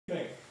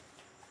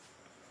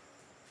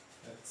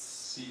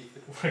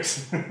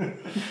Let's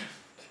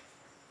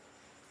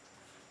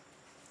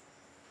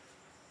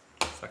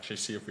actually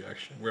see if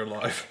we're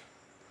live.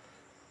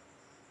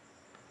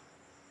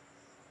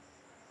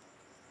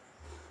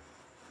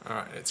 All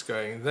right, it's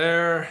going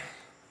there.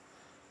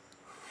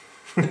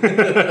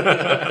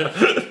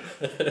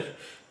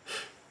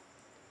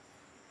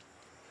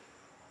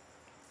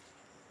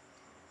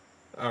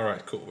 All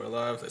right, cool, we're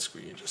live. Let's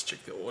just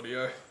check the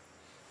audio.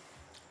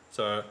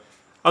 So,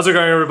 how's it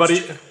going,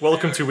 everybody?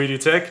 Welcome to Video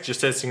Tech,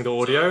 just testing the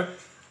audio.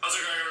 How's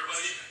it going,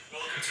 everybody?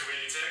 Welcome to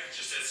Video Tech,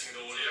 just testing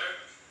the audio.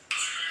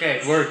 Okay,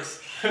 it works.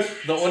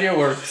 The audio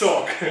works.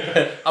 Talk.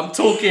 I'm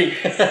talking.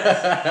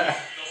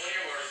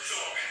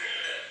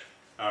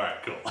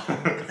 Alright, cool.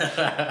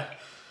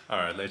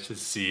 Alright, let's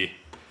just see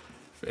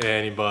if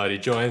anybody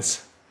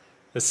joins.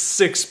 There's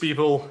 6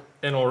 people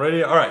in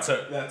already. Alright,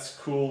 so that's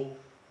cool.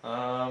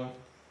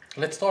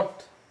 Let's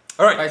start.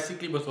 Alright.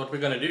 Basically with what we're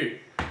gonna do.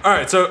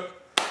 Alright, so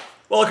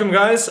welcome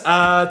guys.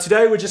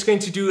 Today we're just going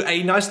to do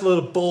a nice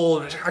little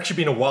build. It's actually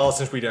been a while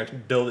since we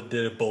actually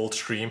did a build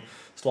stream.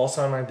 So last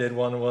time I did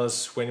one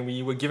was when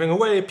we were giving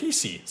away a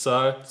PC.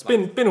 So it's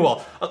been a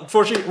while.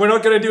 Unfortunately, we're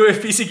not going to do a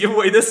PC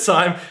giveaway this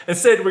time.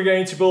 Instead, we're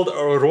going to build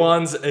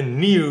Roan's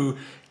new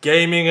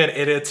gaming and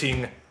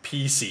editing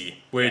PC,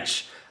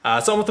 which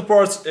some of the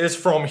parts is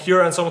from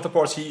here and some of the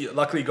parts he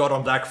luckily got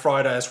on Black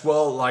Friday as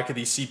well, like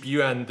the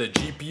CPU and the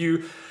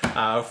GPU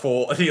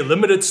for the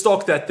limited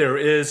stock that there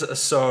is.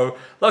 So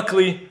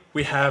luckily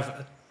we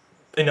have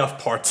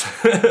enough parts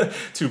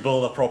to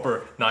build a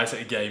proper nice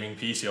gaming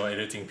PC or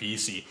editing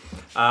PC.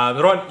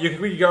 Ron, you can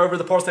quickly go over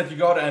the parts that you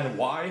got and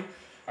why.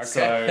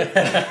 Okay.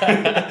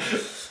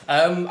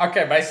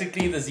 Okay,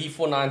 basically the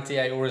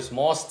Z490 Aorus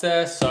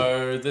Master.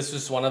 So this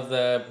was one of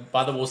the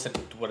motherboards that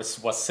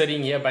was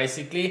sitting here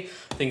basically.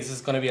 I think this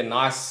is going to be a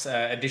nice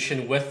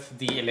addition with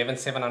the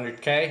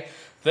 11700K.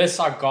 This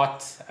I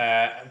got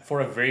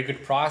for a very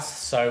good price.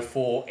 So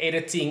for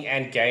editing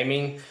and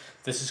gaming,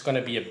 this is going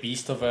to be a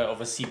beast of a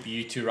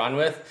CPU to run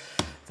with.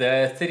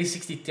 The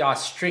 3060 Ti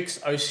Strix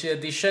OC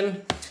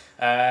edition.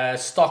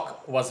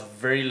 Stock was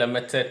very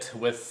limited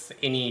with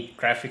any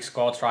graphics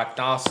cards right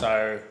now,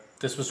 so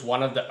this was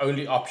one of the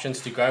only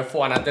options to go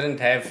for, and I didn't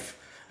have,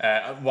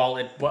 well,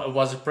 it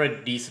was a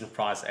pretty decent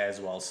price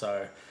as well,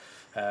 so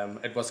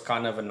it was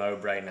kind of a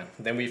no-brainer.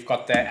 Then we've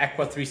got the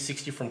Aqua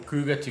 360 from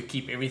Cougar to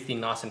keep everything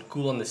nice and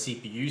cool on the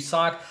CPU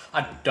side.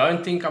 I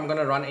don't think I'm going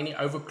to run any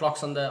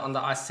overclocks on the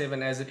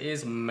i7 as it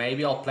is.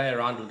 Maybe I'll play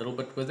around a little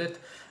bit with it,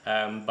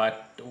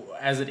 but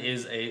as it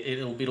is,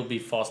 it'll be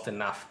fast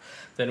enough.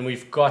 Then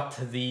we've got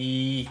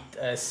the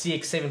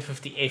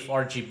CX750F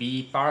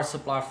RGB power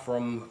supply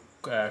from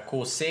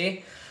Corsair.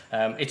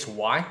 It's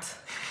white,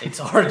 it's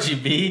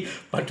RGB,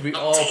 but we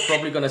are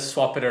probably going to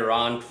swap it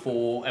around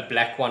for a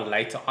black one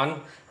later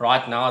on.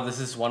 Right now, this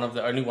is one of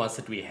the only ones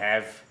that we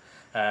have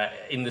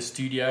in the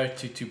studio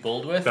to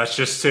build with. That's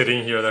just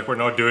sitting here that we're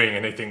not doing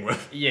anything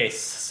with. Yes,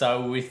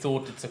 so we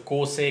thought it's a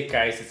Corsair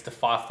case, it's the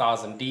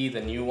 5000D,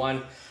 the new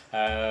one.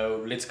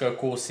 Let's go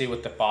Corsair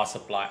with the power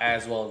supply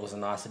as well. It was a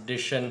nice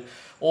addition.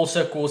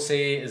 Also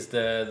Corsair is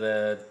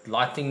the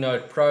Lightning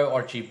Node Pro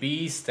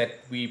RGBs that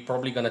we're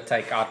probably going to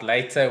take out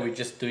later. We're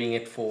just doing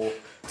it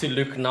to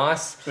look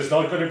nice. There's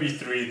not going to be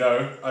 3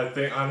 though.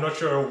 I'm not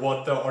sure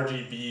what the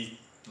RGB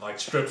like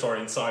strips are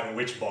inside in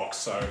which box,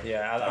 so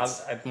yeah,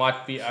 it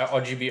might be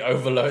RGB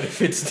overload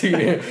if it's too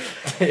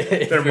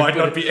there might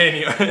not be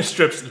any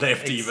strips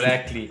left.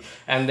 Exactly. Even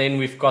and then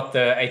we've got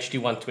the HD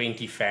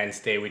 120 fans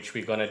there, which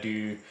we're gonna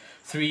do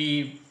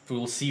 3.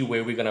 We'll see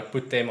where we're gonna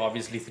put them.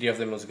 Obviously 3 of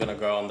them is gonna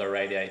go on the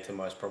radiator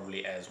most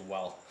probably as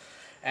well,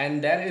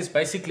 and that is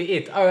basically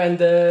it. Oh, and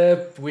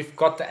we've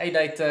got the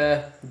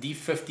ADATA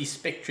D50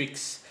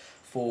 Spectrix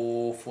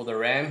for the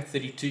RAM,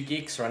 32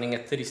 gigs running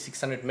at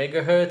 3600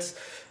 megahertz.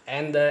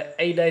 And the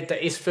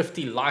ADATA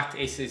S50 Lite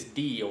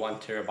SSD, 1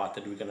 terabyte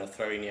that we're going to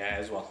throw in here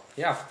as well.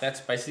 Yeah, that's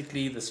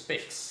basically the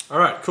specs.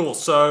 Alright, cool.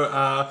 So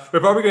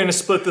we're probably going to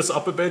split this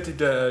up a bit.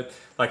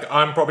 Like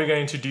I'm probably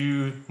going to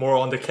do more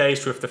on the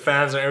case with the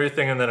fans and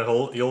everything, and then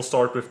you'll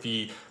start with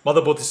the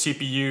motherboard, the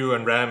CPU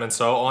and RAM and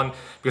so on,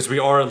 because we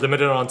are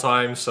limited on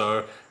time.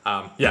 So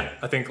yeah,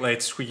 I think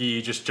let's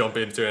quickly just jump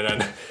into it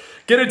and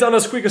get it done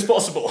as quick as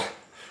possible.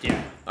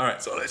 Yeah.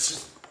 Alright, so let's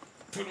just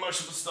put much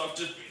of the stuff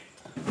just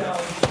down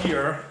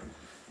here.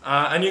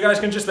 And you guys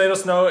can just let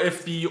us know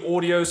if the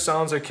audio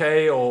sounds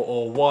okay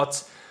or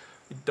what.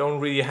 We don't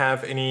really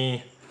have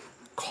any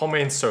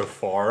comments so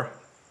far,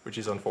 which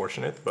is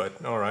unfortunate, but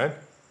alright.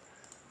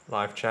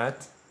 Live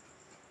chat.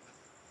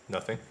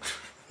 Nothing.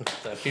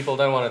 People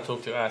don't want to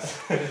talk to us.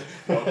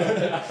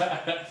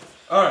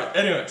 Alright,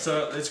 anyway,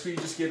 so let's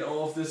quickly just get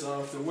all of this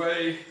out of the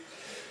way.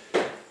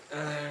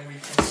 And we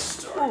can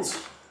start. Ooh.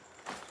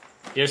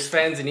 Here's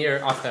fans in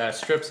here,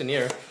 strips in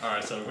here.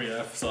 Alright, so we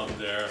have some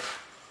there.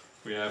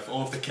 We have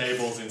all of the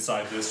cables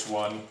inside this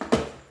one.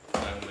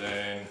 And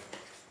then,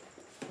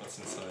 what's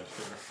inside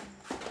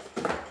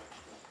here?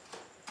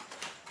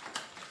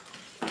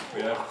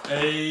 We have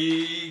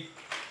a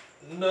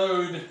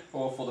node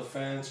for the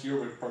fans here.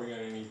 We're probably going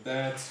to need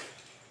that.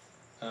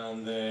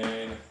 And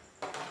then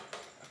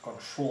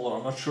controller.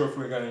 I'm not sure if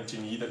we're going to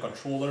need a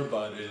controller,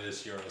 but it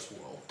is here as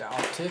well.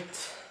 Doubt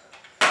it.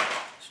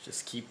 Let's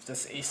just keep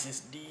this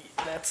SSD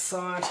that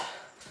side.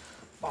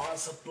 Power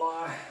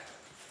supply.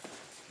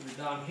 Put it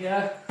down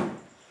here.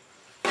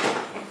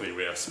 Luckily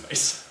we have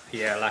space.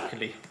 Yeah,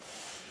 luckily.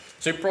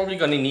 So you're probably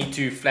going to need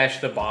to flash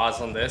the bars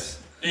on this.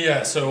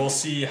 Yeah, so we'll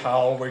see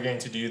how we're going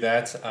to do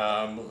that.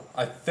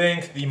 I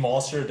think the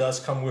master does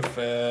come with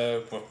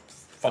BIOS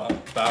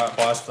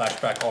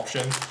flashback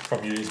option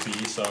from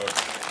USB. So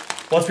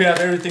once we have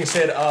everything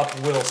set up,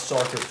 we'll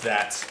start with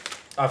that.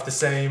 I have the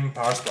same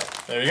power supply.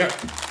 There you go.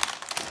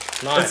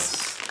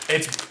 Nice.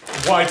 It's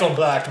white on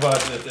black,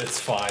 but it's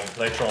fine.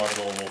 Later on,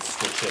 we'll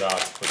switch it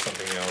out with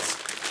something else,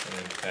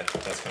 and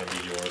that's gonna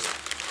be yours.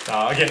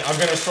 Again, I'm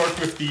gonna start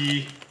with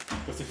the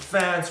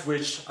fans,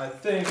 which I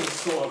think is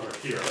still over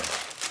here.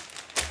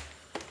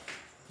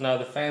 No,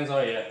 the fans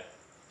are here.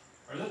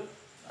 Are they?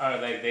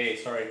 Oh, they're there.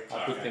 Sorry,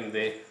 I put them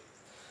there.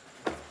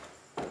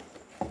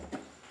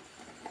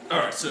 All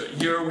right, so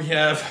here we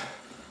have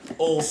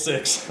all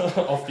 6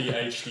 of the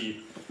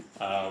HD,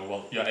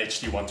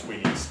 HD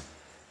 120s.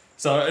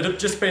 So it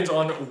just depends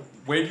on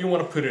where do you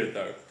want to put it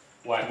though.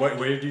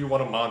 Where do you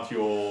want to mount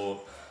your?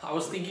 I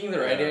was thinking the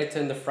radiator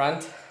in the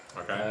front.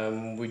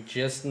 Okay. We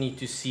just need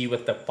to see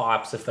with the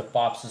pipes if the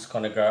pipes is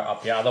gonna go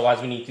up here.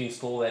 Otherwise, we need to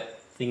install that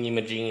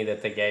thingy-majingy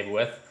that they gave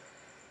with.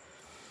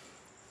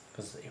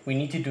 Because we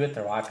need to do it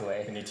the right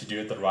way. We need to do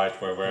it the right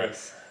way,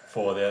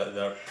 for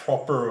the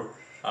proper.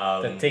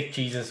 The Tech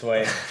Jesus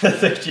way. The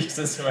Tech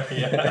Jesus way.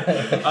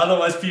 Yeah.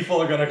 Otherwise,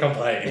 people are gonna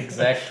complain.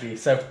 Exactly.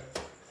 So.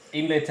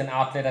 Inlet and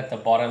outlet at the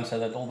bottom so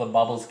that all the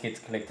bubbles gets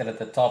collected at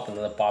the top, and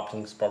then the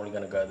piping is probably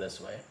going to go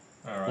this way.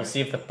 Alright. We'll see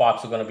if the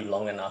pipes are going to be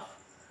long enough.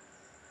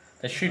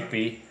 They should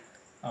be.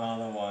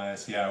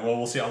 Otherwise, yeah, well,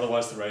 we'll see.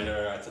 Otherwise, the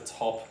radiator at the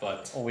top,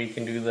 but... Or we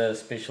can do the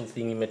special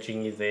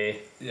thingy-majingy there.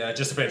 Yeah, it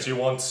just depends. You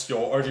want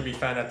your RGB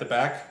fan at the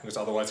back, because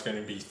otherwise it's going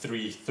to be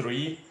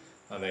 3-3,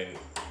 and then...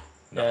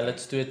 Nothing. Yeah,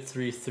 let's do it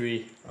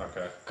 3-3.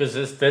 Okay. Because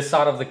this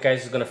side of the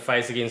case is going to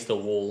face against the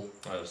wall.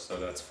 Oh, so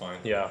that's fine.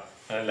 Yeah.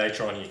 And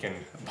later on you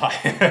can buy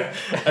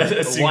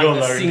a single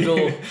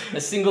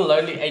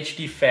lonely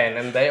HD fan,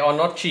 and they are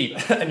not cheap.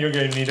 And you're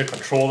going to need a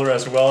controller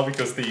as well,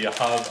 because the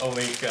hub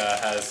only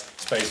has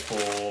space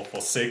for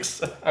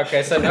 6.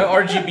 Okay, so no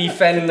RGB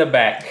fan in the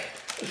back.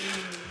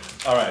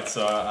 Alright,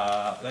 so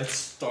let's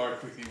start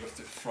quickly with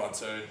the front.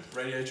 So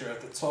radiator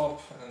at the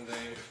top, and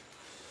then...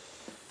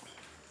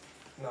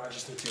 No, I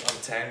just need to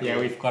untangle. Yeah,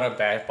 we've got a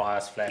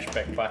BIOS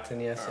flashback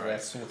button here, so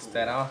that sorts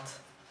that out.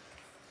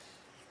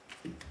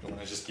 You want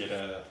to just get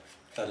a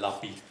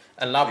lappy.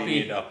 A lappy.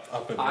 Clean it up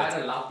a bit. I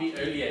had a lappy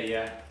earlier,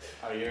 yeah.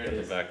 Oh, here it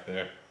is. Back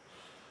there.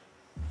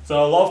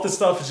 So a lot of the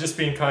stuff has just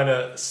been kind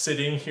of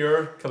sitting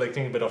here,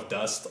 collecting a bit of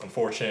dust,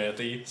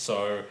 unfortunately.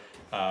 So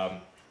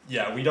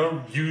yeah, we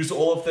don't use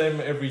all of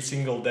them every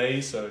single day,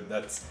 so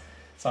that's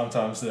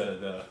sometimes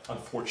the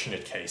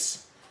unfortunate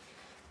case.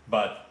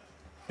 But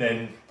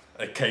then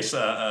a case,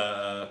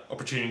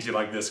 opportunity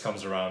like this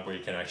comes around where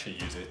you can actually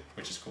use it,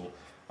 which is cool.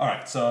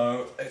 Alright,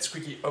 so let's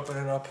quickly open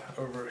it up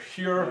over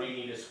here. Do you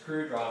need a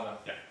screwdriver?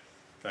 Yeah,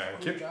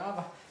 thank you. Do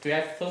we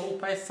have thermal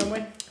paste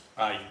somewhere?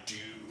 I do.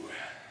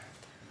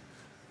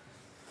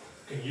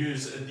 You can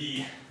use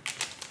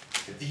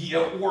the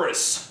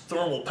Oris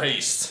thermal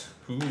paste.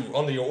 Ooh,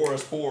 on the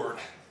Oris board.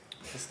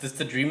 Is this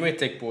the Dreamwear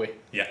Tech boy?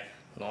 Yeah.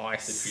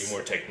 Nice. The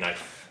Dreamwear Tech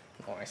knife.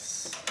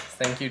 Nice.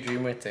 Thank you,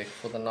 Dreamwear Tech,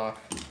 for the knife.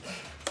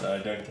 So I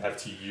don't have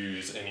to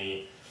use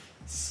any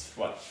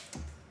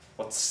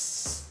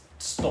what's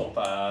stop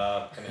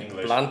in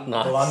English? Blunt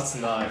knife. Blunt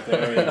knife.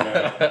 There we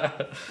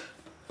go.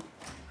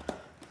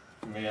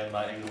 Me and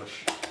my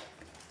English.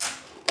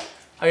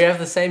 Oh, you have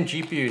the same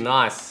GPU.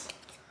 Nice.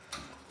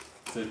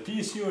 Is it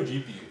PSU or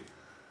GPU?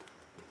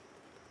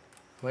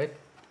 Wait.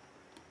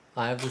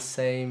 I have the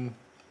same.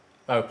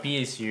 Oh,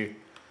 PSU.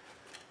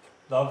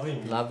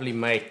 Lovely. Lovely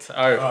mate.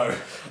 Oh.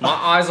 My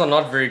eyes are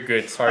not very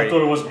good. Sorry. I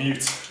thought it was mute.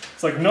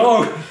 It's like,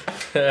 no!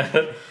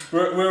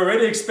 we're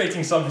already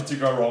expecting something to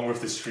go wrong with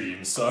the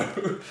stream, so...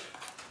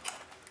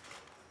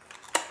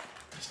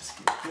 Let's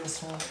just get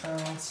this one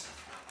out.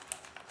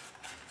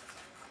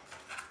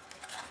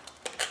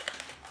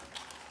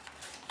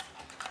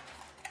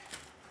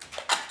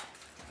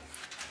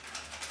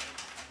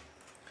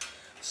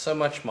 So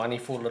much money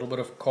for a little bit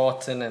of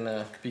cotton and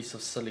a piece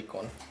of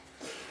silicone.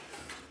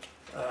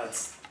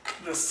 That's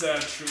the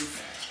sad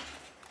truth.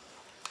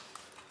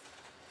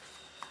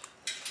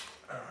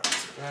 Alright,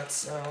 so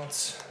that's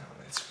out.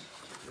 Let's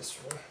get this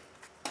one.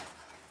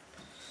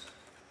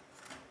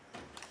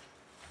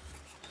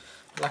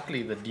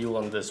 Luckily the deal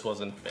on this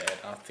wasn't bad.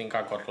 I think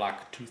I got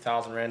like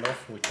 2,000 Rand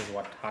off, which is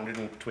what,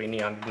 $120,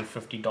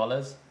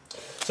 $150?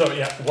 So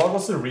yeah, what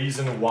was the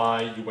reason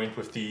why you went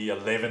with the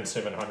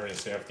 11,700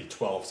 instead of the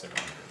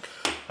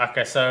 12,700?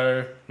 Okay,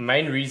 so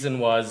main reason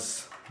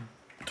was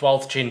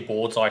 12th gen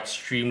boards are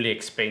extremely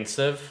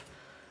expensive.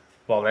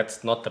 Well,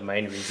 that's not the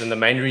main reason. The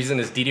main reason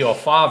is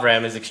DDR5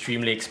 RAM is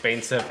extremely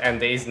expensive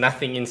and there is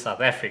nothing in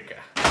South Africa.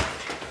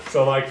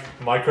 So like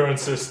my current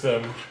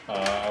system,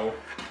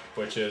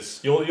 which is,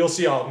 you'll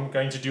see I'm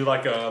going to do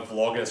like a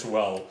vlog as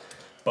well.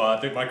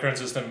 But my current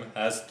system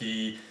has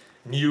the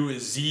new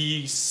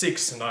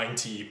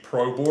Z690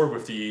 Pro board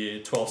with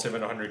the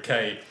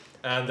 12700K,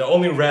 and the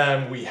only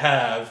RAM we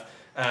have,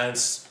 and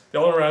the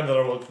only RAM that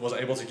I was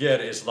able to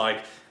get is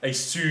like a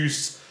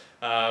ASUS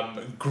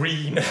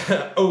green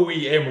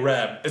OEM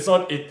RAM.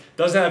 It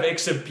doesn't have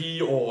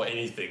XMP or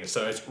anything,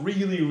 so it's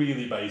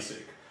really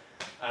basic,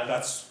 and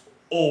that's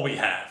all we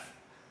have.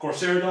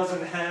 Corsair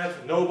doesn't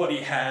have,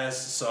 nobody has,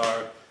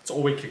 so it's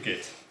all we could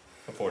get,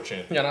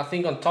 unfortunately. Yeah, and I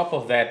think on top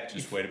of that...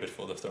 Just wait a bit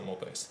for the thermal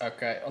paste.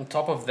 Okay, on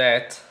top of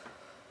that,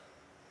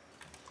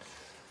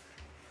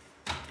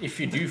 if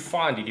you do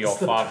find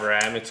DDR5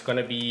 RAM, it's going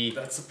to be...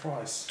 That's the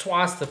price.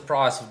 Twice the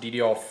price of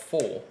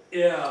DDR4.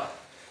 Yeah.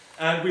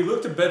 And we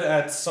looked a bit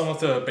at some of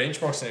the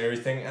benchmarks and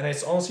everything, and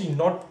it's honestly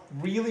not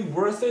really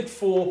worth it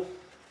for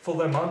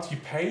the amount you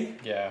pay.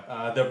 Yeah.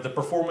 The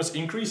performance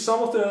increase.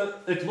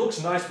 It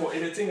looks nice for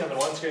editing, and the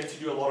one's going to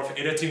do a lot of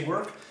editing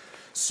work.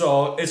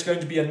 So it's going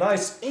to be a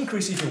nice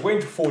increase if you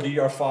went for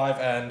DDR5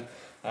 and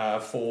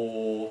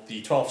for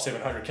the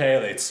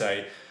 12700K, let's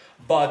say.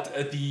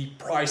 But the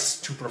price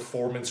to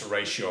performance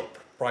ratio,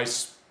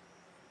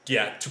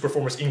 to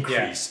performance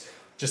increase,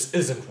 just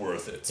isn't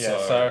worth it.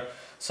 Yeah.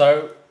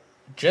 So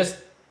just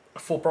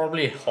for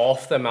probably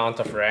half the amount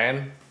of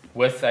RAM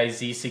with a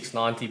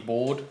Z690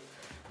 board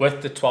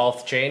with the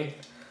 12th gen,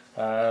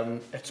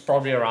 it's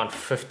probably around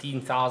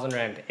 15,000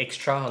 Rand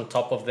extra on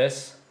top of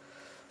this.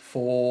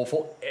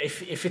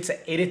 If it's an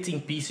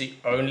editing PC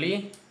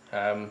only,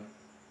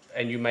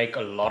 and you make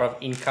a lot of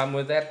income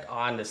with that,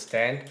 I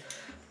understand.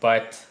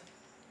 But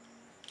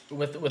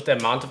with the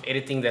amount of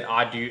editing that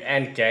I do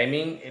and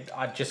gaming,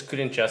 I just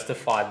couldn't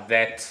justify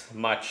that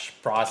much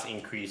price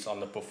increase on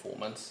the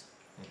performance.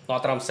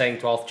 Not that I'm saying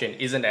 12th gen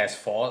isn't as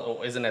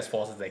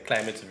fast as they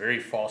claim. It's very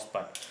fast,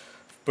 but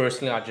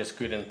personally I just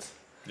couldn't.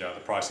 Yeah, the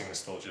pricing is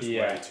still just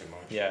way too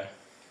much. Yeah.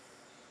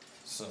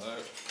 So,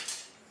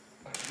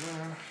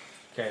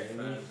 okay,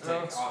 let me take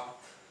out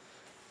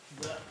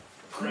the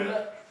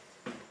cooler.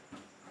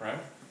 RAM?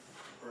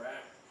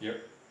 RAM.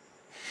 Yep.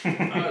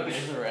 Oh,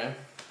 there's the RAM.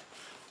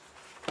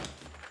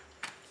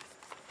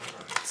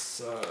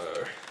 So,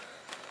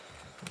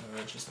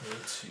 I just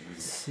need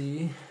to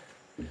see.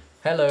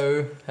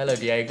 Hello,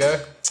 Diego.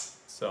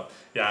 So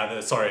yeah,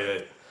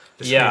 sorry,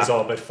 the screen's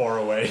all a bit far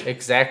away.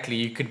 Exactly,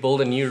 you could build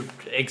a new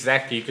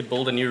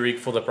rig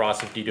for the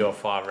price of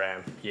DDR5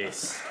 RAM.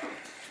 Yes.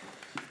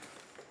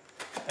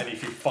 And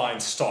if you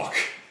find stock.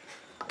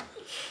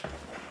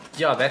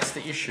 Yeah, that's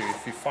the issue.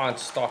 If you find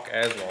stock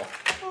as well.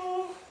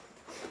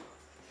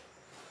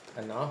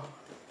 And now?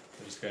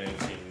 I'm just going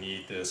to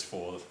need this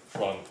for the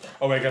front.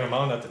 Oh, we're going to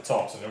mount at the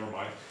top, so never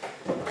mind.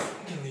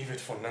 I can leave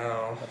it for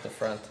now. At the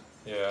front.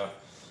 Yeah.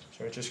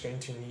 So we're just going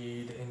to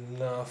need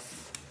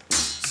enough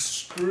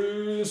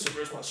screws. So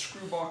where's my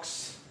screw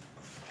box?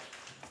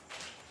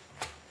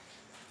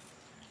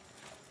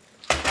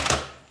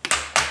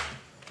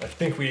 I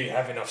think we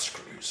have enough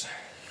screws.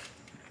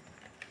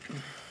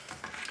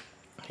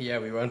 Yeah,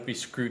 we won't be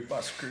screwed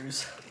by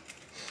screws.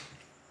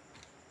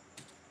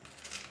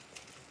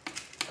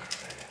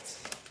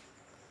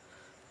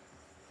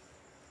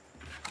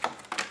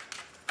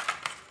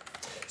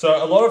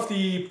 So a lot of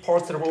the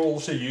parts that we're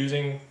also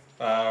using,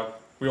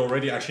 we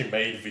already actually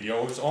made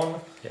videos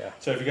on. Yeah.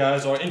 So if you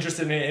guys are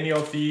interested in any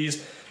of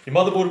these, the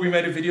motherboard we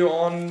made a video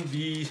on,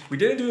 we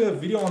didn't do a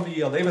video on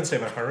the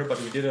 11700, but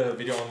we did a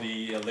video on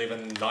the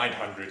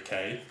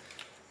 11900K.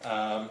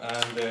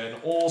 And then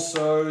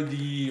also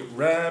the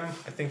RAM,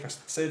 I think I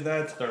said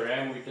that. The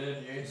RAM we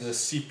did, yes. The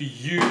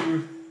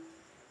CPU,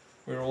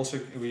 we also,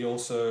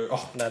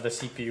 oh. No, the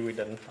CPU we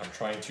didn't. I'm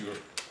trying to.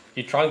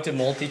 You're trying to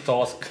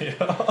multitask.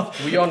 Yeah.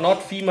 We are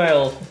not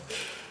female.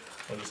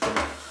 I'm just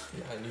gonna,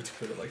 yeah, I need to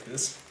put it like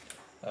this.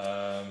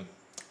 The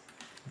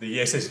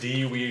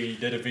SSD we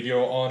did a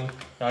video on.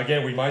 Now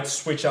again, we might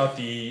switch out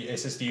the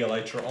SSD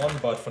later on,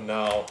 but for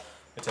now,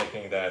 we're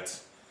taking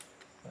that.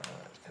 I'm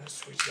gonna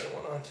switch that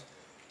one on.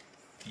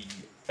 The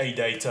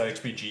ADATA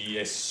XPG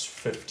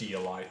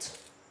S50 Lite,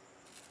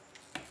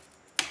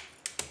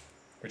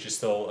 which is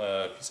still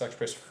PCI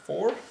Express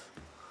 4, I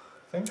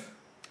think.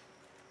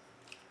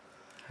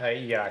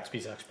 Yeah, it's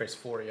PCI Express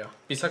 4, yeah.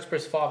 PCI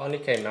Express 5 only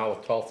came now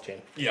with 12th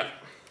gen. Yeah.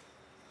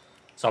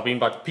 So I mean,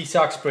 but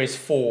PCI Express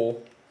 4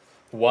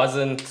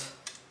 wasn't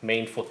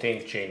meant for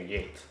 10th gen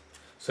yet.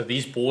 So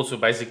these boards were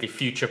basically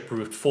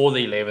future-proofed for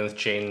the 11th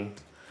gen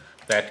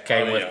that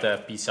came with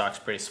the PCI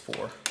Express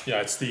 4.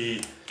 Yeah, it's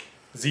the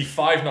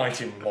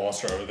Z590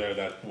 Master over there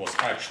that was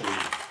actually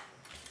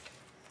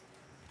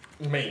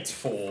made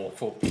for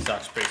PCI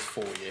Express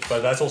 4, yes.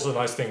 But that's also the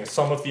nice thing.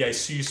 Some of the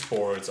ASUS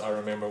boards, I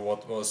remember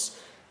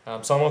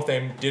some of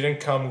them didn't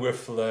come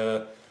with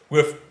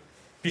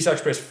PCI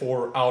Express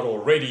 4 out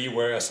already,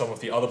 whereas some of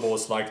the other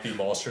boards like the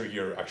Master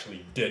Year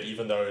actually did,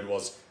 even though it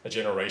was a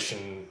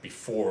generation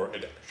before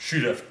it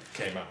should have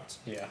came out.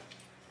 Yeah.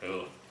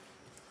 Ugh.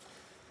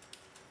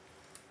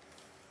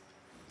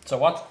 So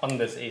what's on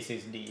this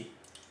SSD?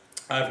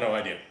 I have no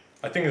idea.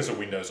 I think there's a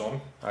Windows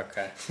on.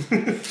 Okay.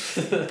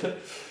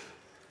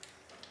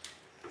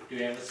 Do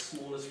we have a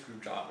smaller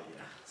screwdriver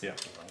here? Yeah.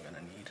 I'm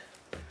gonna need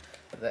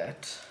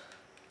that.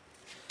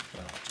 No,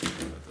 I just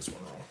put this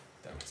one wrong.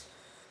 Damn it.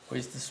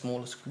 Where's the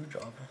smaller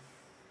screwdriver?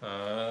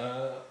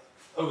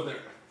 Over there.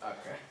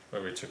 Okay.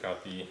 Where we took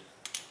out the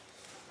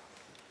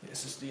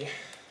SSD.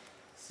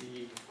 See,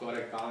 you've got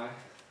a guy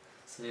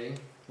saying,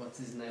 what's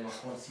his name? I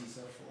can't see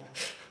so far.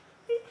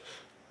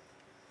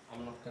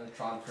 I'm not gonna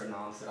try and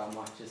pronounce it. I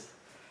might just.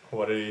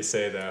 What did he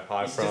say there?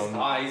 Hi He's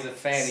from he's a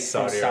fan. He's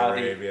Saudi from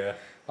Saudi Arabia.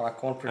 But I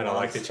can't pronounce. And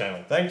I like the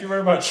channel. Thank you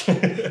very much.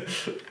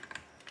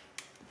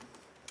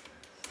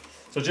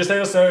 So just let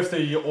us know if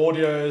the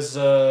audio is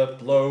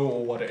low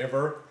or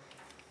whatever.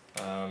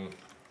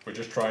 We're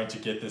just trying to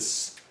get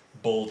this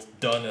build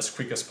done as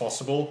quick as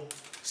possible.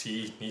 So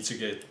he needs to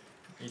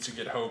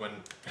get home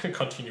and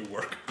continue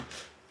work.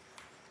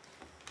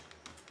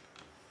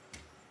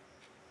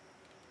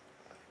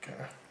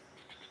 Okay.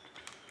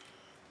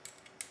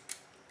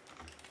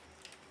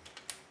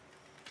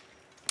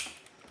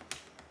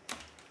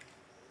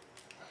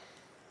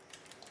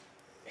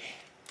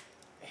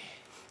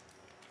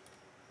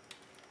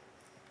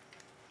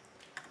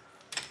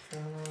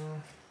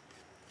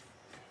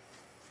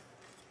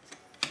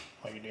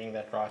 Are you doing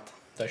that right?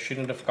 They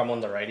shouldn't have come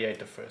on the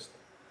radiator first.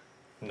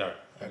 No,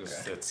 because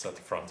Okay. it's at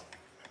the front.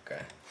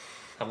 Okay.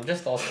 I'm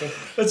just asking.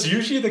 That's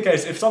usually the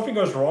case. If something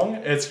goes wrong,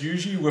 it's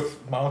usually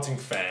with mounting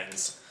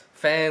fans.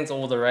 Fans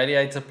or the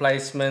radiator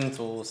placement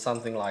or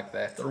something like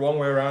that. The wrong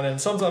way around,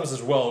 and sometimes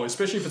as well,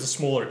 especially if it's a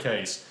smaller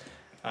case,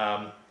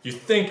 you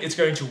think it's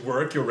going to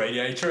work, your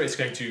radiator, it's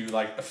going to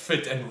like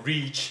fit and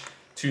reach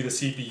to the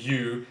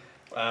CPU,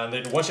 and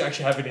then once you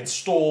actually have it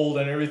installed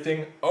and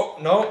everything, oh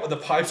no, the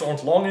pipes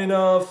aren't long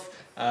enough,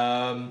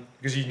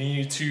 because you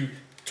need to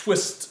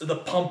twist the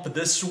pump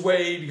this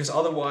way, because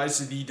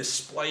otherwise the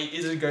display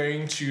isn't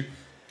going to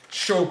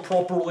show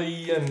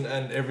properly and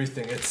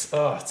everything. It's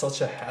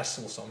such a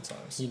hassle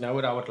sometimes. You know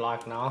what I would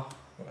like now?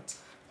 What?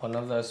 One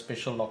of those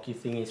special locky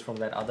thingies from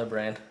that other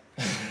brand.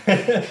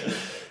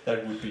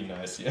 That would be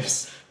nice,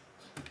 yes.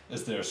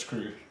 Is there a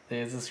screw?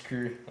 There's a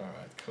screw.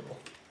 Alright, cool.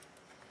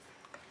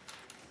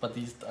 But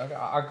these,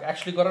 I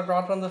actually got it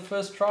right on the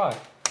first try.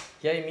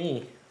 Yay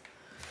me.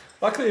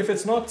 Luckily, if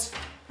it's not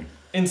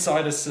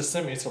inside a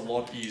system, it's a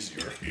lot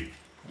easier.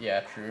 Yeah,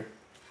 true.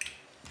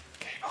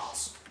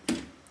 Cables.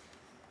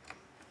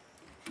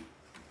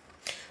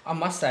 I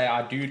must say,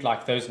 I do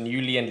like those new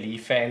Lee and Lee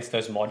fans,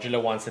 those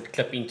modular ones that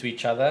clip into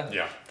each other.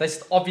 Yeah. They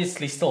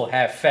obviously still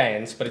have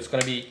fans, but it's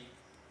going to be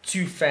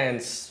 2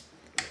 fans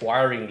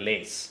wiring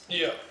less.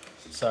 Yeah.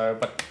 So,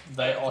 but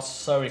they are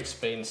so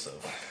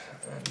expensive.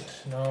 And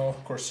no,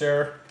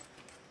 Corsair,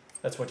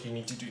 that's what you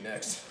need to do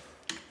next.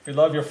 We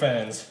love your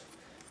fans,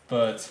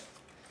 but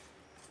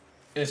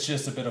it's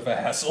just a bit of a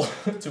hassle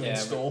to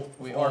install.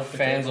 We all are of the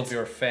fans cables. of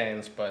your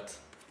fans, but...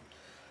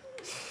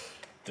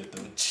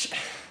 Didn't.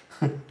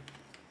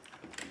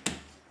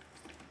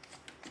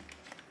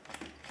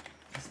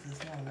 Is this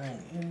not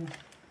going in?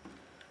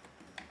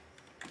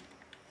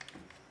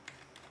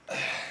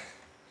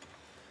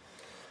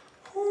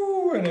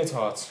 Ooh, and it's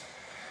hot.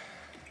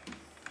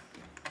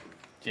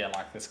 Yeah,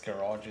 like this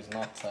garage is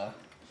not...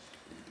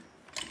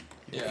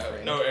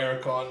 Yeah, no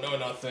aircon, no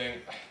nothing.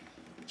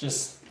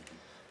 Just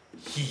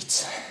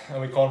heat.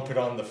 And we can't put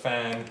on the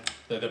fan,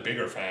 the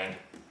bigger fan.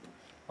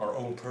 Our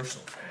own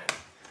personal fan.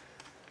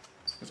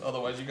 Because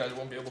otherwise you guys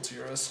won't be able to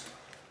hear us.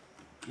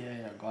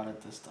 Yeah, I got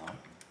it this time.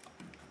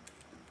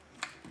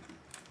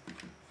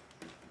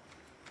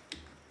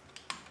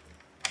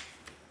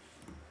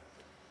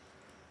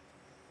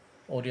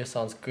 Audio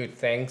sounds good,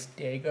 thanks,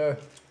 Diego.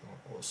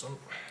 Awesome.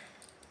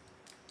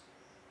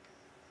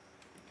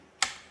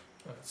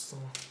 That's still...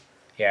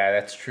 Yeah,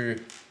 that's true.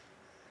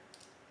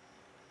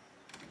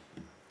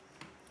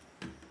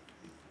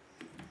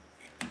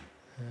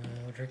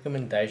 What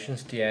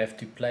recommendations do you have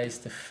to place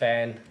the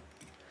fan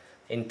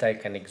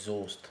intake and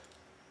exhaust?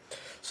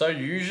 So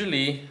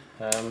usually,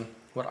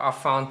 what I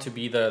found to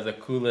be the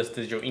coolest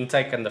is your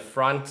intake in the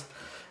front,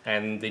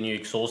 and then you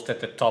exhaust at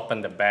the top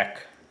and the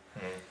back.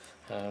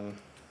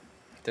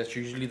 That's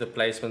usually the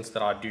placements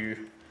that I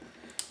do,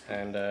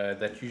 and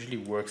that usually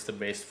works the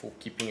best for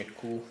keeping it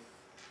cool.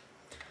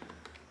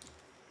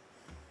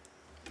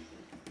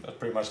 That's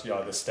pretty much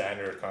the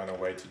standard kind of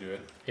way to do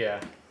it.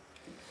 Yeah.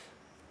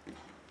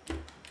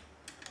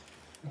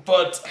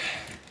 But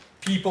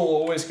people are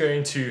always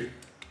going to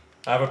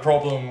have a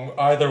problem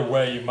either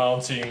way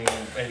mounting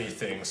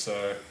anything,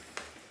 so...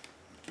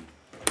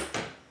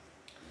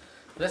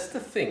 That's the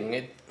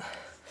thing.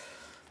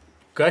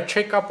 Go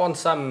check up on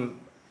some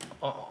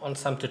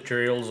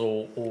tutorials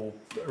or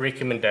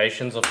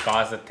recommendations of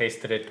guys that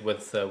tested it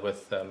with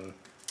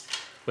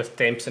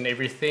temps and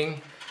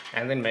everything,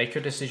 and then make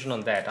your decision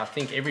on that. I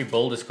think every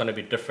build is going to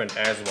be different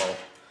as well.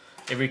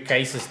 Every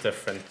case is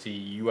different.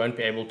 You won't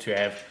be able to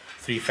have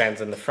 3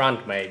 fans in the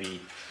front,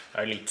 maybe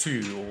only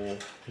 2, or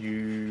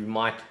you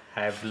might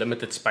have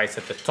limited space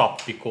at the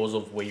top because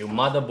of where your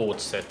motherboard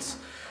sits.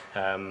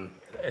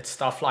 It's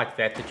stuff like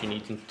that that you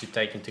need to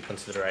take into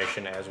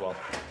consideration as well.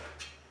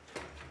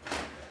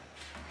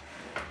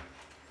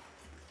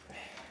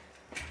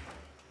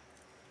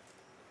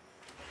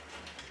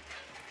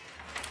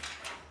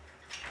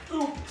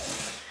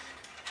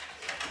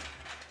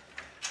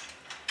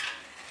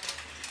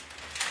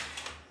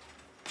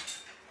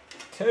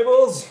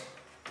 cables.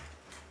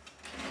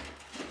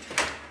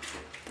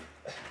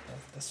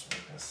 This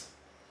one is.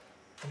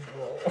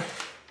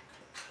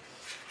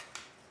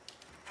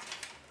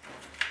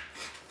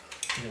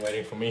 You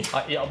waiting for me?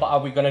 Yeah, but are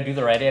we gonna do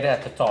the radiator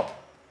at the top?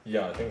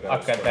 Yeah, I think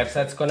that's okay.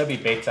 That's gonna be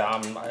better.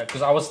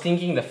 Because I was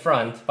thinking the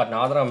front, but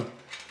now that I'm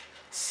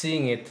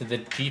seeing it, the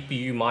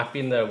GPU might be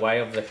in the way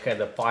of the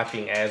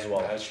piping as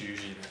well. That's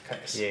usually the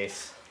case.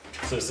 Yes.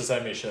 So it's the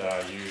same issue that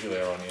I usually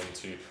run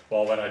into.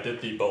 Well, when I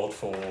did the build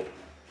for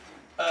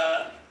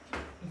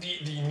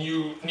the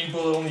new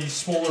build on the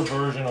smaller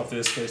version of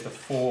this case, the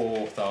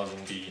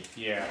 4000D.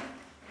 Yeah.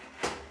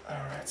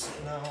 Alright, so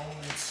now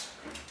let's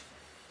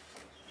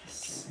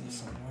see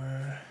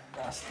somewhere.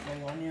 Dust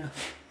going on here.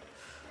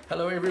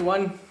 Hello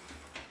everyone.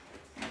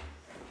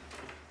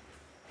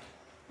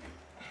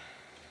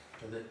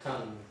 The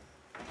tongue.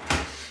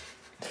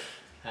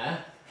 Huh?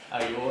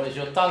 Oh, is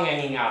your tongue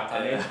hanging out?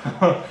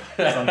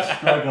 I'm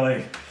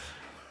struggling.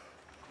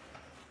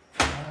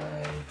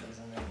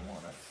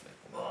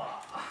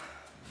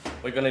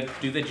 We're gonna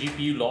do the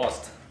GPU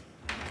last.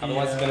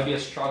 Otherwise, it's gonna be a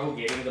struggle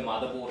getting the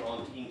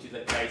motherboard into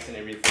the case and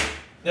everything.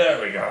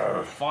 There we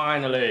go.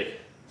 Finally.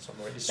 So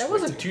I'm already that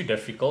wasn't too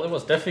difficult. It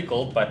was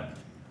difficult, but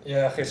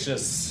yeah, it's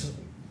just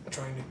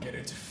trying to get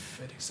it to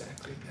fit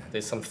exactly.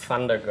 There's some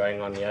thunder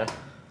going on here.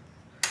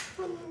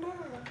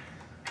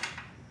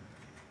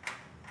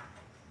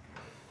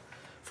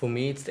 For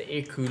me, it's the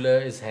air cooler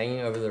is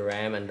hanging over the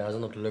RAM and does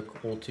not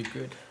look all too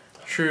good.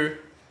 True.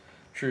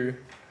 True.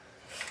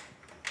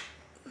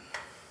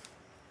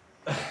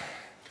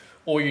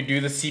 Or you do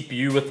the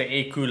CPU with the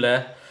air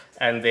cooler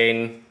and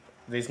then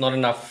there's not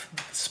enough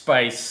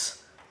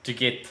space to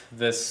get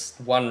this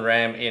one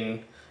RAM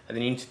in, and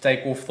then you need to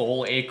take off the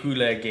whole air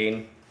cooler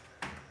again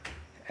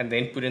and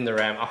then put in the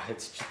RAM. Ah,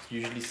 it's just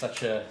usually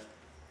such a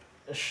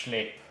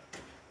schlep.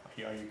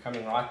 Are you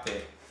coming right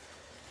there?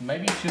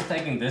 Maybe you should have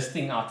taken this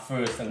thing out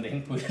first and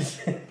then put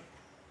it in.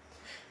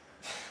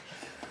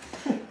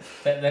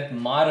 that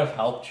might have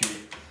helped you.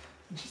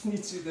 You just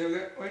need to, there we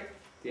go, wait.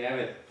 Damn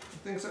it. I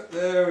think so.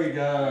 There we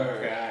go.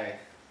 Okay.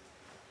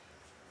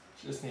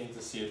 Just need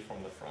to see it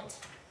from the front.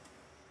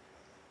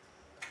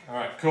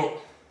 Alright,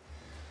 cool.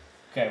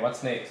 Okay,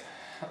 what's next?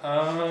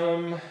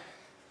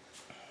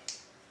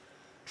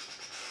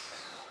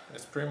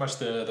 It's pretty much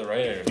the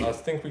radiator. I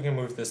think we can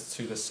move this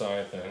to the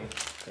side then.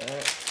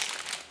 Okay.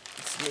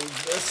 Let's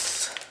move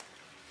this.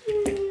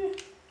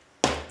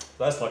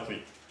 That's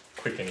luckily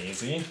quick and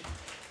easy.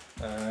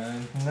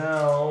 And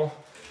now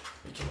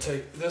we can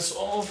take this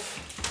off.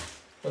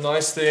 The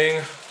nice thing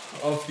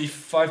of the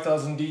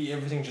 5000D,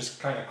 everything just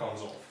kind of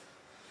comes off.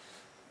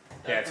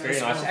 Yeah, it's very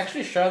nice.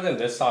 Actually show them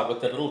this side with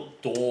the little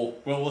door.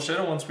 Well, we'll show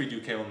them once we do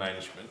cable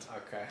management.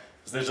 Okay.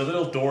 So there's a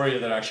little door here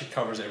that actually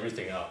covers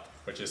everything up,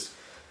 which is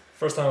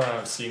first time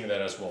I'm seeing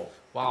that as well.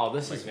 Wow,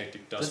 this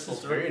magnetic dust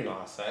filter. is very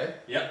nice, eh?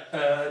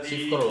 Yeah. So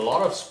you've got a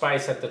lot of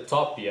space at the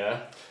top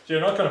here. So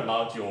you're not going to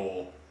mount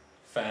your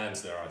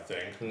fans there, I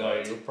think.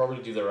 No, you'll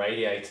probably do the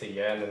radiator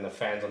here and then the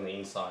fans on the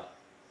inside.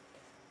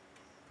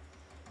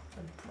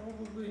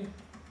 Probably.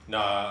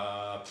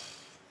 Nah.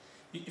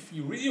 If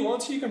you really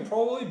want to, you can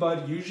probably,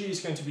 but usually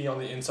it's going to be on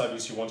the inside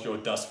because you want your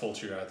dust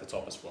filter at the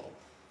top as well.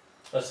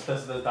 Does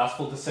the dust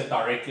filter sit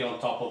directly on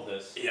top of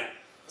this? Yeah.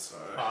 So.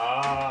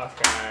 Ah,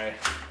 okay.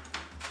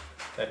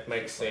 That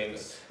makes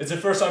sense. It's the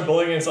first time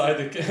building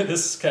inside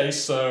this case,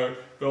 so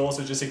we're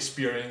also just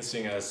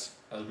experiencing as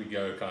we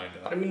go, kind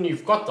of. I mean,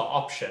 you've got the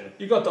option.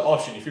 You got the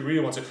option if you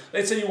really want to.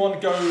 Let's say you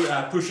want to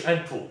go push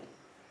and pull.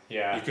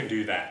 Yeah. You can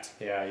do that.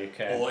 Yeah, you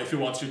can. Or if you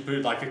want to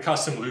put like a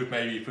custom loop,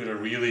 maybe you put a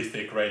really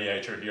thick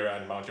radiator here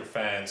and mount your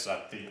fans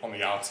on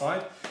the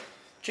outside.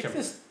 Check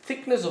this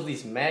thickness of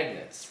these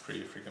magnets. It's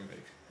pretty freaking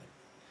big.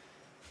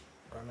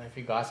 I don't know if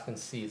you guys can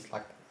see, it's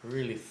like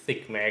really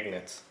thick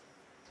magnets.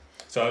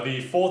 So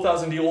the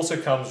 4000D also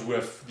comes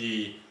with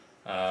the,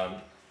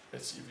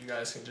 let's see if you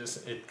guys can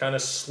just, it kind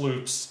of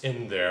sloops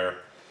in there.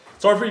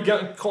 Sorry if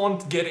we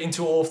can't get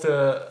into all of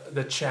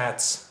the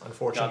chats,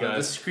 unfortunately, No,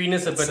 guys. the screen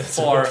is a bit It's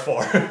far. a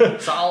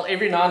bit far. So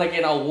every now and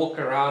again I'll walk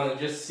around and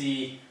just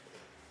see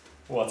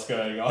what's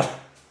going on. Let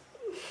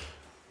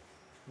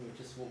me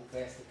just walk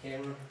past the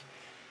camera.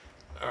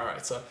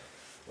 Alright, so.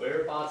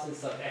 Whereabouts in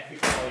South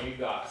Africa are you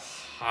guys?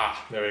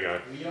 Ah, there we go.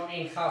 We are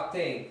in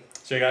Gauteng.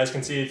 So you guys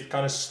can see it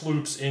kind of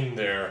sloops in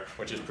there,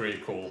 which is pretty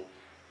cool.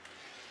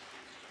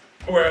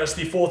 Whereas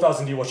the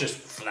 4000D was just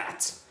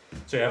flat.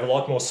 So you have a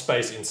lot more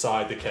space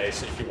inside the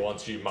case if you want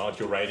to mount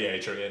your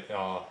radiator in,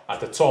 at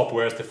the top,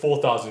 whereas the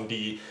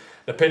 4000D,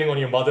 depending on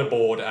your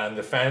motherboard and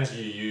the fans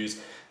you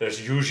use,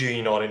 there's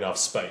usually not enough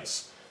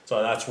space.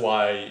 So that's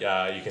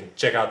why you can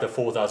check out the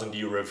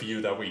 4000D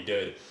review that we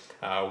did.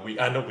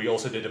 We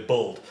also did a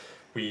build.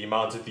 We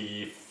mounted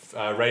the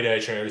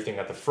radiator and everything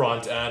at the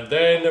front, and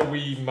then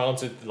we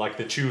mounted, like,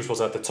 the tubes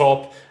was at the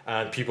top,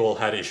 and people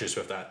had issues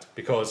with that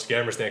because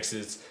Gamers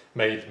Nexus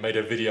made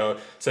a video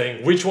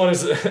saying which way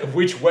is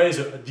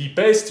the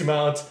best to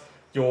mount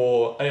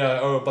your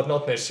AIO, but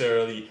not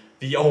necessarily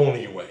the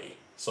only way.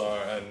 So,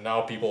 and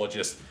now people are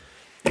just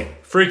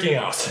freaking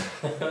out.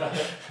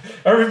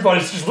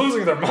 Everybody's just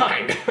losing their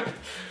mind.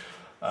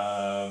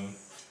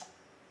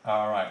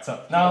 Alright,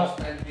 so now...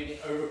 And doing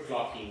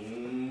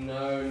overclocking?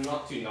 No,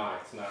 not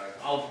tonight, no.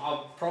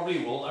 I'll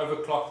probably will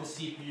overclock the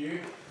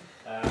CPU,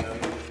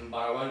 but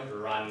I won't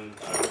run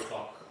the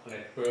overclock on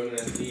it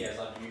permanently as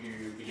I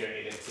do video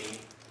editing.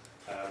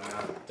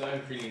 I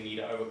don't really need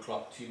to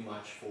overclock too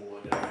much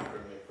for the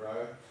Premiere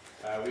Pro.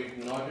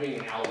 We're not doing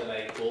an Alder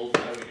Lake build,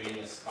 no, we're doing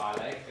a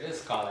Skylake. It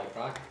is Skylake,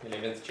 right?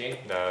 11th gen?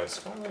 No,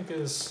 Skylake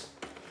is...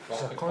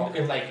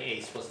 Rocket Lake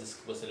Ace was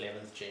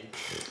 11th gen.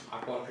 I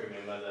can't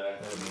remember the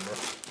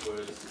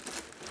words.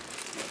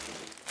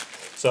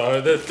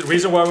 So the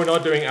reason why we're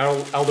not doing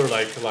Alder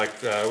Lake, like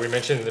we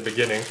mentioned in the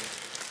beginning,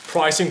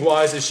 pricing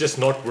wise it's just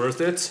not worth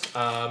it,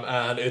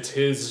 and it's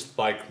his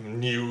like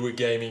new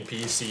gaming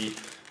PC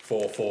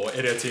for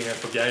editing and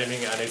for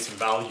gaming, and it's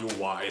value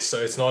wise, so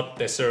it's not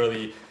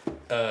necessarily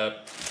a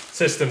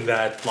system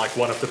that like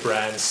one of the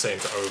brands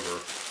sent over.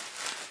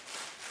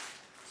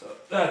 So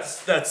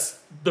that's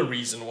the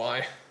reason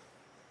why.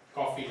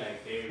 Coffee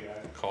Lake, there we go.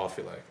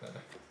 Coffee Lake.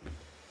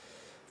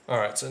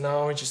 Alright, so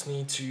now we just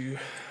need to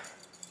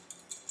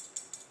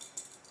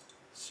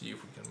see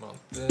if we can mount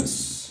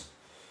this.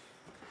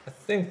 I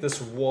think this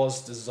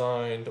was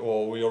designed,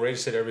 or we already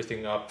set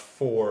everything up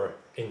for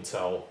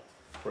Intel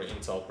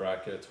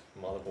bracket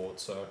motherboard,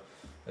 so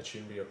that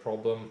shouldn't be a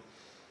problem.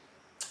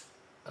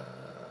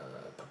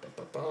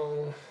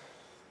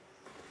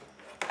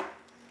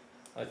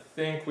 I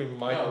think we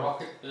might... No,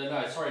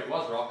 it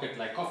was Rocket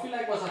Lake. Coffee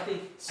Lake was, I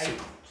think,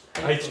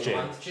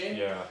 8th gen.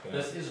 Yeah.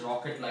 This is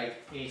Rocket Lake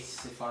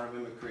Ace, if I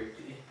remember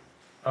correctly.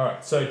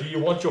 Alright, so do you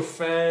want your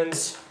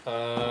fans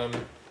at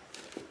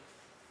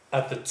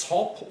the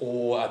top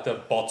or at the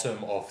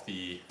bottom of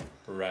the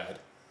rad?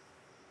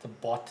 The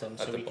bottom,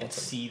 so we can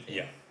see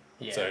them.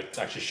 Yeah. So it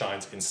actually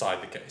shines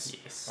inside the case.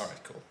 Yes.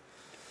 Alright, cool.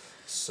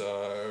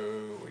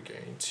 So we're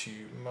going to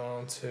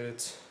mount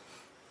it.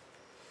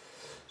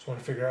 Just want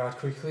to figure out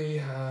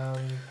quickly.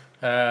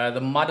 The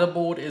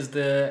motherboard is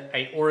the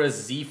Aora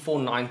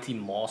Z490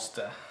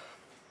 Master.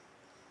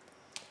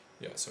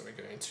 Yeah, so we're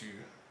going to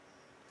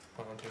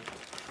mount it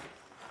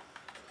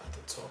at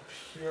the top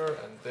here,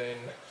 and then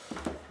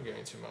we're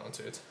going to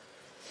mount it.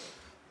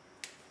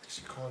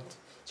 You can't.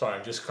 Sorry,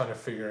 I'm just kind of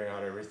figuring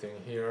out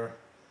everything here.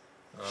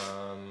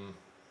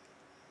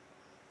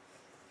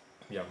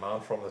 Yeah,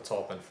 mount from the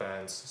top and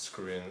fans,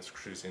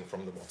 screws in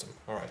from the bottom.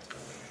 Alright.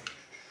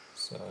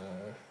 So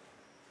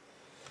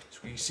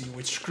we see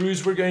which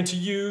screws we're going to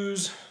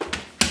use.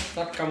 It's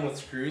not come with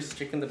screws,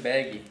 check in the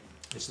baggie.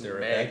 Is there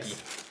a baggie?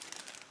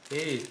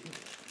 Hey,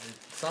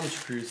 some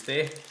screws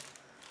there.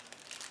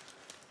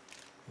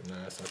 No,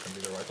 it's not going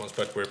to be the right ones,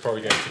 but we're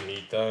probably going to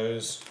need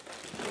those.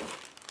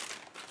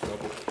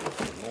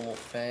 Normal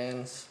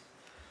fans.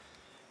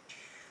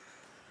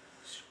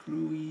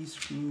 Screwies.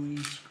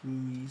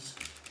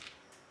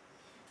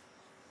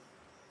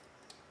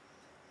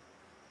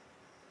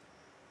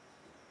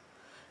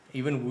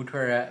 Even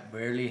Woodward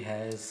barely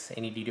has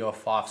any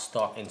DDR5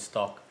 stock in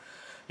stock.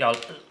 Yeah,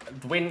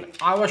 when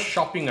I was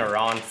shopping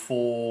around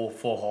for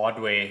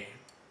hardware,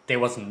 there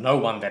was no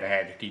one that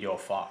had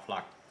DDR5,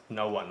 like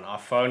no one. I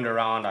phoned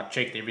around, I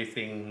checked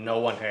everything, no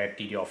one had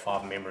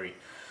DDR5 memory.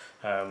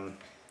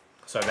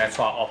 So that's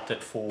why I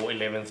opted for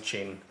 11th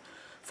gen.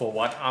 For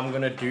what I'm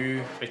gonna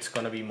do, it's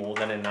gonna be more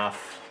than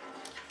enough.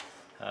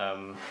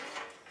 I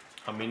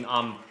mean,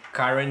 I'm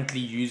currently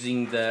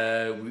using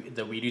the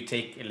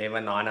WeDoTech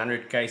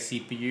 11900K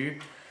CPU,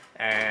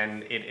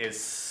 and it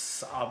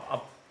is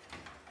I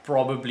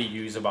probably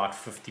use about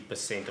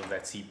 50% of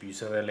that CPU,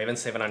 so the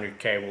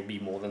 11700K will be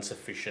more than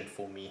sufficient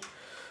for me.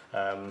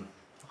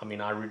 I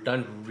mean, I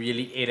don't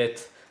really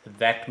edit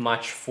that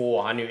much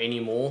for Hanu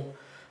anymore,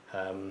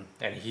 and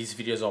his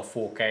videos are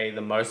 4K.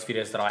 The most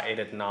videos that I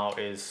edit now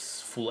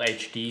is full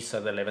HD, so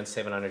the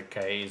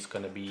 11700K is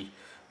going to be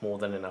more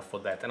than enough for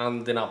that.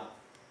 And then I'll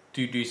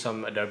do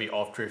some Adobe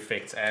After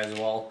Effects as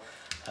well.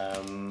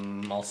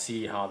 I'll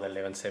see how the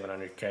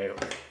 11700K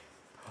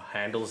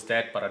handles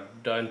that, but I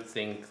don't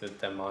think that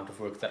the amount of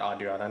work that I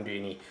don't do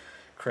any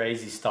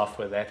crazy stuff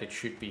with that. It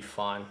should be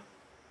fine.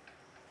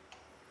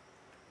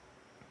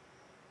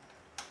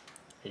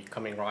 Are you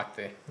coming right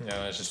there?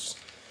 Yeah, I was just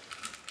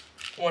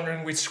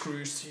wondering which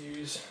screws to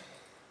use.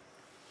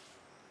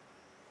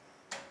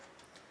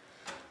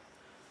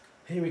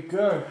 Here we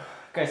go.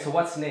 Okay, so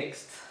what's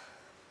next?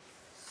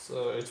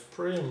 So it's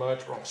pretty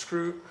much wrong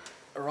screw.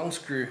 A wrong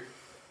screw.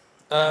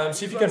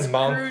 See if you can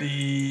mount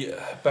the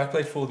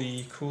backplate for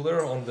the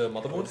cooler on the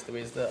motherboard.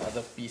 Where's the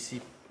other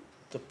PC?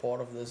 The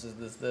part of this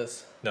is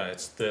this. No,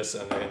 it's this,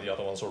 and then the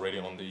other one's already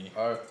on the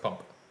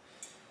pump.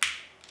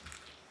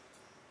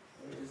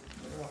 Where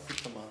do I put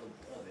the motherboard?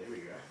 Oh, there we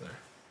go. There.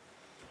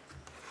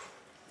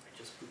 Let me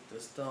just put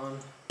this down.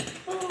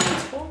 Oh,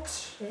 it's hot.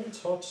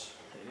 It's hot.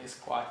 It is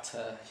quite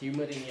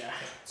humid in here.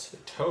 It's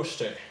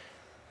toasty.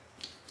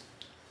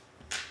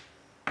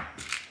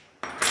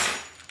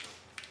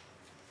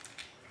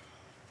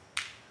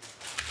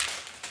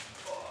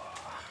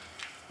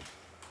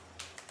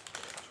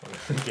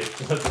 get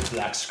the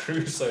black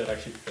screw so it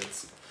actually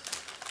fits.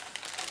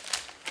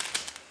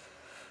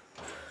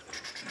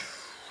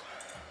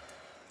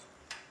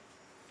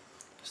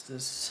 Is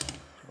this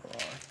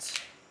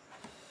right?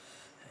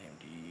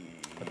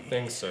 AMD. I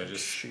think so.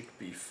 Just should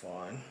be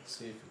fine.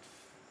 see if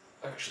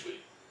it actually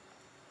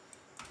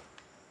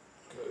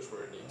goes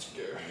where it needs to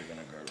go. We're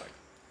gonna go like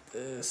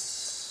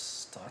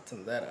this.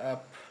 Tighten that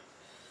up.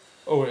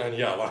 Oh, and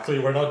yeah, luckily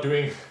we're not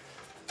doing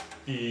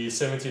the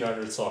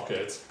 1700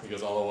 socket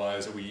because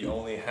otherwise we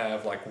only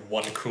have like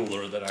one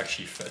cooler that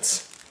actually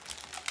fits.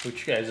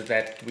 Which is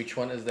that? Which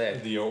one is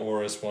that? The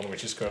Aorus one,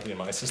 which is currently in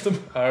my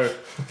system. Oh,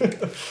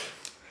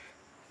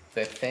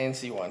 that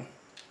fancy one.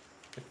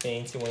 The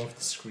fancy one with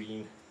the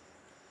screen.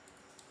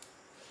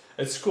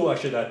 It's cool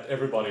actually that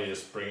everybody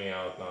is bringing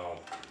out now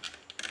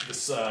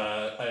this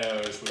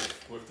AOs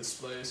with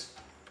displays.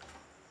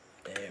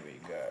 There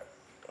we go.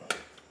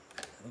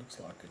 Looks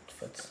like it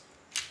fits.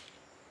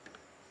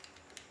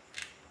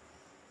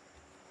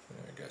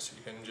 There we go, so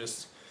you can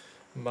just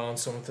mount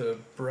some of the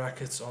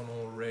brackets on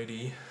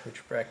already.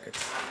 Which brackets?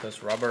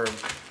 Those rubber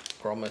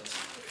grommets.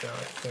 Yeah,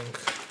 I think.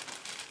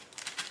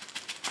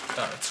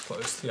 Ah, it's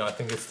closed. Yeah, I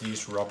think it's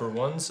these rubber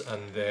ones,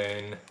 and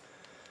then.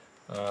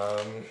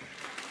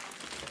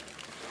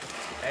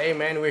 Hey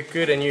man, we're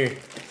good, and you?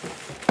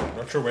 I'm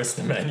not sure where's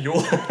the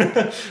manual.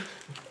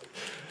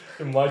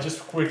 You might just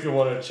quickly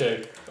want to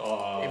check.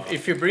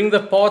 If you bring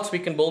the parts, we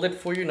can build it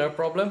for you, no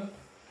problem.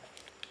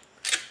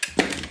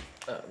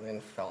 Then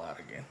it fell out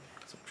again.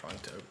 So I'm trying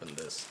to open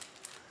this.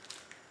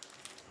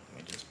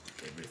 Let me just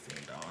put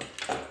everything down.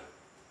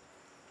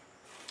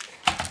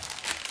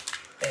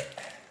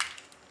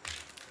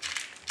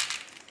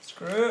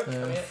 Screw.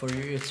 For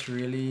you, it's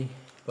really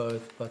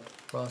both, but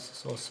price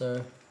is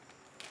also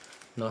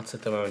nuts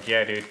at the moment.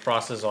 Yeah, dude,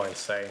 prices are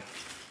insane.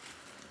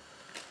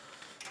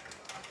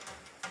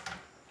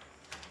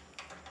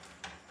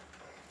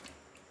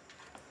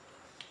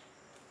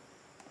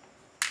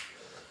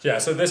 Yeah,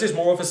 so this is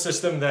more of a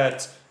system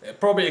that,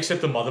 probably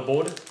except the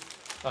motherboard,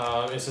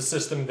 is a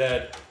system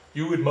that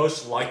you would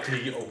most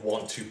likely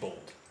want to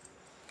build.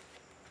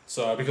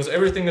 So, because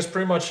everything is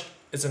pretty much,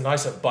 it's a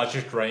nicer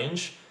budget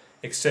range,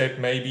 except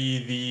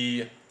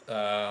maybe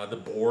the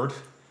board,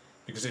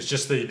 because it's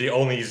just the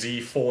only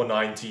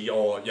Z490,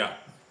 or yeah,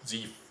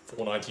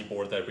 Z490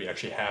 board that we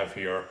actually have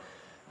here.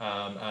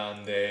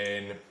 And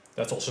then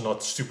that's also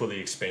not stupidly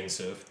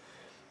expensive.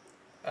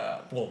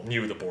 Well,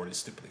 the board is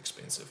stupidly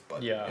expensive,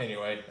 but yeah.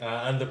 Anyway,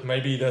 and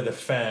maybe the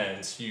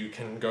fans, you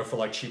can go for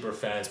like cheaper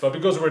fans, but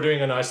because we're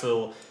doing a nice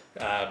little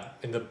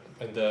in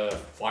the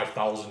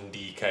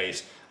 5000D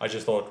case, I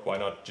just thought why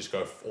not just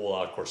go all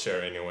out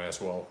Corsair anyway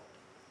as well.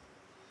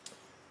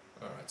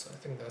 Alright, so I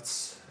think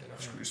that's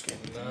enough screws for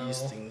now.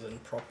 These things in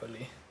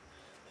properly.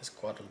 It's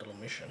quite a little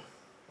mission.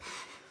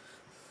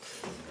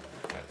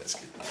 Alright, let's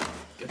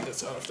get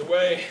this out of the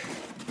way.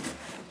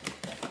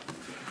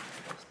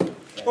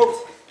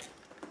 Oh!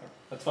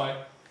 That's fine.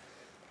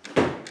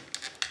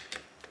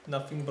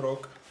 Nothing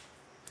broke.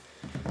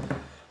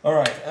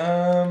 Alright,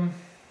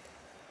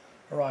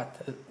 Right,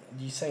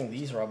 you're saying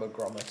these rubber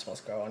grommets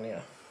must go on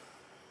here?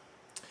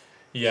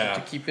 yeah.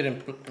 To keep it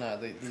in... No,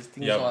 these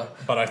things Yeah, are,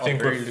 but I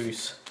think very with,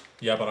 loose.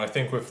 Yeah, but I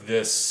think with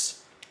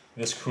this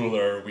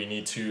cooler, we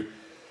need to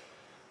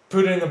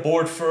put in the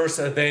board first,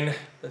 and then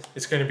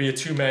it's going to be a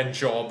two-man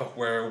job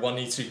where one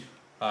needs to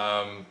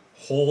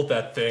hold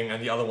that thing,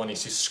 and the other one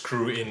needs to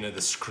screw in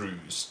the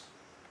screws.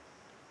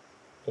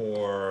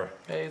 Or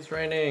Hey, it's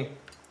raining.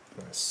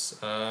 yes.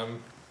 Do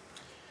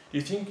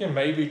you think you can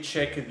maybe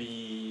check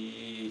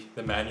the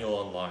manual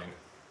online?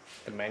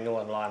 The manual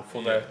online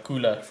for the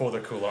cooler. For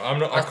the cooler.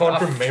 I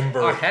can't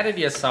remember. I had it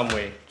here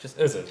somewhere. Just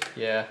Is it?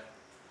 yeah.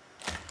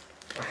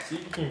 See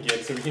if you can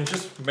get, so we can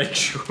just make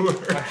sure.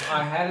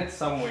 I had it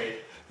somewhere.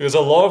 Because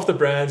a lot of the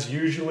brands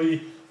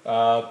usually,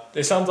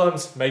 they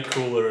sometimes make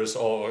coolers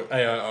or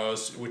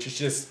AIOs, which is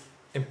just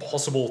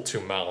impossible to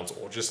mount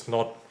or just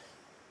not.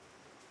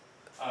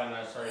 Oh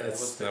no, sorry.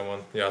 That's that one.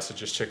 Yeah, so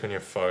just check on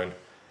your phone.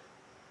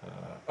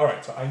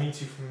 Alright, so I need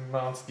to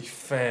mount the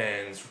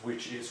fans,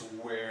 which is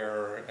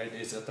where it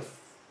is at the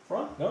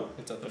front? No,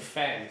 it's at The the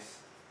fans.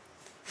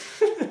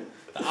 The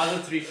other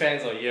three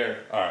fans are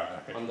here. Alright,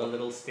 okay. On the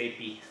little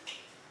steppy.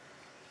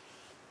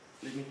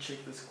 Let me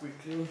check this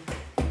quickly.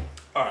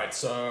 Alright,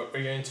 so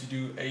we're going to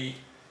do a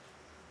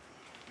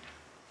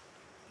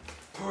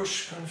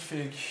push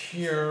config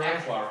here.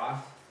 Aqua,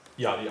 right?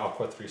 Yeah, the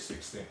Aqua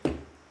 360.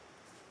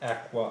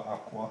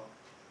 Aqua.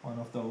 One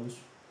of those.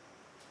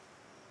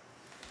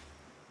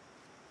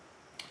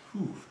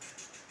 Whew.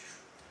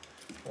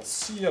 We'll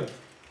see about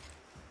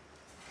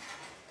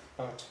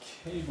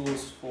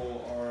cables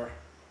for our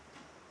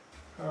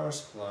power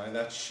supply.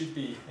 That should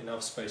be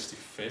enough space to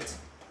fit.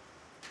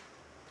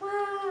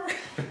 Alright,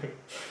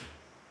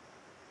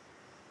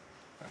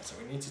 so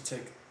we need to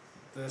take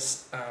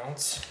this out.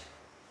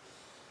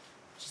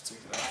 Just take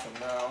it out for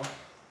now.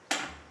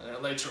 And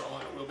then later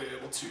on we'll be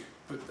able to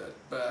put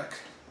that back.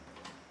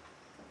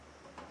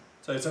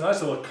 So it's a nice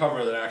little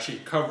cover that actually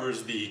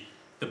covers the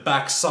the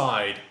back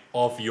side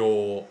of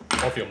your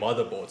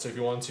motherboard. So if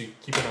you want to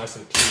keep it nice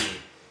and clean,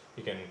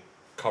 you can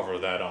cover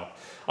that up.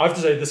 I have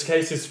to say this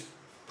case is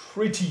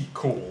pretty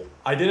cool.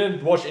 I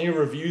didn't watch any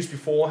reviews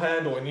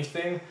beforehand or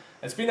anything.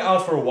 It's been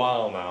out for a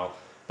while now,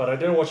 but I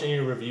didn't watch any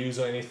reviews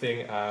or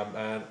anything.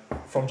 And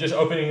from just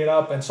opening it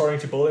up and starting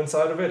to build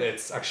inside of it,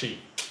 it's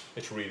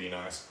really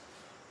nice.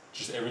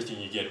 Just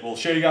everything you get. We'll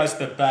show you guys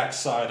the back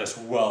side as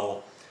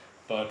well,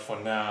 but for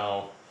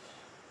now,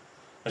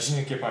 I just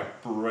need to get my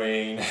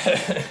brain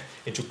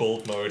into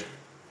build mode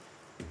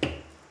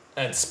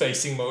and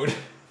spacing mode.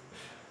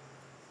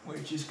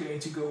 Which is going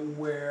to go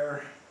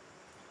where?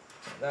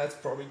 That's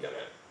probably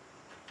gonna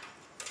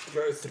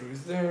go through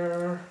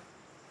there.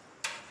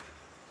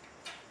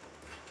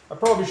 I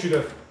probably should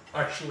have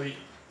actually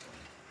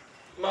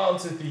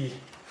mounted the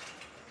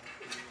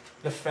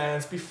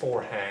fans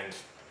beforehand.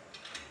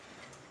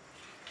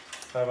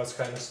 That was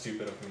kind of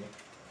stupid of me,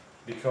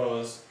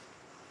 because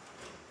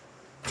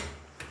I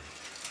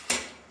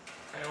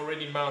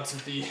already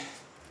mounted the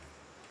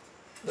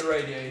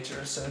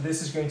radiator, so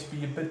this is going to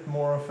be a bit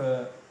more of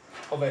a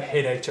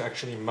headache to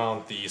actually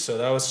mount these. So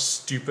that was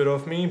stupid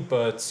of me,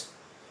 but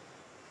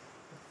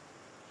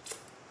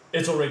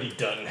it's already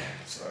done.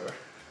 So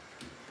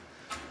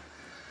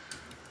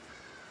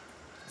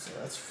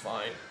that's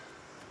fine.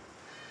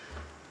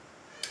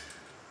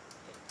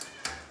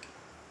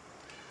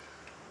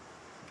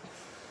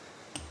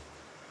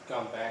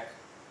 Come back.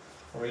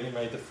 Already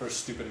made the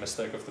first stupid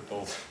mistake of the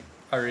build.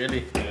 Oh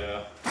really?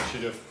 Yeah, I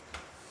should have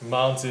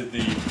mounted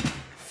the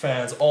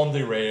fans on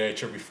the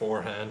radiator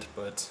beforehand,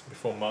 but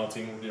before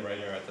mounting the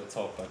radiator at the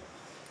top. But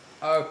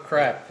oh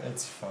crap!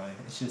 It's fine.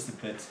 It's just a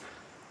bit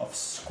of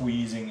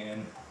squeezing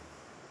in.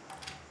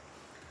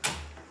 Let's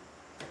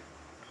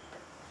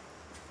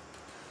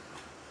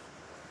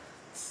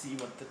see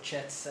what the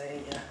chat's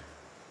saying. Yeah.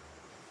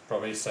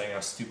 Probably saying how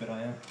stupid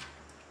I am.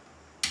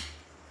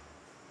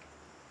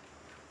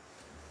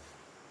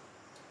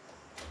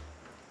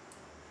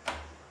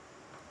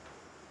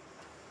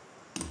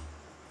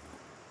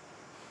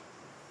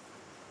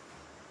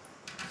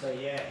 So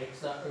yeah,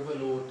 extra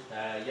overload.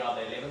 Yeah,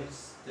 the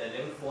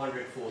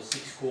 11400 for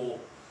 6-core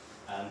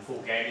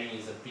for gaming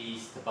is a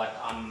beast, but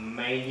I'm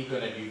mainly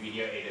gonna do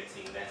video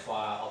editing. That's why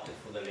I opted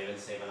for the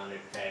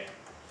 11700K.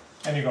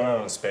 And you got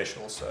it on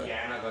special, so.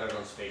 Yeah, and I got it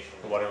on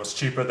special. What, it was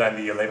cheaper than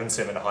the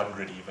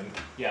 11700 even.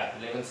 Yeah,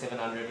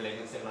 11700,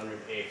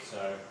 11700F,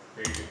 so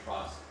very good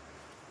price.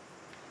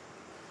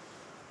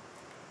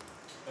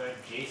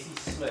 Jesse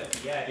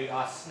Smith, yeah dude,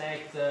 I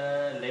snagged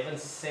the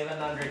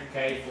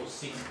 11700K for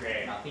 6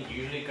 grand. I think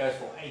usually it goes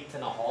for 8.5 to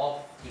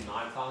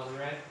 9,000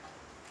 rand,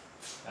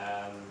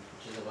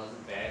 which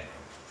wasn't bad.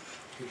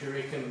 Would you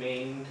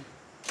recommend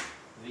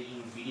the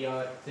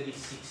Nvidia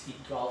 3060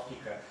 12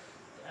 giga?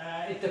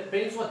 It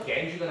depends what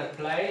games you're gonna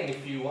play, and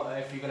if you're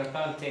gonna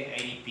play on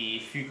 1080p.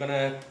 If you're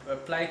gonna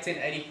play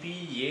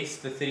 1080p, yes,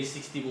 the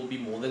 3060 will be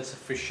more than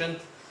sufficient.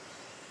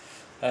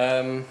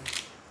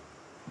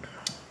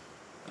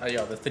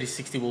 Yeah, the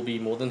 3060 will be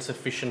more than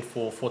sufficient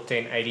for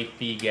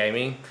 1080p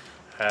gaming.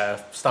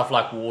 Stuff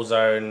like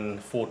Warzone,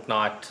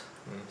 Fortnite.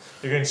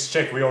 You can just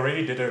check, we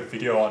already did a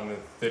video on the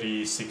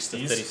 3060s. The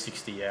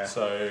 3060, yeah.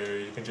 So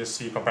you can just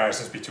see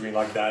comparisons between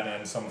like that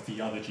and some of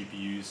the other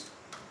GPUs.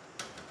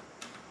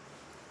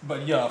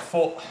 But yeah,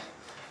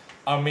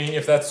 I mean,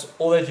 if that's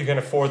all that you can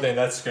afford, then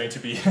that's going to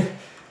be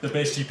the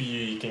best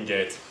GPU you can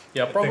get.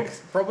 Yeah,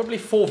 probably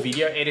for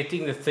video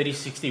editing, the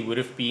 3060 would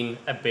have been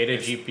a better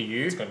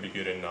GPU. It's going to be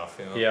good enough,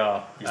 you know?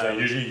 Yeah. Because they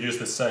usually use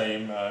the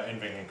same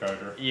NVENC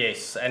encoder.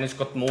 Yes, and it's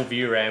got more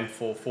VRAM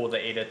for the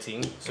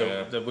editing, so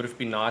yeah. That would have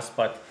been nice,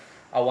 but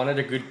I wanted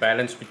a good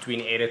balance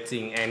between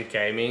editing and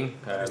gaming.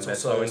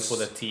 That's why I went for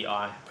the TI.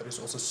 But it's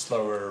also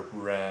slower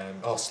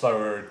RAM,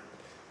 slower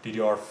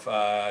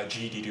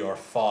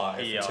GDDR5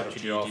 yeah, instead of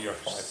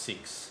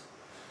GDDR6.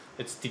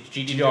 It's the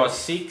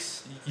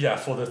GDDR6. Yeah,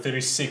 for the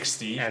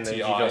 3060 and the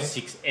TI.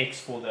 GDDR6X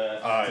for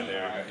the TI.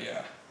 There we go,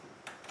 yeah.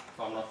 If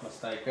I'm not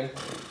mistaken.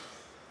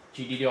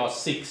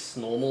 GDDR6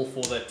 normal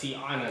for the TI,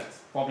 and it's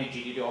probably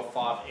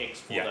GDDR5X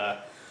for the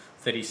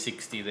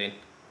 3060 then.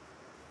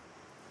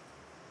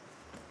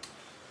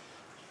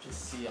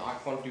 Just see, I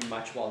can't do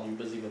much while you're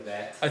busy with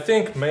that. I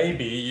think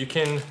maybe you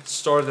can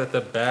start at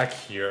the back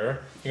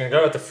here. You can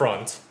go at the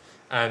front,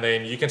 and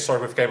then you can start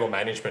with cable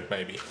management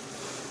maybe.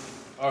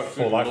 Oh,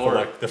 for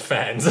like the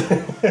fans.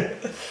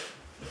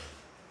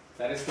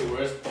 That is the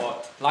worst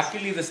part.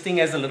 Luckily this thing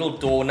has a little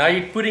door. Now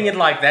you're putting it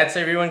like that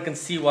so everyone can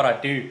see what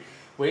I do.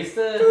 Where's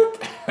the...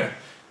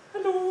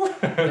 Hello.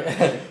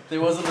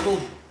 There was a little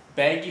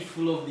baggie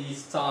full of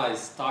these tie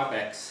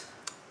backs.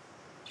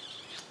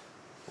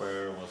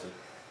 Where was it?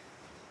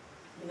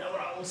 You know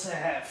what I also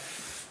have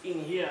in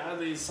here?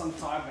 There's some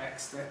tie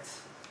backs that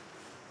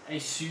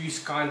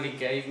ASUS kindly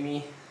gave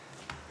me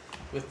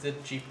with the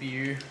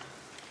GPU.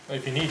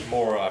 If you need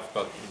more, I've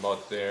got a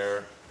lot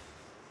there.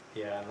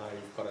 Yeah, no,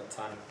 you've got a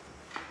ton.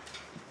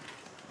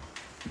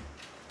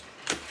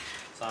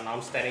 So now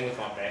I'm standing with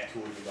my back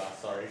towards you guys,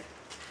 sorry.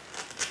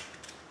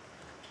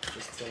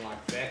 Just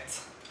like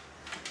that.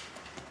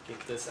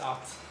 get this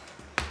out.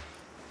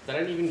 They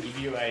don't even give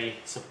you a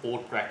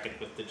support bracket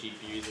with the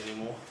GPUs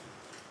anymore.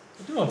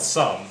 They do on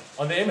some.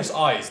 On the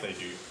MSIs they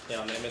do. Yeah,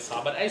 on the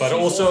MSI, but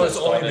also it's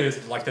only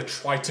the, like the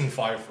Triton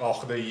 5,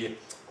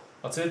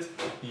 what's it?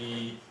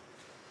 The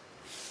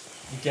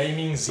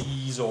Gaming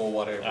Zs or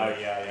whatever. Oh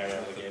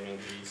yeah, the Gaming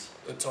Zs.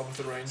 The top of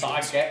the range. So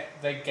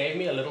they gave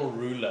me a little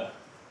ruler.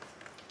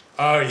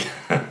 Oh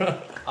yeah.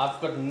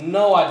 I've got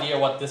no idea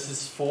what this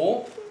is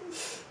for.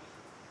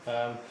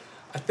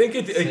 I think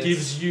it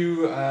gives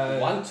you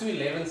 1 to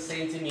 11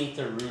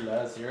 centimeter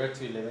ruler, 0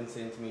 to 11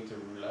 centimeter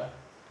ruler,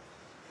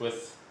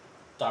 with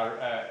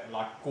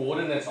like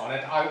coordinates on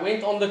it. I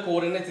went on the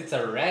coordinates. It's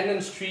a random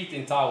street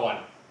in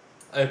Taiwan.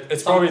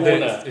 It's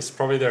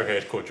probably their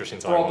headquarters in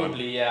Taiwan.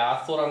 Probably, yeah. I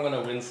thought I'm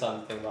gonna win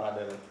something, but I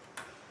didn't.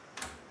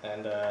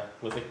 And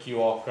with the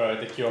QR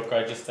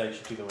code just takes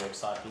you to the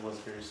website. It was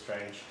very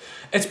strange.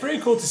 It's pretty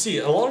cool to see.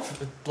 A lot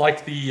of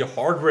like the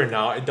hardware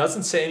now, it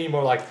doesn't say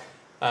anymore like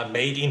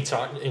made in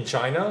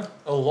China.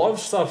 A lot of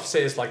stuff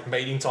says like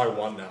made in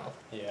Taiwan now.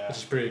 Yeah. Which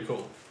is pretty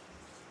cool.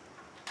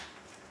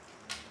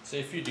 So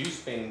if you do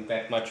spend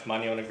that much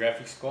money on a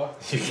graphics card,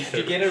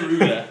 you get a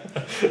ruler.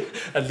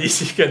 At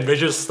least you can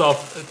measure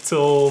stuff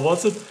till,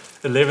 what's it?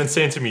 11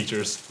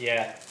 centimeters.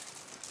 Yeah.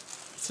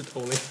 Is it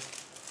only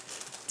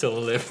till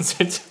 11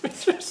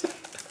 centimeters?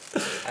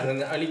 And then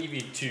they only give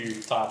you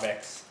 2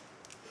 tiebacks.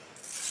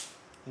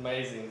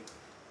 Amazing.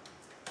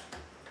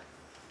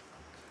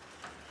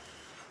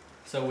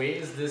 So where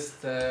is this,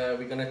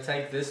 we're going to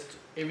take this,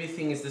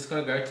 everything is this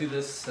going to go to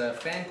this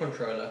fan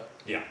controller?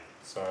 Yeah.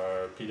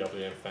 So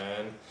PWM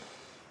fan,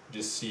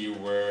 just see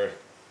where.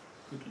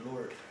 Good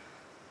lord.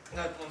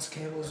 That one's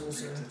cables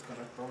also.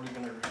 Probably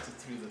going to route it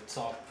through the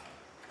top.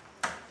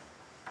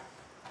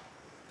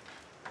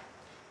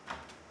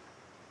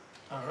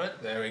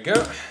 Alright, there we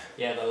go.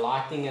 Yeah, the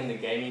lighting and the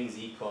gaming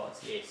Z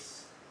cards,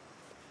 yes.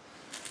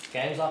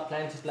 Games I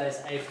plan to play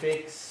is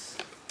Apex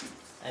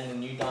and the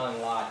new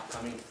Dying Light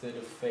coming 3rd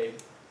of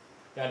Feb.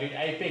 Yeah, dude,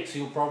 Apex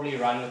you'll probably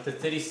run with the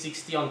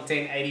 3060 on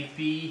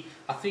 1080p.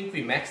 I think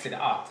we maxed it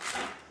out.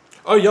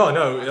 Oh yeah,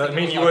 no, I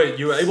mean you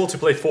were able to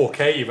play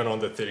 4K even on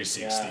the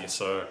 3060, yeah.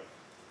 So.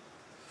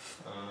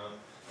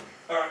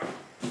 Alright,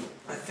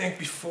 I think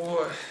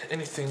before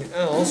anything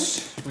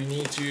else, we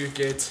need to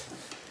get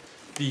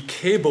the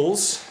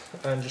cables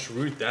and just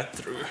route that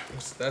through.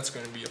 So that's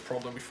going to be a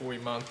problem before we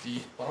mount the.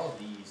 What are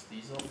these?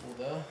 These are for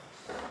the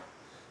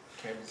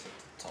cables at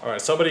the top. Alright,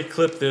 somebody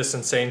clip this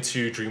and send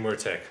to Dreamwear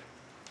Tech.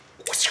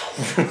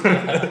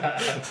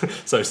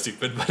 So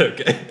stupid, but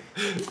okay.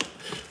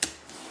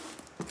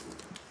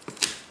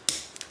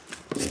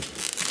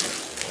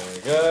 There we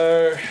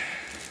go.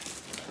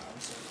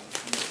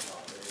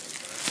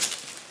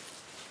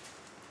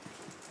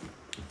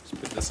 Just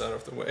put this out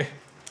of the way.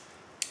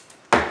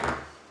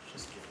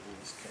 Just get all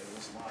these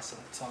cables nice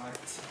and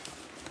tight.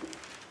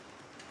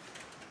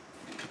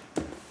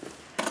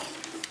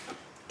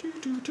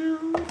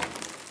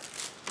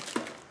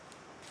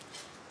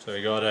 So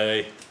we got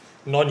a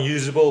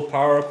non-usable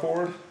power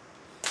cord,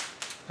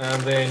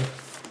 and then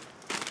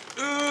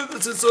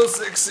this is so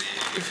sexy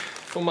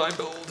for my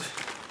build.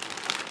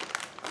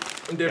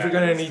 I'm definitely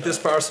gonna need this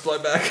power supply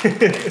back.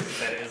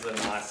 That is a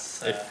nice.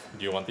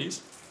 Do you want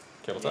these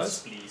cable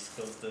yes, ties? please,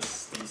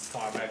 because these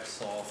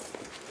tiebacks are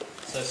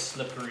so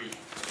slippery.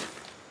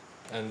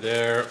 And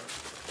there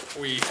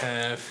we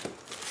have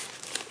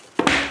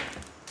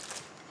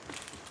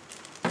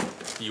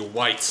the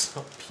white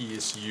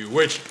PSU,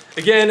 which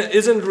again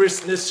isn't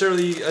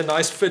necessarily a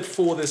nice fit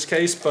for this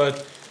case,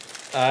 but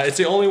it's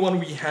the only one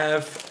we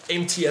have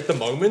empty at the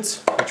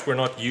moment, which we're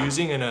not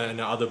using in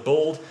another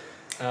build.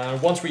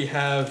 Once we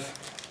have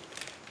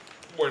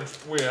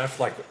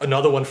like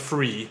another one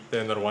free,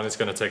 then the one is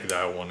going to take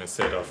that one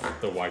instead of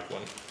the white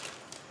one.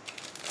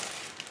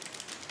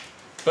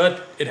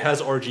 But it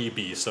has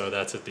RGB, so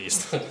that's at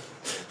least.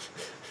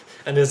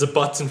 And there's a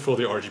button for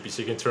the RGB,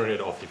 so you can turn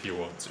it off if you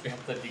want to.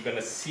 Not that you're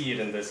gonna see it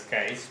in this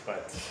case,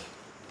 but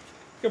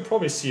You can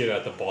probably see it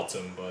at the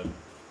bottom, but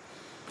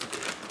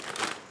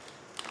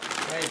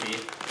maybe.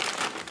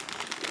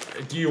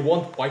 Do you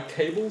want white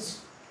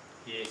cables?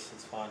 Yes,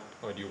 it's fine.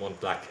 Or do you want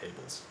black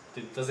cables?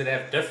 Does it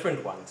have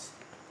different ones?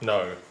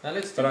 No. Now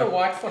let's do the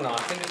white for now.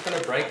 I think it's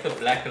gonna break the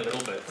black a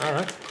little bit.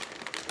 Alright.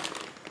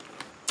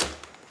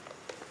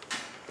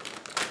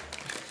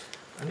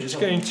 I'm just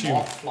going to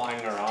moth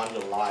flying around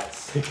the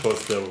lights.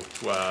 because the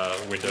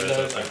window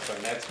is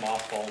open. That's my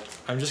fault.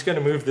 I'm just going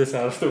to move this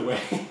out of the way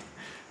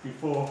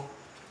before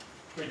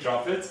we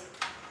drop it.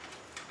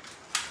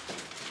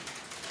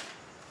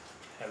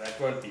 Yeah, that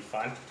won't be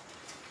fun.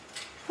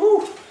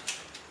 Whew.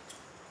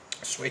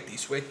 Sweaty,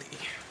 sweaty.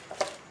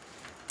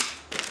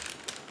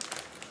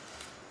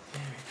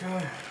 There we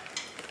go.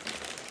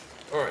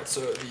 Alright,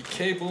 so the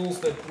cables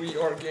that we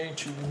are going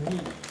to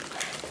need.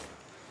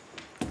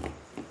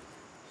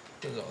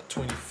 There's our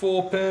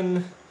 24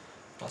 pin,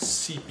 our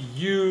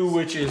CPU,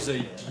 which is a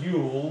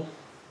dual.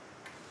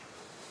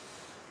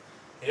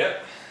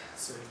 Yep.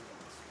 So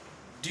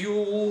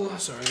dual.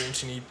 So we're going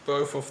to need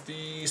both of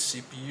these,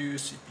 CPU.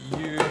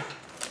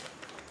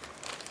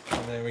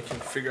 then we can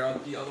figure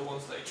out the other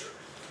ones later.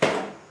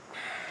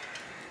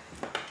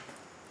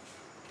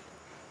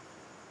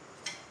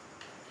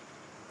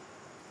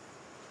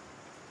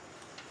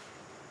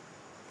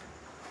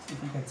 See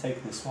if you can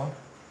take this one.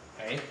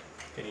 Hey,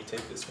 Can you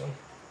take this one?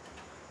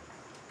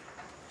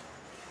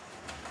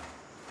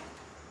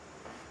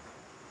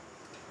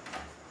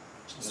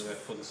 is that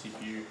for the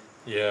CPU?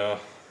 Yeah,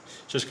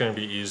 it's just gonna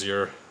be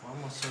easier. Why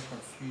am I so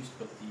confused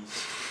with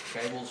these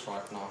cables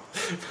right now?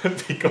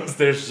 Because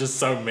there's just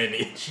so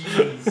many.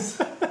 Jeez.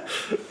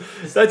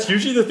 That's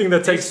usually the thing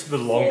that takes the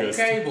longest.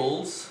 4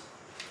 cables.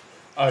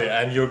 Oh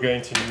yeah, and you're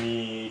going to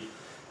need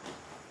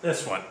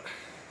this one.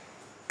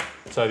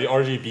 So the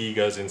RGB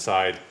goes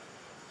inside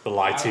the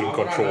lighting I wanna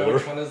know controller.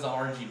 which one is the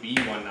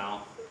RGB one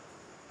now?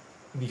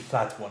 The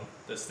flat one.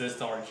 This the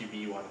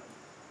RGB one.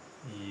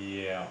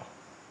 Yeah.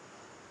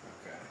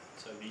 Okay.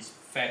 So these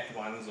fat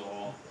ones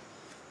or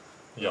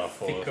Yeah,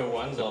 for thicker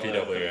ones the are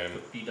PWM.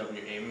 the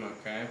PWM,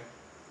 okay.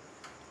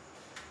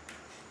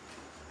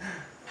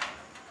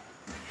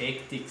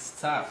 Hectic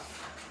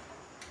stuff.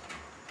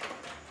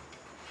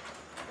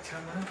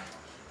 Come on.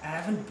 I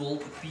haven't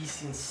built a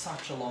PC in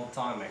such a long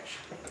time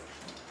actually.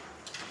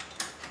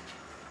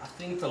 I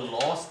think the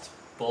last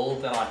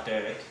build that I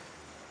did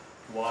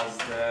was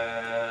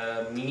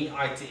the Mini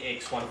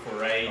ITX one for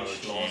Rage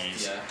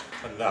last year.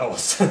 And that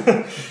was...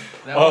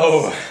 That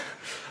oh, was,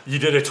 you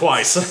did it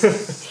twice.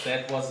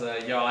 that was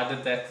a, yeah, I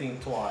did that thing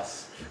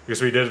twice.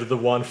 Because we did the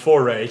one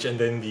for Rage and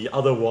then the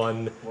other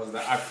one Was the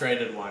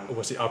upgraded one.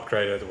 was the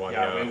upgraded one.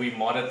 Yeah, where we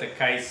modded the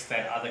case,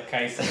 that other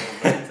case a little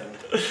bit.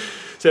 And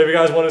So if you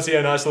guys want to see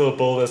a nice little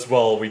build as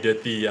well, we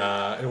did the,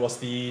 it was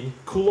the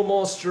Cooler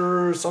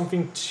Master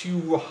something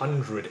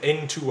 200,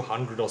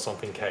 N200 or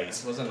something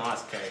case. it was a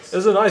nice case. It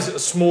was a nice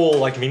small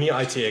like mini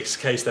ITX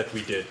case that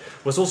we did.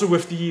 It was also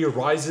with the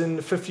Ryzen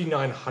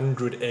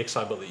 5900X,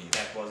 I believe.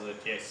 That was it,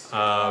 yes.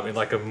 In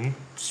like a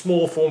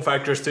small form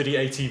factor,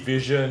 3080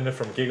 Vision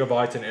from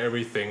Gigabyte and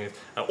everything,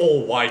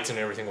 all white and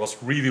everything. Was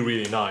really,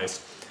 really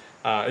nice.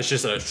 It's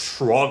just a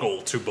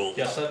struggle to build.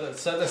 Yeah, so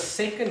the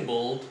second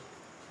build.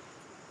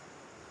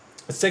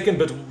 The second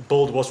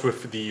build was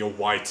with the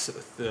white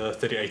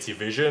 3080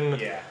 Vision.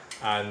 Yeah.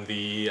 And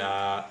the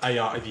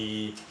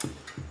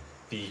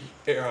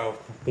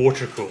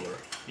water cooler.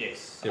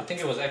 Yes. Yep. I think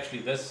it was actually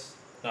this.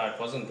 No, it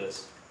wasn't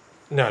this.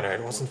 No,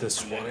 it wasn't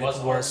this one. It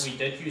was. We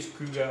did use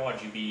Kruger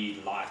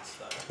RGB lights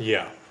though.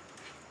 Yeah.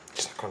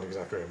 Just I can't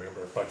exactly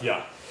remember, but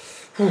yeah.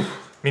 Whew.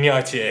 Mini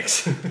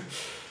ITX.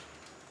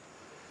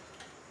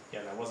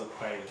 Yeah, that was a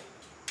pain.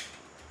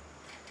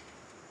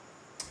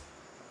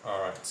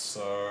 Alright,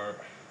 so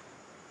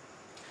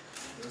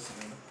This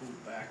I'm gonna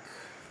pull back.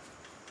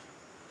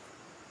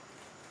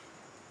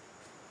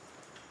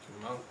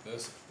 mount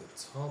this at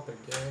the top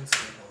again,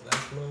 see how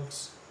that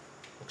looks.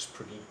 Looks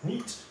pretty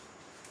neat.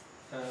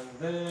 And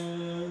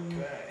then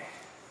Okay.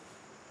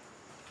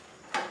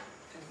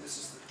 and this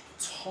is the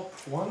top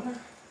one.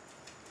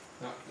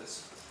 No,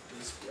 this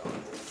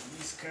Behind all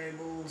these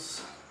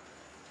cables.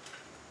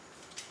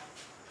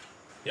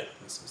 yeah,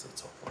 this is the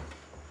top one.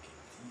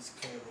 Get these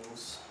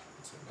cables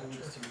Does it pulled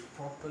match? through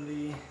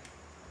properly.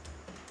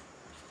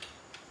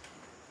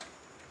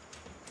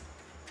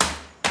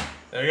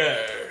 There we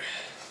go.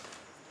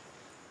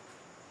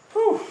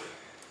 Whew.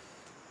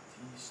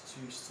 These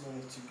two still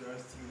need to go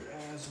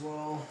through as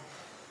well.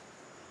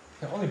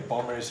 The only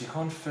bummer is you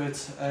can't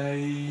fit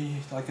a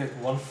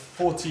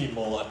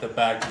 140mm at the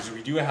back because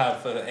we do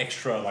have an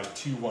extra like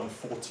 2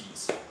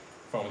 140s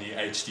from the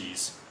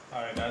HDs.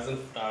 Oh, it doesn't.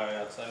 Oh,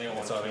 it's only a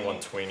 120. It's only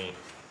 120,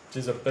 which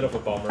is a bit of a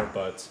bummer,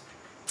 but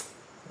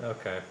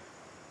okay.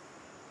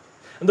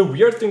 And the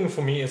weird thing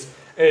for me is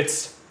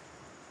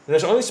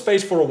there's only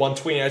space for a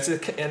 120,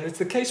 and it's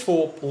the case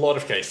for a lot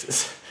of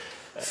cases.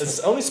 It's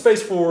only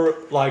space for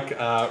like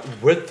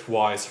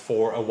width-wise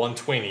for a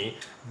 120,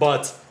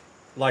 but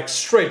like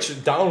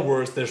stretch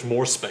downwards there's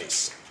more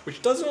space,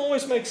 which doesn't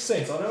always make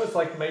sense. I know it's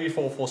like maybe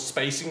for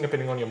spacing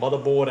depending on your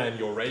motherboard and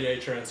your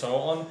radiator and so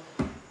on,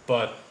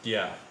 but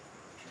yeah,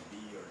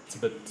 it's a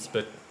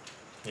bit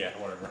yeah,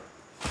 whatever.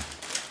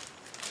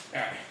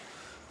 Alright.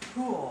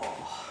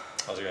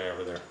 How's it going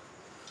over there?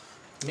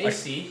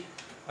 Messy.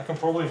 I can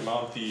probably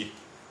mount the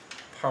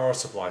power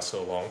supply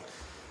so long.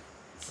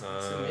 It's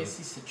a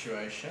messy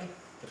situation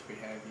that we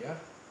have here.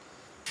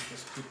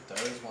 Just put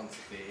those ones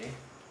there.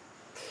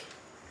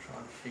 Try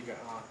and figure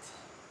out.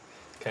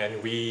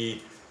 Can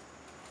we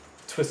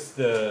twist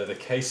the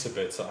case a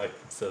bit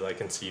so they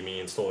can see me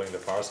installing the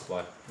power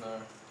supply?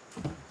 No.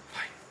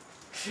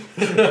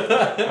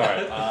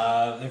 Alright,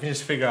 let me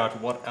just figure out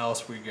what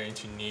else we're going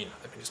to need.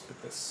 Let me just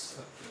put this.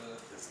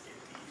 Let's get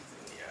these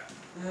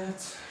in here.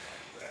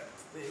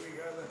 There we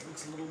go. That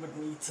looks a little bit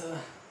neater.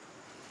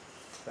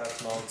 That's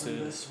than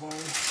mounted. this one.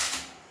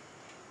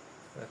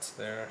 That's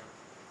there.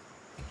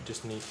 You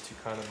just need to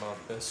kind of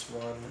mount this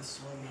one This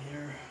one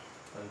here.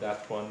 and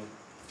that one.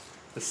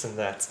 This and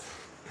that.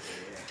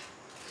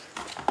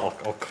 Yeah. I'll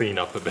clean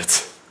up a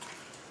bit.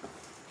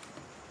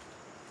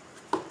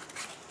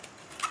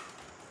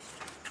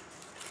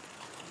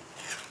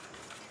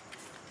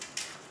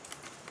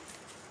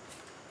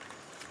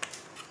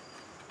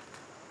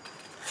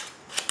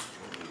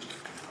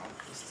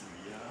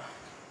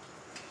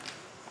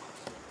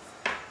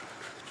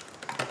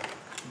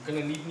 You're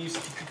gonna need new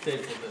sticky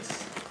tape for this.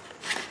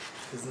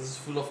 Because this is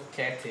full of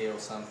cat hair or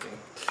something.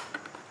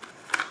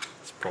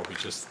 It's probably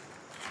just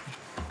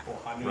Or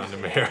honey.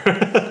 random hair.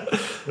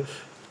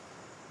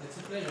 It's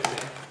a pleasure, man.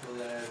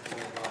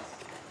 For us.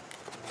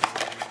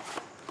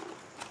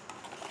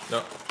 No,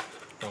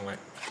 wrong way.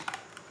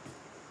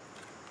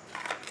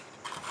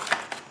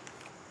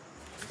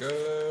 There we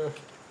go.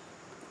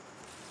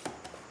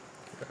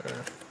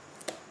 There.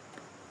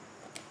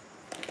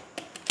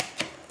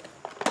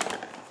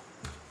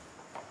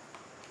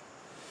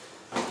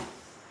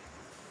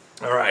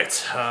 All right.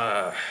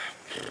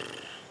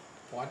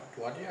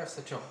 Why do you have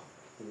such a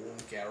warm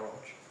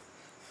garage?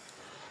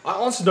 I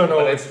honestly don't know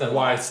But it's the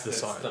why lights, it's the it's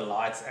sign. the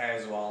lights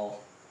as well.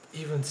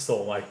 Even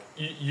still, like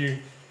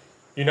you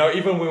know,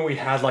 even when we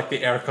had like the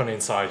aircon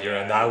inside here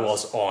and that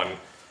was on,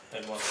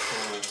 It was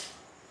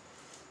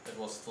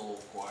still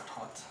quite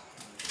hot.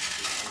 Let me just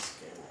get this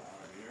cable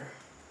out of here.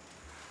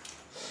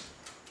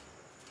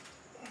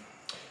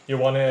 you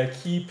want to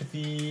keep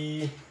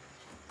the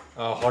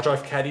hard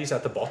drive caddies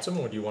at the bottom,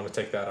 or do you want to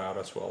take that out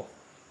as well?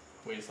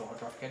 Where's the hard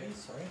drive caddies?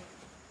 Sorry.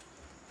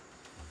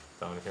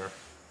 Down here.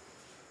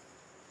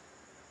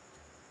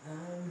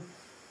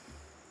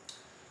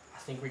 I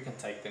think we can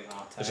take them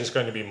out. It's just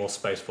going to be more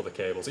space for the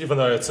cables, even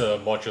though it's a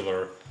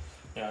modular.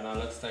 Yeah, no,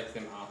 let's take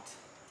them out.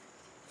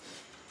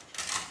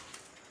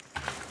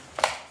 Put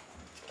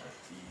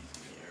these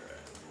in here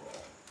as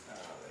well.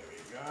 There we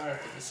go.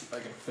 Let's see if I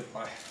can fit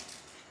my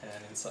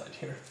hand inside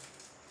here.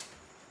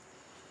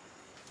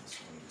 This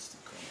one needs to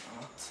come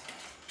out.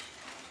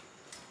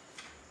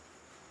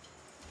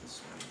 This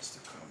one needs to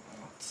come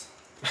out.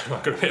 I'm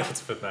not going to be able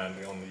to fit my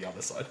hand on the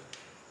other side.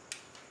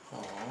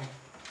 Oh.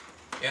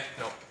 Yeah,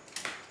 no.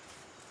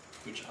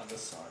 Which other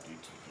side are you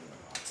talking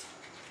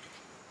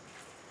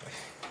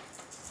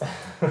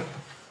about?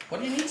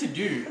 What do you need to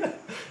do?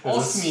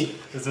 Ask me.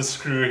 There's a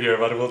screw here,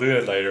 but we'll do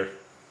it later.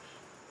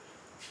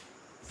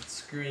 It's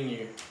screwing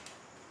you.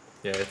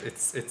 Yeah,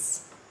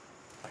 it's.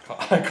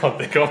 I can't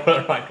think of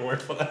the right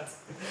word for that.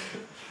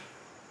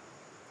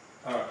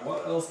 Alright,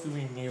 what else do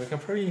we need? We can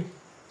probably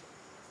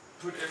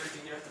put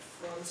everything here at the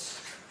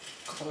front.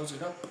 Close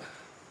it up.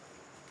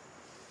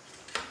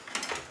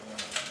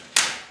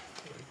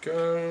 There we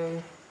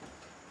go.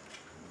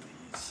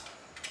 These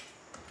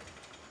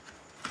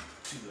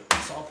to the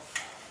top.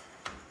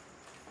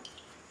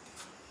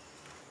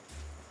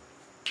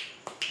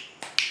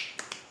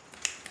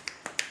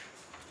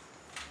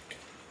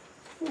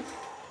 I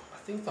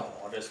think the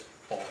hardest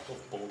part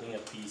of building a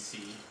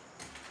PC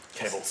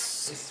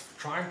Cables. is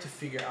trying to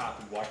figure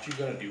out what you're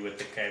gonna do with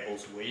the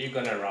cables, where you're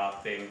gonna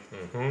route them.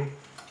 Mm-hmm.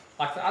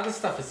 Like the other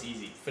stuff is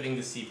easy, fitting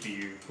the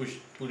CPU,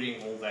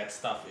 putting all that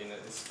stuff in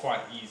it is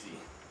quite easy.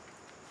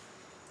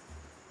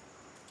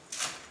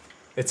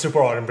 It's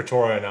super hot in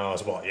Pretoria now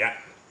as well, yeah.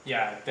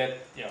 Yeah,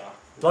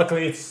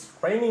 Luckily it's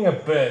raining a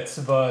bit,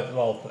 but,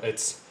 well,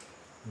 it's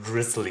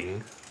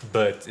drizzling,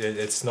 but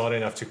it's not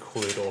enough to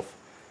cool it off.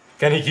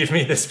 Can you give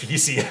me this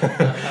PC?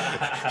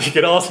 You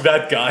can ask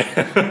that guy.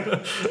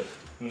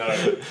 No.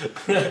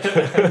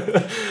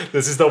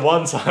 This is the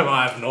one time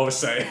I have no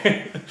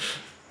say.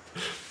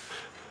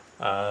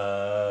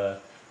 I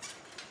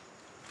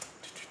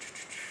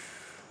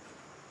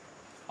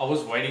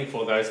was waiting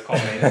for those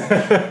comments.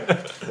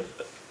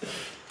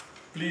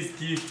 Please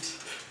gift.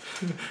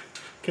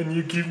 Can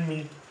you give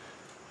me?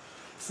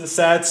 It's a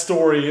sad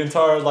story,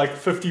 entire like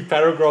 50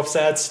 paragraph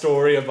sad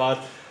story about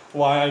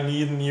why I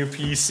need a new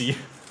PC.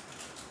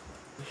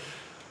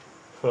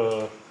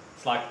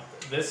 It's like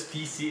this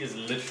PC is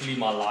literally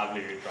my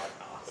livelihood right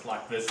now. It's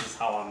like this is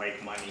how I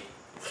make money.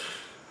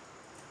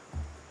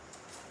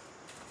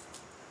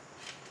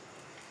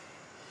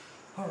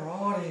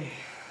 Alrighty.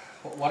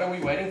 What are we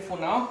waiting for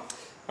now?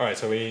 Alright,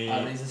 so we...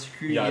 there's a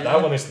screw yeah, here.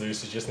 that one is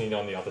loose, you just need it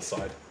on the other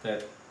side.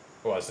 That.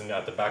 Oh, it's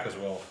at the back as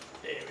well.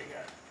 There we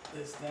go.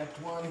 There's that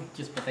one.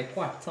 Just, but they're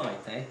quite tight,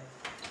 eh?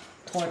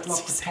 Quite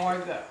like the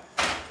tiger. There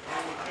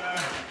we go.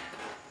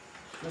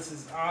 This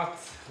is out.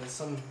 There's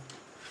some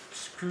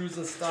screws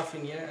and stuff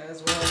in here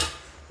as well.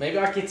 Maybe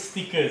I get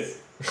stickers.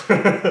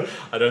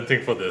 I don't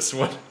think for this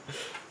one.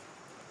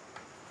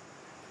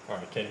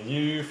 Alright, can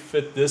you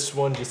fit this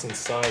one just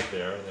inside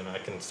there, and then I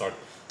can start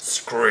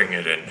screwing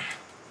it in.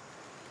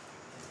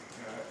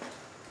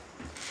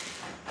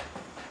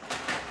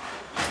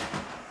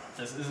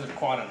 This is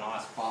quite a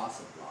nice power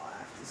supply, I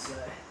have to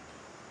say.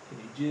 Can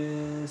you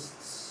just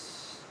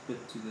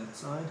fit to that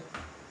side?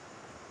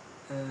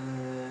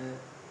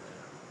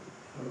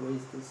 Where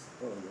is this?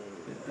 Oh, there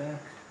we go.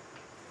 Back.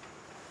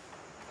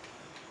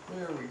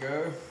 There we go.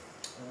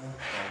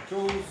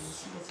 Jules,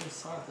 see what's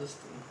inside this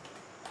thing.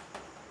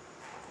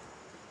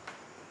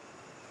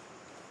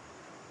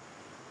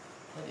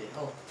 Bloody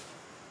hell.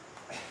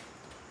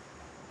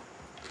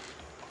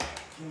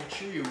 You make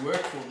sure you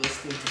work for this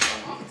thing to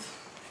come out.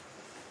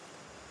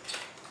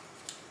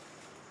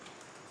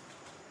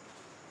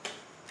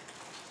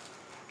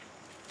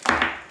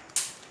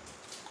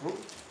 Ooh.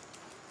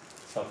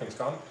 Something's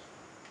gone.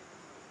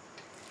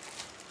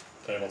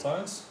 Cable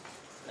ties.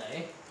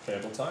 Hey.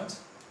 Cable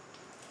ties.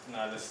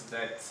 No, this is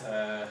that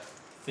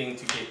thing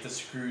to get the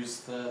screws,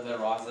 the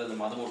riser, the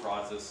motherboard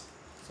risers.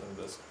 So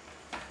this,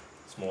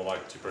 it's more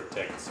like to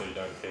protect so you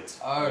don't hit.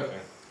 Oh, anything.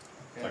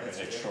 okay, Like an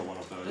extra one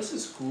of those. This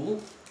is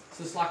cool.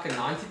 This is like a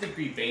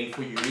 90-degree bend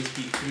for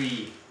USB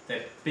 3.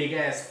 That big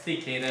ass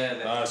thick header.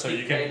 That so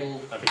thick you can,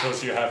 cable.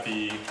 because you have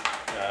the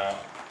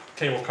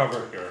cable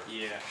cover here.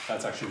 Yeah.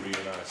 That's actually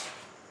really nice.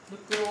 Look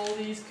at all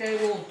these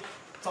cable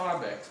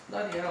tiebacks.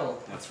 Bloody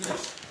hell.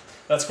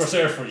 That's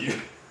Corsair for you.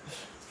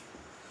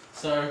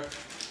 So,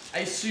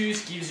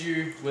 ASUS gives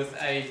you with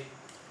a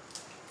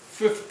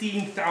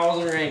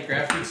 15,000 rand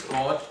graphics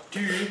card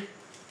 2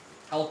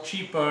 El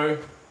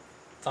Cheapo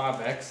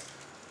tiebacks.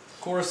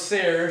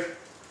 Corsair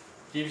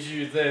gives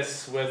you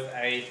this with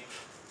a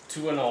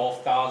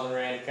 2,500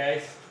 rand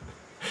case.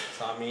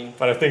 So I mean,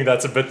 but I think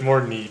that's a bit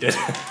more needed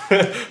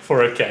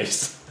for a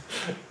case.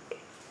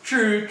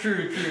 True.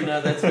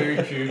 No, that's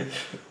very true.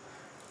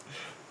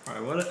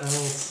 Alright, what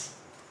else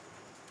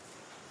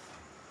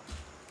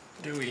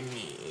do we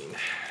need?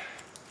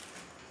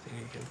 I think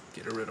we can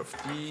get rid of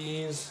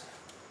these.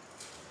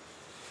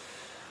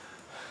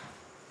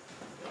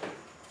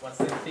 What's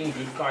that thing?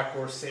 Good guy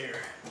Corsair.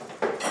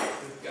 Good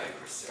guy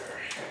Corsair.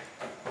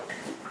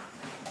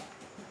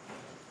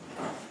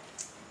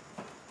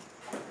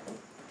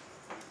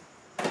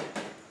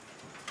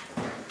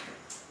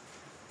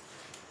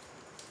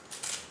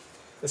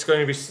 It's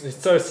going to be,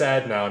 it's so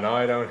sad now. Now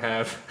I don't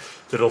have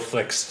little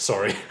flicks,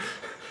 sorry.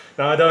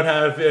 Now I don't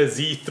have a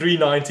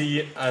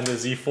Z390 and a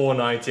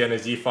Z490 and a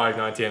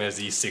Z590 and a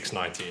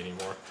Z690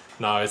 anymore.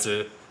 Now it's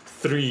a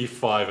 3,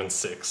 5 and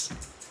 6.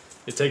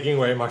 You're taking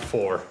away my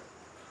 4.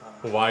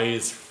 Why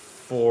is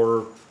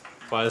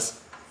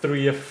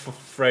 3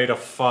 afraid of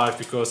 5?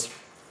 Because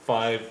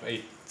 5,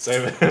 8,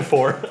 7,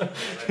 4.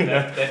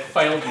 That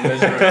failed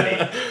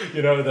miserably.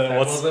 You know, that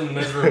was a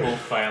miserable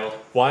fail.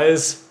 Why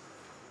is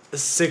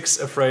 6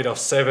 afraid of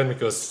 7?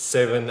 Because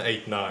 7,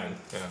 8, 9.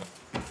 Yeah.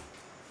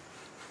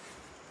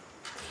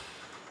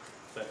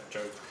 That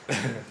joke.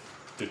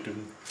 Doo-doo.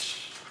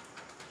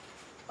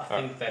 I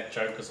think that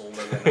joke is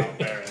older than our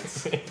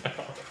parents.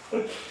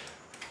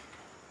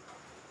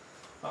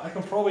 I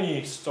can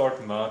probably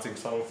start mounting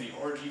some of the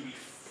RGB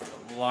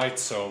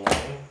lights so long.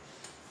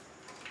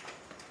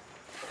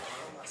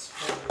 Let's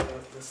probably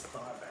love this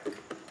dieback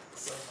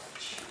so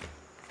much.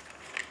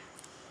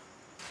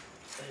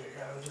 There you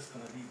go, I'm just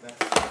going to leave that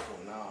for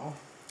now.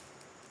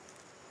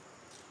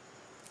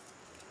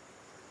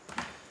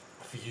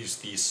 I've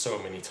used these so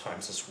many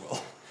times as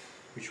well.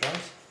 Which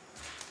ones?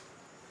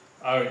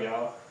 Oh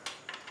yeah.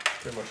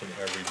 Pretty much in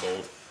every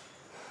build.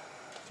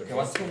 Okay,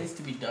 what still needs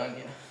to be done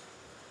here?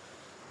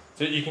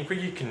 So you can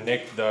quickly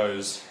connect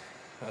those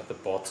at the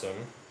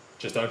bottom.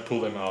 Just don't pull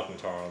them out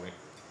entirely.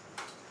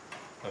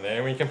 And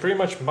then we can pretty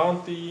much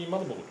mount the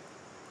motherboard.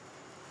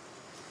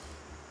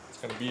 It's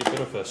going to be a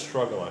bit of a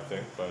struggle, I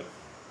think, but...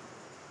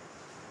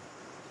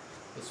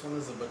 This one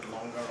is a bit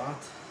longer,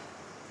 right?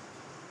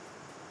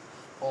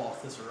 Oh,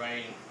 this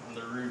rain on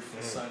the roof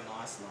is so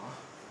nice now.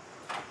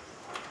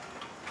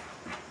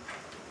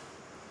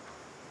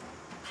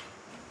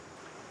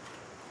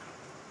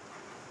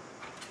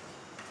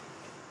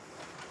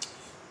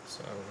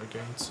 So we're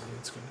going to,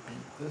 it's going to be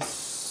this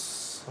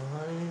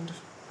side.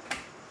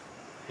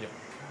 Yeah,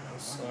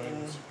 this side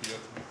is be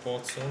at the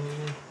bottom.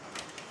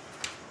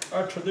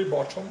 Actually,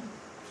 bottom.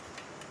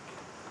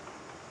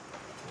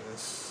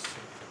 This at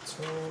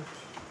the top.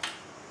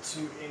 2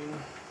 in.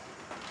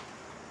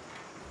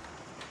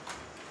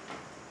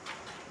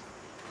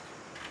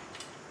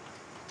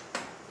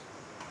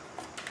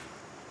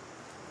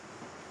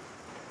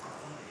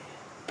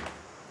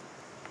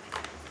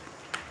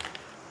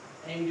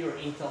 AMD or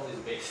Intel is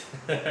best.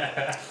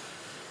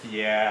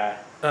 Yeah.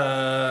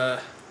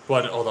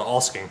 What are they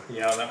asking?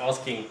 Yeah, they're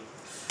asking.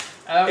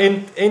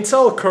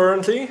 Intel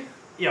currently.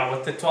 Yeah,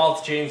 with the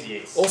 12th gens,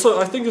 yes. Also,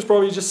 I think it's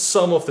probably just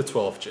some of the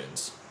 12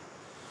 gens.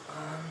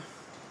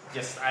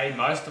 Yes, I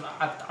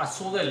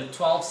saw the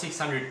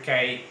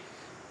 12600K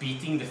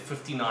beating the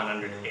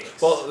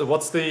 5900X. Well,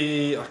 what's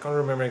the, I can't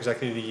remember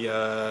exactly the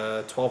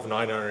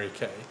 12900K.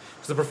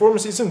 Because the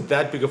performance isn't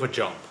that big of a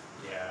jump.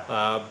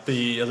 Yeah.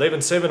 The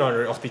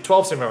 11700, or the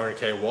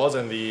 12700K was,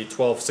 and the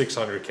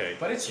 12600K.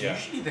 But it's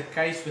usually the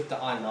case with the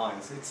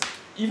i9s. It's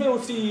even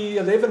with the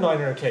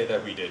 11900K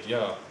that we did,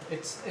 yeah.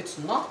 It's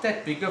not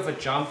that big of a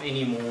jump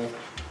anymore.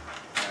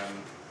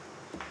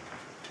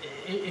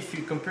 If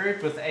you compare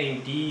it with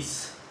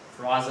AMD's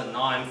Ryzen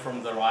 9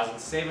 from the Ryzen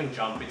 7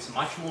 jump, it's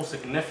much more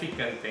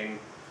significant than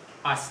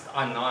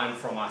i9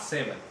 from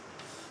i7.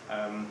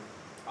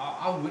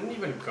 I wouldn't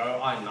even go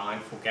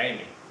i9 for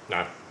gaming.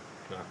 No.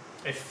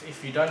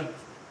 If you don't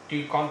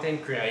do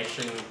content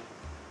creation,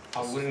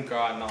 I wouldn't go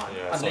i9.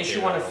 Yeah, unless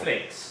you want to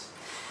flex.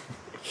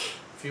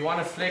 If you want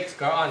to flex,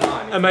 go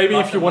i9. And maybe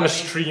if you want to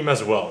stream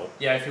as well.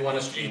 Yeah, if you want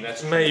to stream,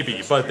 that's true.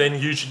 Maybe, but then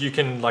usually you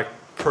can like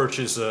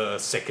purchase a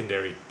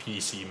secondary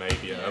PC,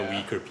 maybe a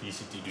weaker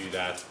PC to do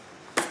that.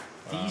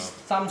 These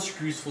thumb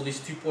screws for this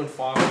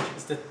 2.5 inch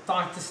is the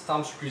tightest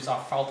thumb screws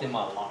I've felt in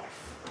my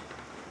life.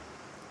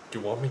 Do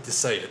you want me to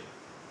say it?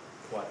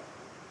 What?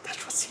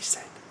 That was as he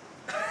said.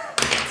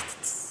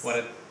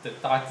 What the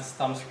tightest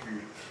thumb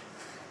screw.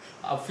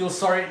 I feel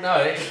sorry.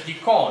 No, you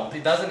can't.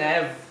 It doesn't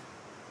have.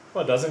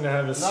 What, doesn't it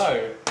have a...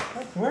 No.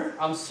 Where?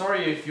 I'm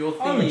sorry if your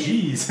Oh,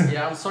 thingy. jeez.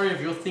 Yeah, I'm sorry if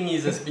your thingy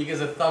is as big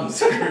as a thumb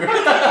screw.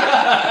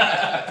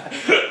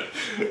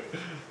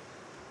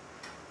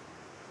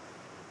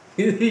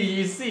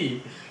 You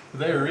see,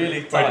 they're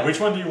really tight. Wait, which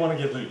one do you want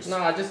to get loose? No,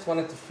 I just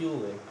wanted to feel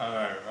them.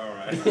 Oh,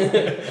 alright.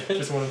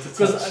 Just wanted to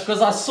touch.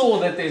 Because I saw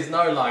that there's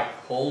no like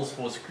holes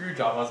for a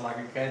screwdriver. I was like,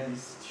 okay,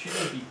 these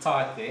shouldn't be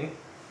tight then.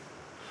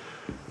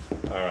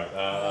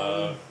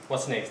 Alright,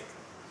 What's next?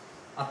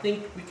 I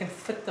think we can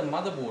fit the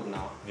motherboard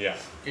now. yeah.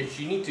 Because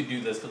you need to do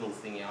this little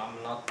thingy.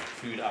 I'm not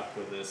clued up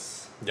with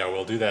this. Yeah,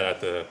 we'll do that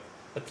at the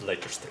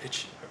later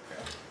stage.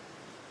 Okay.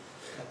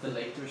 At the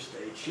later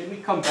stage. Let me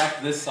come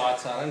back this side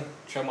so I don't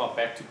show my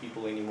back to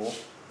people anymore.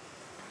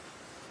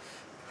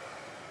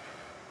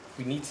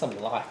 We need some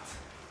light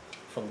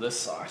from this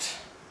side.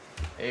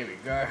 There we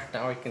go.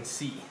 Now we can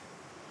see.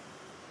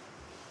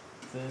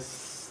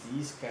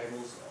 These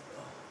cables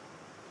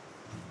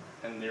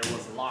are, and there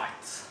was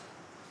light.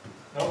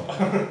 Nope.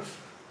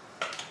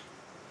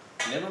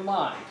 Never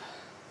mind.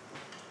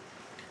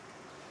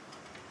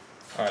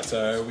 Alright,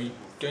 so we're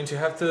going to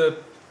have to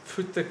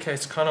put the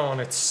case kind of on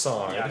its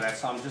side. Yeah,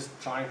 that's I'm just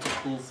trying to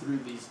pull through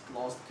these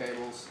last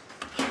cables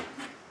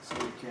so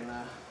we can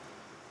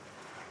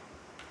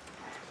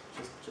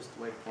just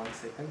wait 1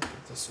 second.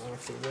 Get this out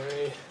of the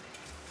way.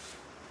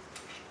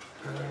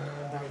 And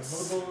there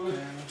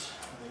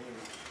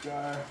we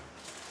go.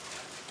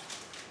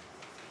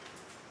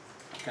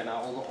 Okay,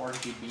 now all the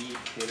RGB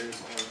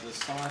headers are on this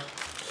side.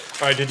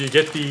 Alright, did you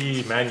get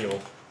the manual?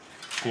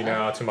 Do you know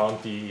how to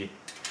mount the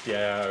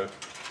AIO?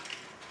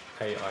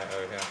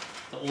 Yeah.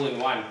 The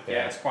all-in-one. Yeah.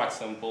 Yeah, it's quite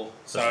simple.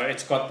 So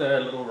it's got the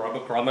little rubber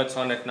grommets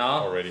on it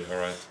now. Already,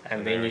 alright.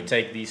 And then you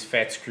take these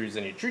fat screws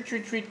and you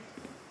treat.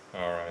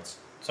 Alright.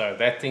 So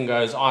that thing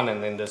goes on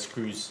and then the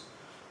screws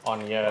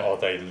on here. Are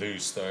they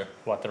loose though?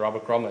 What, the rubber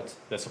grommets?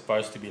 They're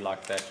supposed to be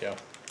like that, yeah.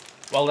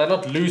 Well, they're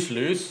not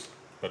loose.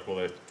 But will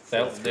it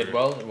They'll, fall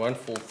through? it won't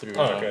fall through.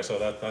 Oh, no. okay, so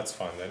that's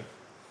fine then.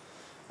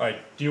 Alright,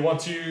 do you want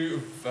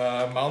to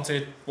mount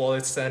it while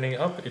it's standing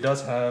up? It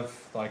does have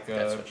like a...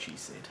 That's what she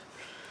said.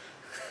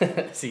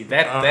 See,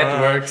 that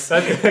works.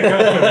 That kind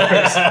of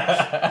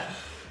works.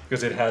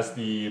 Because it has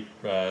the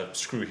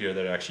screw here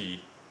that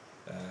actually...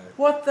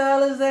 What the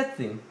hell is that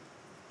thing?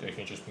 you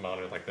can just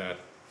mount it like that.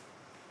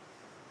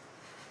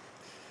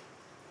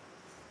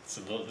 It's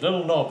a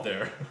little knob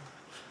there.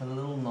 A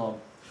little knob.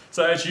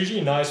 So it's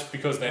usually nice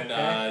because then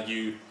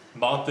you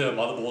mount the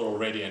motherboard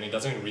already and it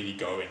doesn't really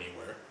go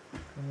anywhere.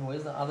 And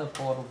where's the other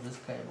part of this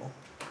cable?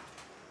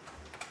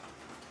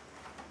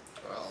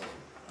 Well,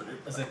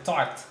 Is it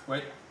tight?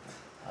 wait.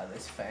 Oh,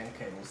 there's fan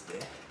cables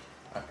there.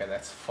 Okay,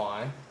 that's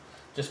fine.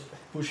 Just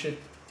push it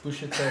so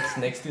it's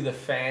next to the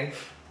fan.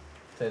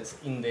 So it's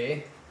in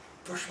there.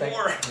 Push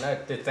more. No,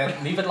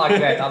 leave it like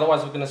that.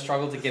 Otherwise, we're gonna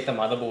struggle to get the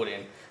motherboard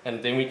in,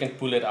 and then we can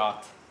pull it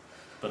out.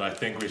 But I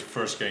think we're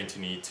first going to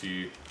need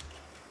to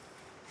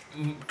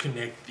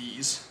connect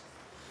these.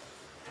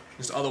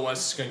 Because otherwise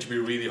it's going to be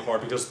really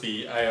hard because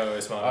the AIO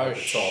is mounted at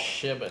the top.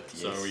 Shibbit,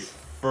 yes. So we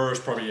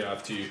first probably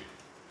have to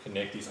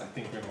connect these. I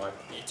think we might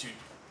need to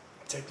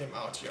take them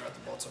out here at the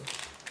bottom.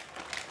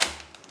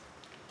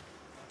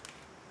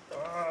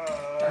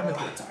 Damn it,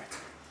 they're tight.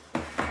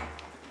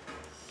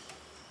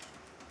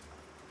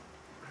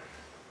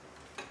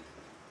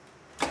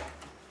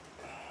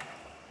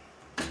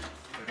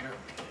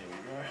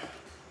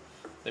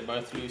 They're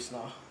both loose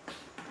now.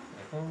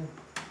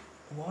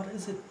 What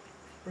is it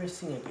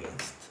pressing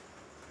against?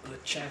 The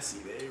chassis,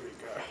 there we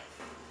go.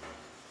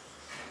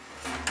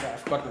 Okay,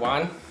 I've got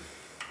one.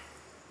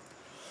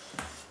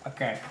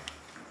 Okay.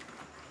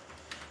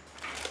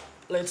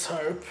 Let's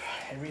hope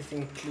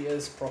everything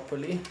clears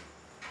properly.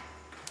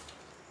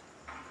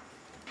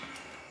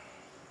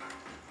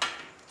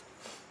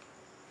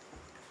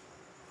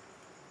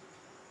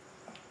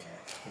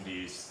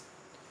 These,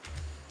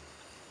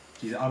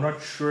 I'm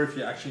not sure if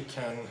you actually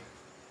can.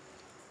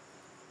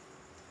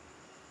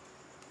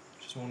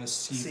 Just want to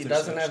see. See, if it there's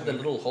doesn't have the actually-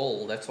 little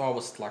hole. That's why I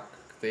was like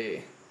there.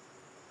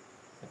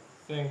 I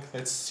think.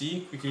 Let's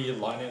see. We can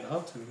line it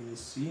up so we can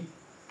see.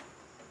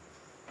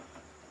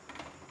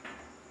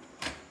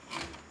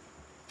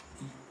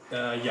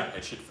 Yeah,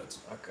 it should fit.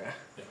 Okay.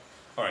 Yeah.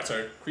 All right.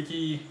 So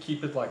quickly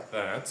keep it like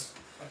that.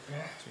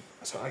 Okay.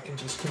 So I can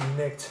just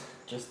connect.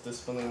 Just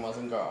this one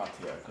mustn't go out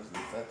here because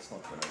that's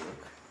not gonna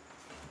work.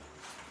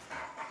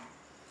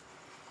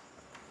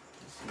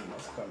 This one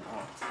must come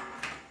out.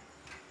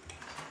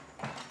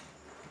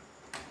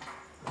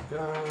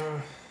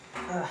 Go.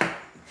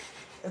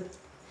 It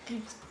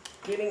keeps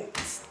getting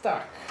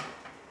stuck.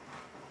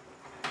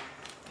 There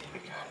we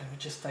go. Let me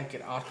just take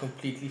it out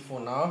completely for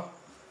now.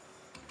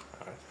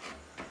 Alright.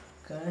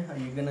 Okay, are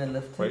you gonna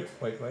lift Wait, it?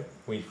 wait, wait.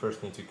 We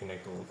first need to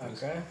connect all of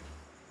these. Okay.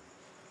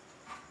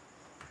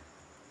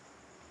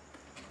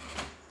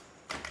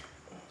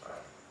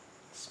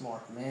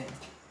 Smart man.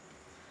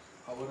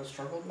 I would have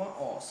struggled my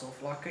arse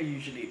off like I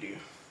usually do.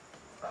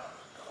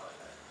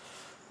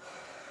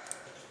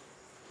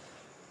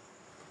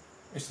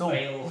 We're still,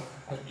 fail.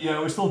 yeah,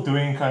 we're still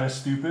doing kind of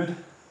stupid,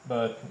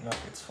 but no,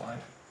 it's fine.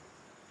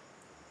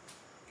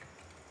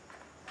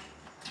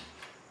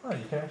 Oh,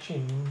 you can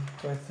actually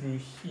go through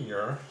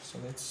here. So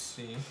let's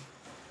see.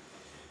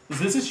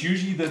 This is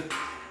usually the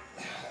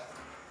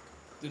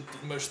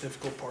most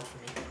difficult part for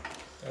me.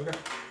 Okay,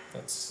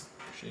 that's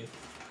actually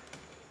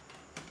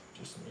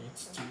just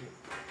needs to.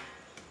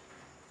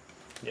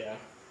 Yeah.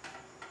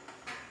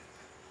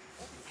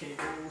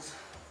 Cables.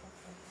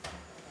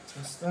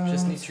 Just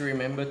Just need to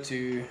remember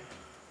to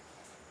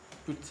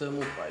put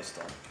thermal paste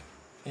on.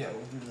 Yeah,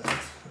 we'll do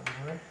that.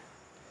 Don't worry.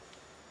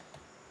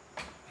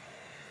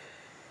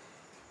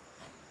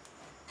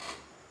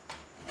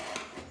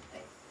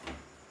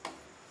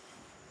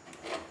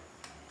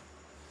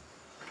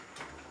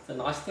 The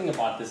nice thing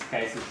about this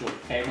case is your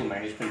cable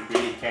management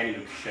really can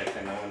look shit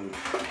and no one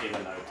would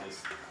ever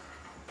notice.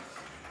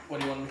 What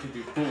do you want me to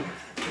do? Pull.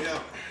 Yeah.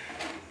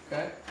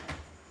 Okay.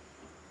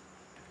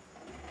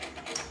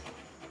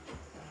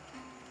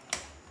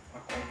 I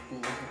can't pull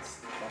it.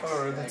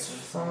 Alright, that's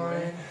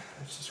fine.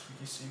 Let's just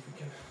quickly see if we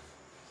can.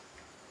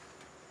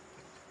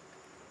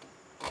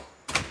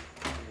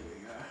 There we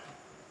go.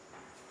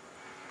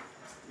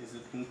 Is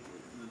it in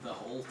the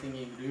whole thing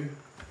you do?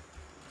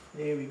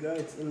 There we go,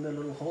 it's in the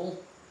little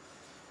hole.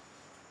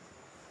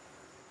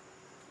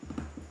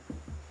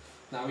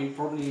 Now we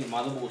probably need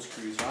motherboard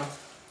screws, right?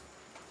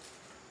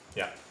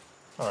 Yeah.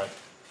 Alright.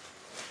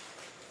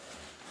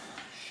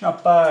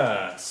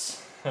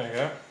 Shapas. There you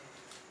go.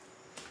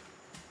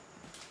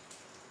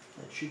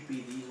 It should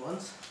be these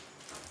ones.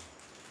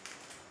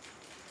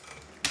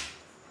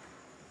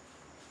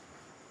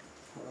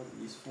 What are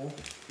these for?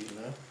 Do you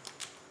know?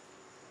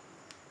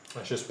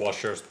 It's just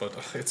washers, but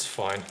it's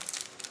fine.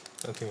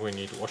 I don't think we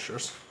need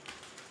washers.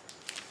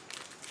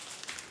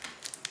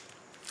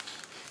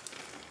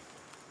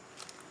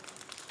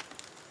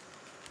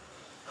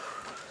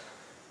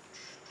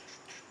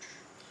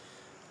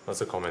 What's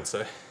the comment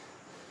say?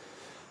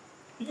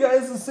 You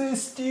guys are so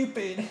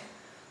stupid.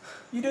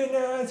 You don't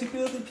know how to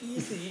build a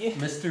PC.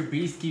 Mr.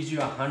 Beast gives you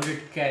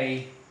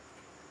 $100K,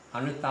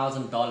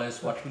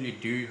 $100,000. What will you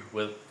do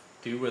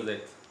with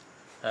it?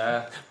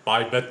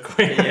 Buy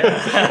Bitcoin.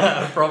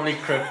 Yeah, probably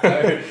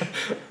crypto.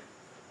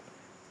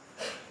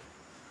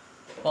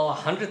 Well,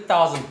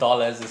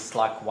 $100,000 is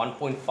like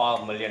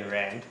 1.5 million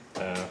rand.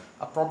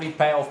 I'll probably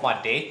pay off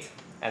my debt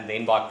and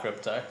then buy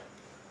crypto.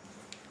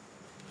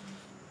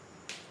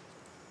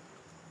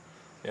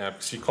 Yeah,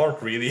 because you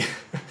can't really.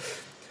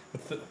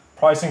 With the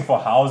pricing for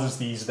houses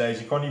these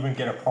days, you can't even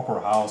get a proper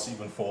house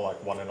even for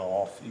like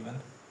 1.5 even.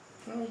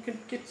 Well, you can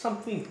get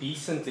something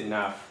decent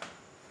enough.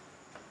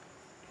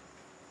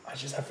 I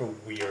just have a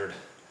weird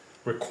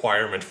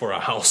requirement for a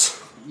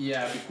house.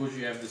 Yeah, because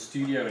you have the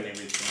studio and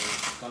everything,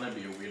 it's gonna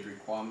be a weird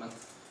requirement.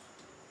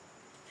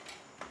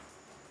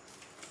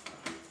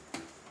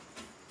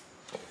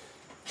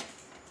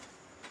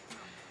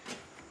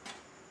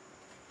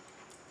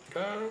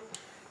 Go.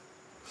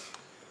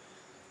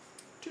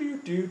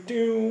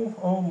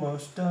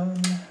 Almost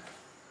done.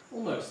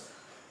 Almost.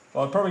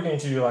 Well, I'm probably going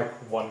to do like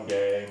one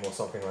game or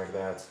something like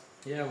that.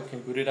 Yeah, we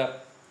can boot it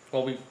up.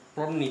 Well, we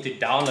probably need to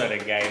download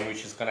a game,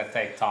 which is gonna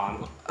take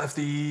time. I have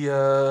the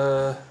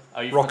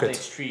Oh, you've Rocket. got the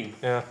Extreme.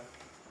 Yeah.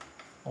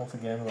 All the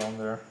games on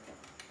there.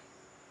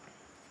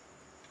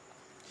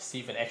 To see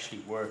if it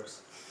actually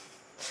works.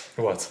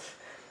 What?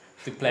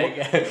 To play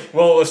a game.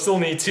 Well, we still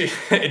need to.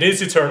 It needs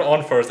to turn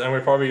on first, and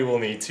we probably will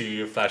need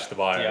to flash the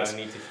Yeah, BIOS.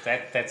 we need to.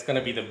 That's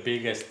gonna be the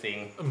biggest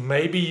thing.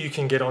 Maybe you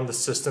can get on the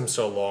system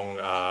so long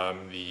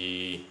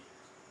the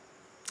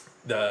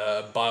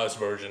BIOS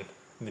version,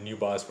 the new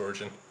BIOS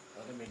version.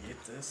 Let me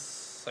get this.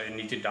 So you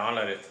need to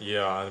download it.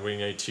 Yeah, and we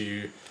need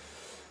to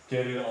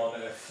get it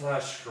on a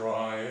flash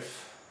drive.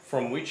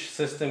 From which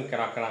system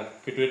can I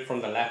do it from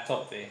the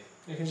laptop there?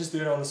 You can just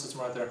do it on the system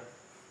right there.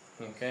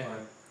 Okay.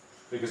 Fine.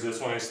 Because this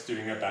one is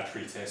doing a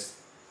battery test.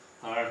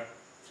 Alright.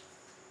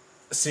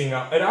 Seeing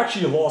out, it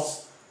actually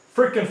lasts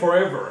freaking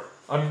forever.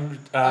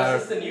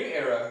 This is the new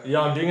Aero.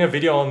 Yeah, I'm doing a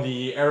video on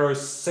the Aero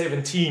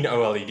 17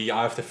 OLED.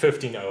 I have the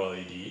 15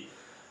 OLED.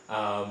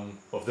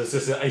 Well, this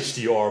is an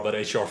HDR, but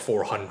HDR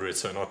 400,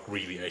 so not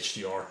really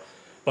HDR.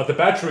 But the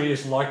battery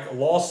is like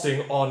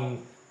lasting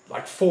on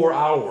like 4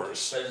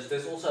 hours. But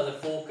there's also the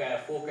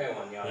 4K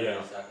one, yeah. Yeah.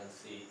 I can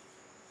see.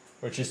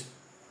 Which is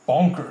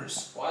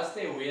bonkers. Why is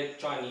there weird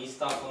Chinese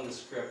stuff on the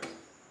script?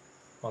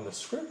 On the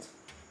script?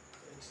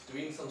 It's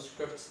doing some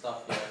script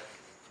stuff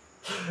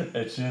here.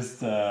 It's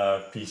just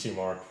PC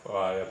Mark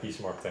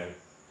 10.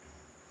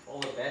 Oh,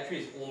 the battery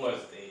is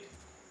almost dead.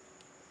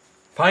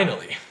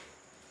 Finally.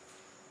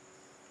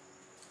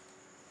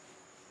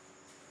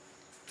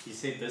 You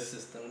said this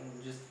system,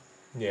 just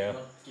Yeah.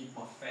 not keep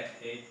my fat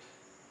head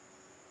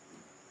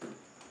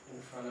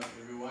in front of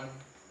everyone.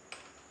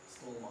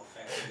 Still my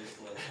fat head is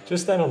still.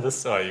 Just stand on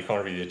this. Oh, you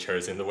can't read the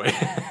chairs in the way.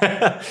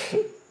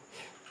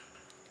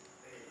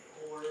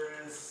 Order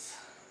is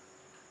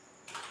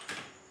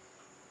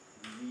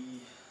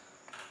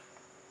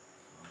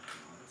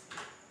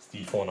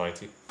It's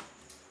D490. Z490.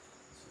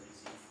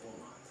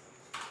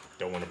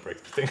 Don't want to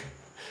break the thing.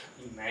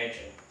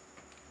 Imagine.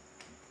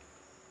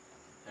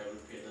 That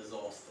would be a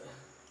disaster.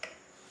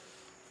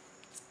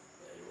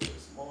 There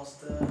is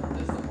master.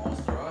 There's the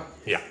master, right?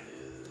 Yeah.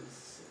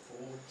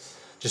 Support.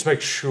 Just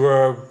make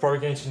sure, probably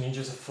going to need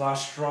just a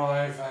flash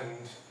drive and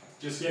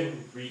just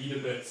read a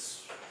bit.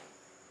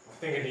 I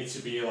think it needs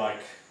to be like,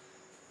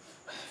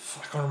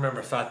 I can't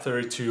remember,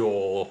 FAT32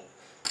 or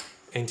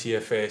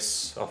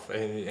NTFS of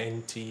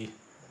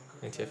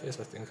NTFS,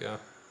 I think, yeah.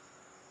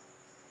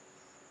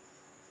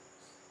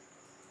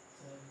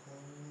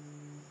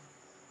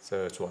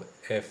 So it's what,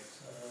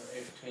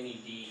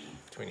 F20D.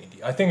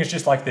 20D. I think it's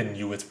just like the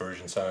newest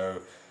version.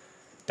 So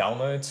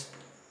downloads.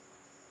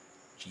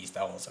 Jeez,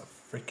 that was a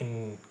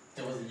freaking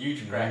There was a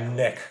huge crack.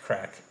 neck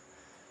crack.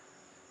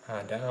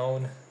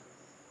 Down.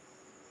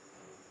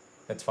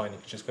 That's fine. You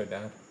can just go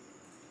down.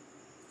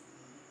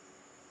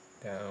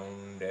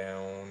 Down,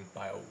 down,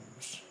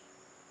 BIOS.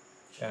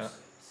 Down.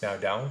 Now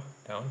down,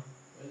 down.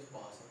 Where's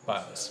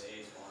BIOS.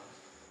 There's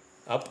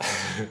Up.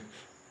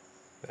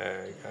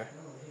 There you go.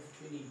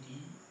 F20D.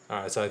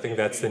 Alright, so I think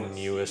that's the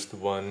newest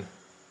one.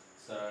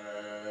 So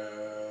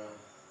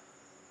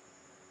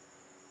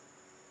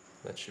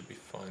That should be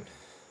fine.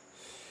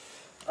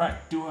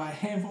 Alright, do I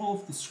have all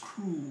of the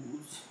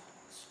screws?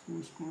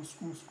 Screws.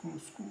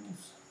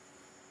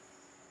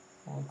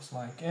 Looks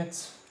like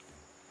it.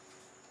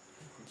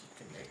 Quickly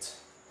connect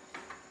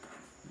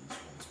these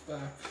ones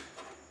back.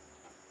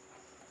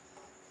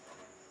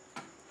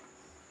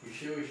 you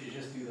sure we should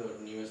just do the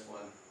newest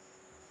one?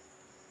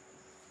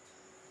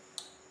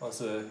 What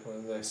do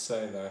they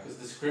say though? Because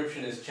the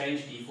description is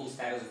change default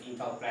status of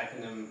Intel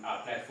Platinum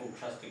platform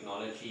trust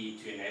technology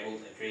to enable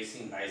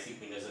addressing basic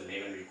Windows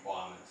 11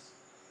 requirements.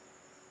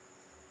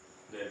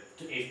 The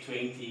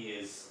F20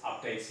 is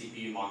update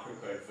CPU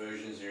microcode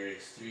version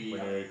 0x3.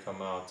 When did it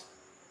come out?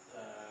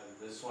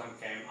 This one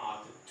came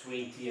out the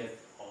 20th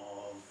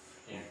of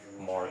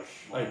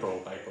March.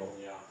 April.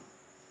 Yeah.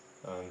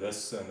 And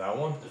this and that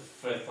one? The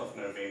 5th of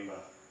November.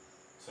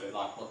 So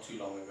like not too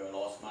long ago,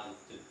 last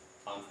month, the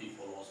month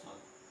before last month.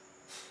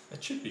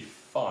 It should be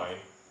fine.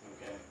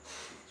 Okay,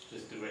 let's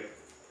just do it.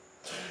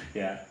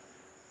 Yeah.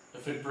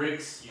 If it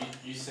breaks,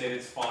 you said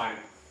it's fine.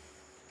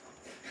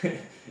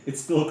 It's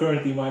still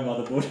currently my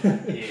motherboard.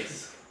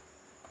 Yes.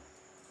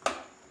 Show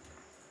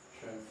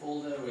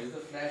folder, where's the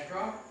flash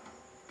drive?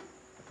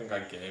 I think I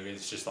gave it.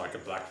 It's just like a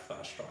black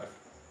flash drive.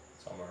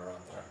 Somewhere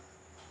around there.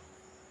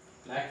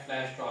 Black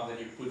flash drive that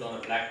you put on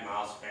a black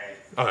mouse pad.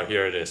 Oh,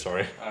 here it is,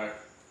 sorry. Oh.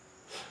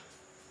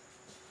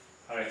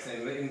 Alright,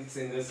 it's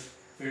in this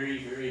very,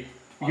 very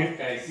You hot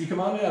case. You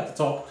command it at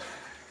the top.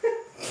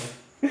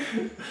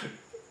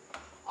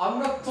 I'm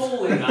not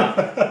tall enough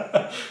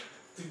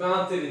to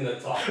mount it in the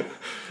top.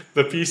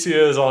 The PC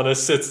is on a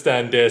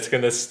sit-stand desk,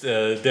 and this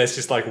desk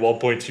is like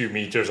 1.2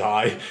 meters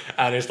high,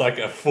 and it's like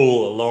a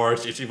full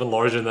large. It's even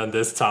larger than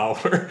this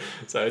tower,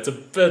 so it's a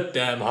bit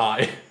damn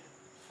high,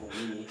 For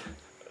me.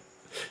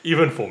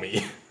 even for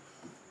me.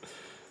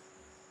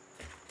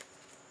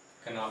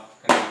 Can I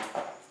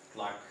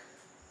like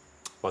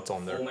What's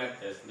on there?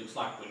 format this? Looks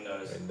like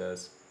Windows.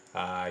 Windows.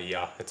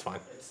 Yeah, it's fine.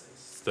 It's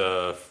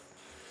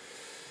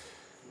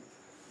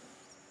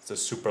It's the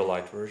super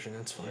light version.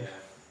 It's fine. yeah.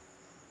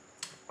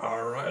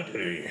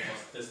 Alrighty.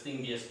 Must this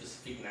thing be a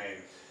specific name?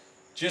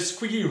 Just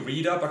quickly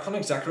read up. I can't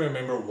exactly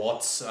remember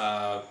what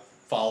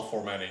file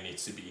format it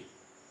needs to be.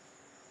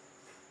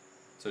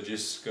 So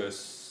just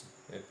goes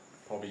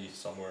probably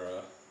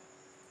somewhere.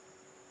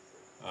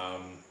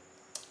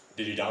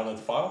 Did you download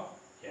the file?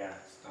 Yeah,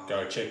 it's down.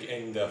 Go check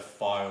in the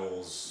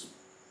files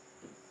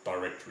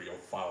directory or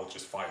files.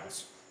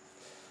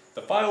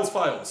 The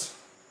files.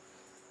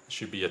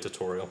 Should be a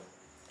tutorial.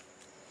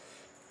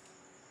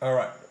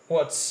 Alright,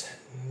 what's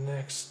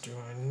next do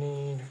I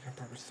need? I can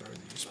probably throw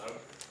these. No.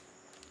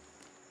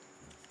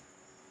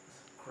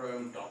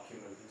 Chrome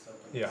document or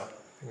something. Yeah, I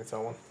think it's that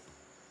one.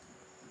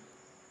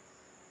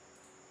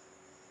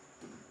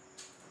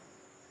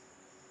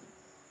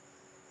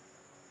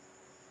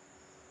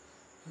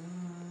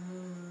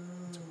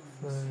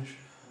 Flash.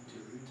 To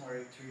root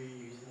directory,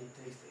 using a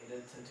text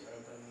editor to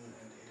open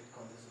and edit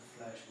contents of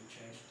Flash and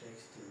change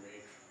text to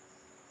reg.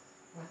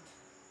 What?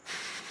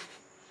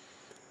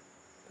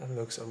 That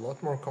looks a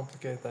lot more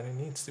complicated than it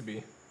needs to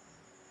be.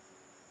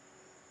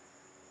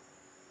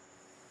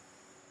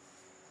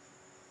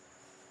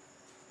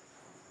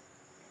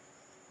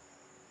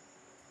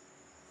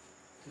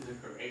 To the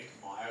correct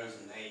BIOS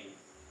name.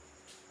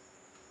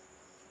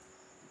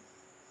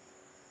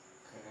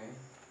 Okay.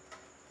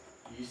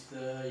 Use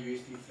the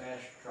USB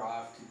flash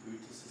drive to boot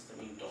the system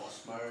in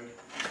DOS mode.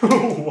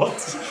 What?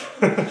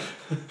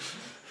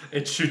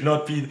 It should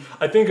not be.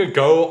 I think a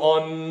go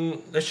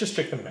on. Let's just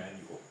check the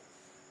manual.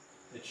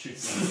 It should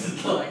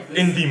be Like this,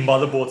 in the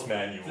motherboard's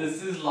manual.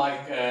 this is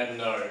like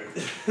no.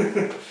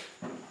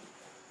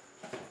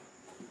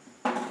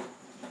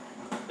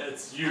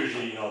 It's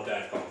usually not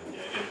that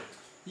complicated.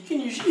 You can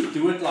usually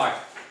do it like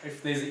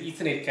if there's an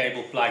Ethernet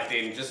cable plugged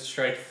in, just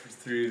straight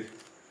through.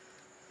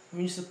 I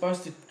mean, you're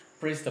supposed to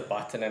press the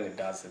button and it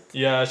does it.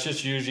 Yeah, it's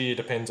just usually it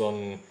depends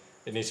on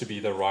it needs to be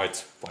the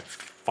right like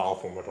file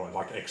format, or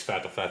like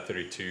exFAT or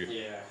FAT32.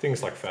 Yeah.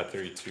 Things like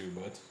FAT32,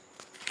 but.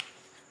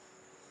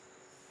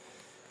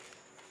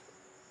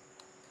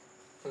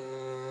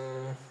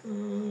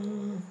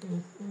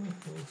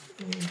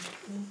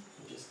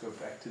 Just go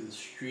back to the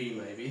stream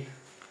maybe.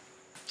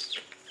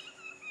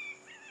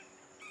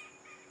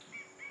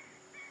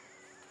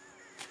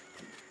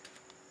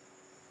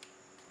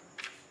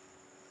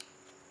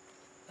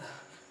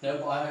 No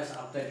BIOS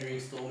update during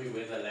stormy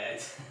weather,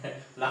 lads.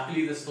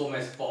 Luckily the storm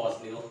has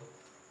passed, Neil.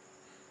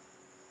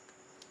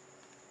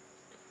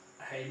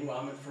 Hey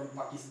Muhammad from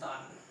Pakistan.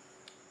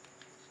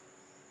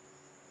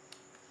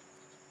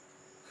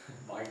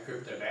 Buying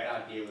crypto,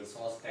 bad idea with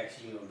SARS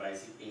taxing you on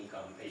basic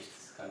income, H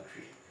this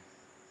country.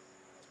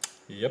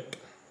 Yep.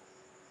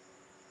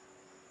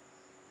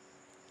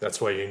 That's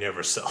why you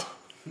never sell.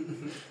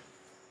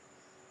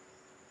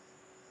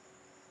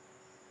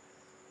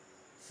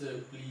 Sir,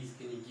 please,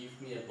 can you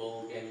give me a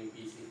ball gaming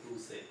PC full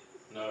set?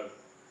 No.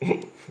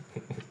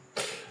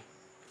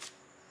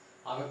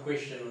 I have a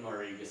question on my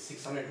rig. Is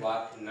 600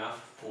 watt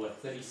enough for a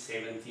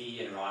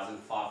 3070 and Ryzen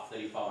 5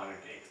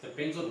 3500X?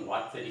 Depends on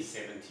what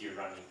 3070 you're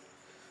running.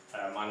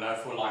 I know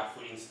for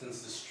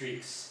instance, the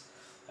Strix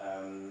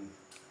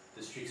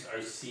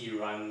OC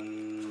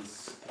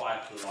runs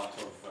quite a lot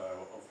of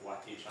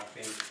wattage. I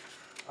think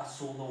I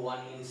saw the one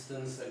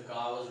instance a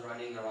guy was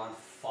running around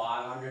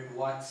 500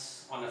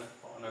 watts on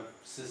a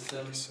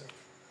system.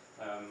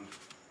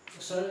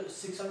 So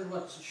 600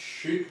 watts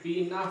should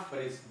be enough, but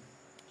it's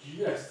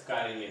just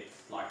cutting it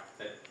like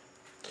that.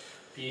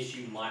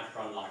 PSU might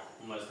run like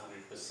almost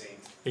 100%.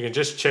 You can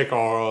just check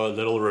our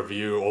little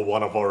review, or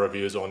one of our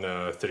reviews on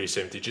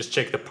 3070. Just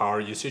check the power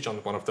usage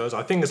on one of those.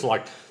 I think it's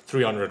like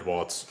 300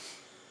 watts,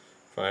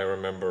 if I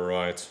remember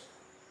right.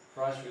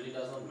 Price really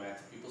does not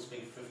matter. People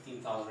spend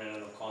 15,000 Rand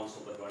on a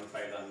console but won't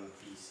pay that on a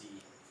PC.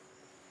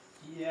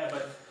 Yeah,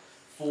 but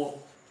for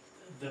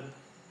the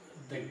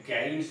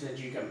games that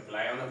you can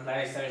play on a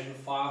PlayStation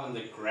 5 and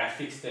the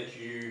graphics that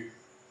you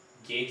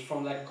get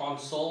from that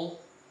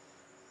console,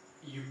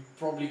 you're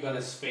probably going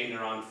to spend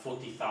around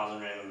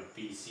 40,000 Rand on a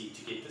PC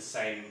to get the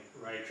same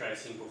ray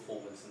tracing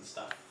performance and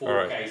stuff.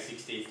 4K, right.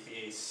 60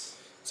 FPS.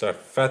 So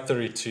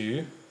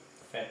FAT32.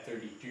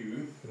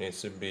 FAT32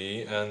 needs to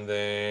be, and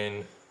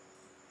then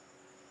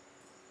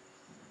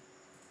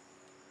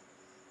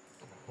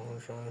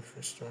alright.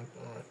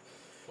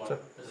 So,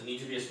 does it need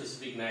to be a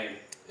specific name?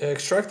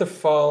 Extract the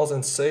files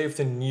and save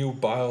the new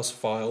BIOS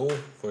file.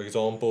 For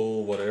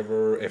example,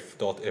 whatever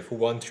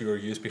f.f1 to your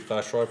USB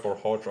flash drive or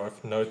hard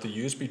drive. Note the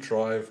USB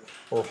drive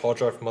or hard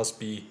drive must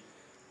be.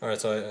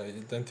 Alright, so I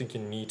don't think you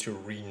need to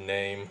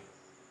rename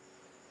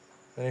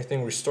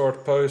anything.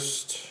 Restart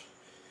post.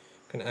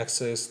 You can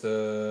access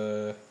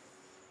the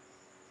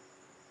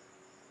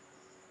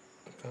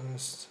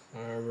post.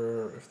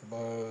 However, if the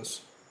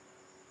BIOS.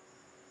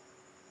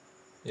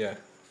 Yeah,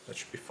 that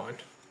should be fine.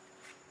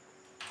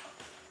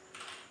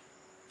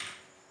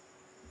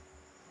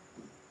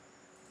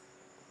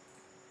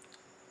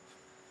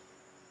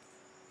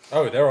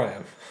 Oh, there I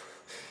am.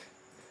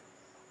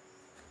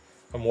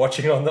 I'm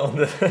watching on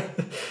the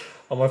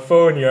on my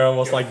phone here. I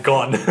was like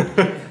gone.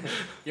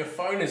 Your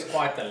phone is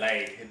quite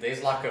delayed.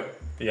 There's like a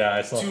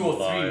it's not 2 or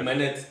 3 live.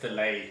 minutes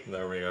delay.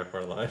 There we go.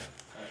 We're live.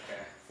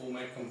 Okay,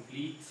 format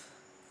complete.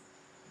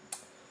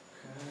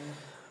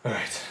 All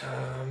right.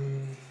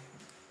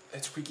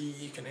 Let's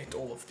quickly connect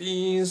all of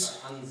these.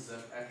 So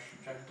unzip,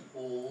 extract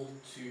all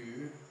to.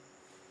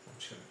 I'm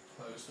just gonna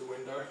close the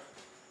window.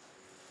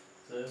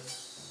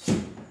 This.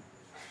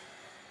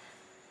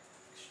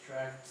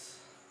 Extract.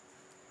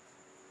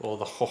 All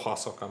the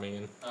hojas are coming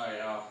in. Oh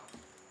yeah.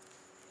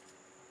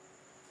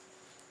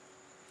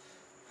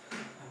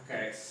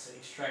 Okay, it's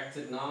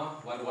extracted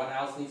now. What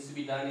else needs to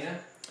be done here?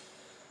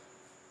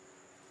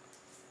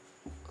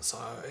 So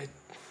I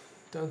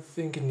don't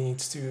think it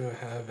needs to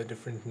have a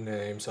different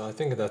name. So I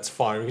think that's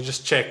fine. We can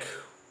just check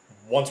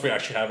once we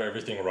actually have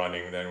everything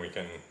running. Then we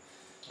can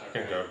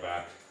go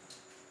back.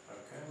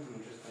 Okay,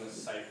 I'm just gonna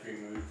safe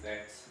remove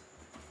that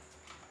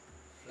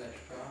flash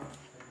drive.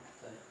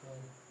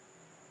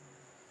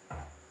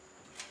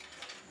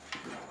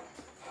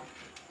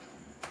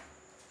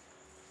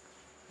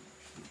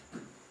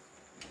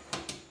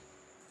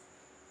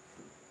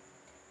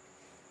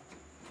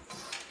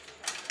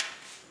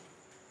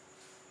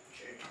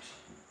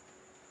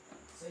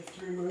 Safe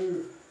to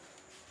remove.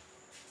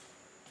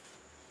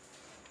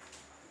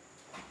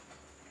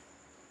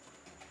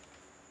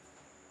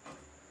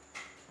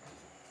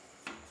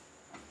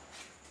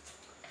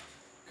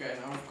 Okay,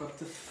 now I've got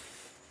the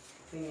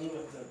thing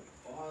with the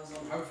bars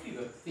on. Hopefully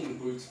the thing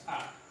boots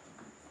up.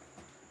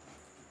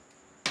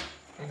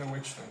 Okay,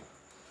 which thing?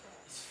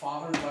 Is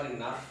 500 watt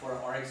enough for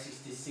an RX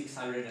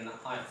 6600 and an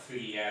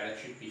i3? Yeah, that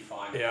should be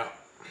fine. Yeah.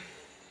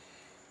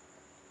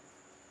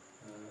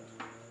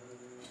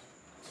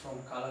 From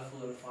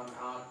Colorful and find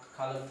out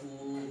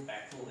Colorful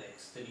Battle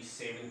X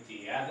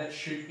 3070. Yeah, that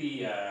should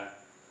be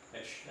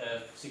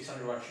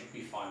 600 watt should be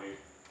fine, dude.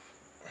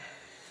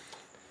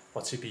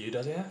 What CPU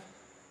does it have?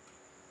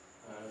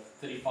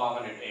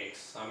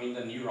 3500X. I mean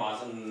the new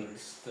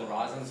Ryzens, the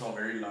Ryzens are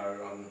very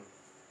low on,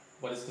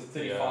 what is the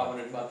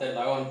 3500, but they're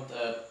low on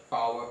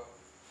power.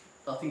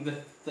 I think the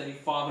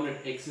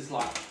 3500X is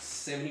like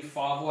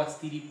 75 watts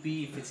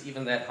TDP, if it's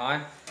even that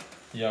high.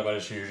 Yeah, but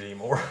it's usually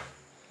more.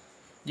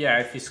 Yeah,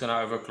 if it's gonna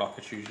overclock,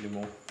 it's usually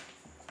more.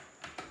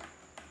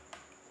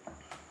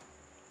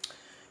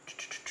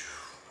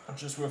 I'm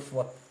just with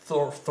what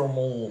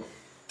thermal.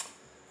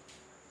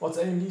 What's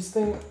AMD's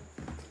thing?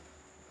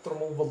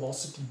 Thermal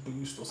velocity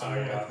boost or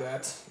something like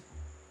that.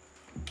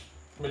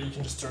 But you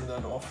can just turn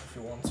that off if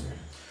you want to.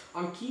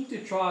 I'm keen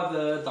to try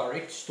the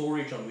direct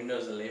storage on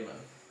Windows 11.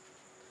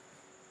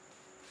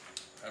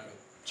 I haven't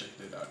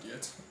checked it out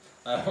yet.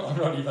 I'm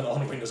not even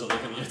on Windows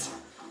 11 yet.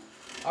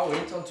 I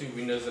went onto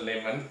Windows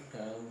 11.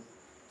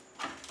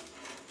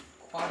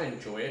 Quite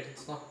enjoy it.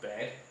 It's not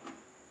bad.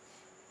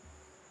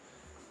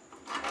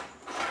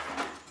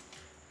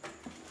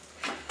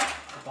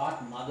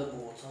 About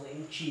motherboards, are there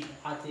any cheap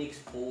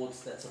ITX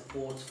boards that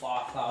supports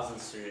 5000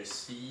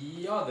 series?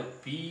 Yeah, the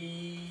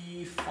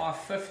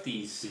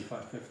B550s.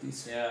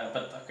 B550s. Yeah,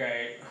 but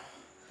okay.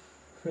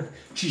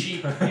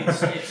 Cheap.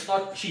 It's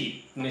not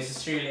cheap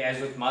necessarily, as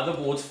with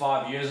motherboards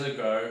 5 years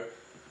ago.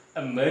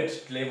 A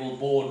mid-level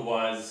board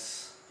was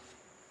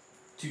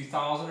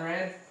 2000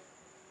 Rand.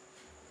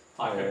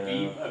 Like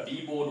a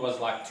B board was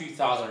like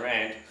 2000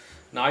 Rand.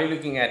 Now you're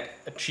looking at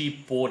a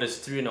cheap board is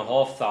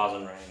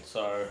 3,500 Rand.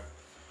 So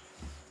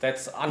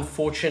that's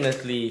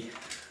unfortunately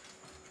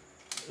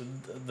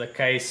the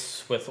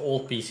case with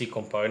all PC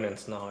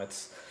components now.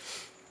 It's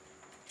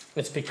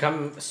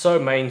become so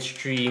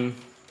mainstream.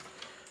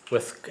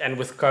 With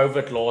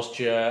COVID last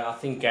year, I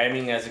think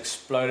gaming has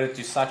exploded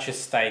to such a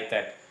state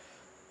that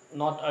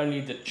not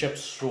only the chip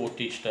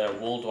shortage, the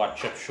worldwide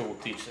chip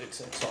shortage, it's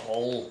the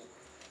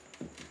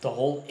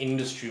whole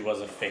industry was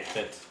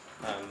affected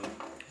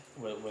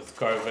with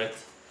COVID.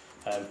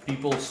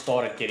 People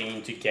started getting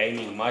into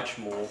gaming much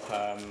more.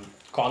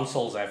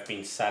 Consoles have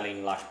been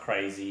selling like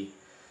crazy.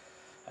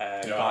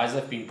 Guys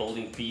have been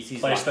building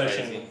PCs like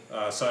crazy.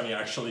 Sony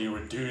actually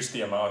reduced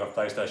the amount of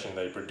PlayStation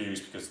they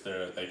produced because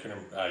they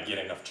couldn't get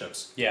enough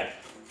chips. Yeah.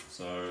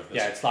 So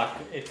yeah, it's like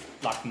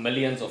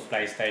millions of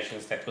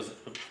PlayStations that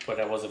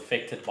was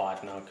affected by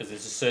it now, because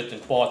there's a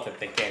certain part that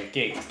they can't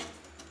get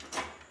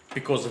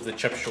because of the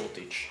chip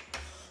shortage,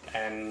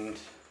 and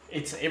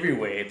it's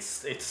everywhere.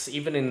 It's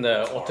even in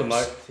the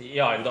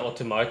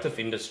automotive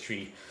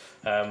industry.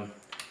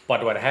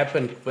 But what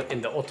happened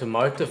in the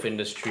automotive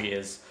industry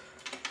is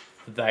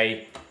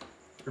they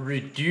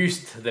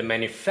reduced the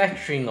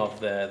manufacturing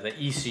of the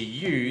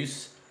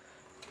ECUs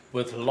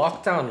with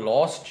lockdown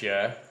last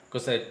year,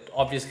 because they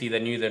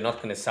knew they're not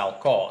going to sell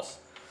cars.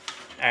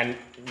 And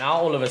now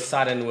all of a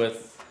sudden,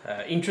 with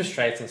interest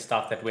rates and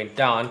stuff that went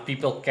down,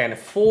 people can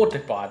afford to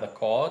buy the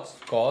cars,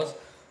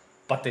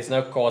 but there's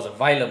no cars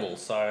available.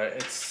 So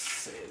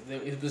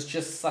it was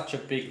just such a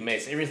big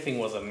mess. Everything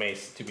was a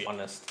mess, to be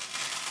honest.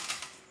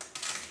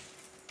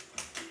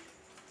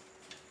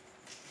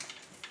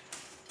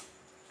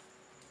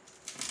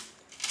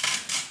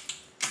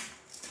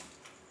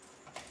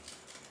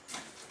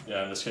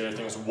 Yeah, and the scary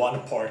thing is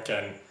one part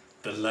can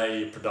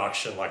delay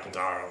production like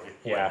entirely.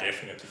 Yeah,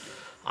 definitely.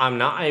 I'm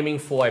now aiming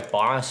for a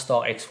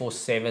BioStar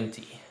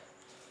X470.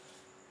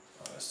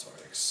 BioStar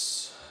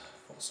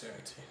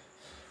X470.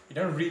 You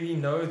don't really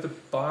know the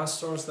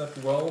BioStars that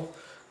well.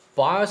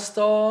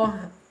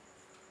 BioStar,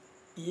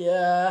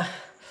 yeah.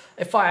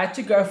 If I had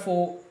to go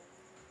for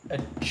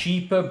a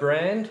cheaper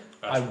brand,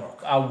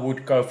 I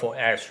would go for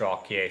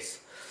ASRock. Yes.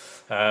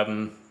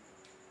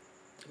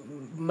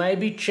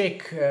 Maybe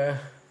check.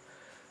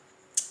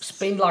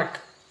 Spend like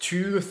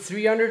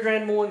 200-300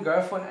 Rand more and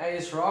go for an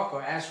ASRock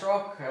or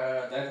ASRock.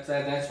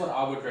 That's what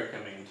I would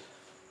recommend.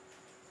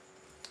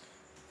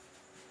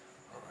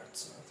 Alright,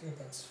 so I think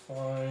that's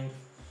fine.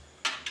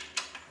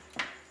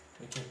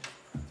 I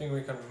think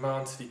we can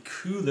mount the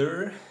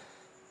cooler.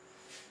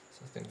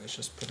 So I think let's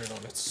just put it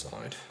on its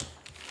side.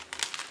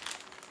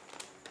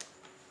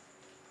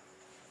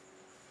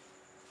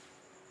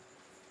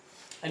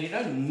 And you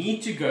don't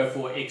need to go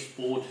for X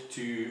board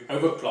to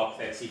overclock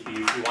that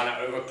CPU if you want to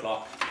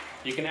overclock.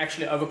 You can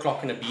actually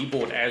overclock in a B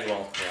board as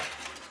well. Yeah.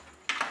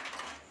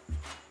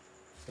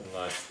 It's a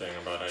nice thing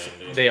about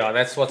AMD. Yeah,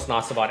 that's what's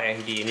nice about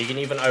AMD. And you can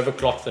even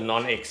overclock the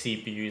non-X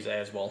CPUs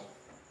as well.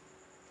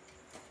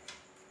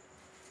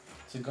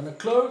 Is it gonna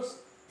close?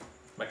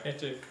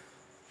 Magnetic.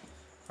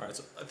 Alright,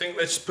 so I think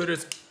let's put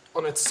it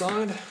on its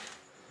side.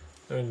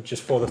 And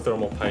just for the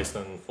thermal paste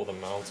and for the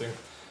mounting.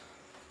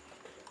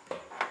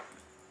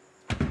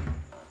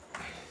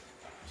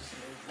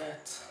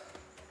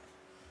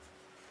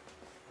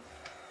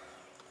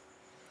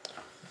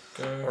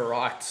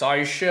 Alright, so are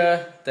you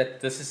sure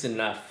that this is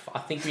enough? I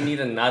think we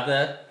need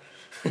another.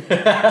 We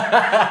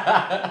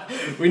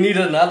need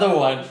another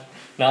one.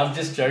 No, I'm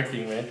just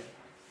joking, man.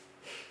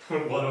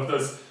 One of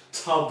those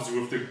tubs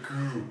with the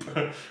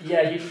goop.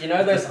 Yeah, you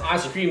know those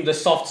ice cream, the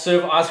soft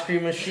serve ice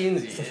cream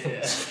machines?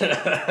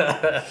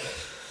 Yeah.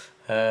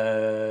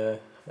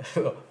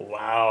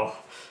 Wow.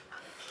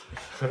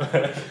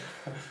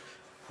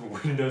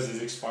 Windows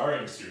is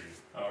expiring soon.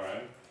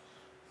 Alright.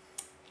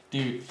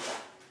 Dude,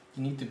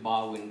 you need to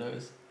buy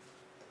Windows.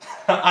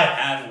 I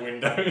have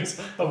Windows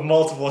of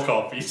multiple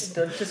copies.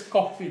 Don't just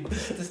copy,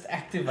 just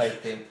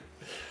activate them.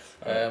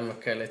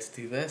 Okay, let's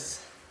do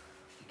this.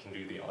 You can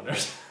do the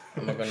honors.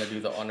 I'm not gonna do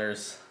the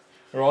honors.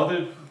 I'd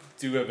rather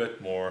do a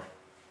bit more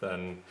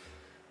than...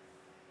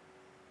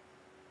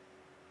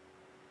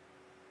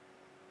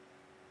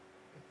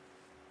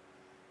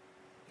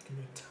 Give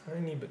me a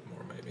tiny bit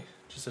more maybe.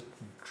 Just a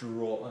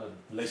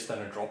less than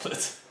a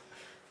droplet.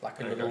 Like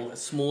a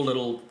small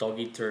little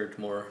doggy turd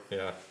more.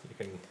 Yeah, you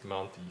can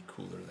mount the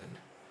cooler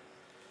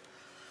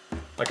then.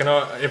 Like I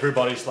know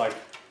everybody's like,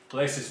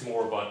 less is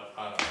more, but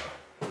I don't know.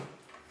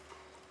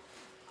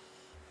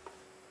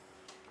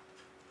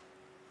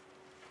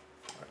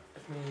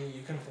 Alright,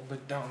 you can hold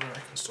it down there, I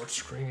can start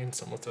screwing in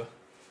some of the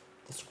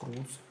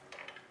screws.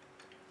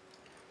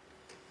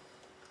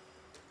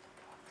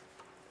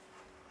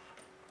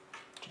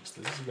 Jeez,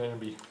 this is going to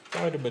be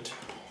quite a bit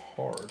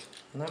hard.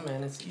 No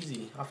man, it's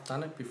easy. I've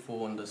done it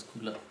before on this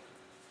cooler.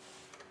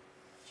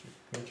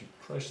 You need to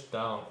press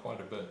down quite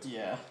a bit.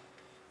 Yeah.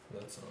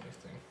 That's the only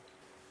thing.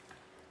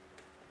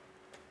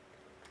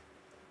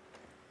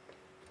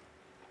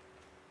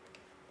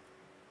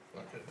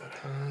 Okay, that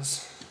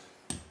has...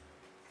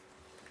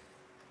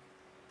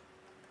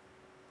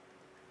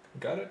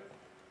 Got it?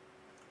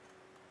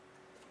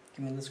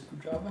 Give me the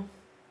screwdriver.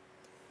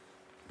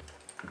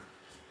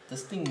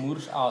 This thing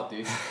moves out,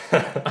 dude.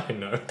 I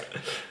know.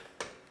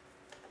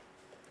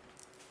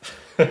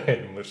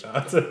 It moves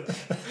out.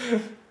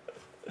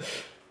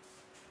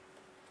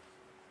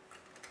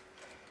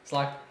 It's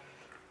like,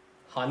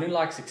 Hanu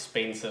likes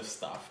expensive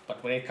stuff,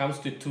 but when it comes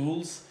to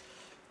tools,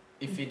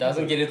 if he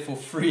doesn't get it for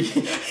free,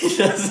 he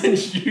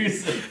doesn't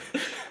use it.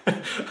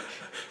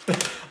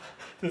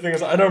 The thing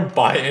is, I don't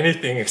buy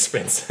anything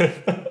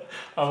expensive.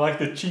 I'm like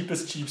the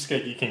cheapest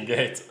cheapskate you can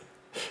get.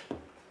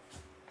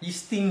 He's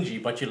stingy,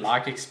 but you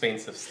like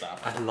expensive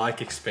stuff. I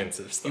like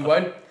expensive stuff. He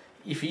won't,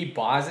 if he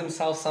buys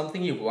himself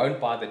something, he won't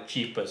buy the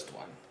cheapest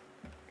one.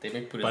 Let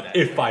me put it that But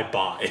if way. I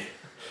buy.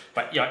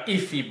 But yeah,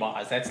 if he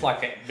buys, that's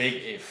like a big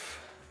if.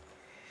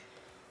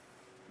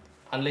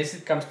 Unless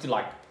it comes to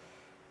like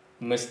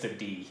Mr.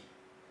 D.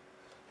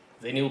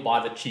 Then he'll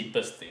buy the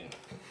cheapest thing.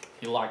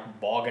 He'll like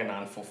bargain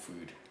on for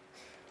food.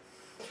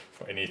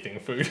 For anything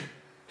food.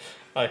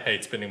 I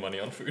hate spending money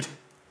on food.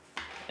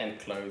 And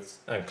clothes.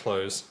 And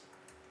clothes.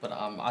 But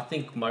I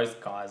think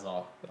most guys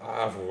are.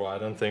 I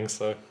don't think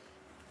so.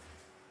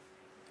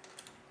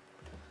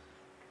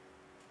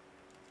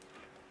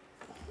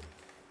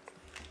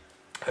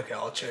 Okay,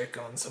 I'll check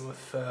on some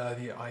of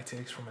the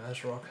ITX from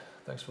ASRock.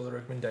 Thanks for the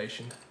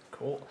recommendation.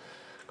 Cool.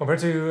 Compared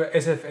to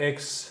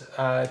SFX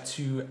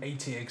to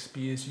ATX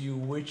PSU,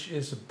 which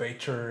is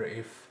better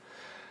if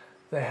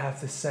they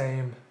have the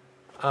same?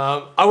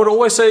 I would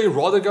always say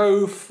rather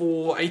go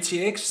for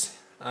ATX.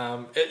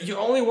 You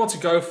only want to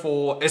go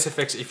for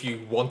SFX if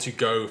you want to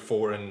go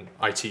for an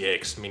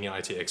ITX, mini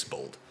ITX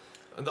build.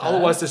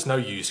 Otherwise, there's no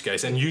use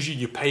case, and usually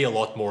you pay a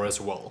lot more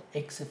as well.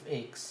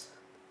 XFX.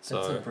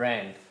 So, That's a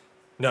brand.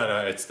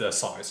 No, it's the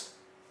size.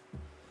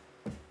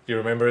 You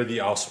remember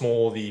how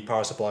small the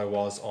power supply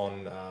was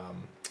on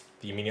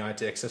the mini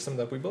ITX system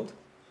that we built?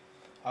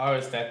 Oh,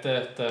 is that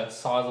the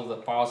size of the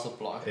power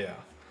supply? Yeah.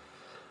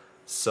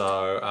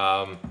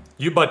 So,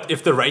 but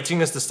if the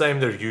rating is the same,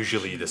 they're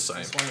usually the same.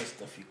 This one is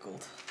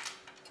difficult.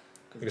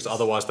 Because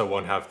otherwise they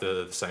won't have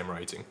the same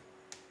rating.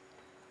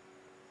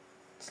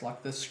 It's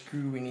like the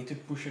screw, we need to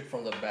push it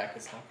from the back.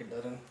 It's like it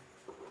doesn't,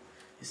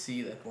 you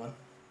see that one?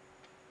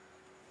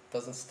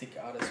 Doesn't stick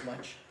out as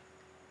much.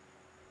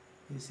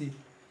 You see?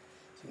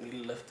 So we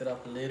need to lift it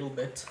up a little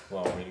bit.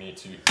 Well, we need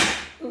to...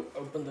 Ooh,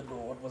 open the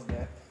door, what was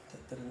that?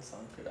 That didn't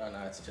sound good. Oh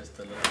no, it's just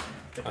a little,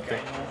 the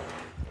Okay.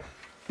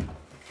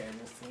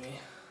 cable thingy.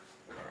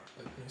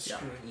 Let me Yeah,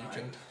 screw in, you I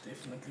can...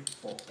 definitely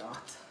popped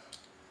out.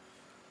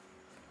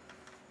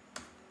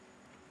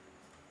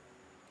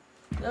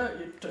 No,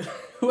 you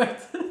wait.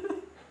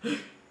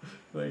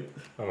 Wait.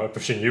 Am I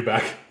pushing you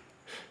back?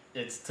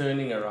 It's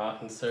turning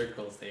around in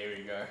circles. There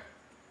we go.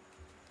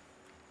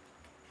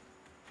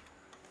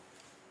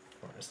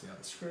 Where's the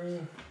other screw?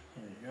 Here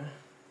you go.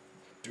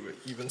 Do it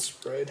even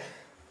spread.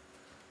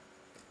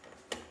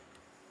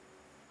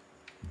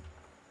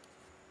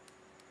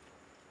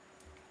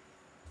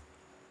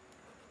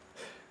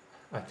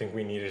 I think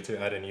we needed to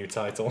add a new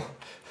title.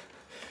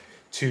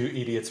 2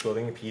 idiots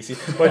building a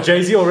PC. But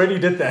Jay-Z already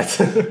did that.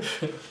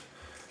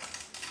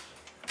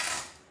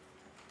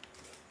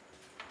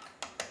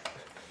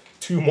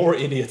 Two more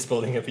idiots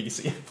building a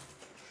PC.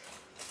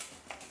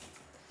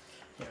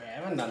 Yeah, we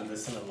haven't done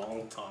this in a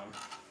long time.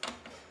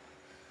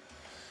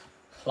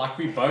 Like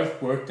we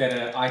both worked at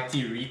an IT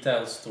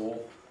retail store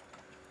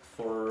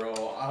for,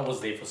 I was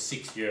there for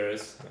 6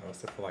 years. I was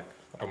there for like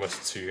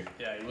almost 2.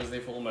 Yeah, he was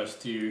there for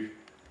almost 2.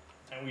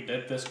 And we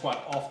did this quite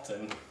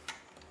often.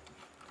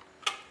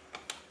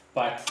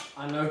 But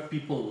I know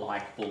people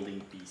like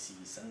building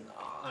PCs and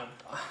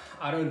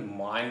I don't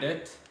mind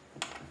it.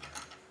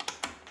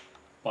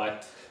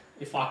 But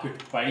If I could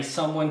pay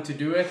someone to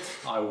do it,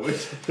 I would.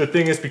 The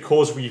thing is,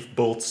 because we've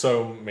built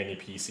so many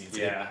PCs,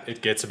 Yeah.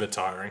 it gets a bit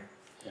tiring.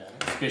 Yeah,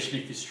 especially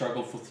if you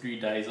struggle for 3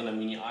 days on a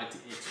mini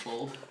ITX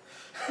build.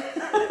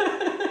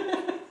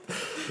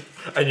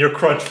 And you're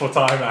crunched for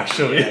time,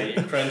 actually. Yeah,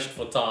 you're crunched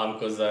for time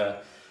because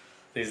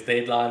there's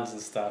deadlines and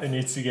stuff. It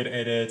needs to get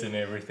edited and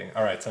everything.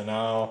 All right, so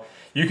now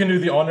you can do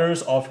the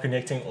honors of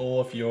connecting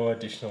all of your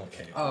additional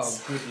cables.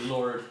 Oh, good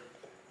lord.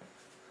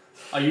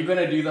 Are you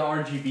gonna do the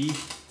RGB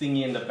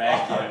thingy in the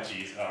back? Oh,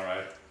 jeez, all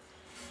right.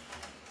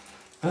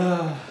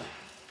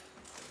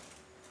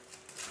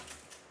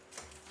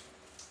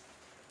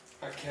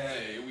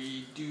 Okay,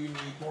 we do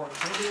need more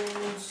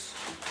cables.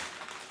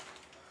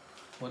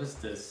 What is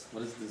this?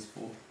 What is this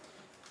for?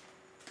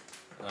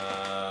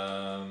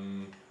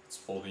 It's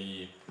for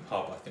the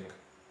hub, I think,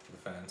 for the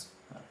fans.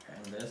 Okay,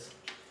 and this?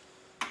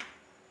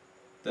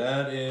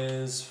 That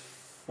is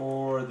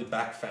for the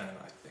back fan,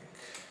 I think.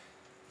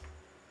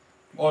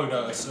 Oh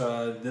no, it's,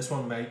 this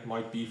one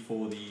might be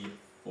for the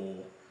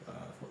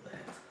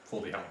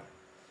for the hub.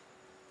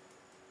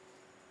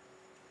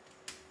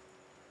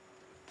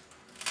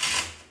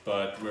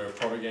 But we're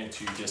probably going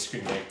to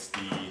disconnect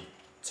the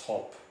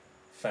top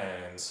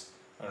fans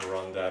and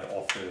run that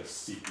off the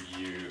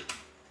CPU.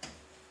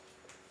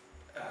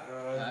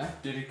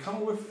 Did it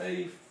come with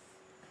a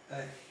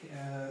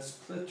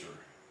splitter?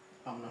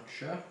 I'm not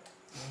sure. I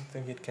don't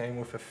think it came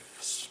with a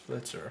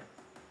splitter.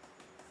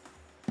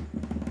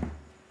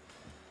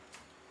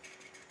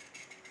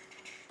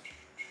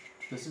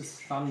 This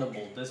is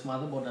Thunderbolt. This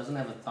motherboard doesn't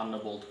have a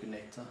Thunderbolt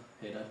connector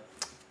header.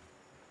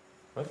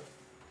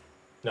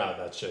 No,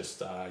 that's just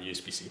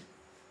USB-C.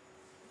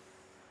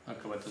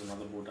 Okay, but this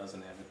motherboard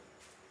doesn't have it.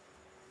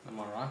 Am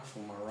I right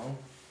or am I wrong?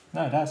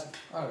 No, it does.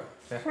 Oh.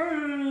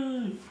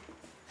 Yeah.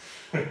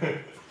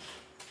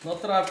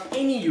 Not that I have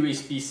any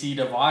USB-C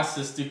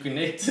devices to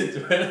connect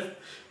it with.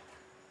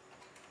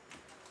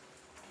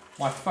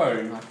 My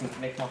phone, I can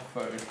connect my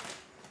phone.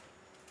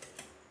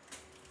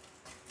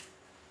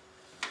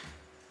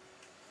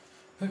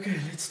 Okay,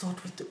 let's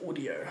start with the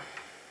audio.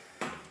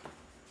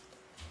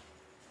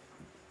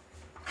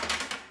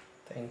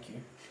 Thank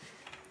you.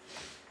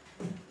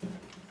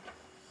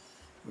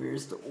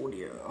 Where's the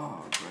audio?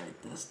 Oh,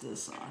 great, that's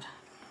this side.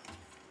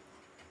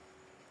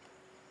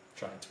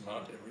 Trying to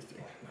mount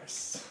everything.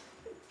 Nice.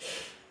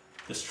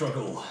 The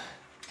struggle.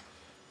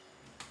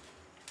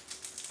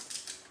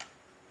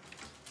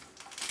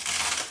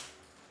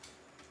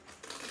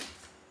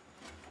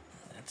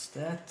 That's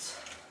that.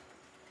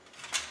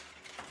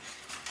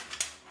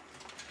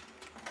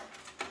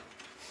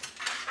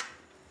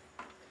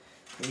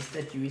 Where's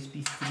that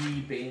USB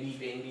 3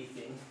 bendy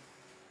thing?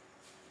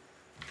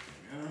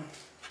 Yeah.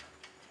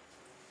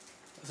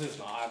 This is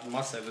not, I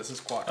must say, this is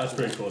quite That's cool.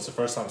 pretty cool. It's the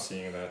first time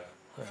seeing that.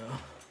 Yeah.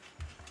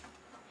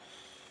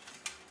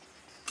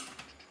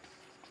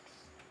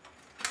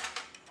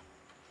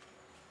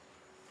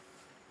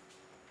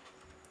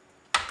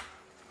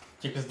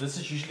 Because this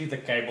is usually the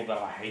cable that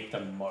I hate the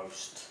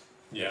most.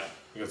 Yeah,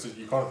 because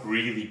you can't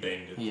really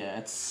bend it. Yeah,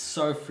 it's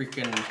so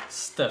freaking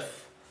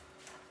stiff.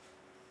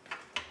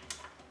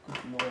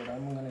 Good lord,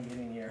 I'm gonna get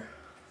in here.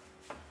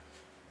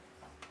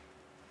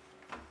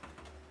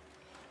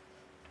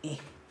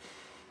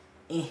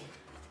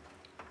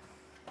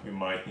 You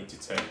might need to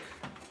take.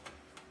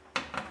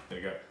 There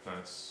you go.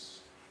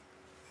 Nice.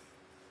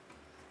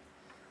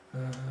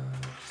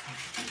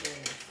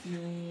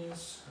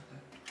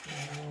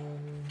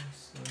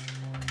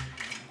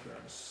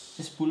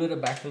 Just pull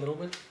it back a little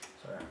bit.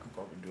 Sorry, I could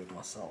probably do it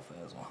myself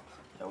as well.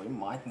 Yeah, we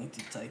might need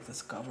to take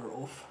this cover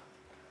off.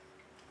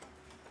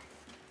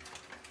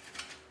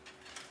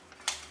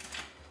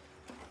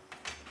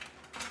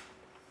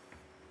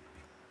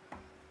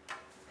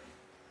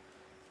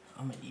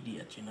 I'm an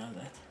idiot, you know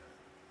that.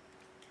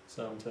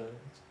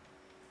 Sometimes.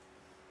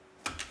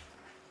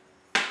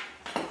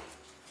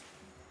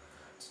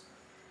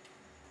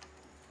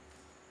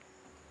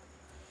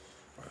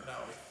 Right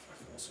now,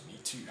 I also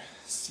need to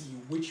see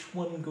which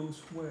one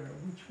goes where.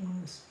 Which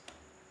one is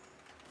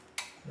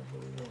number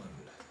one?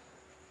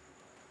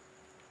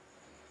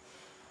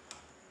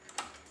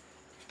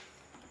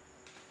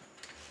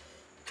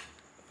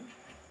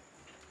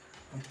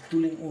 I'm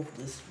pulling off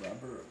this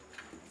rubber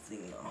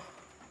thing now.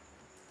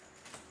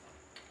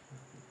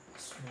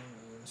 This one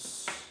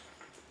is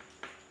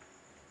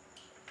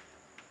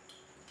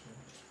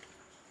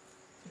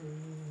 3.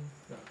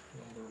 No,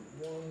 number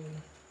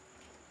 1.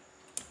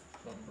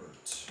 Number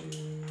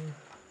 2.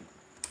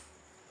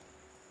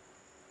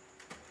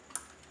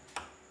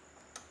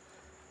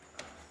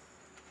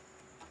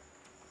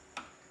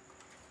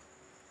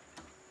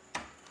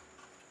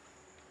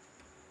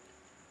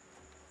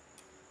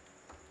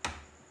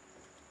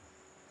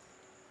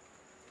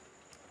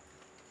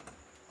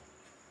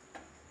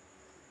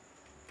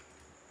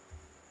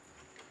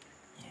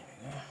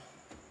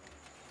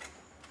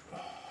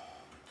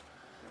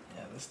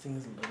 This thing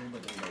is a little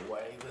bit in the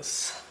way,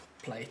 this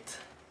plate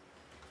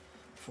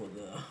for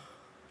the...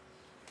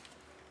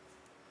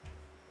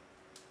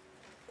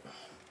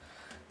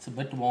 It's a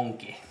bit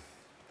wonky.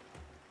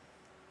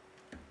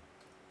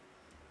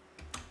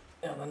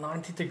 Yeah, the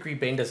 90-degree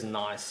bend is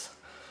nice,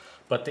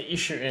 but the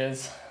issue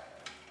is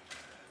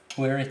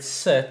where it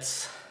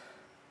sits,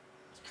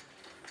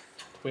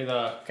 where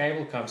the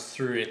cable comes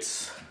through,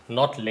 it's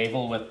not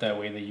level with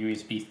where the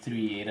USB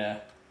 3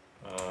 header.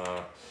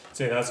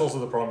 See, that's also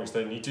the problem, is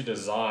they need to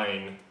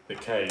design the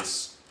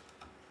case,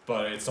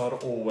 but it's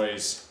not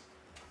always,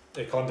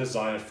 they can't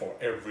design it for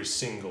every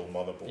single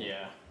motherboard.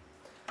 Yeah.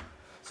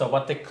 So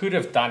what they could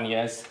have done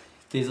here is,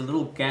 there's a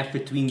little gap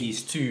between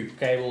these two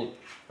cable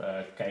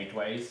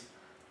gateways.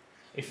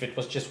 If it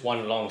was just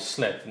one long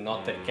slit,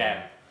 not that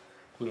gap,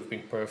 it would have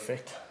been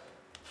perfect.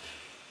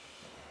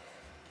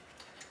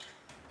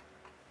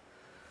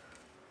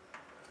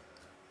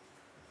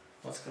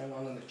 What's going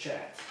on in the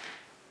chat?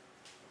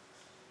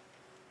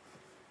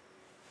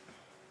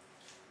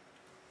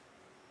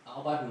 How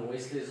about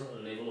noise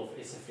level of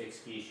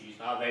SFX issues?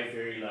 Are they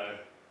very low?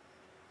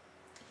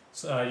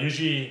 So,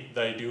 usually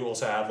they do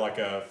also have like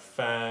a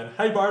fan.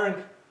 Hey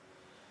Byron!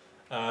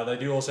 They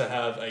do also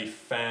have a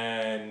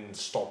fan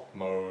stop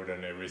mode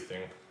and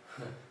everything.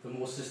 The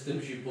more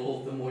systems you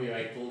build, the more you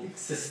hate building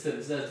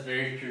systems. That's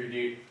very true,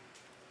 dude.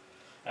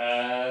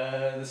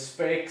 The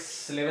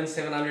specs: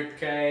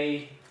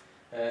 11700K,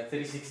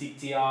 3060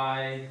 Ti,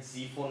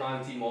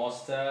 Z490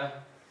 Master,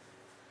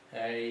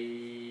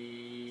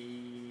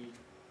 a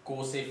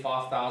Corsair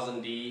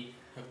 5000D,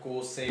 a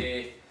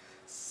Corsair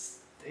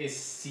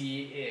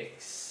SCX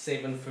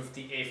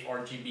 750F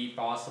RGB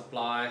power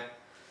supply,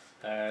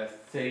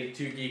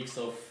 32 gigs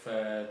of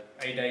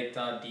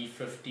ADATA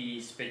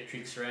D50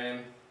 Spectrix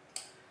RAM,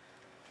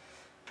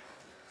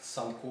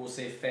 some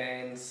Corsair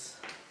fans.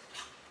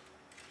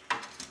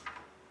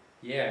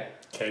 Yeah.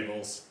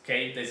 Cables.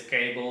 There's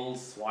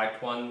cables,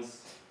 white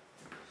ones.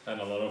 And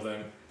a lot of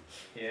them.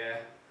 Yeah.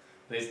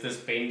 There's this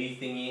bendy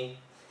thingy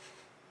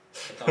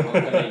that I'm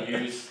not going to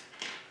use.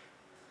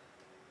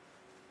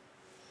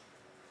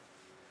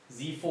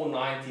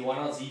 Z490, why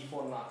not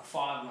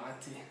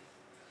Z590?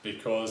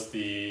 Because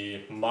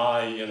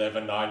my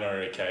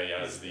 11900K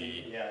has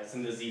the... Yeah, it's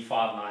in the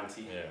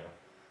Z590.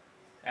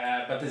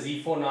 Yeah. But the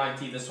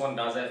Z490, this one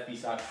does have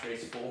PCI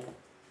Express 4.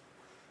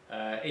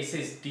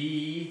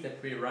 SSD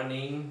that we're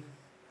running,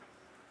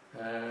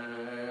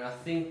 I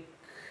think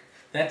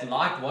that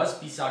light was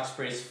PCI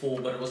Express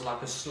 4, but it was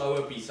like a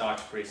slower PCI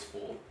Express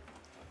 4.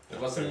 It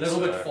was a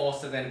little bit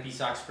faster than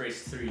PCI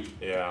Express 3.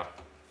 Yeah.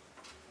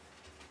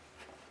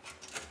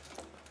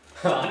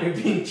 I'm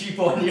being cheap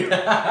on you.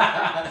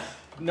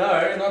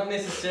 No, not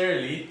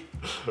necessarily.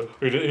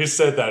 Who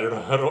said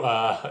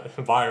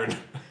that? Byron.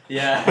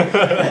 Yeah.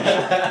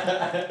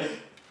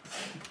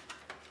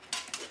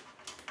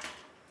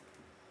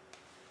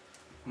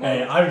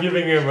 Hey, I'm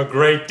giving him a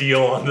great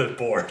deal on the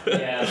board.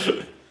 Yeah.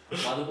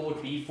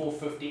 Motherboard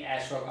B450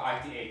 ASRock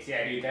ITX.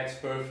 Yeah, dude, that's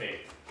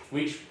perfect.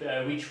 Which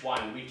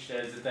one? Which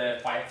is it the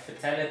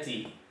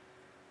Fatality?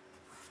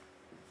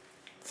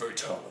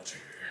 Fatality.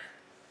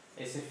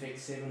 SFX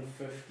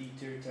 750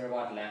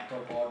 2TB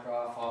laptop hard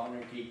drive,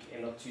 500 gig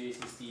NO2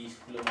 SSDs,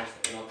 Cooler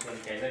Master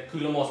NO200K. That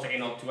Cooler Master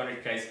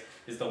NO200K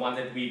is the one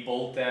that we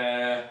built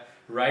the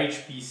Rage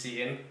PC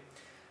in.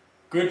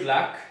 Good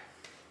luck.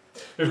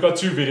 We've got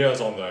 2 videos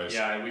on those.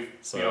 Yeah,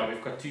 we've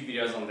got 2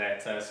 videos on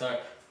that. So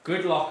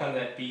good luck on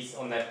that piece,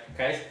 on that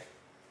case.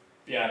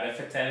 Yeah, the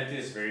Fatality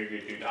is very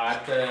good, dude. I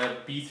had the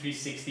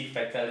B360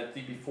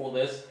 Fatality before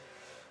this.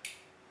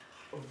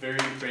 Very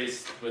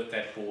impressed with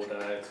that board.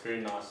 It's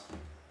very nice.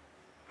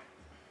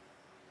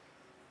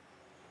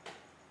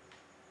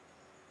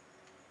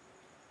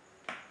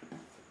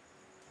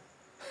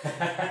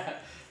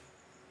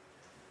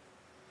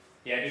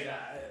 Yeah, dude,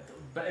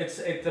 but it's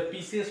the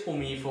PC is for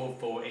me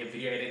for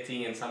video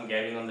editing and some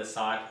gaming on the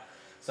side.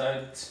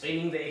 So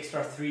spending the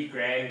extra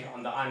 $3,000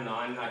 on the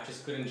i9, I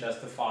just couldn't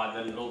justify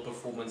the little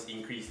performance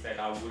increase that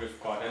I would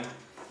have gotten.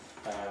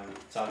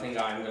 So I think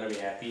I'm gonna be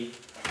happy.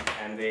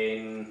 And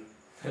then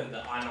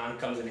the i9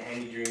 comes in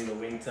handy during the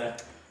winter.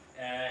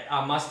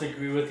 I must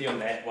agree with you on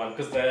that one,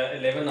 because the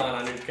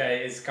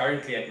 11900K is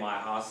currently at my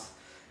house.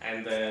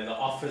 And the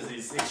office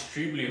is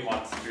extremely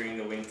hot during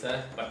the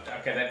winter. But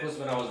okay, that was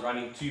when I was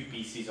running 2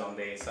 PCs on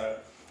there. So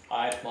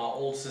I had my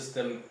old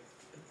system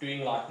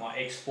doing like my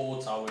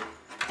exports. I would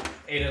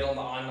edit on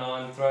the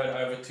i9, throw it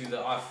over to the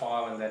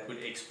i5, and that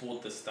would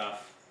export the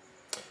stuff.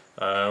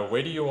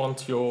 Where do you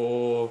want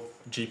your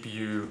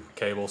GPU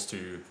cables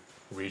to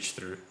reach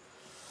through?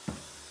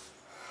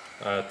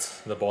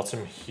 At the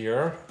bottom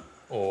here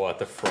or at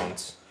the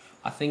front?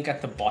 I think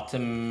at the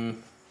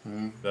bottom.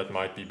 That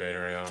might be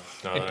better, yeah.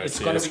 No,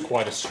 it's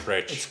quite a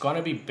stretch. It's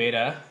gonna be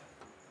better,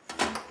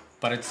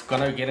 but it's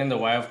gonna get in the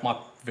way of my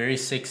very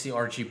sexy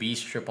RGB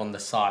strip on the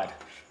side.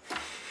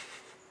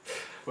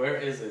 Where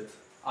is it?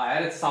 I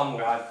had it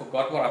somewhere. I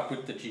forgot where I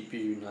put the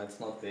GPU. No, it's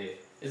not there.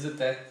 Is it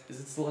that?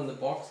 Is it still in the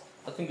box?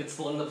 I think it's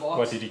still in the box.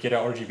 What, did you get an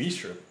RGB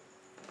strip?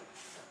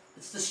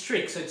 It's the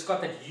Strix, so it's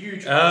got that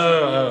huge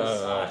RGB on the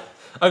side.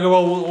 Okay,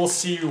 well, we'll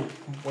see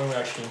when we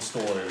actually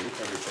install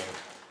everything.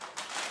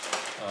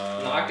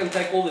 Now I can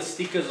take all the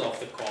stickers off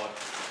the card.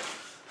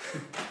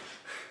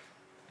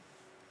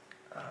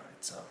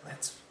 Alright, so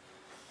let's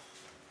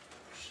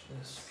push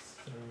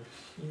through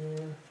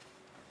here.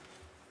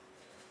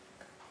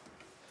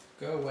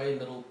 Go away,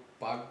 little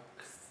bug,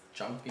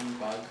 jumping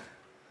bug.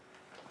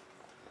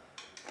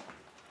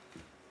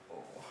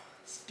 Oh,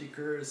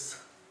 stickers.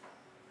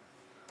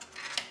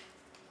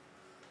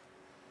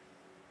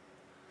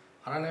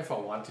 I don't know if I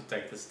want to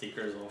take the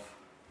stickers off.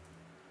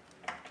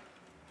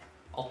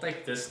 I'll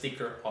take this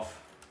sticker off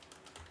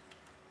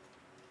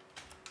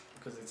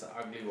because it's an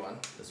ugly one,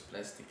 this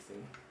plastic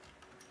thing.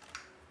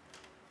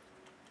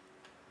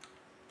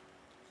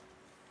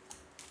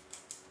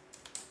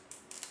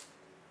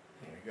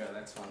 There we go,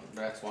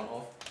 that's one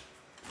off.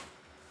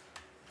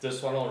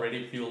 This one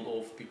already peeled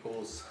off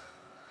because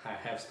I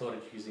have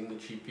started using the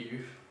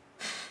GPU.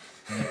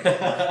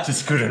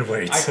 Just couldn't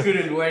wait. I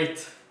couldn't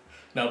wait.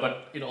 No,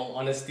 but in all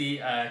honesty,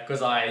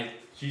 because I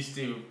used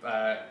to,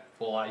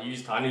 I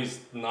used Hanu's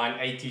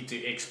 980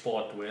 to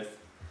export with,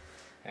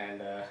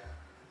 and I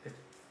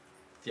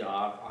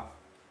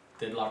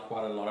did like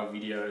quite a lot of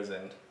videos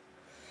and.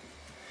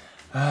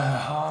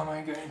 How am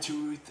I going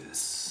to route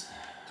this?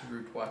 To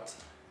route what?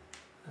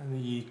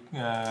 The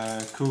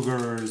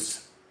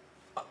Cougar's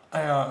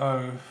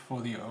IRO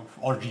for the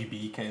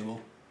RGB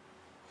cable.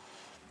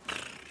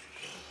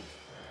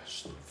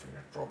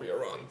 Probably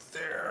around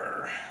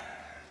there.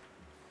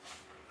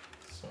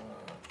 So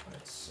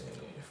let's see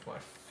if my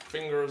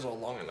fingers are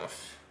long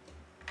enough.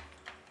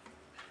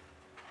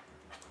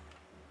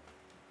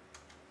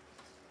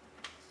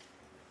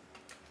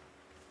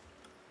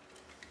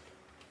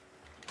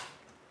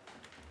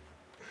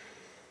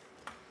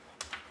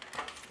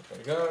 There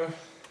we go.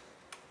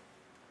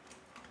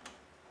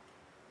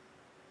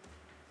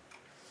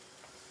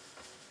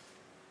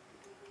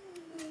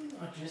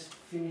 I just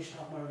finished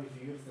up my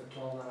review of the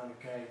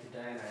 12900K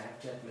today, and I have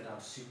to admit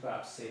I'm super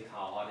upset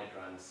how hard it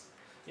runs.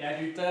 Yeah,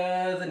 dude,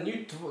 the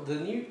new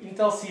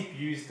Intel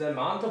CPUs, the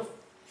amount of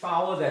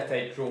power that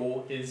they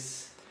draw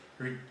is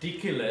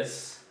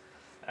ridiculous,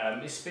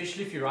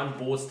 especially if you run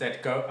boards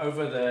that go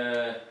over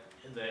the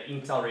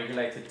Intel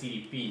regulated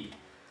TDP.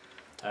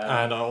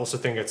 And I also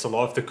think it's a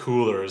lot of the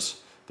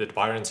coolers. Did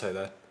Byron say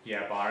that?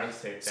 Yeah, Byron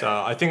said that.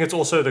 So I think it's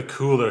also the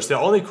coolers. The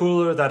only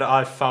cooler that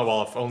I found,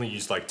 well, I've only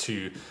used like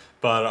 2,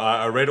 but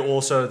I read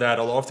also that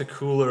a lot of the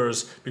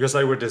coolers, because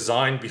they were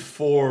designed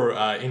before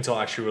Intel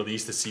actually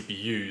released the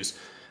CPUs,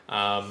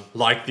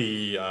 like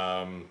the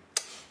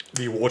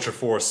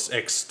Waterforce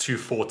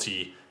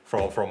X240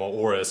 from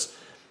Aorus,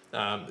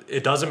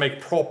 it doesn't make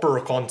proper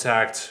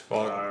contact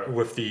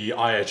with the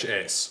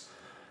IHS.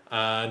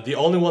 The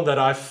only one that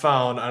I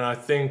found, and I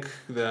think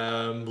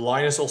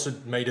Linus also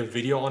made a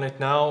video on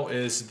it now,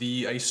 is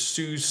the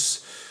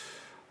Asus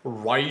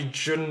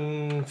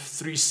Ryzen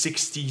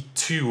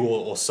 362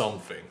 or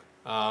something.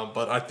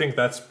 But I think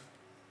that's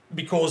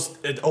because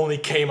it only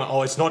came out,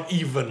 or it's not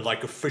even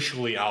like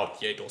officially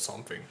out yet or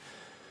something.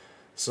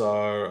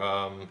 So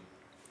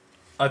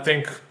I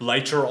think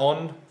later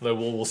on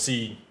we'll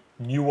see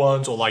new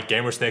ones, or like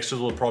Gamers Nexus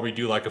will probably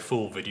do like a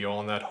full video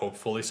on that,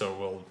 hopefully, so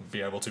we'll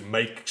be able to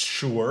make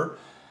sure.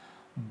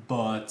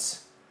 But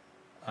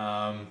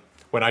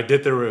when I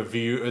did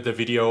the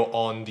video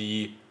on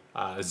the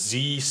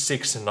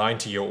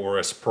Z690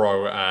 Aorus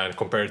Pro and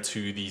compared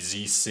to the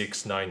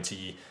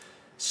Z690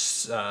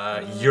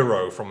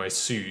 Euro from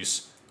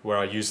Asus, where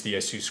I used the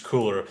Asus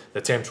cooler,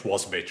 the temp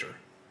was better.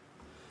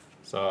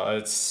 So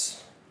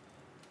it's,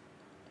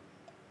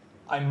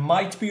 I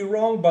might be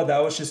wrong, but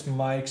that was just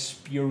my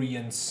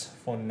experience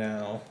for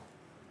now.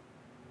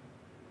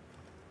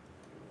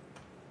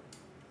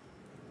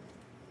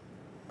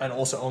 And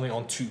also only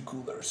on 2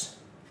 coolers.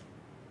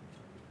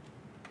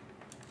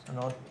 So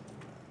not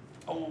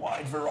a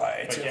wide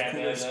variety of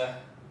coolers.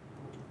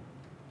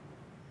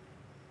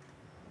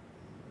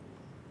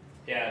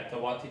 The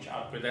wattage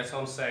output, that's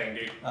what I'm saying,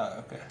 dude. Oh,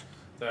 okay.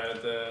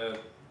 The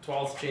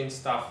 12th gen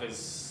stuff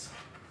is...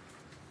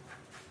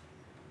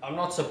 I'm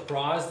not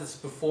surprised it's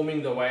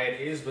performing the way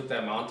it is with the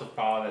amount of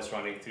power that's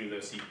running through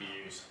those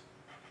CPUs.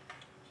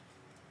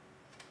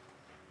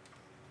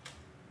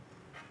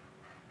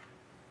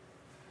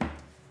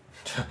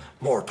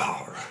 More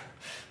power.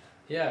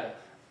 Yeah.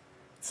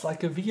 It's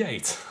like a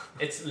V8.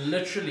 It's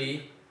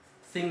literally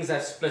things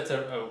that split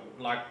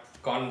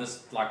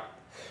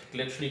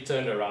literally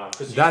turned around.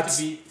 Because That's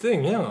the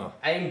thing, yeah.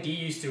 AMD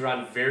used to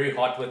run very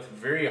hot with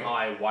very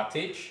high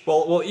wattage.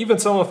 Well, even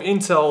some of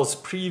Intel's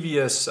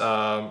previous,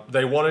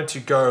 they wanted to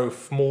go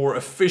more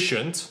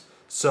efficient.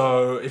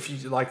 So if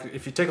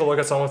you take a look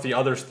at some of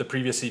the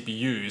previous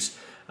CPUs,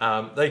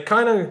 they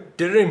kind of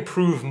didn't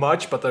improve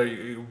much, but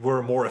they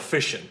were more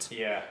efficient.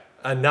 Yeah.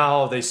 And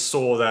now they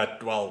saw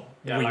that, well,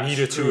 yeah, we like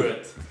needed screw to...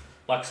 it.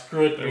 Like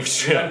screw it, we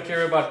don't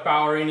care about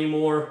power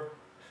anymore.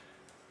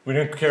 We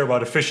don't care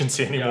about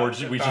efficiency anymore,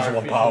 Yeah, we just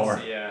want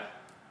power. Yeah.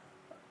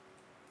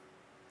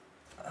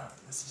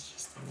 This is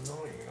just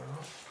annoying,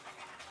 huh?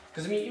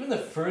 Because I mean, even the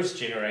first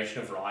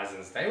generation of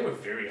Ryzens, they were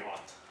very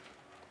hot.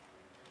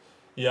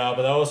 Yeah,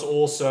 but that was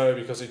also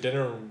because it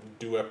didn't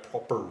do a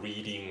proper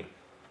reading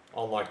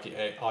on like the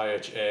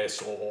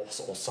IHS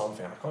or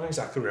something. I can't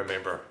exactly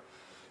remember.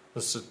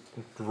 This is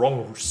the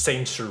wrong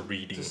sensor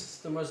reading. This is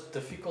the most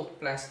difficult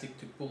plastic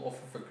to pull off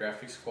of a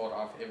graphics card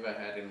I've ever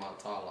had in my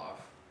entire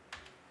life.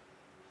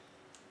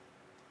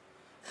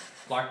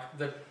 Like,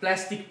 the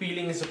plastic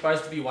peeling is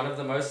supposed to be one of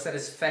the most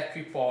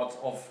satisfactory parts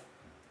of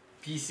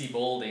PC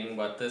building,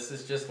 but this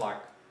is just like...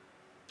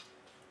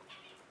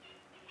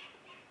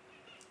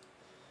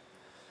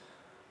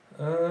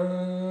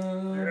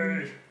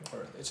 Alright,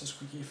 let's just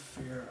quickly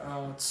figure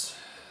out.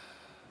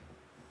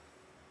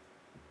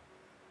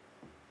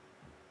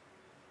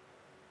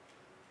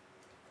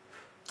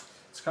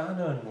 It's kind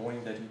of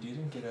annoying that you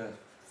didn't get a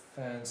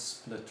fan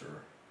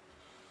splitter.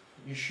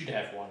 You should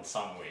have one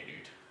somewhere,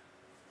 dude.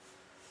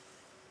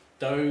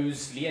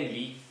 Those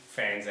Lee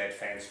fans had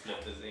fan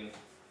splitters in.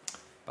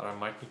 But I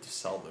might need to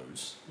sell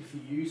those. If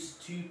you use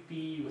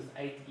 2P with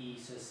 8E,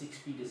 so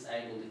 6P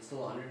disabled, it's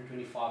still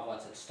 125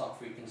 watts at stock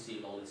frequency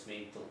level, it's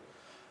mental.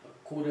 A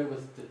quarter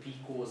with the P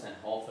cores and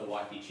half the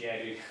wattage,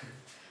 yeah dude.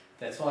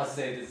 That's why I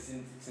said it's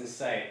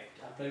insane.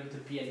 I played with the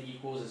P and E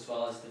cores as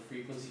well as the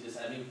frequency.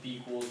 Disabling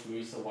P cores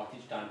moves the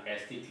wattage down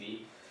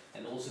drastically,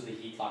 and also the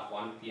heat like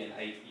 1P and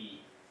 8E.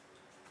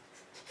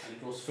 And it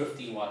draws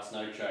 15 watts,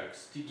 no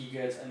jokes. 2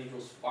 gigahertz only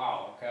draws,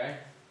 wow, okay.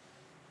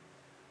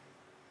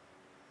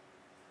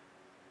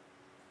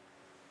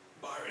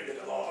 I did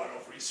a lot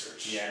of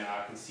research. Yeah, no,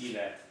 I can see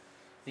that.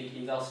 I think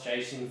Intel's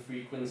chasing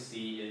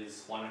frequency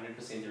is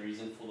 100% the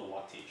reason for the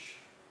wattage.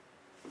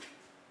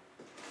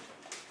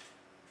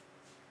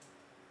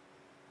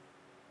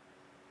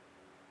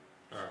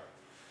 Alright,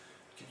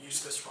 you can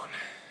use this one.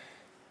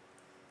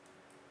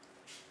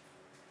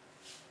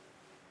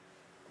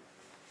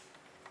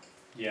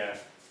 Yeah.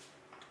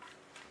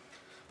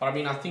 But I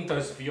mean, I think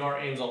those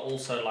VRMs are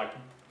also like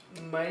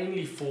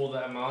mainly for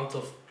the amount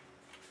of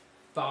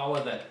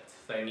power that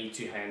they need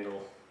to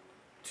handle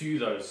to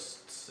those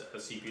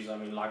CPUs. I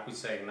mean, like we're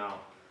saying now,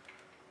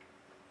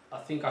 I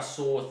think I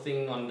saw a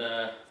thing on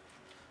the,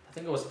 I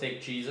think it was Tech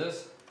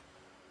Jesus,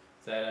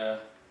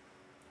 that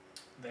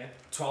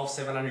that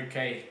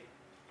 12700K,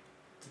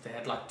 they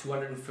had like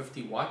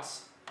 250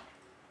 watts.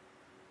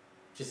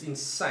 Just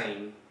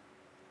insane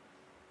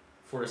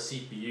for a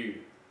CPU.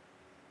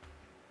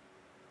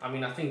 I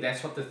mean, I think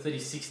that's what the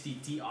 3060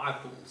 Ti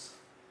pulls.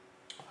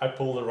 I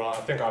pulled around,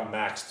 I think I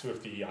maxed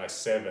with the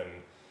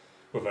i7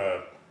 with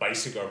a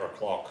basic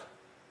overclock.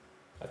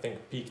 I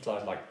think peaked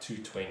at like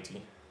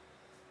 220.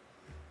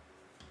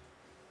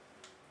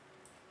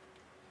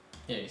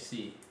 Yeah, you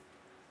see.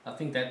 I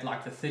think that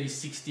like the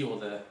 3060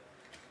 or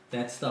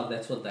that stuff,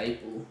 that's what they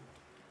pull.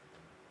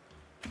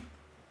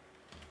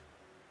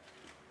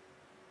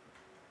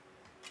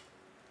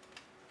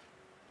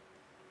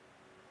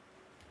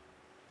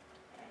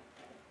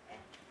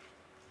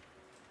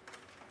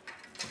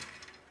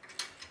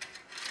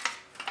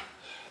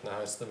 Now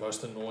it's the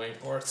most annoying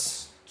part,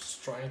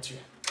 just trying to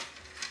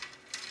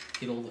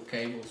Get all the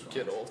cables right.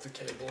 get all of the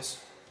cables.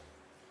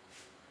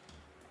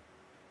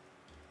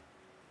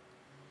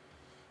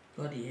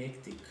 Bloody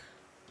hectic.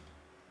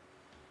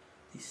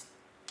 These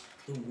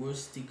the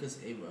worst stickers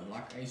ever.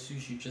 Like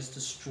Asus, you just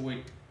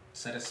destroyed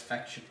that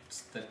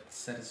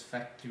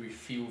satisfactory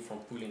feel from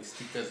pulling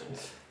stickers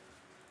off.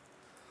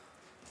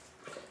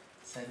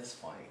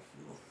 Satisfying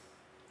feel.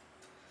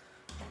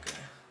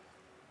 Okay.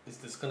 Is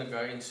this gonna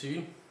go in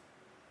soon?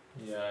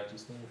 Yeah, I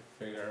just need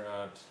to figure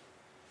out.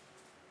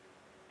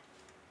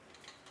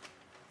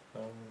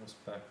 Was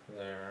back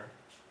there.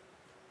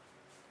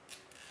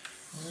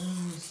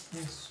 Where is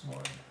this one?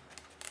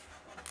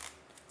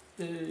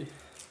 How is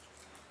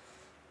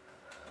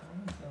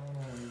that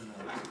one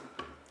remote?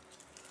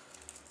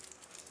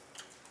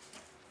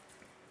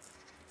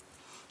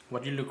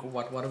 What do you look?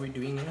 What are we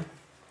doing here?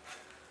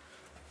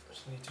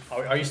 Just need to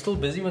Are you still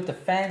busy with the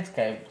fans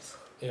cables?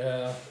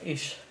 Yeah.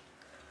 Ish.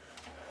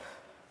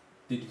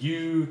 Did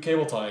you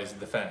cable tie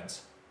the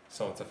fans?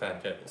 Some of the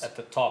fan cables. At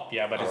the top,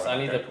 yeah, but it's Alright,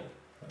 only okay,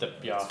 the cool.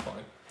 yeah. That's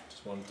fine.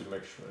 Just wanted to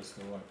make sure it's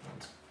the right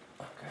ones.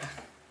 Okay.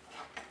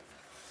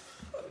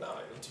 But now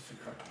I need to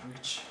figure out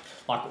which.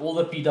 Like all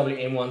the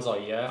PWM ones are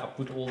here. I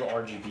put all the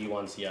RGB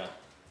ones here.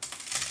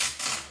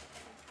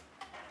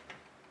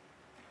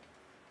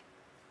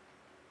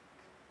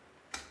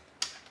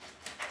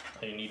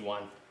 Oh, you need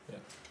one. Yeah.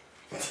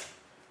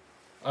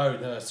 Oh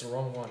no, it's the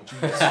wrong one.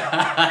 Jeez.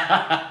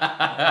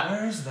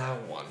 Where's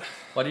that one?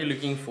 What are you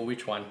looking for?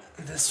 Which one?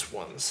 This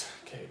one's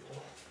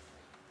cable.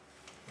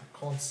 I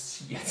can't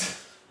see it.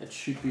 It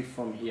should be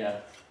from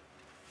here.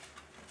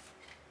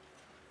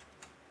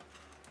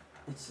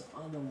 It's the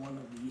other one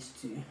of these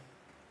two.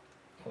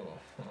 Oh,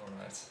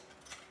 alright.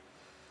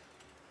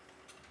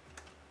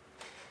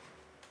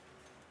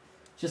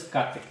 Just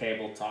cut the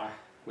cable tie.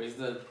 Where's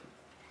the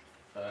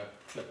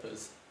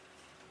clippers?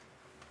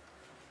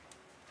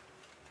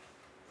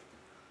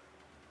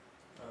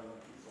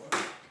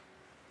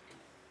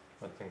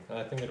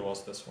 I think it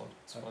was this one.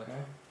 It's fine. Okay.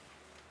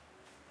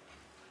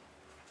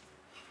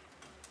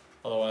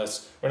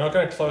 Otherwise, we're not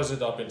going to close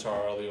it up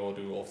entirely or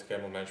do off the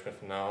cable management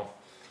for now.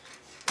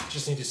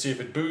 Just need to see if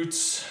it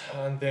boots,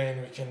 and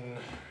then we can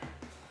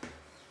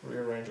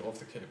rearrange all of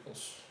the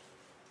cables.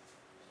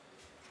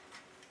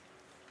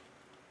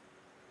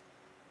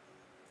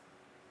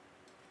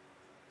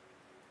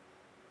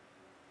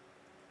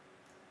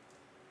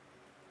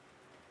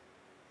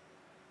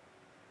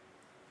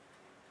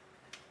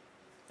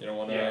 You don't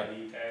want to. Yeah, the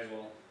as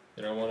well.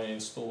 You don't want to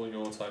install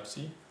your Type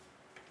C.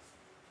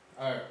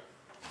 Oh,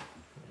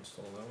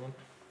 Install that one.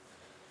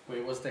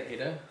 wait, what's the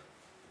header?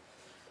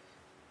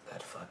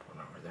 That flat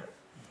one over there.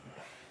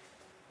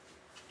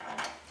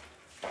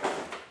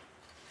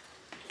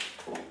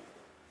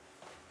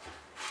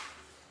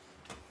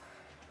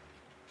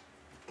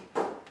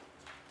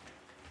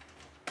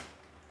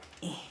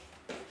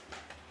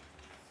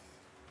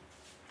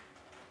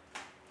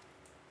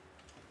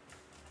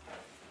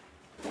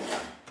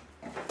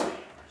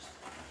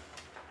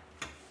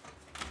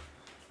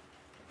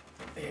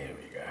 There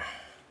we go.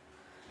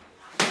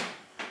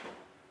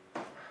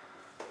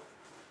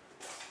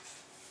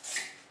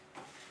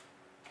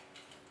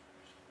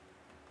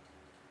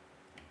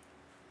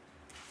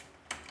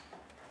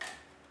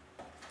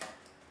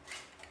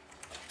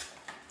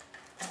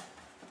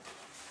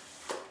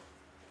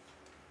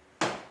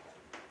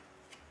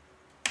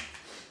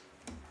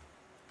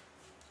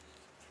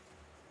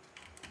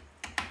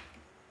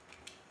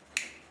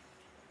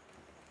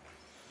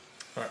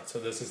 Alright, so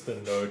this is the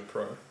Node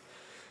Pro.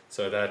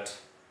 So that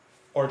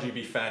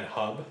RGB fan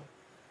hub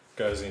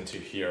goes into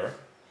here,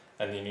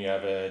 and then you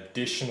have an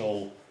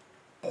additional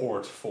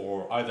port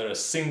for either a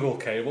single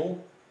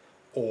cable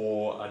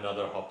or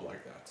another hub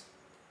like that.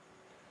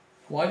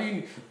 Why do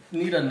you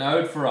need a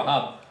node for a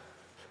hub?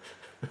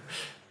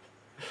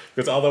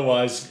 Because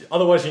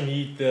otherwise you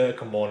need the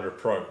Commander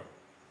Pro,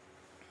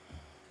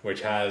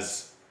 which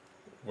has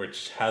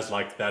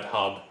like that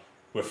hub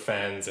with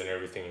fans and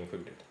everything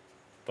included.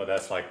 But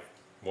that's like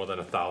more than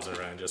 1,000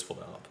 Rand just for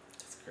the hub.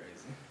 That's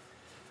crazy.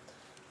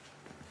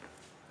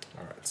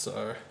 Alright,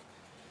 so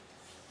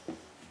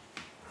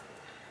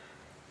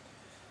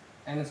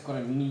And it's got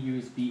a mini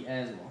USB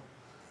as well.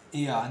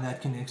 Yeah, and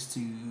that connects to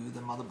the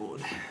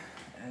motherboard.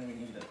 And we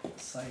need a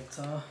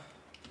SATA.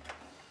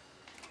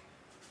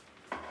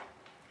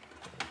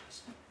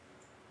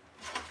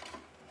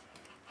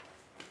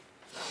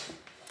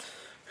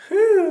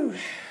 whew.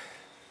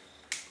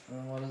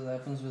 And what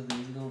happens with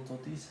these little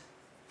totties?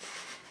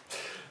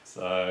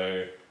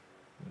 So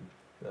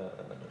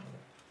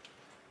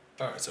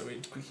alright, so we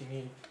quickly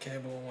need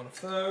cable on one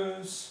of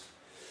those.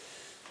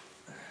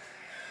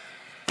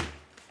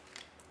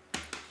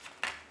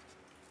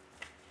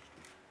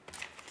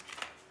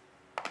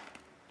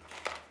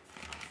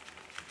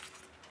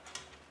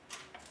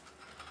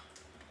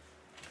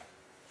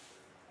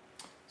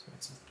 So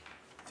it's a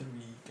 3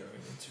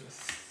 going into a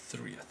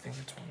 3, I think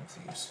it's one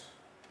of these.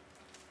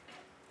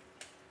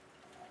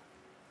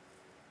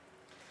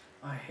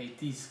 I hate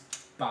these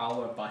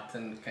power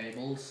button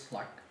cables.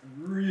 Like,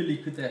 really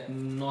could they have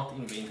not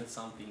invented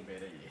something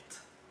better yet?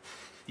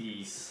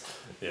 These.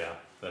 Yeah,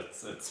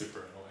 it's super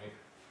annoying.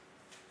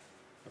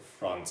 The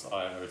front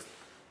IO.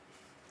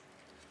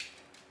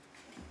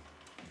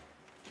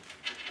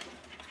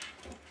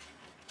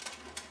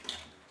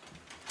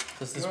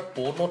 Does this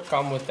board not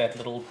come with that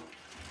little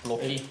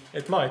blocky?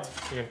 It might.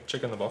 You can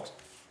check in the box.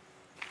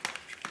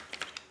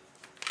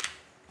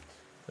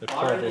 It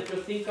Why probably did your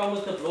thing come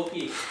with the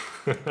blocky?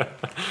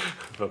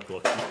 the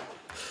blocky.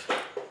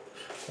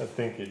 I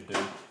think it did.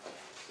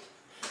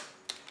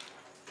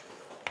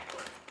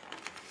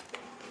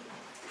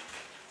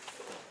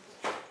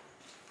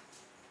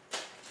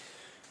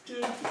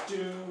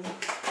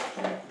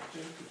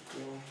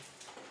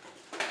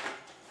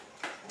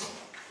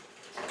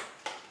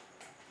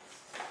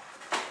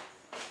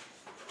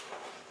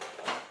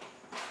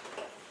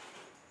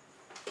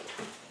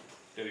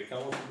 Did it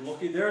come with the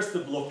blocky? There's the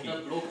blocky. The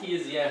blocky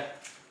is here.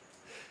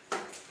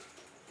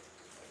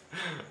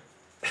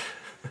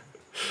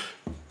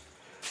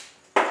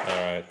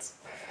 Alright.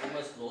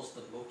 Almost lost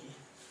the blocky.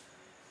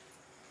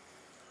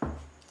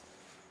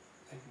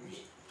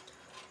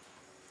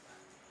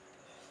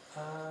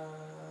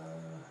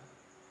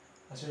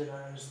 I should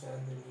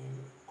understand the new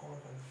core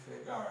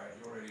config. Alright,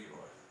 you already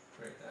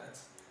create that.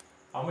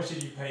 How much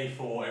did you pay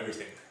for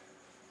everything?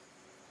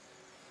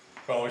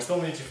 Well, we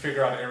still need to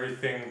figure out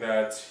everything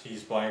that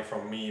he's buying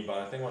from me, but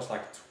I think it was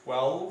like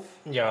 12.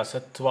 Yeah,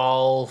 so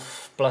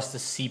 12 plus the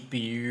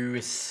CPU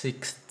is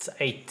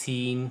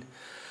 18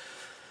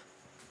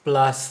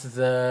 plus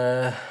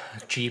the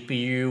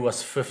GPU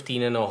was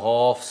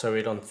 15.5, so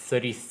we're on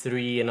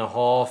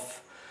 33.5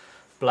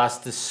 plus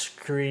the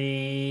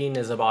screen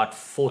is about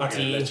 40.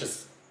 Okay, let's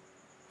just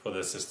for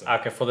the system.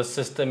 Okay, for the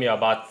system, yeah,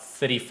 about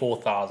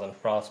 34,000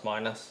 plus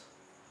minus,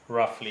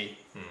 roughly.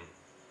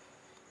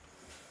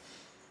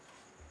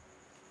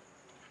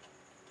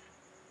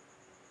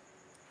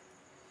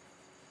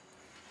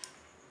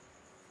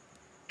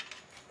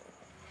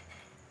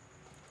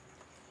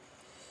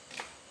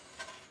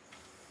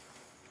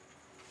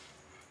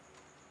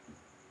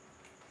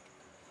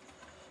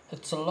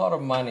 It's a lot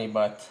of money,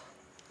 but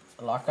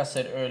like I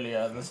said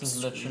earlier, this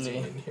is literally.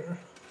 In here.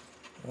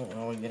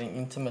 Oh, we're getting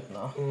intimate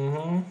now.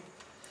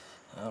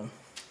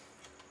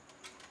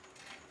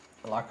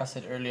 Like I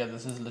said earlier,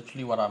 this is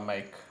literally what I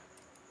make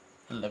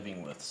a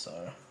living with.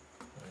 So,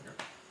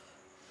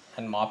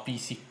 and my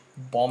PC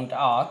bombed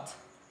out.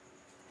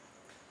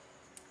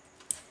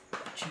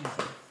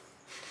 Jesus.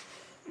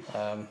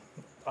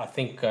 I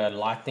think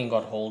lightning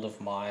got hold of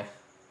my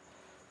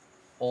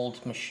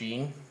old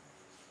machine,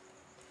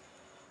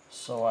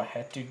 so I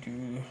had to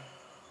do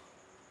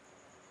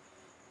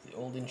the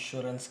old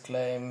insurance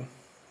claim,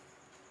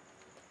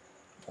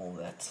 all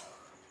that.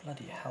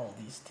 Bloody hell,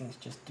 these things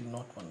just do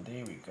not want.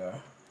 There we go.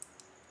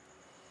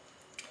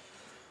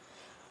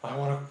 I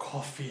want a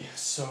coffee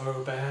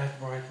so bad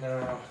right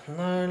now.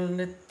 No,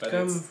 let But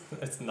come.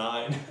 it's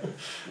 9.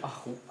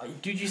 Oh,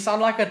 dude, you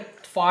sound like a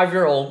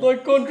 5-year-old. I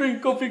can't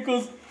drink coffee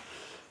because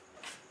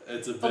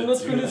It's a bit I'm not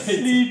too gonna late.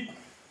 sleep.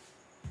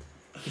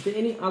 Is there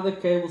any other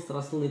cables that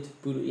I still need to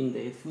put in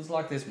there? It feels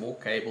like there's more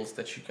cables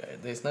that should go.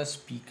 There's no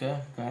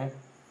speaker, okay.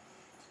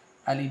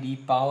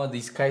 LED power.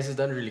 These cases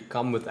don't really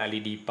come with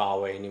LED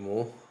power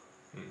anymore.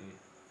 Mm-mm.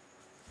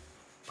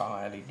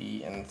 Power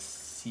LED and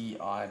CI,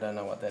 I don't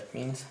know what that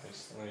means.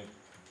 There's only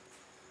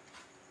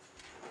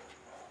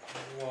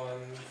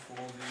one for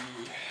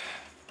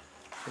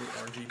the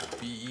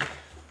RGB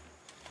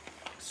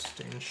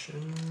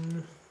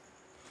extension.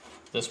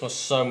 This was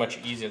so much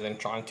easier than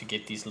trying to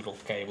get these little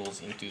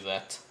cables into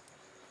that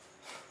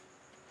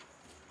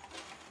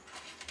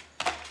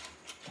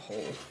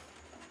hole.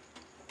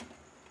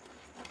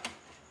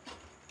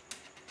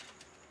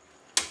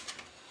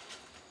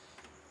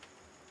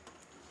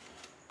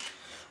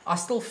 I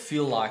still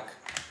feel like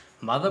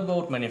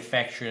motherboard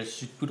manufacturers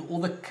should put all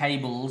the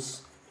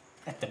cables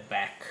at the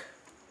back.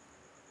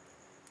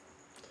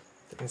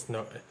 It's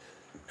no,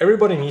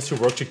 everybody needs to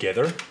work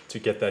together to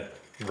get that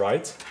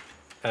right,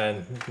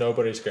 and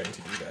nobody's going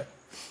to do that.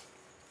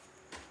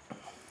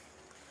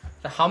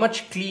 So how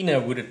much cleaner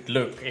would it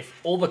look if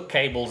all the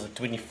cables are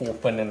 24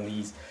 pin and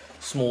these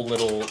small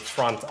little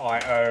front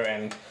I/O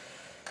and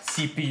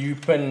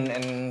CPU pin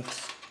and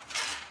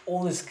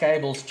all these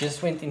cables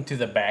just went into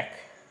the back?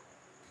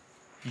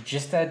 You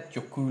just had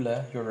your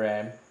cooler, your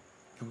RAM,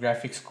 your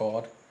graphics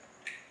card,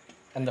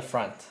 and the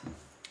front.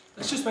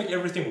 Let's just make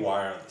everything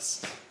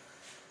wireless.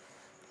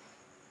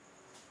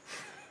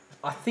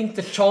 I think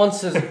the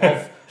chances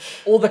of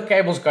all the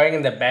cables going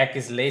in the back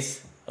is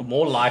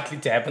more likely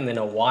to happen than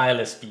a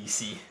wireless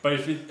PC. But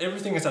if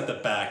everything is at the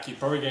back, you're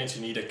probably going to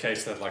need a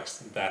case that's like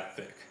that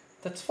thick.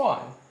 That's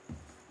fine.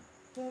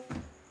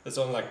 It's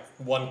on like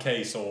one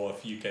case or a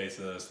few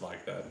cases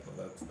like that.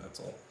 That's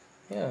all.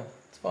 Yeah,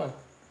 it's fine.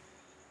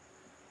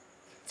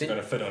 It's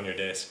gonna fit on your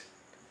desk.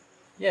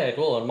 Yeah, it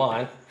will on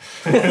mine.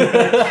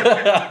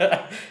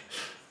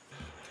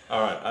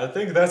 Alright, I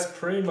think that's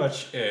pretty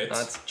much it.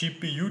 That's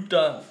GPU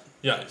done.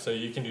 Yeah, so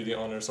you can do the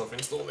honors of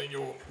installing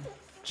your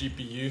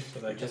GPU so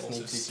that I I can just also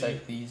need to see.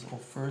 take these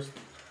off first.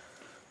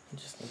 I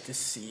just need to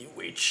see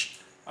which.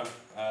 Do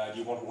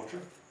you want water?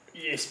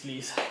 Yes,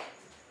 please.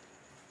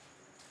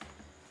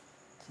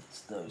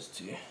 It's those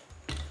two.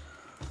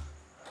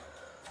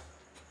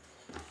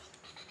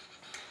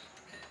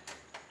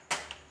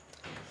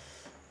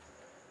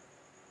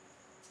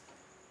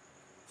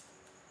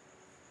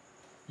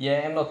 Yeah,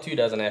 M.2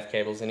 doesn't have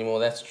cables anymore.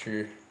 That's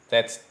true.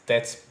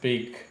 That's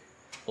big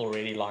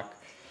already. Like,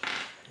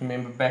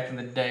 remember back in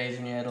the days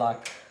when you had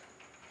like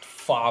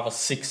 5 or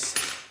 6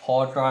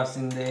 hard drives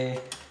in there.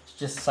 It's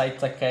just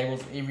SATA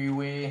cables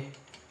everywhere.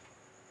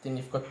 Then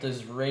you've got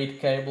those red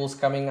cables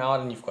coming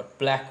out, and you've got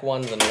black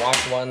ones and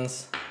white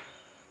ones.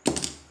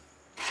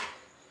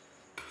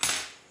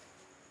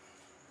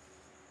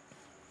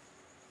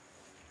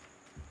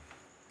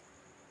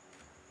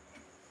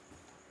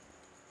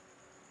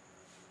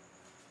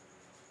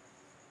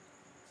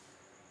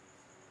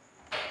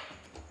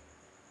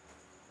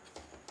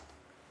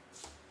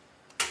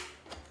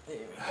 There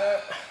we go.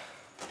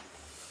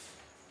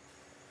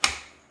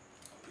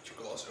 Put your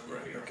glass over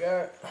There here. we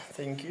go.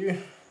 Thank you.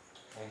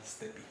 On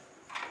steppy.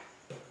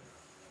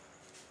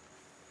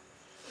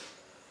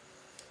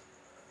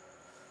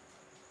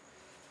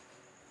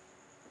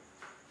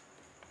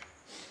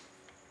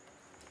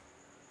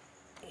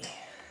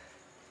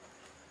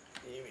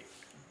 There we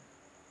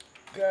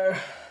go.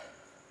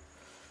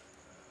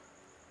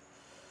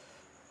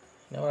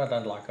 You know what I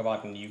don't like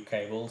about new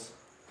cables?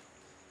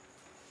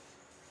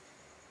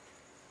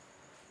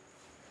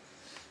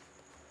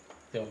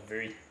 They're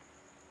very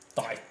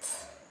tight.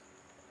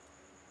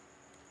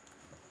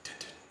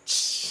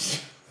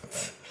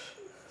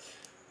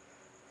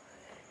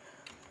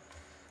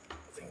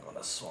 I think I'm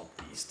gonna swap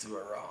these two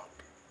around.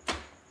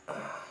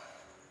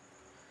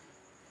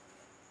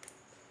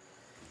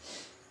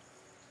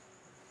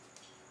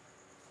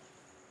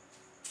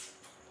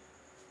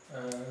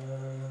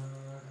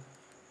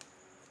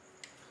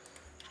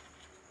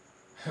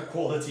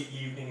 Quality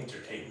evening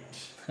entertainment.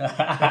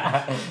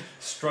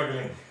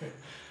 Struggling.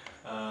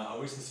 I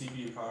wish the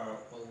CPU power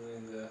wasn't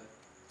in the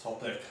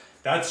top left.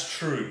 That's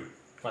true.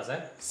 What's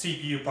that?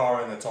 CPU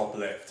power in the top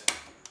left.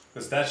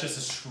 Because that's just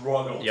a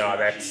struggle Yeah, to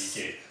that's-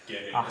 actually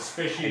get it. I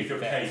Especially hate if your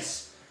that.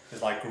 case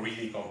is like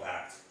really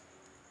compact.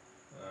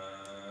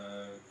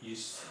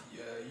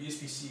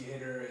 USB-C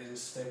header is a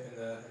step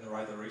in the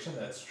right direction.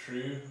 That's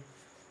true.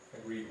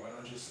 Agreed. Why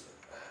not just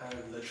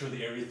have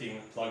literally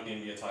everything plugged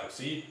in via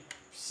Type-C?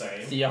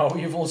 Same. Yeah,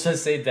 we've also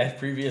said that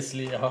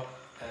previously. Yeah.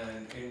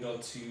 And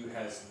M.2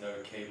 has no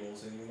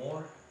cables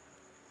anymore.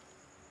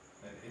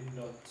 And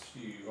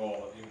M.2,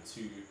 or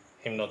M2.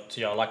 M.2,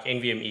 yeah, like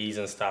NVMEs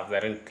and stuff. They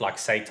don't like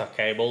SATA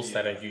cables.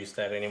 Yeah. They don't use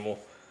that anymore.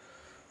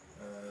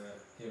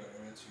 Yeah,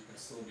 M.2 can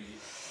still be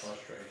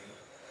frustrating.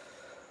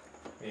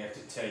 You have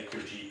to take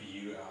your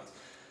GPU out.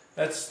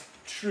 That's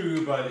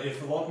true, but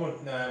if a lot more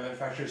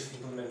manufacturers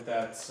implement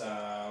that,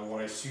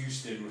 what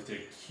ASUS did with their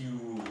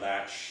Q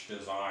latch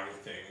design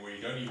thing, where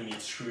you don't even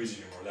need screws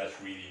anymore, that's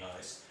really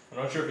nice. I'm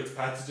not sure if it's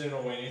patented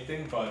or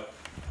anything, but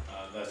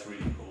that's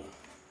really cool.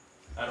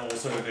 And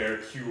also their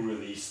Q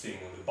release thing,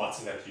 the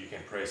button that you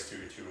can press to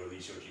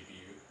release your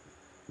GPU.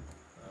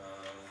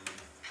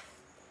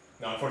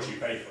 Now, unfortunately,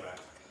 you pay for that.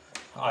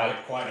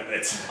 Quite a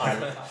bit.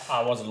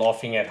 I was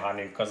laughing at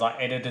Hanu because I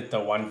edited the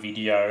one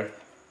video.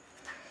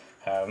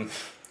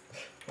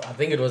 I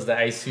think it was the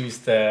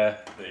ASUS, the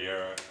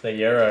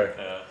Euro.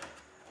 Yeah.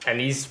 And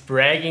he's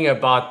bragging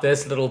about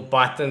this little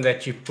button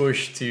that you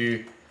push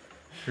to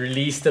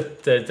release the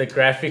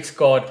graphics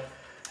card,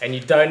 and you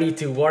don't need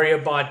to worry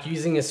about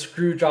using a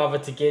screwdriver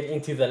to get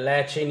into the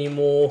latch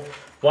anymore.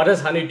 What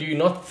does Hanu do?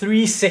 Not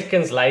 3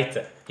 seconds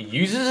later, he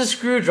uses a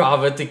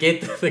screwdriver to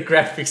get the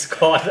graphics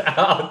card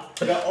out.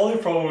 The only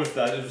problem with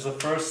that, it was the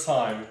first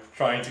time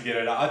trying to get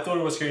it out. I thought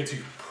it was going to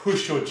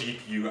push your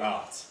GPU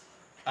out,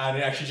 and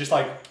it actually just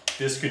like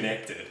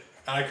disconnected.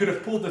 And I could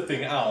have pulled the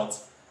thing out,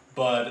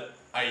 but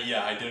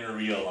I didn't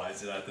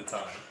realize it at the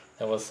time.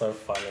 That was so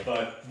funny.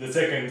 But the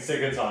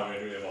second time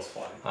it was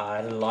fun. I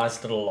had a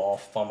nice little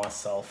laugh by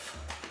myself.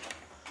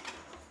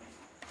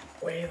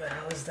 Where the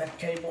hell is that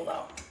cable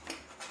now?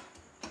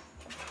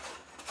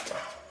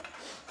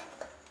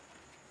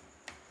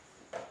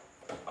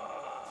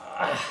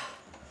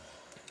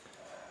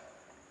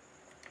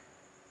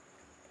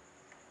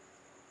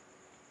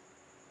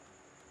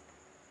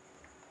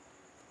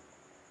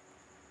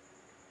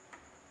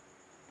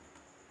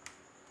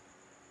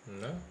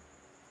 No?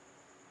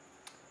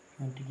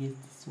 Trying to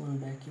get this one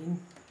back in.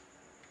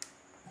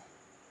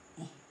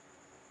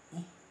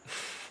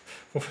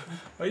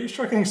 Why are you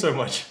struggling so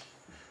much?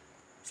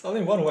 It's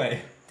only one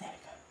way. There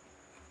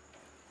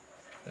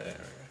we go. There we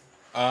go.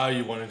 Ah,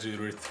 you wanted to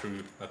do it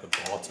through at the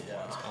bottom.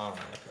 Yeah. Alright,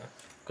 okay.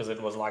 Because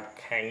it was like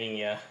hanging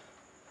here.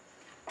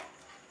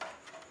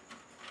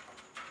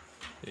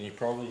 Then you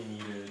probably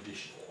need an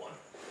additional one.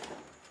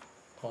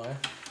 Why?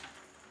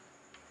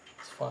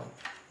 It's fine.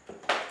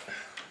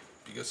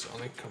 Because it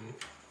only come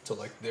to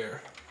like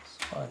there.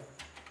 It's fine.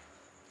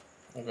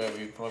 Okay,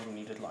 we probably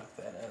need it like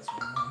that as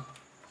well.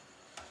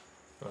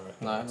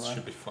 Alright, No, it no.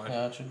 should be fine.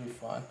 Yeah, it should be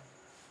fine.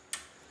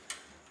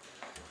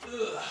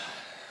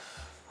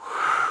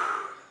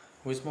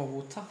 Where's my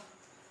water?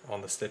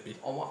 On the steppy.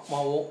 I want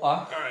my water.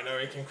 Alright, now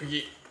we can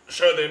quickly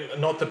show them,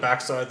 not the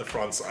back side, the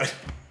front side.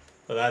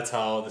 But that's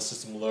how the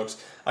system looks.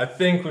 I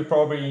think we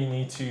probably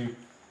need to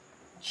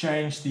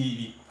change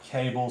the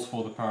cables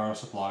for the power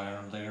supply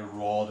and later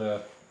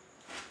rather.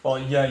 Well,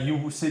 yeah,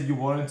 you said you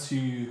wanted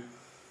to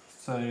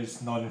say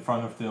it's not in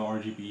front of the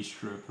RGB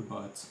strip,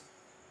 but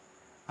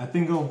I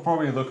think it'll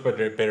probably look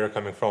better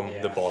coming from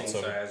the bottom. I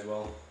think so as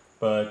well.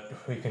 But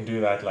we can do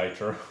that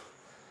later.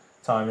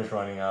 Time is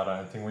running out.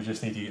 I think we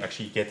just need to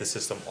actually get the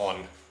system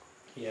on.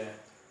 Yeah.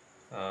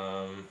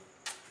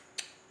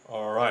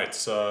 All right,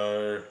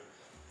 so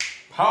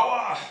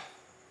power.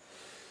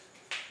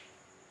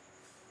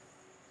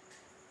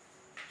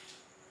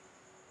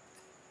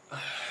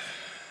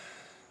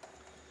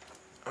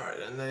 All right,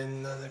 and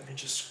then let me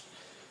just.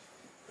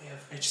 We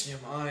have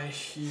HDMI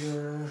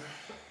here.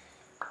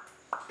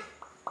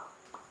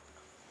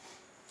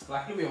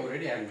 Luckily we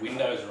already have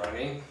Windows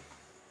running.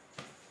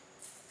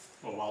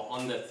 Well, while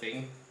on the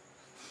thing.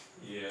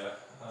 Yeah.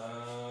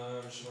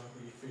 Just want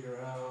to figure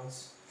out.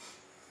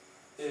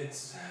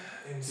 It's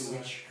To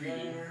which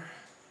screen?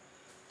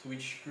 To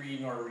which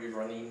screen are we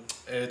running?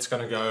 It's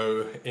gonna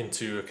go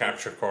into a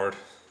capture card.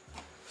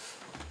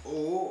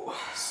 Oh.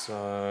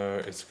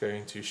 So it's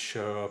going to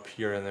show up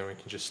here, and then we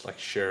can just like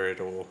share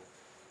it or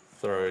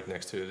throw it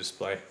next to the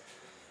display.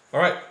 All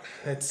right,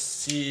 let's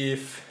see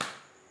if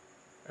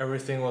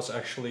everything was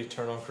actually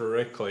turned on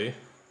correctly.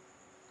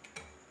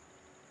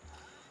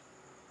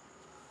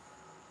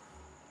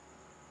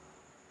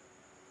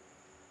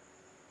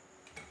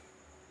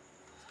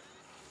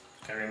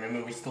 Okay,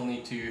 remember we still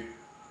need to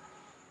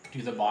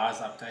do the BIOS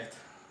update.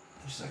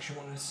 I just actually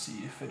wanted to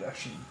see if it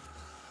actually.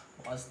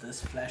 Was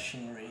this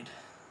flashing red?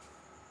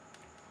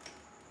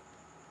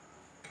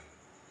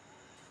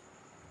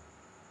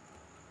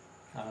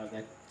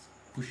 That's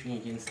pushing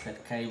against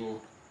that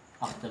cable.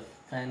 Ah, the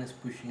fan is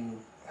pushing.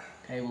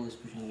 Cable is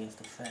pushing against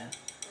the fan.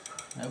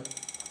 Nope.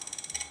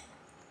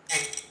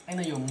 I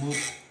know your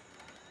move.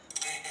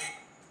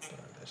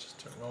 Let's just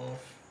turn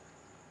off.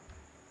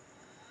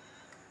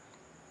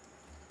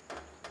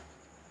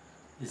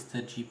 Is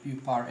the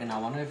GPU power, and I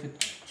wonder if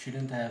it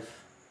shouldn't have.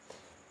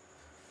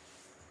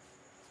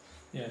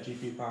 Yeah,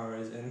 GPU power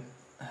is in.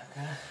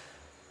 Okay.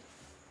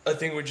 I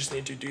think we just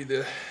need to do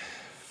the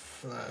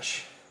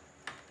flash.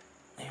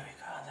 There we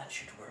go. That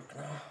should work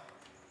now.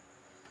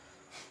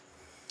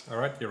 All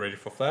right, you ready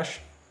for flash?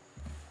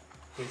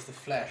 Here's the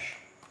flash.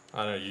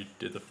 I know you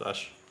did the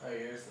flash. Oh,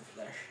 here's the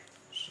flash.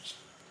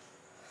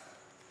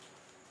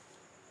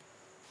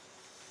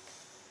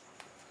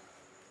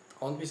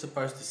 Aren't we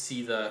supposed to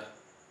see the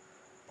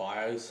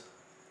BIOS?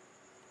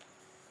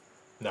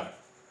 No.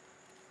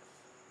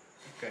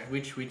 Okay.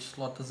 Which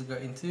slot does it go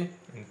into?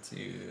 Into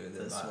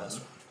the This BIOS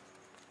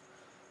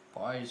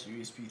one. BIOS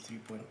USB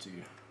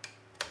 3.2.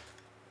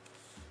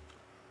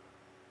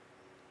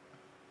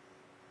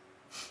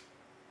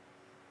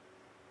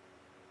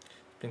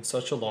 Been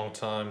such a long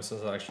time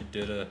since I actually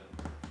did a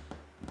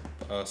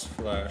BIOS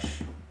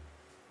flash.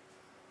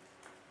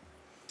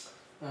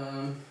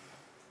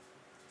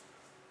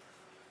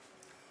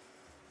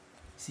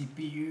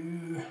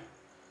 CPU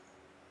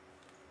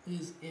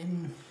is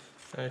in.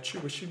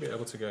 We should be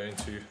able to go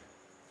into.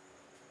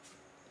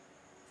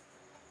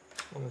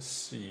 I want to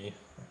see.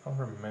 I can't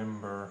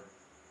remember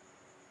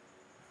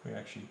if we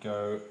actually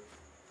go.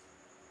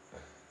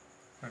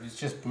 But it's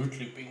just boot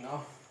looping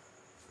now.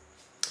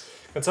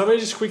 Can somebody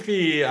just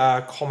quickly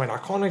comment? I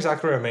can't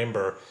exactly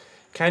remember.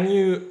 Can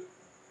you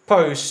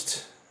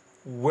post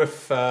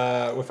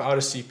without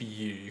a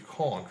CPU? You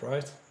can't,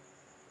 right?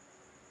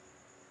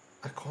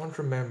 I can't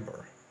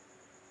remember.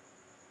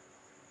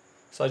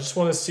 So I just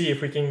want to see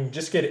if we can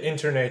just get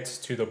internet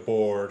to the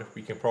board.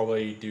 We can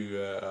probably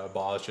do a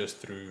BIOS just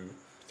through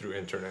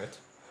internet.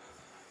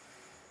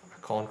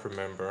 I can't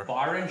remember.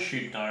 Byron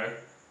should know.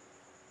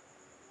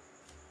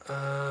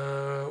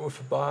 With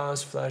a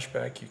BIOS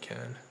flashback, you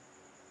can.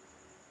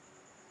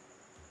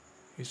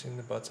 Using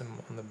the button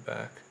on the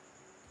back.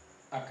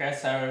 Okay,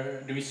 so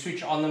do we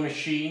switch on the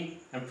machine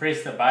and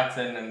press the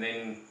button and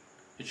then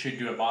it should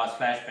do a BIOS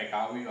flashback?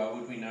 How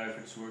would we know if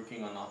it's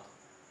working or not?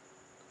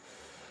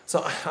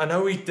 So I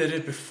know we did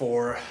it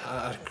before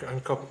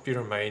on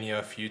Computer Mania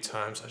a few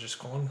times. I just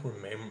can't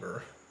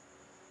remember.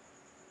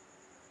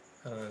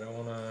 I don't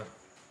wanna.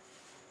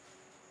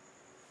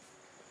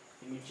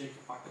 Let me check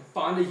if I can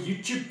find a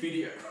YouTube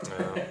video.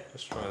 No,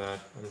 let's try that.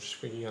 I'm just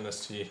quickly gonna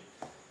see if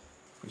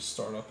we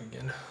start up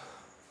again.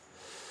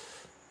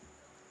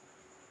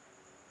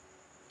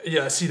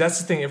 Yeah, see, that's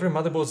the thing. Every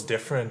motherboard's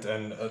different,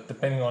 and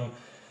depending on,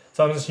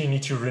 sometimes you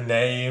need to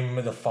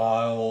rename the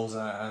files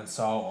and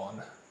so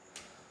on.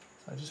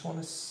 So I just want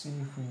to see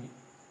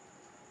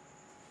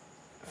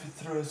if it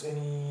throws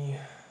any.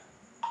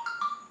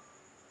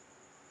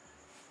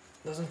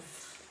 Doesn't.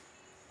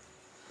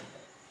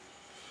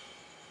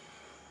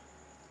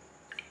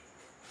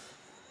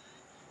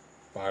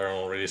 Byron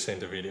already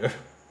sent a video.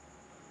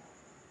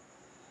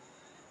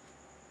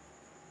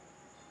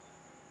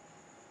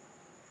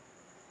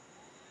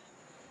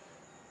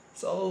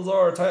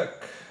 Salazar Tech.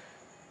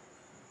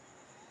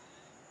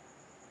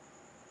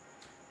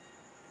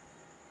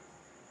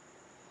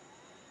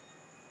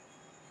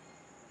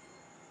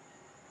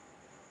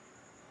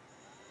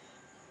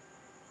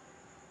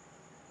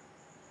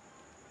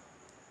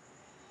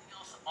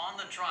 On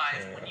the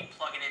drive when you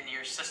plug it into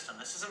your system.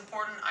 This is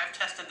important. I've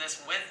tested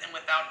this with and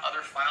without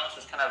other files,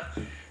 just kind of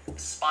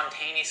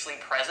spontaneously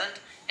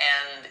present.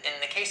 And in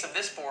the case of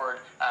this board,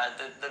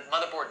 the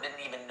motherboard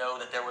didn't even know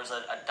that there was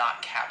a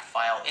 .cap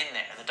file in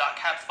there. The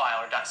 .cap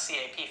file or .cap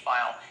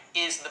file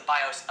is the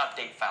BIOS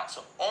update file.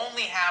 So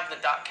only have the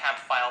 .cap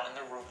file in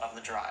the root of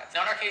the drive.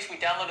 Now in our case, we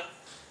downloaded.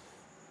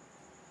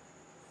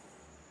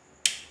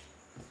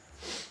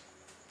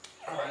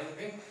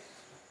 Anything?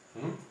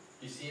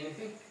 You see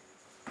anything?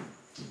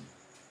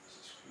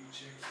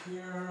 Check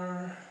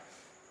here.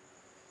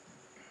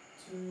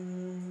 The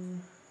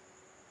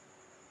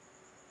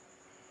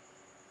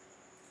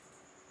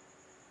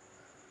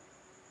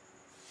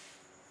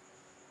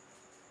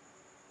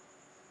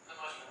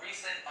most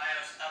recent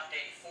BIOS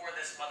update for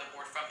this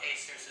motherboard from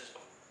ASUS is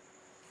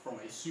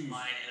From ASUS.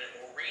 mine, and it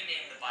will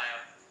rename the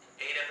BIOS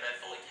beta, but I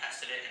fully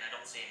tested it and I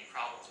don't see any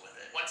problems with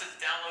it. Once it's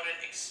downloaded,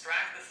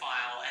 extract the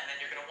file, and then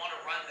you're going to want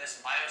to run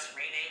this BIOS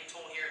rename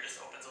tool here. It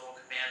just opens a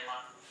little command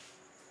line.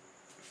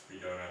 We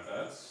don't have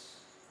that.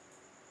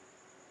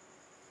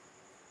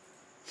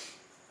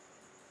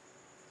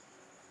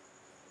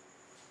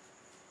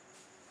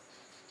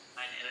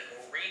 And it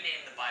will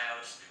rename the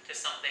BIOS to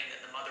something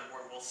that the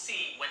motherboard will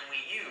see when we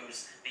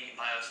use the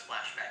BIOS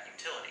flashback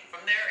utility.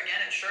 From there,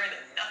 again, ensuring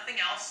that nothing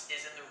else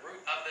is in the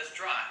root of this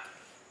drive.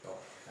 Oh,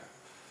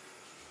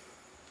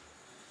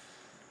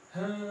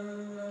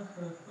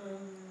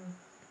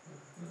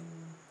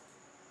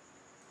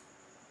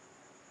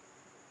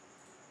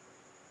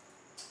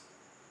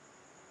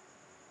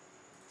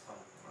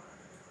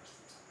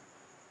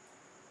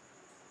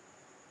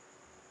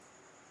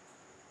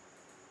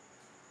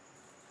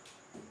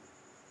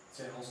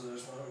 See, also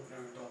there's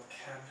no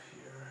cap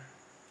here.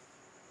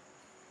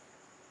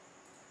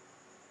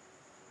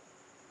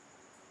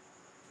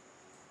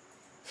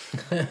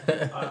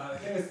 I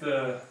think it's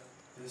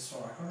this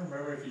one. I can't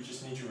remember if you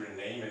just need to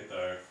rename it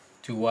though.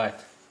 To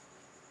what?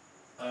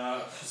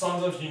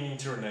 Sometimes you need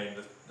to rename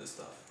the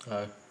stuff.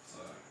 Oh. So,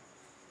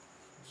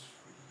 let's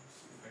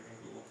see if I can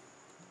Google.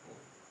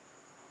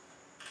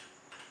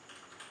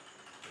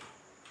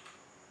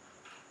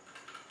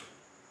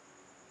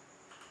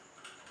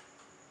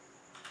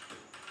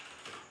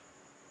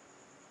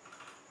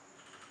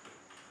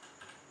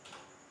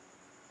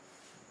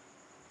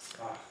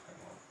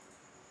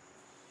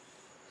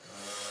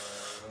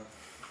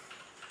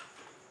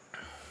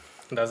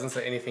 Doesn't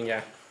say anything,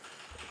 yeah.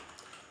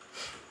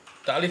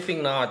 The only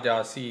thing now,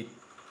 yeah, see,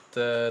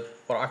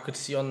 what I could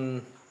see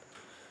on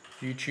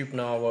YouTube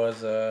now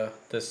was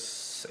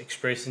this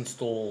express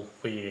install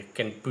where you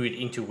can boot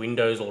into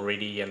Windows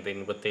already, and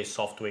then with their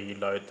software you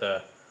load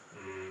the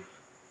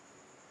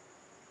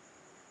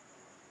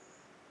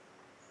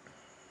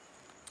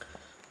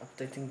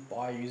updating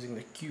by using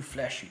the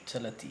QFlash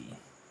utility.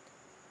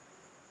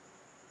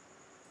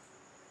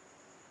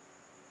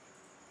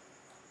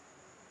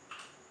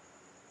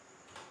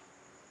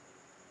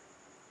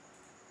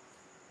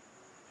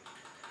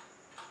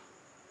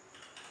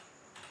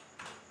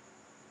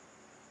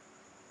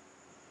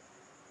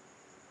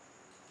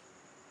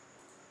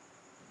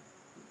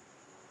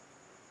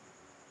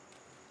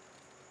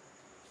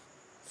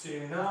 See,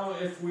 now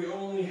if we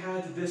only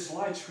had this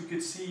light, we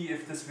could see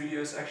if this video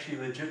is actually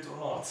legit or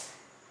not.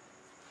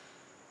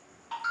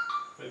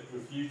 But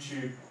with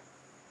YouTube...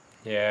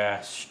 Yeah,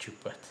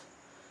 stupid.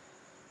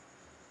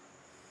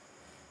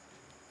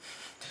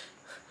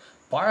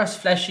 BIOS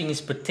flashing is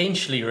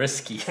potentially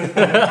risky.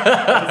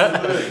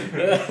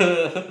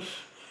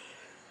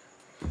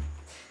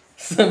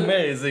 It's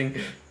amazing.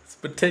 It's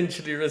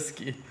potentially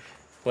risky.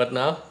 What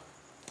now?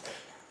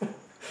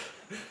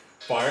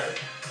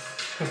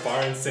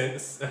 Byron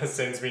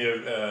sends me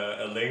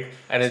a link.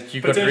 And you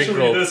got Potentially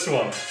rickrolled. this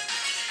one.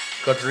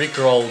 Got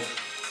rickrolled.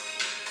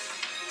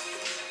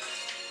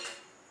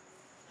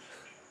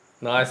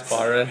 Nice,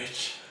 Byron.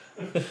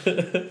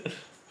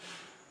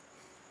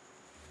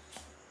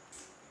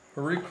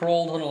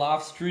 Rickrolled on a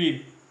live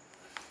stream.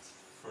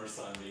 First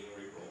time being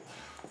rickrolled.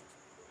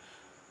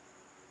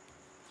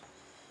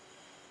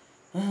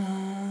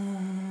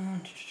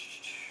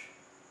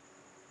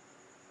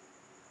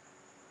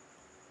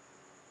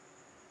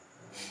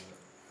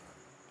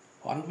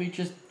 Why don't we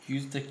just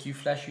use the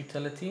QFlash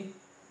utility?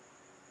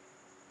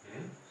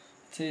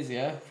 It says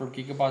here, from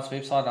Gigabyte's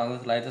website,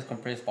 download the latest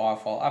compressed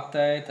BIOS file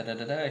update,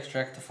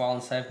 extract the file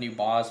and save new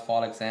BIOS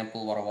file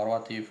example,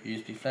 what to your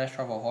USB flash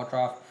drive or hard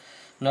drive.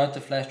 Note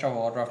the flash drive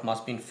or hard drive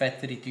must be in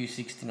FAT32,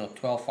 16 or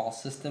 12 file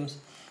systems.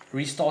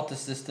 Restart the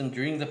system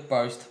during the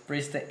post,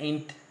 press the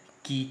end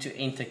key to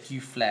enter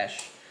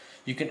QFlash.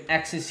 You can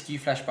access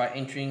QFlash by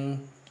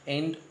entering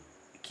end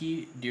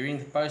key during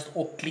the post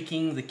or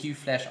clicking the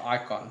QFlash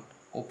icon,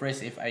 or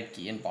press F8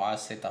 key in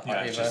BIOS setup. Yeah,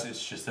 However,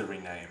 it's just a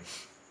rename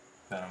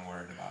that I'm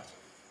worried about.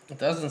 it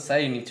doesn't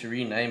say you need to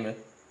rename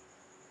it.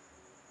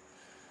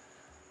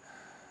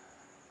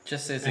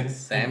 Just says In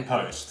example.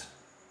 post.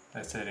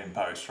 They said in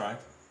post, right?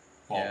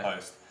 Well, Yeah.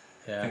 post.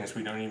 The Yeah. thing is,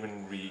 we don't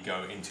even really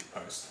go into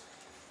post.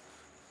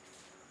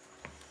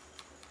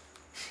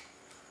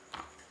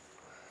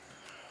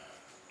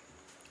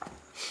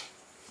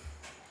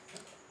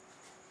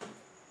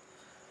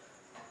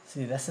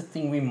 See, that's the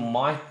thing we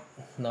might...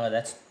 No,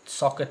 that's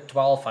socket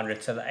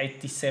 1200, so the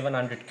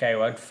 8700K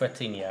won't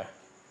fit in here.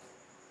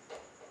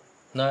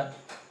 No,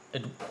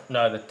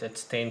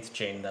 it's 10th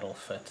gen that'll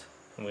fit.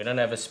 And we don't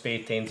have a spare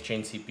 10th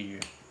gen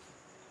CPU.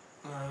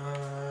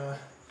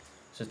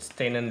 So it's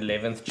 10 and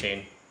 11th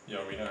gen. Yeah,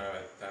 we don't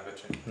have a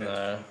change.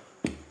 No.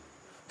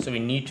 So we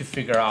need to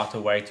figure out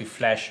a way to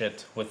flash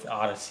it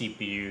without a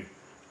CPU.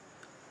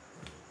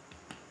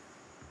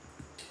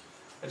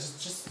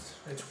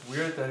 It's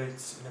weird that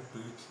it's in a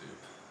boot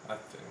loop, I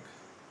think.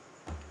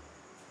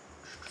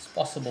 It's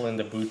possible in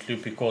the boot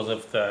loop because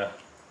of the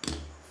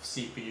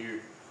CPU.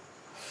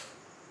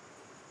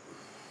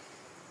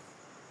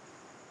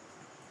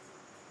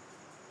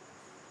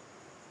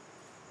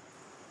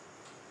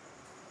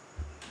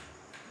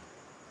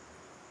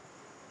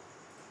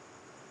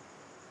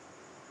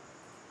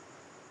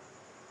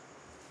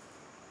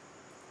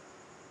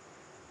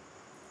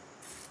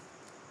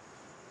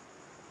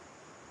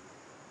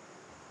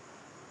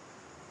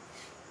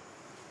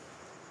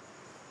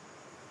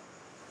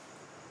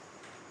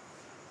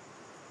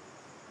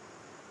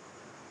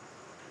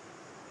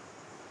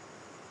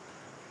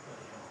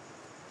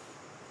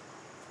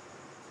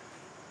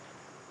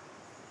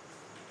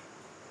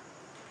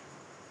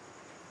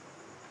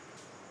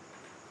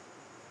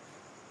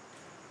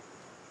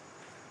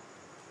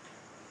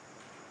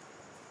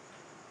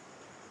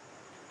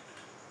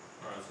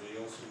 Alright, so you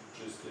also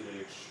just did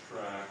an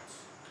extract.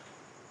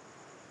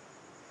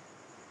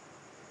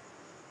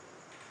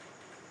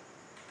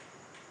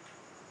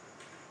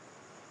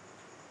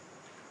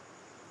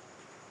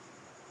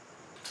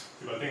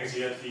 But the thing is,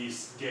 he at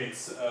least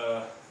gets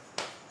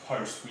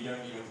post. We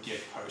don't even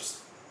get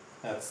post.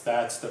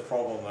 That's the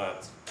problem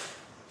that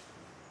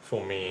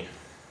for me.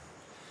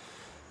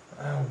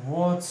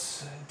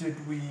 What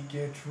did we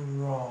get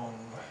wrong?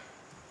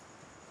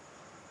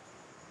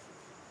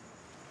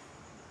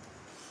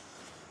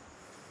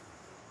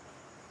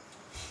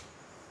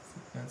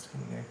 That's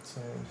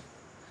connected.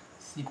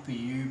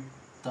 CPU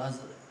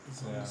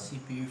is on the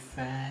CPU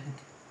fan.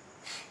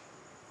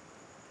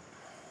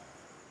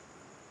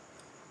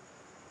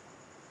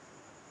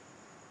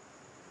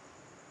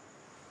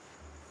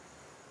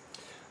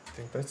 I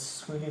think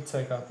let's really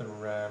take out the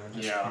RAM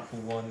and just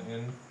keep one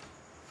in.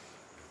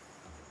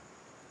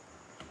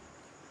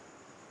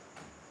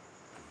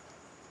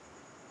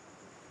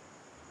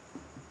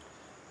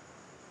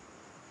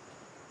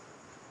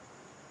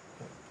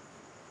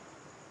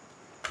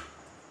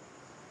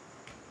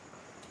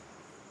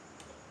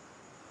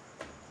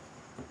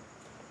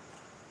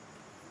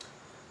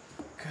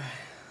 Okay,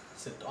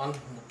 is it on the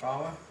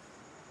power?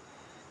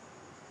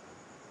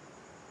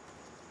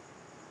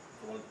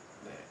 Well,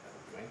 there,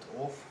 it went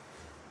off.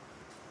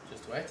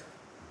 Just wait.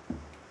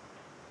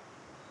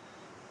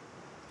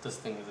 This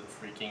thing isn't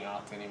freaking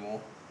out anymore.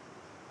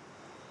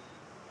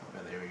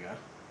 Okay, there we go.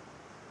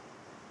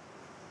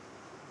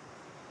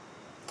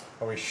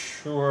 Are we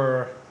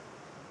sure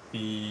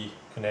the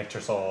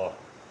connectors are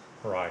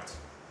right?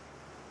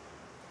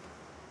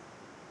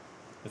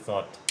 It's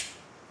not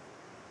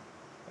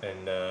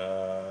in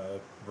the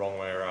wrong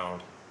way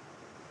around.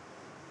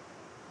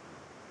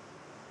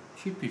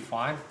 Should be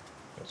fine.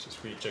 Let's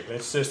just recheck.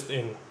 Let's just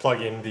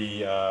plug in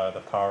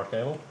the power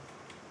cable.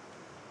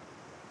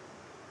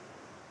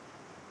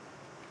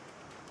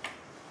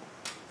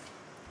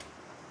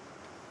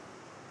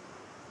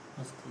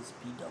 What's this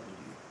BW?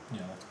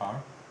 Yeah, that's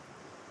power.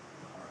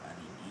 Or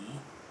LED?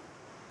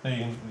 No, you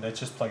can, let's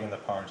just plug in the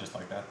power just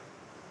like that.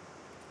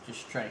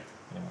 Just straight.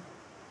 Yeah.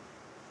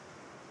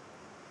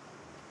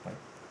 Right.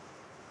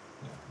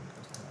 Yeah, it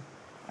goes like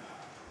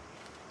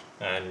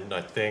that. And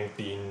I think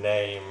the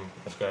name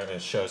is going to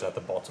shows at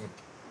the bottom.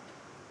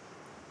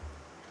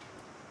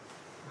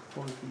 I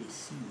can't really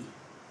see.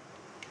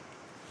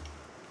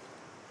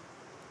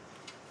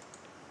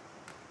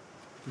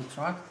 Looks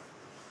right.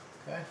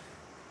 Okay.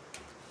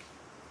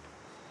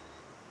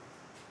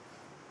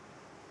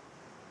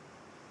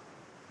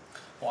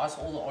 Why is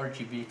all the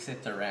RGB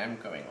except the RAM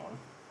going on?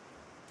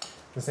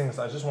 The thing is,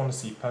 I just want to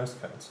see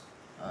postcodes.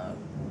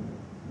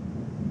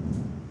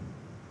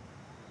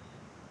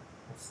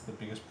 That's the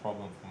biggest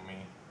problem for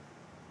me.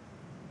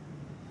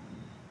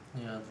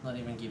 Yeah, it's not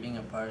even giving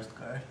a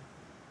postcode.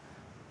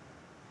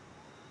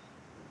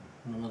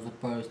 None of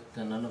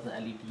the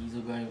LEDs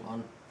are going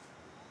on.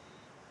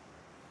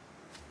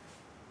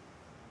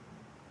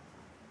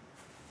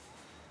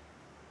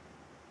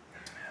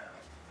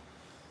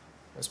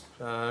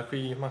 Could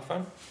you use my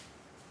phone?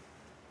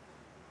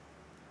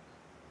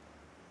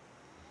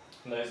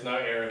 There's no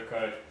error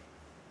code.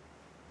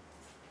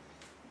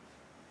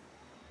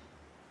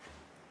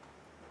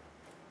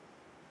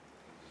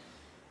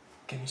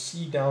 Can you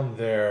see down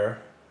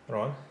there,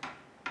 Ron?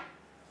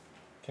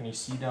 Can you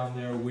see down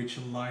there which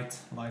light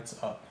lights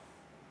up?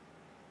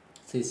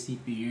 It says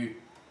CPU.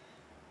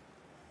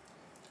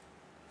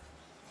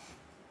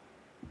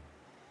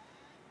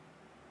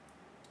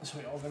 So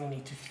we are going to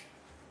need to...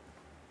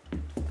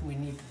 We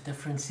need a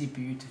different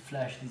CPU to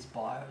flash these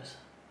BIOS.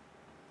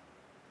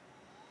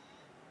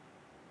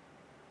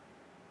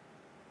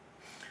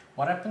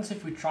 What happens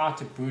if we try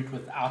to boot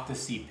without the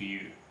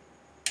CPU?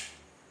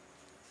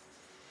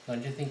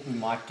 Don't you think we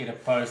might get a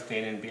post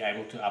then and be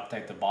able to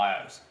update the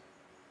BIOS?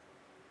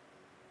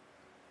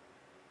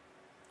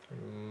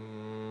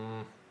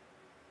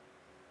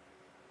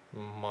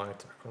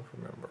 Might, I can't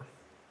remember.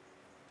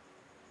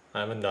 I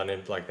haven't done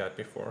it like that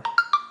before.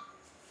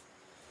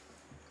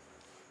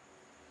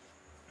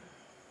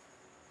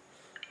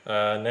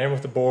 Name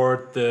of the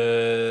board,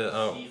 the...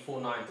 Oh.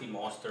 C490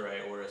 Master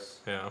Aorus.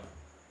 Yeah.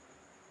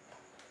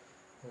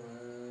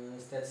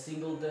 Is that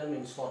single DIMM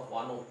in slot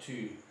 1 or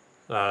 2?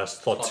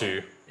 Slot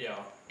 2. Yeah.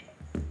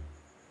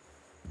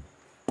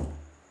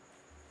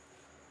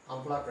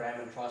 Unplug RAM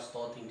and try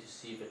starting to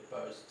see if it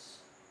posts.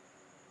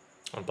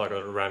 Unplug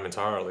the RAM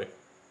entirely.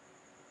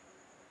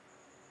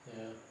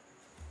 Yeah.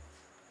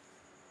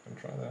 Can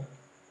try that.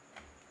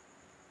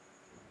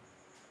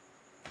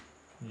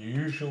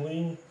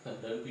 Usually...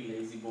 Don't be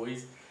lazy,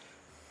 boys.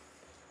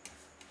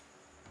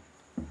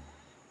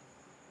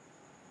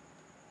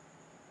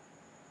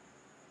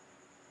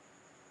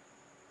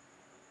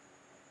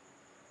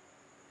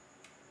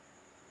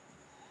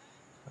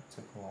 That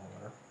took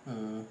longer.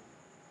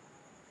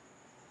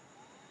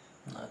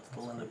 No, it's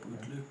still in the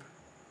boot loop.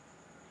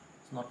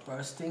 It's not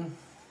bursting.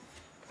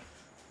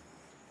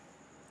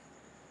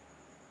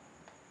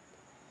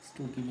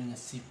 Still giving a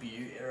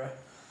CPU error.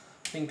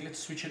 I think let's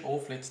switch it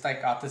off. Let's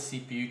take out the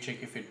CPU,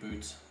 check if it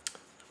boots.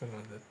 So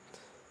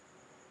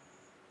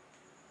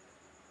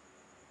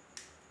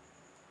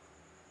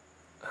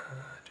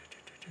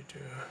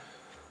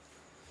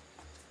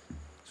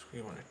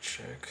we want to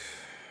check.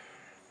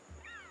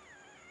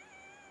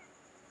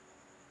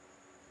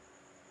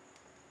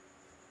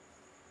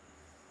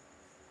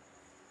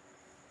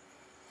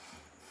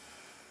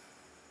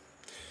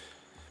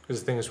 Because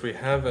the thing is, we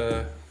have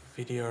a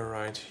video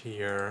right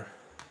here,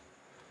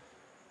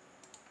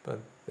 but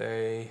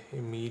they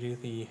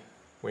immediately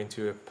went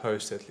to a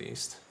post at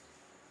least.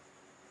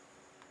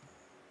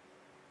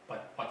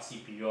 But what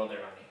CPU are they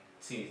running?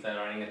 It seems they're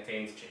running a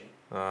 10th gen.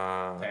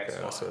 Ah, That's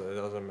okay, why. so that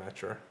doesn't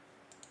matter.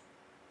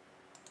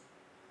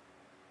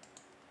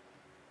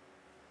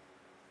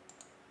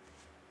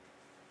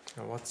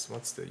 Now what's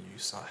the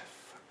use?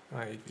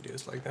 I hate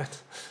videos like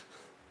that.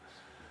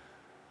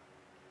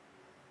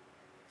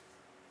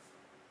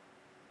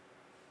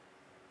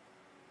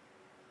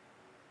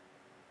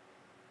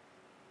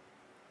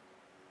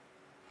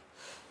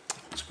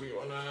 We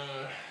wanna...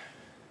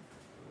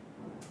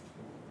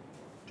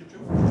 Sure.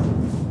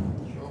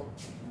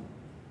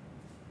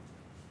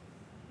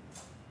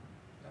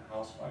 The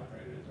house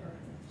vibrators are...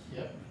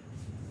 Yep.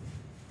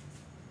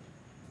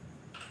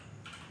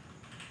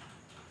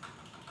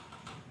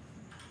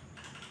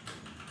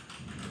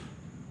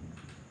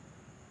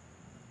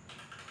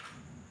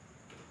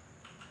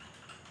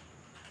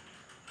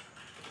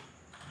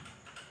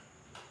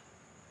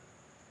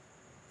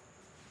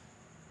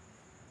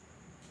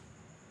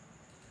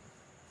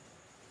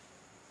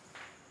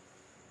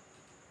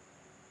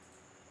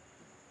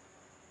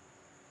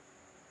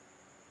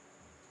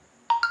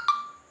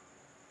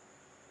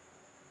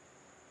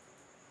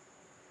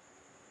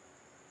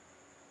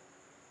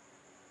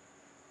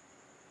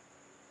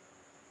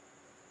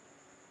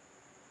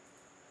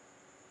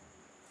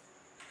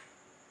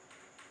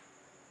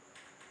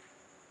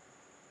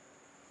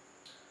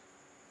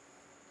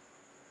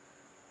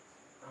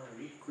 I'll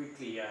read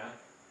quickly here.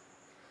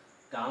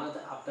 Download the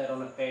update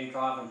on a pen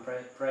drive and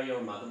pray your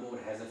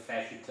motherboard has a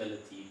flash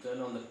utility.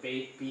 Turn on the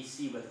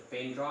PC with a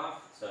pen drive,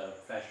 so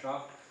flash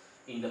drive,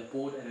 in the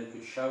port, and it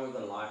will show the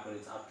light when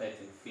it's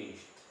updated and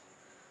finished.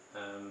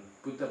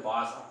 Put the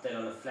BIOS update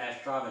on a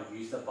flash drive and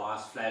use the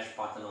BIOS flash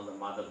button on the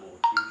motherboard.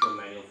 Use your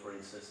manual for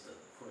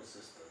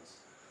assistance.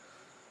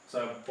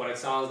 So what it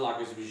sounds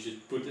like is we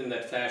should put in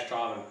that flash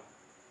drive and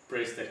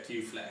press that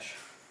Q flash,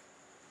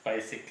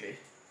 basically.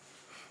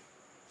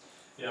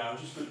 Yeah, I'm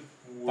just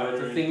But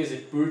the thing is,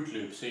 it boot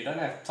loops, so you don't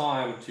have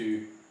time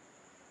to.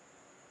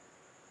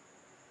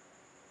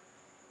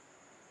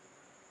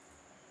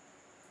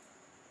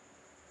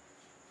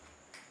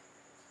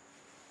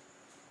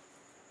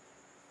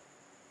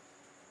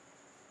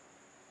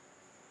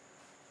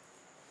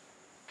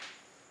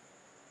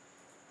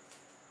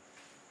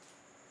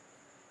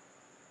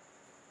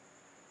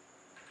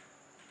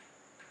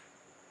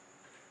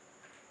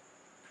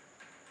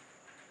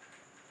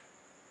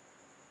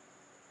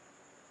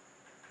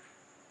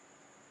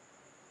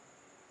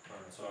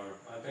 So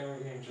I think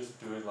we can just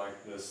do it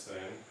like this then.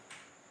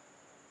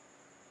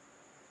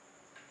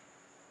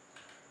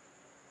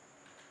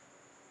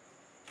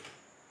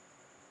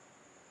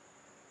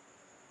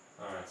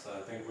 Alright, so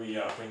I think we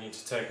need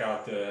to take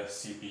out the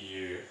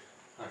CPU.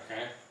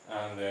 Okay.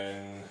 And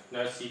then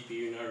No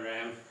CPU, no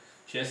RAM,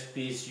 just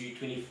PSU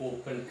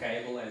 24-pin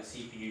cable and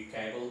CPU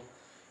cable.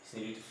 Just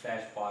needed to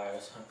flash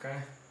BIOS. Okay.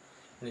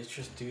 Let's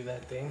just do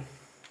that then.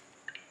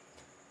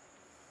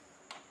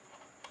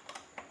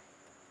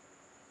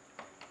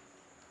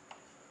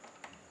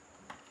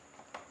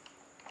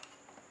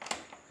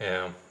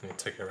 yeah, need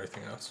to take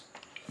everything out.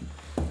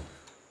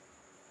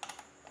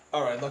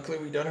 Alright, luckily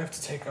we don't have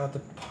to take out the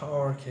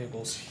power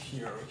cables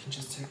here, we can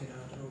just take it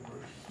out over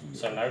here.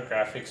 So no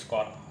graphics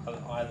card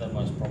either,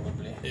 most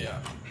probably. Yeah.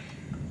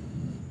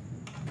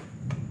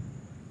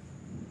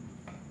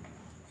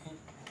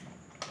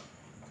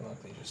 Can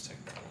luckily just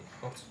take that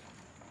one out.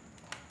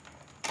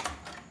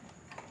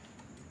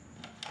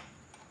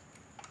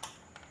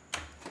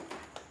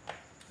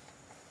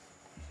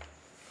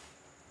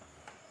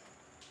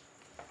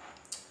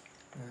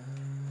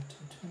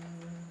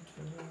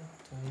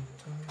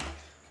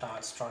 Now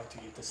it's trying to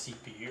get the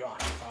CPU out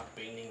without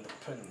bending the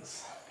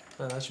pins.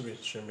 No, that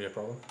shouldn't be a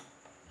problem.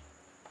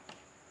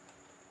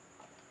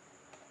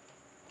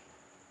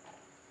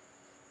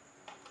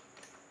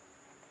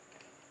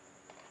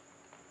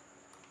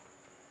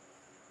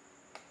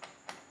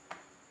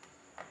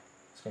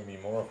 It's going to be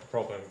more of a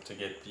problem to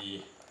get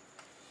the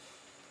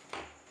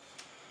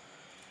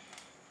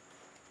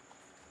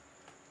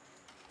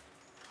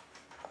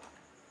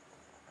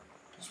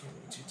we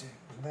need to take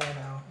that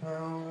out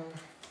now.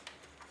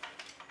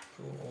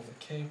 Pull all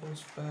the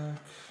cables back.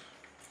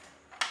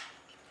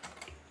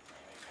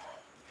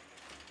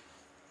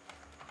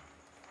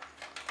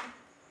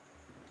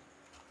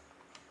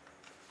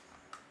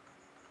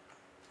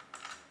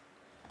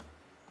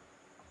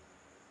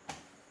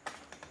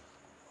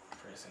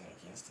 Pressing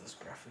against this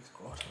graphics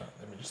card. Right,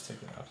 let me just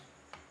take it out.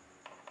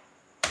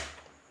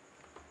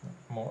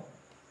 More.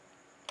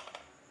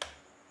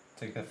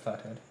 Take that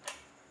flat head.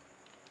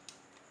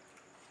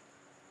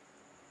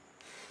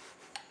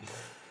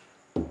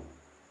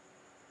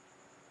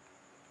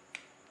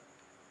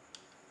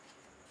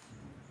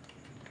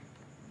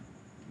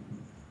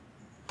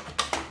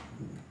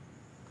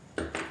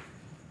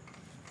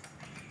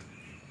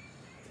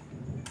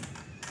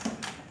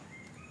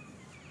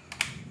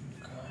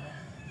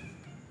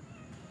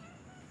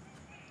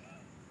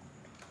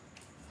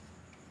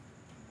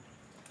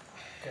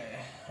 Okay,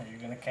 are you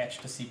gonna catch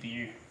the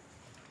CPU?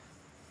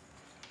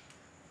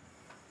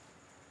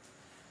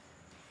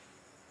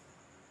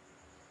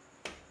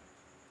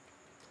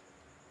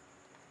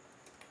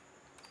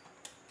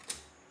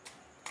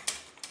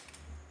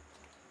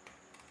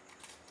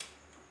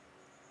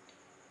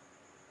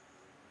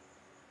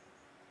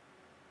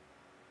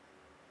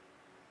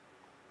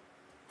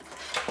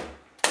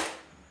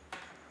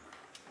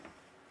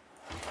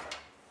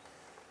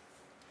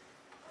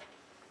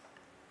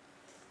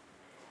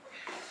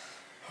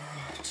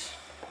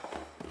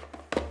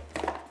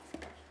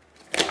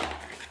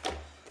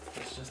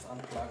 Let's just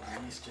unplug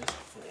these just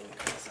for in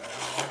case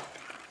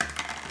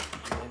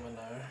you never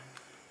know.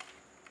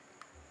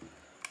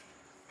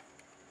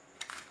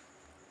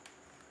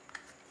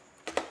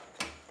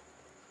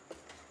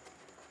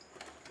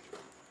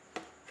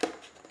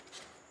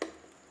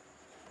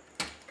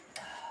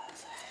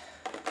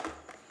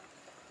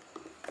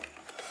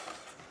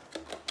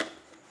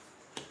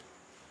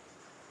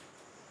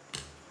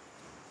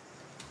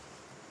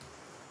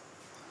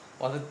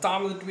 By the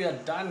time that we are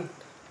done,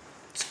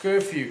 it's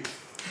curfew.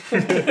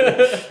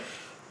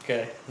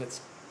 Okay,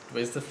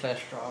 where's the flash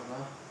drive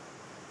now?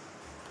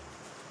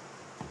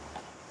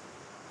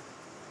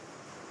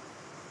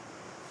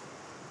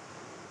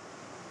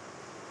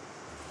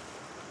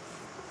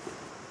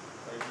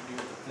 What did you do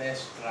with the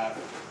flash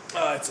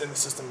drive? It's in the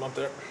system up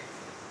there.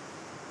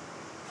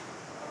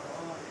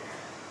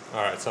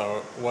 Alright,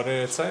 so what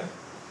did it say?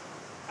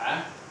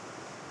 Huh?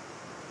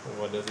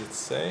 What does it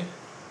say?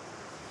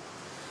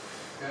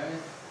 Okay.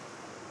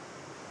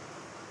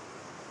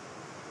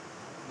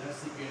 No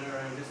CPU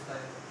around this type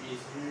of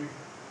PSU.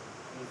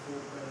 In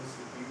full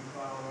CPU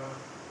power.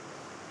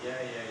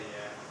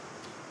 Yeah.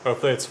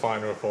 Hopefully it's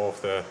fine with all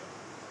of the...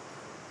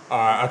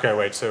 okay,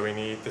 wait, so we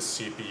need the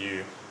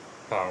CPU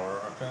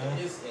power, okay?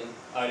 It is in.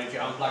 Oh, did you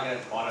unplug it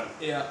at the bottom?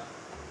 Yeah.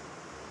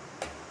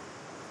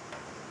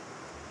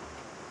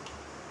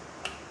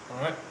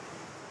 Alright.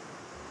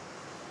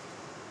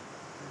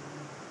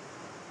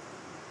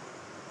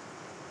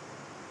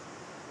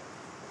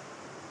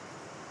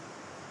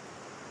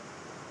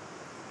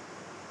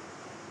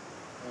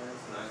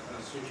 That's nice. I'm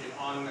gonna switch it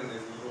on and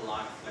there's a little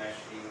light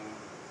flashing.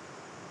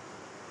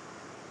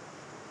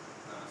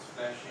 No, it's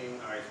flashing.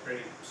 Alright, it's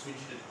pretty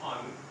switched it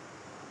on.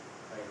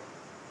 Wait.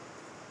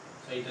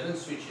 So you didn't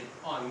switch it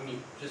on, you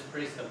just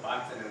press the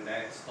button and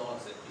that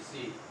starts it, you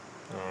see?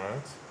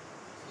 Alright.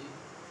 See?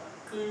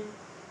 Like,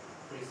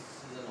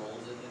 presses and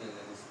holds it in and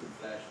then it's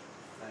flashed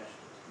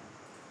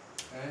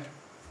it. Okay?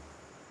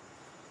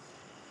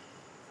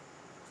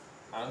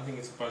 I don't think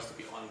it's supposed to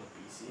be on the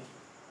PC.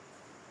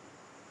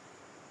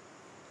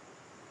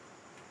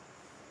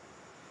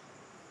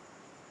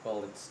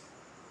 Well,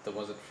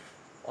 was it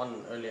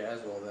on earlier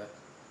as well there?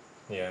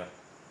 Yeah.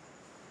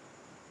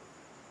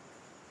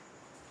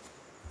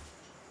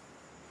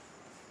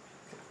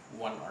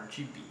 One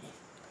RGB.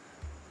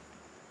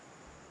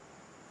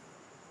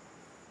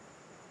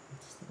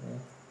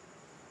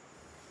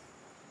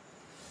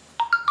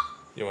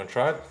 You want to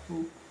try it?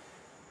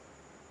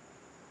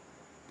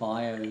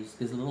 BIOS.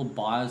 There's a little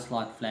BIOS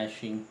light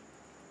flashing.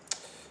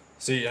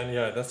 See, and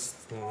yeah,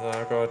 that's...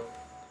 Oh god.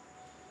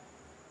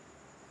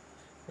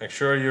 Make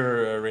sure you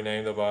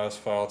rename the BIOS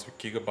file to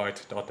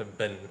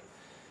gigabyte.bin.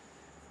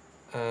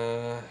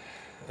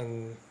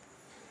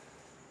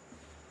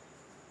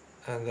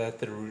 And that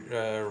the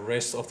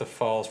rest of the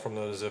files from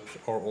the zip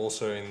are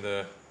also in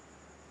the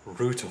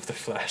root of the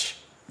flash.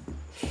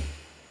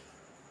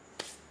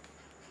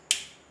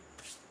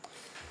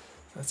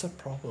 That's a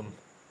problem.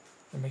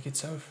 They make it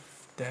so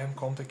damn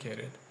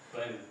complicated.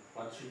 Ben,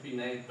 what should be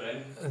named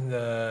Ben? In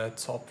the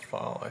top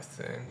file, I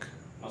think.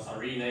 Must I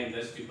rename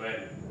this to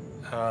Ben?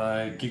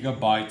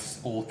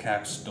 Gigabytes all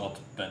caps dot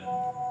bin.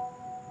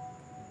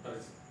 But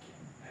it's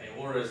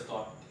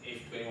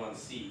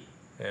aorus.f21c.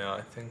 Yeah,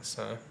 I think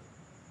so.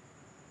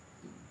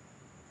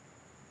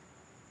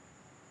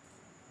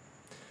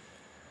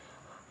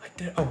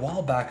 A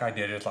while back I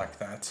did it like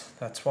that.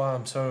 That's why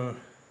I'm so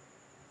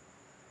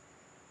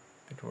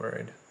a bit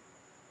worried.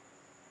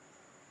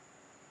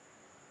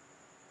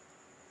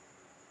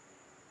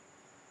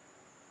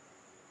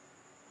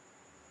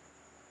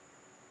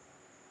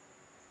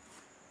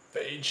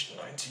 Page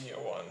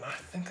 1901. I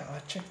think I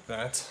checked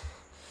that.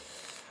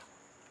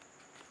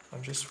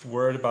 I'm just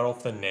worried about all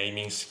the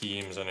naming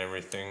schemes and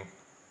everything.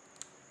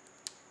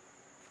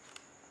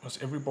 Because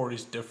every board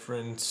is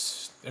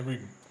different. Every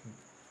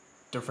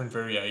different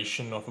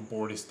variation of a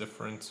board is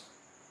different.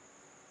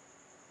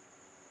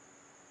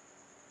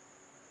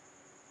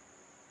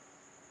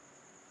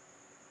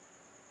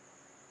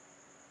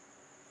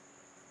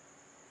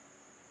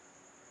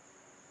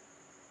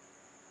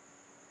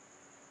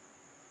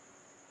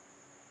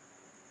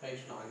 Page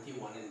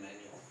 91 in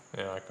manual.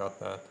 Yeah, I got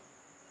that.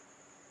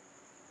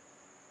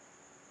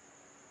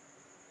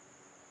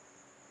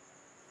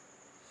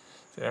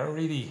 They don't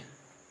really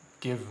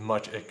give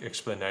much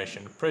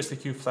explanation. Press the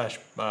Q Flash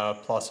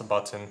plus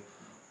button.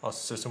 Our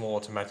system will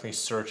automatically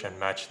search and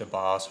match the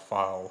BIOS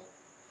file.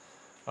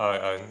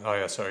 Oh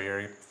yeah, sorry.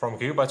 Here from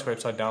Gigabyte's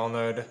website,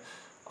 download,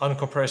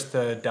 uncompress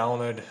the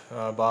download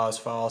BIOS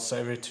file,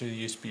 save it to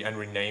USB, and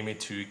rename it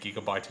to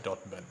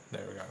gigabyte.bin.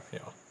 There we go. Yeah.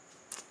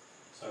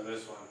 So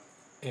this one.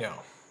 Yeah.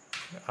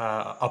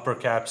 Upper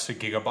caps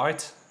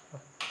gigabyte.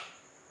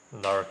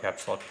 Lower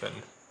caps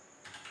 .bin.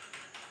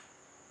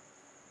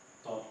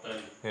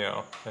 .bin.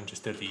 Yeah, and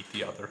just delete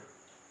the other.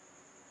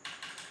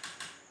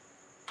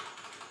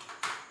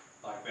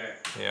 Like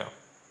that. Yeah.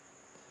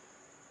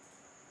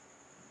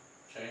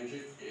 Change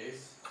it,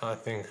 yes. I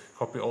think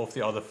copy all of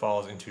the other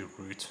files into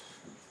root.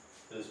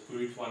 This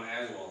boot one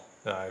as well.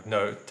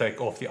 No, take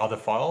off the other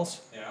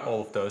files, Yeah.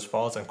 all of those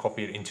files, and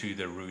copy it into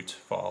the root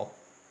file,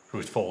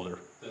 root folder.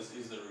 This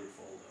is the root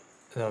folder.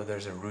 No,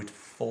 there's a root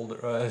folder.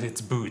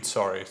 It's boot.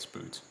 Sorry, it's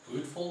boot.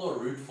 Boot folder or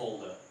root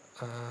folder?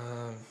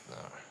 No.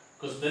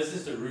 Because this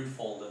is the root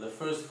folder. The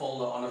first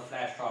folder on a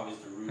flash drive is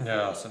the root folder.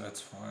 Yeah, so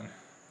that's fine.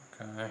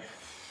 Okay.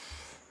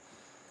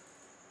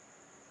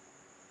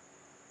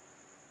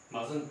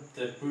 Mustn't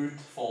the boot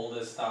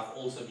folder stuff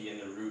also be in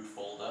the root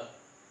folder?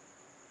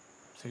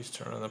 Please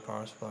turn on the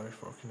power supply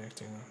before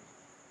connecting.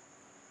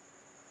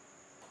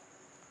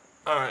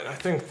 Alright, I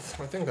think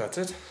that's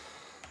it.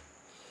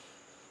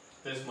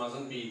 This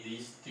mustn't be,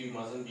 these two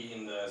mustn't be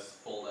in the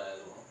folder as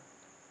well.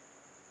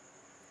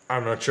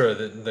 I'm not sure,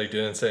 that they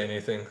didn't say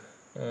anything.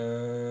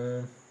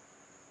 And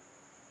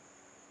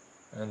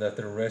that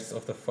the rest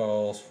of the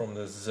files from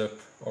the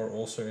zip are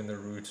also in the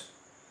root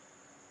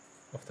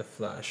of the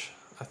flash.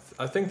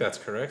 I think that's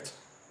correct.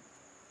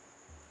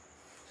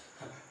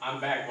 I'm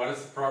back. What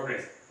is the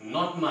progress?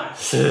 Not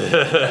much.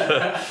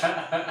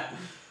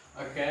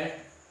 Okay.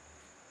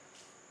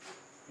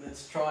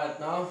 Let's try it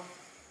now.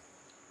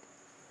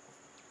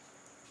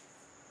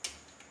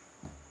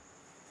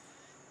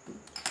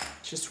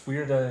 Just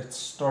weird that it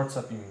starts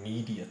up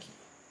immediately.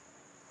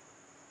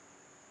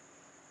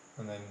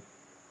 And then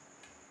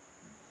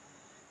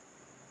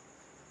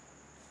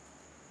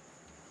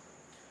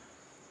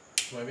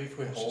Maybe if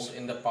we hold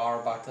in the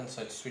power button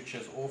so it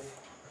switches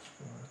off.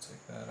 I'm gonna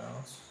take that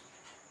out.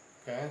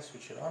 Okay,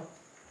 switch it on.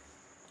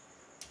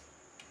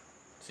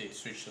 See, it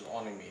switches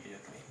on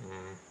immediately.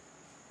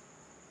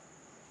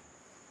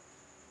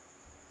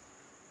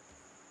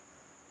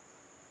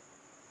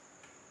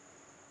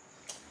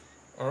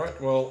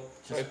 Alright, well,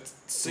 Just let's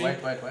see. Wait.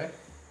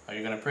 Are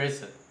you gonna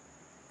press it?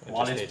 I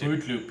While just it's need to-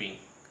 boot looping.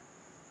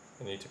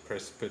 I need to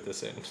put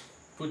this in.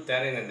 Put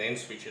that in and then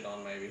switch it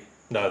on maybe.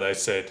 No, they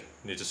said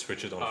you need to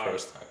switch it on Oh,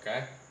 first.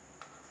 okay.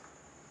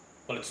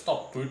 Well, it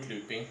stopped boot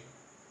looping.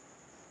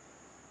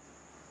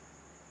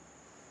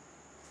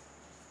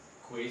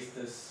 Where's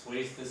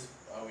this?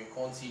 Oh, we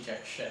can't see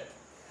jack shit.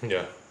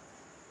 Yeah.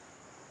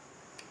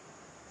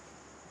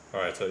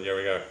 Alright, so here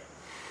we go.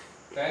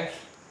 Okay.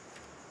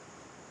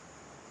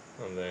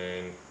 And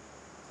then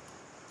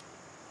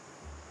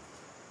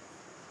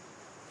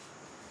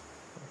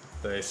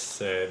they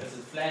said This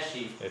is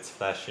flashy. it's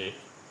flashy.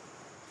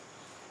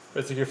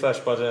 Press the Q flash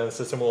button and the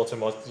system will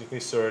automatically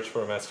search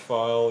for a mass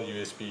file,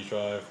 USB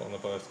drive on the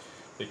both.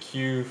 The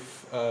Q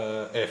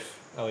F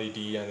LED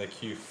and the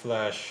Q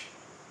flash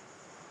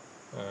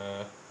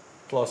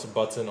plus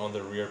button on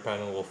the rear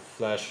panel will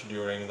flash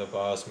during the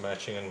BIOS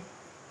matching and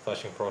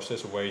flashing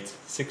process. Wait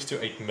 6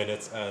 to 8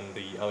 minutes and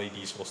the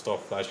LEDs will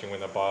stop flashing when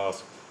the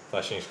BIOS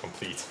flashing is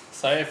complete.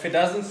 So if it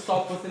doesn't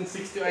stop within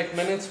 6 to 8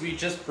 minutes, we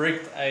just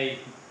bricked a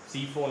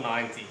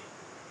Z490.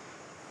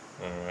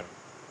 Alright,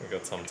 we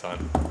got some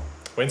time.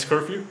 When's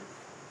curfew?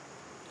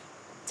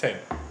 10,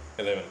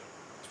 11,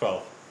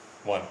 12,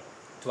 1.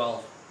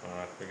 12.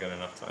 Alright, we got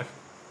enough time.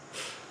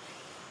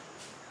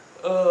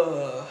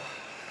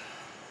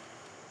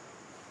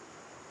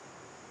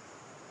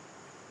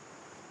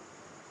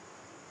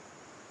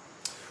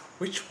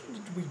 Which one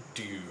did we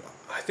do?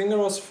 I think it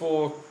was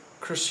for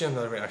Christian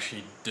that we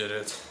actually did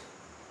it.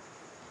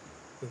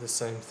 Did the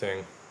same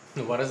thing.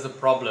 What is the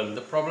problem?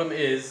 The problem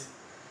is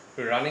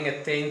we're running a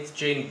 10th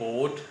gen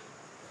board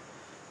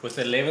with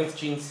 11th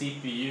gen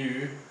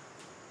CPU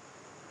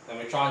and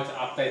we're trying to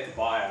update the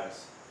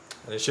BIOS.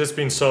 And it's just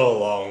been so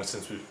long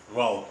since we've,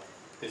 well,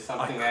 There's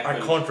something I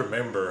happened. can't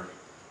remember.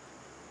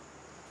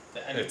 The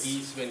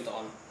LEDs went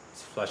on.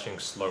 It's flashing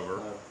slower.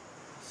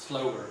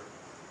 Slower.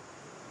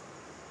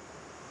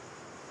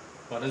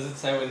 What does it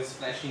say when it's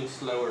flashing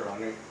slower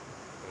on it?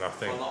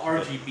 Nothing. Well, the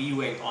RGB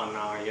went on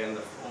now here in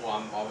the.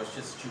 Oh, I was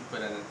just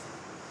stupid in it.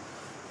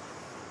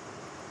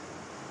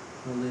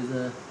 Well,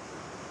 there's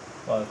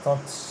Well, it's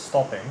not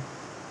stopping,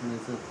 a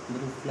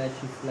little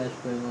flashy flash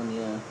going on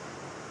here.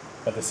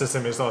 but the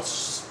system is not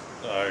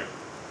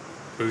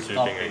boot looping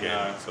Stopping,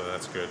 again, no. so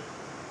that's good.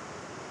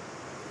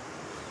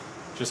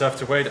 Just have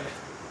to wait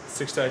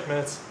 6 to 8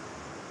 minutes.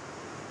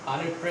 I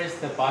don't press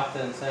the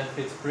button, so if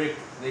it's brick,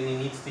 then he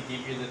needs to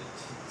give you the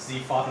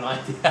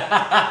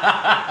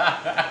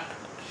Z590.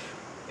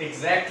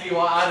 Exactly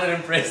why I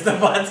didn't press the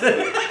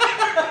button.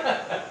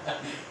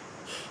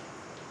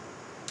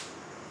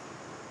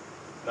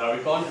 No,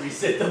 we can't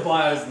reset the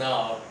BIOS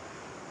now.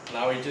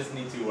 Now we just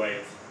need to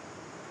wait.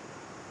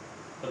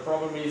 The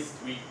problem is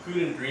we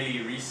couldn't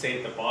really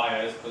reset the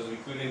BIOS because we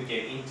couldn't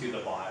get into the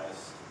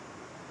BIOS.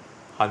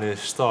 On the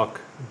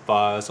stock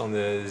BIOS on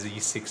the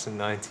Z6 and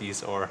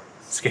 90s or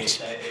sketch.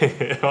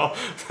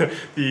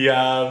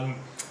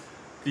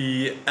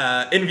 The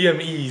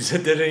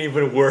NVMEs didn't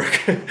even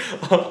work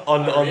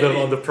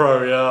on the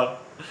Pro, yeah.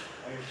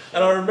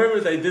 And I remember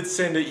they did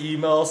send an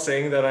email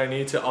saying that I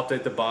need to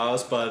update the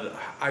BIOS, but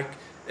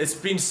it's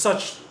been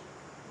such,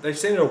 they've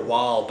sent it a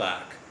while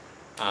back.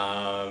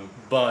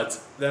 But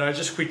then I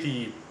just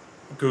quickly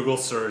Google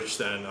searched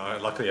and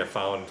luckily I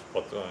found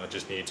what I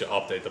just need to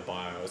update the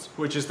BIOS,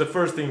 which is the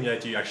first thing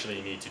that you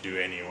actually need to do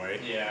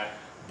anyway. Yeah.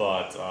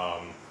 But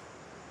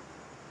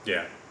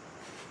yeah.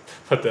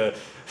 But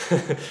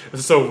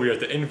it's so weird,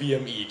 the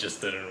NVMe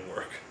just didn't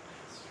work.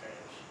 Strange.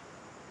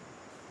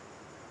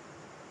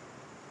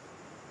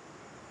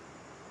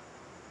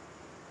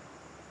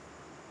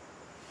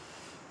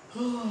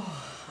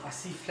 I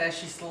see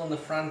flashy still on the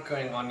front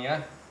going on,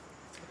 yeah?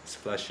 It's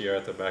flashier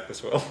at the back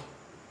as well.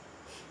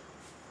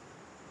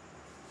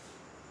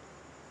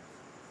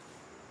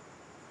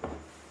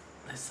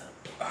 Let's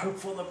hope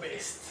for the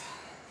best.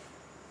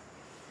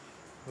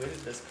 Where did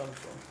this come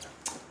from?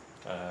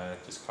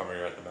 Just covering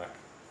you at the back.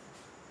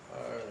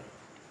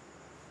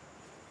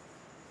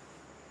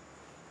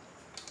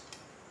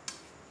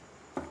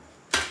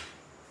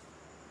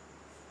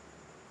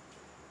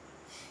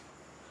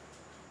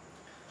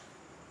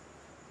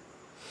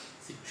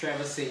 See,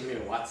 Travis sent me a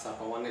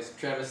WhatsApp. I wonder is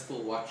Travis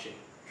still watching?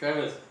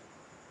 Travis.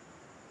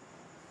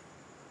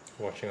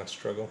 Watching us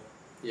struggle.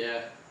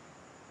 Yeah.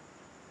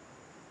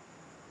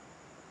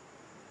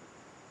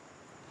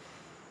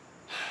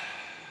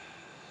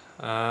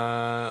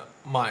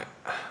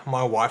 My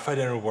Wi-Fi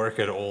didn't work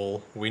at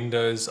all.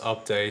 Windows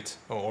update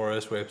or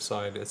Aura's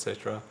website,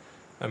 etc.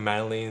 I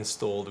manually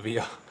installed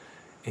via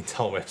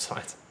Intel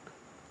website.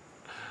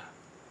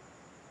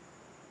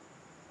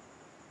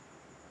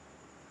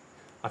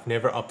 I've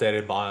never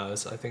updated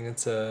BIOS. I think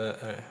it's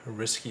a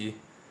risky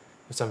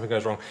if something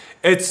goes wrong.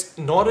 It's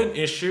not an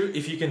issue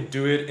if you can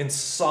do it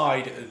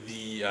inside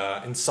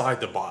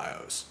the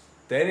BIOS.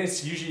 Then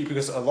it's usually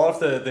because a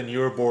lot of the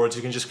newer boards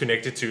you can just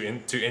connect it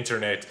to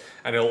internet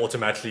and it'll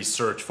automatically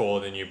search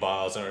for the new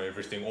BIOS and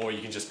everything, or you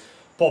can just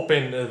pop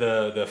in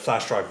the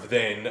flash drive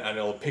then and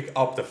it'll pick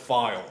up the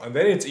file and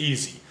then it's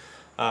easy.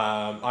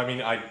 I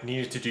mean, I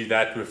needed to do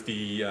that with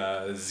the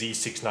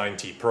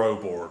Z690 Pro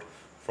board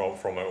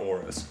from my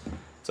Aorus.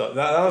 So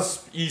that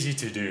was easy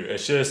to do.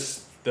 It's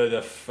just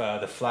the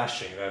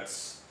flashing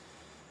it's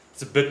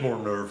a bit more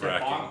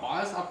nerve-wracking.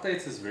 BIOS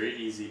updates is very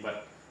easy,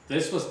 but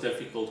this was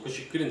difficult because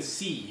you couldn't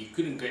see, you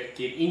couldn't get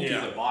into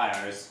the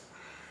BIOS.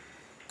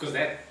 Because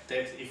that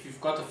if you've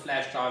got a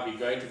flash drive, you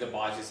go into the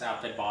BIOS, you say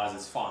update BIOS,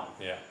 it's fine.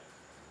 Yeah.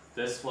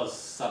 This was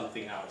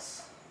something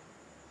else.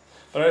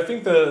 But I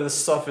think the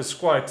stuff is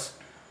quite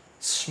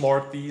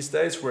smart these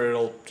days, where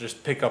it'll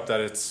just pick up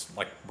that it's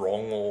like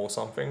wrong or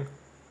something.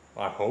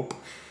 I hope.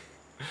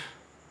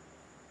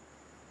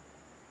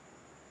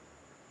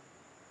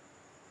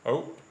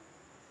 Oh.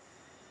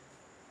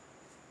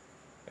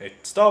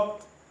 It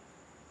stopped.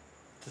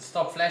 To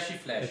stop flashy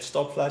flash. It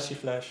stopped flashy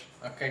flash.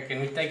 Okay,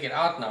 can we take it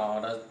out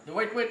now?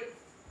 Wait.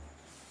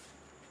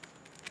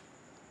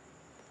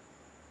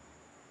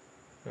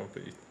 Oh,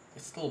 but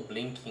It's still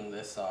blinking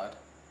this side.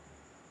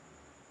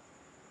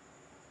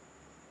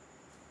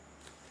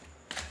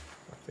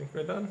 I think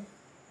we're done.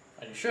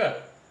 Are you sure?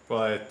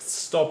 Well, it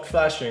stopped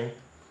flashing.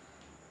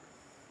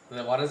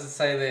 Then what does it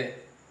say there?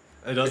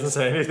 It doesn't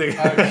say anything.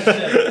 Oh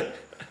shit.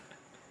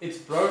 It's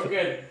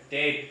broken.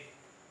 Dead.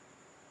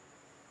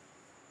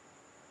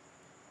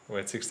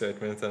 Wait 6 to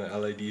 8 minutes and the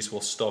LEDs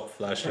will stop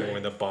flashing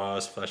when the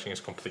BIOS flashing is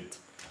complete.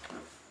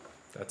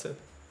 That's it.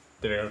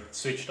 There.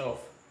 Switched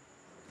off.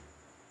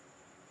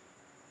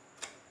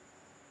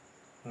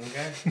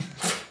 Okay.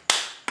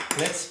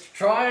 Let's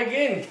try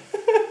again.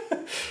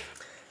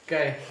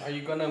 Okay, are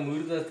you gonna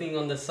move the thing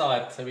on the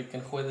side so we can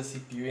hold the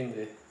CPU in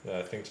there? Yeah,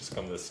 I think just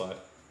come this side.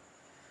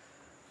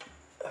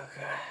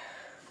 Okay.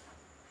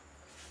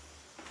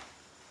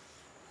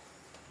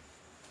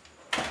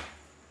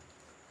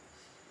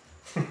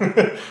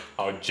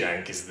 How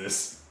jank is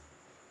this?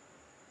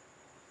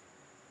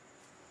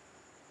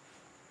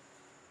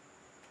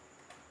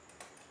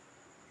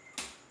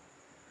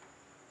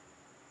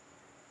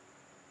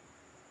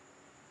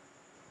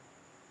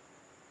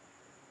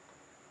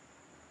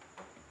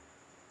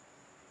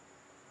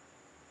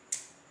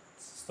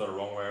 It's the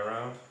wrong way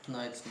around. No,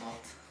 it's not.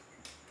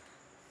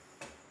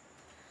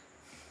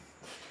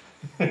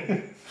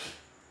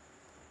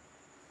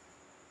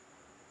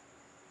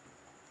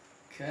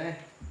 Okay.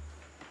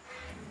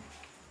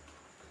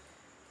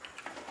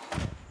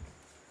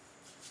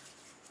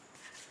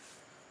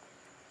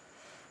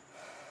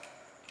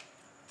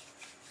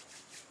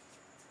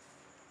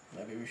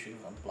 Maybe we should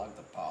unplug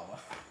the power.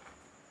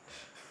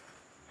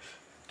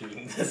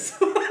 Doing this.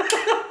 There's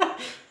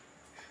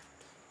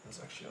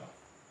actually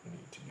a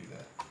need to do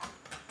that.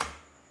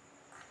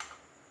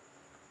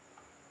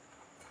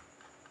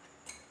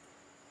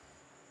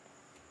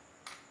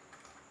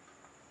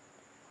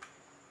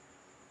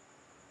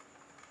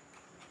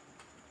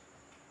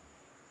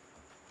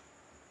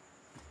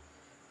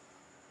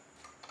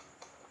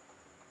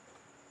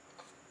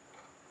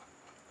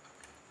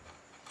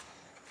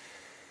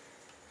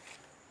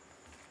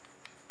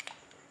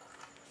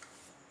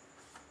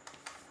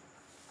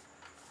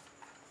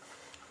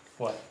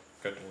 What?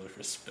 Got all of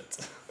your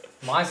spit.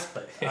 My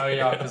spit? Oh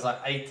yeah, because I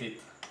ate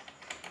it.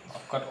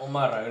 I've got all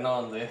my Rona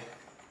on there.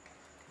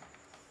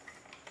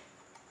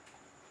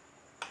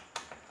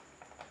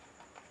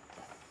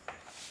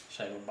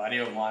 Shame, a buddy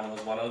of mine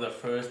was one of the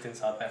first in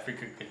South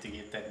Africa to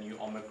get that new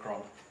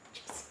Omicron.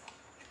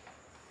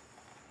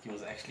 He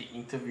was actually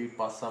interviewed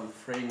by some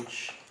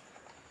French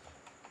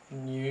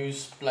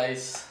news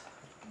place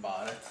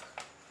about it.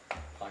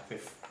 Like they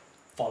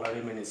followed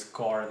him in his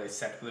car, they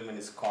sat with him in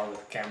his car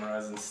with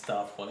cameras and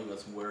stuff while he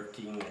was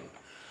working. And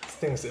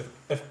Things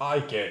if I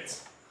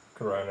get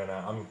corona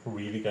now, I'm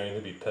really going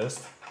to be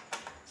pissed.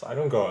 So I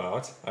don't go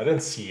out. I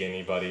don't see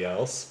anybody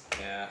else.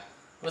 yeah,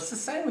 well, it's the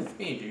same with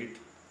me, dude.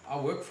 I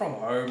work from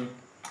home.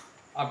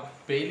 I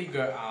barely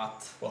go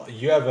out. Well,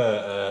 you have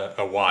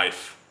a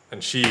wife,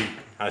 and she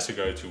has to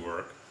go to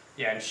work.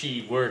 Yeah, and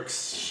she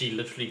works. She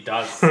literally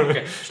does.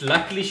 Okay.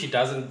 Luckily, she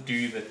doesn't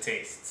do the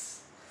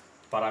tests,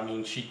 but I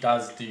mean, she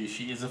does do.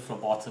 She is a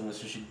phlebotomist,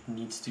 so she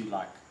needs to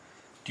like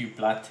do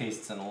blood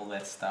tests and all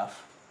that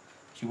stuff.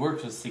 She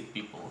works with sick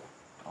people.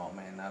 Oh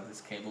man, now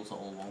these cables are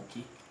all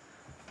wonky.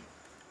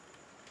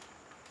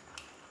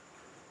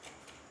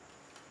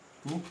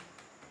 Ooh,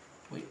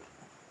 wait.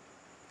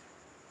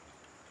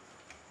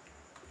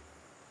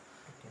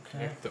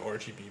 Okay. The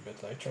RGB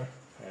bit later.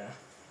 Yeah.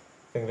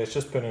 I think let's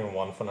just put in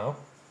one for now.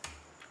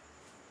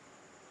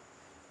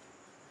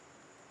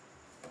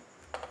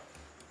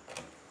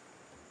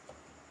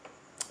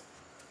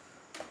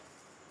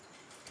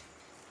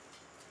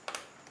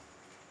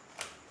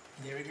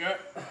 There we go.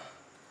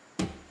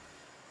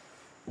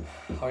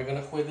 How are you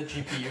gonna hold the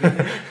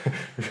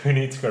GPU? We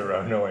need to go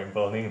around knowing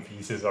building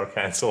pieces are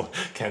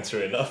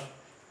cancer enough.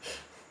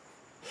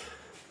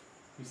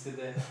 Who said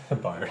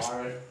that? Buyers.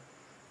 Byron.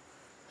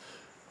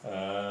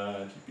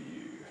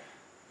 GPU.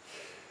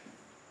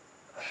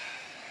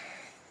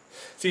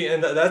 See,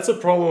 and that's a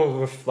problem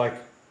with like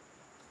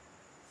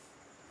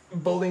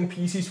building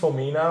PCs for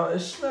me now.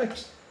 It's like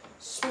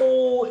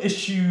small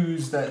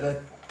issues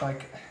that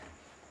like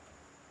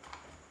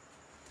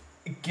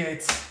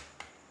get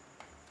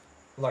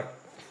like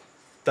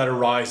that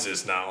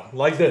arises now.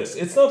 Like this.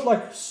 It's not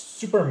like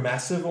super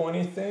massive or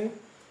anything.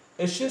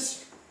 It's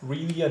just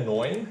really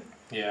annoying.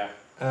 Yeah.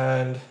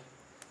 And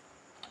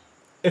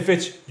if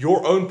it's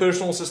your own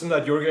personal system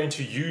that you're going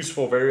to use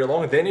for very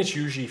long, then it's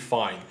usually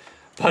fine.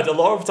 But a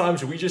lot of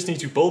times we just need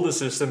to build a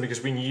system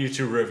because we need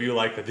to review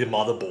like the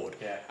motherboard.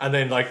 Yeah. And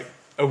then like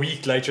a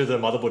week later the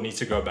motherboard needs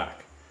to go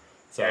back.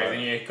 So So then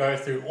you go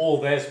through all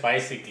this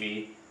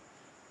basically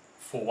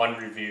for one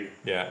review.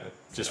 yeah,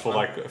 just for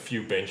like a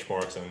few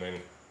benchmarks and then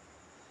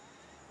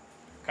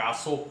I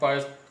saw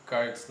both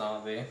codes now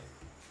there.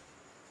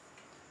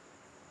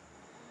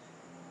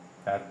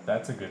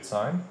 that's a good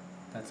sign.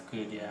 That's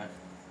good, yeah.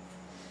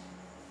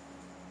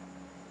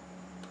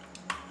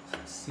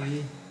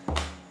 See,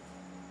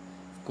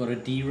 got a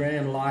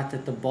DRAM light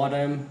at the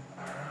bottom.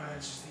 Alright,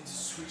 just need to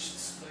switch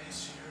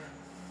displays here.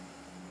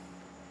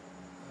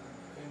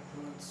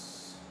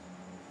 Inputs.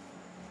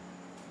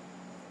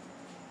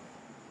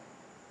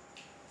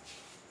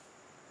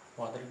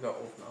 Why did it go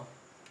off now?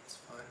 It's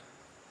fine.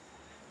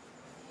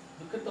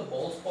 Look at the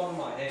bald spot on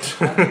my head.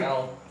 Bloody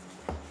hell.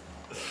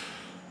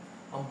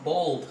 I'm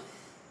bald.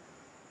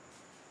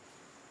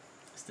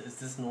 Is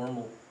this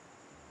normal?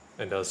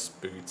 It does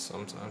boot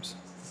sometimes.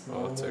 Is this Oh,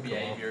 normal it's okay.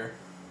 behavior?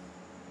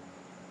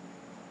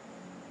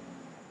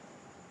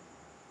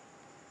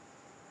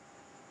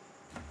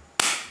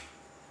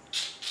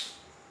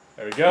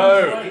 There we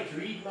go. Right,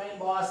 read main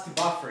bars to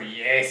buffer.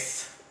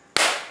 Yes.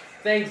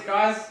 Thanks,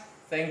 guys.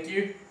 Thank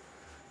you.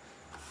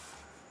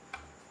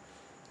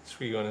 So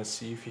we're gonna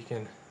see if you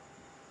can.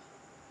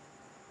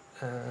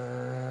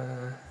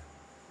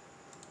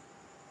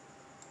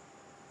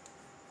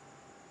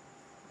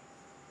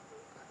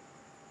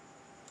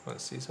 Want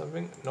to see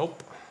something?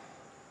 Nope.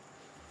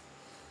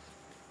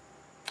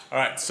 All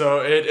right,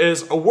 so it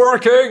is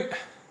working.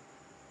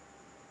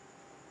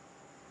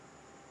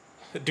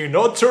 Do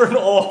not turn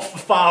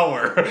off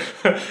power.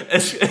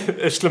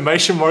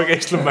 Exclamation mark,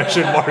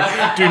 exclamation mark.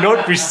 Do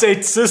not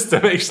reset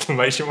system,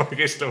 exclamation mark,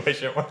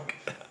 exclamation mark.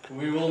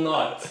 We will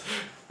not.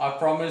 I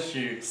promise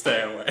you.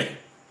 Stay away.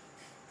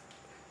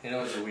 You know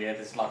what's weird?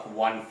 It's like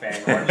one fan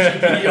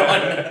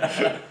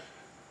RGB on.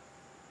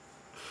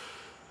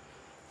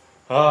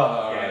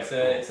 Ah, Yeah, right.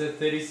 it's a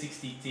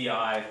 3060 Ti,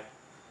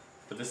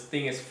 but this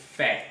thing is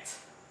fat.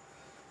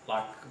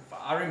 Like,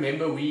 I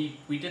remember we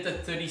did a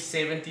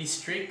 3070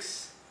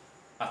 Strix.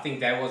 I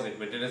think that was it.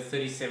 We did a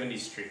 3070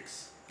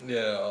 Strix.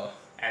 Yeah.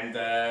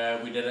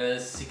 And we did a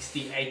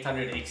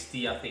 6800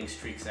 XT, I think,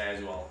 Strix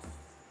as well.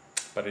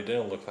 But it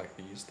didn't look like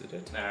these, did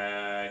it? No,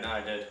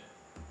 I did.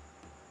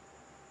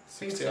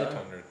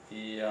 6800.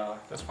 Yeah,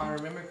 That's if I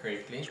remember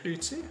correctly. That's what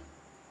you'd see.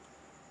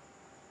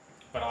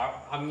 But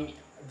I mean,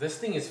 this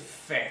thing is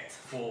fat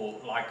for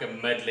like a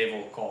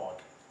mid-level card.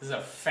 This is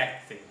a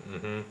fat thing.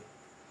 Mm-hmm.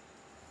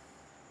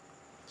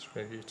 That's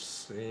what you'd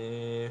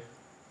see.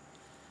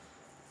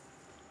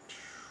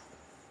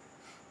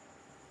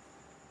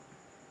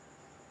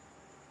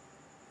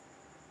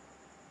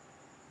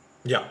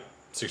 Yeah,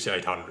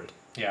 6800.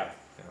 Yeah.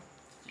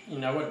 You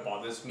know what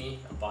bothers me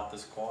about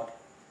this card?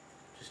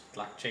 Just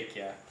like check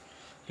here.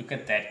 Look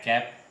at that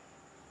gap.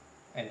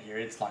 And here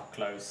it's like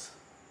close.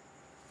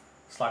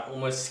 It's like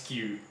almost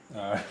skew.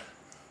 So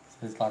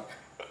it's like...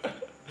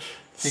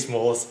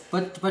 Smallest.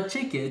 But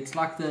check it, it's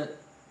like the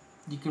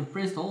you can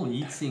press the whole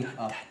heatsink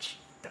up.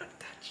 Don't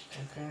touch.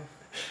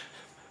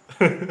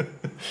 Okay.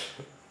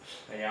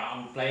 Yeah,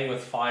 I'm playing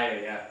with fire,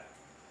 yeah.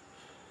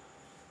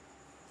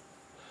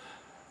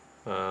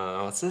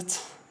 What's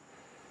it?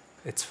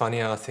 It's funny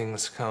how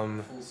things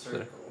come. Full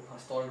circle. I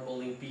started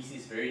building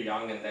PCs very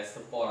young, and that's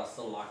the part I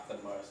still like the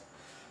most.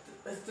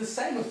 It's the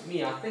same with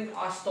me. I think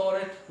I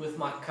started with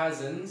my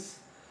cousins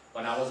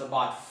when I was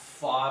about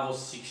 5 or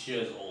 6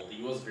 years old.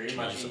 He was very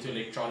much into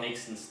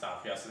electronics and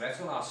stuff. Yeah, so that's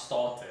when I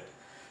started.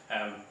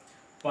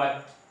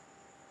 But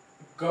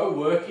go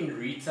work in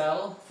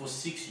retail for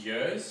 6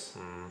 years,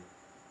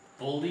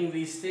 building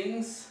these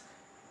things.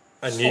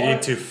 And needing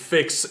to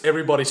fix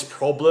everybody's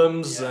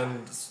problems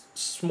and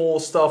small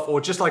stuff, or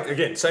just like,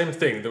 again, same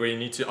thing, the way you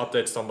need to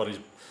update somebody's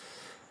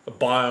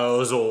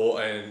BIOS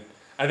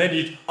and then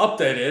you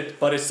update it,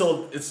 but it's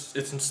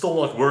still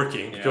not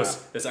working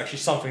because there's actually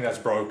something that's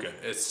broken.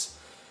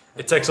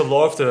 It takes a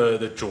lot of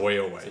the joy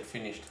away. Is it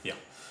finished? Yeah.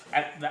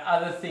 And the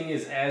other thing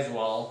is as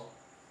well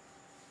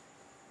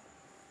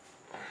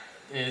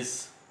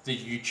is the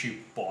YouTube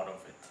part of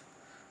it.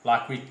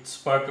 Like we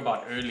spoke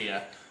about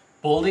earlier,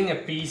 building a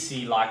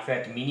PC like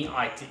that Mini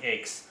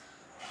ITX,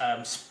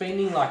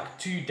 spending like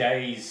 2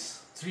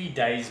 days, 3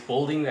 days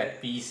building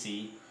that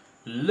PC,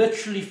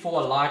 literally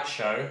for a light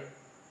show,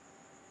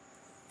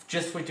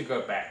 just for it to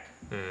go back.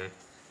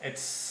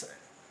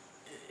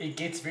 It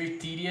gets very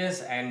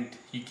tedious and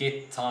you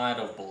get tired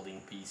of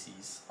building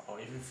PCs, or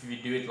if you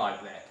do it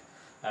like that.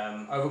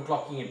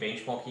 Overclocking and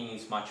benchmarking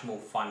is much more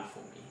fun for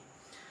me.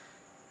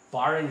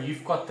 Byron,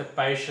 you've got the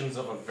patience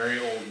of a very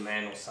old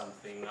man or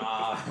something.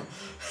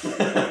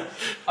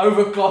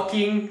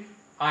 Overclocking,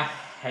 I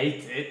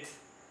hate it.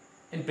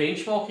 And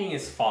benchmarking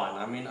is fun.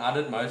 I mean, I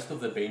did most of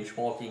the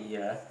benchmarking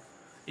here.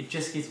 It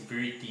just gets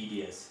very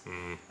tedious.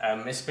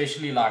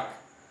 Especially like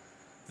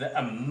the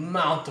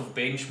amount of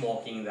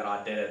benchmarking that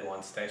I did at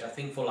one stage. I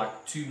think for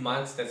like 2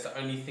 months, that's the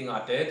only thing I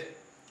did.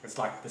 It's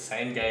like the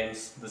same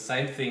games, the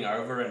same thing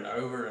over and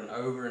over and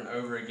over and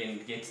over again.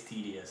 It gets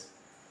tedious.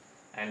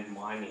 And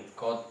mining.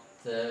 God,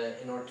 the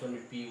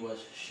NR200P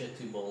was shit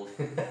to build.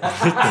 We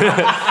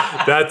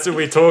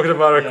talked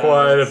about it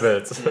quite a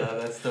bit. Yeah,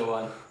 that's the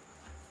one.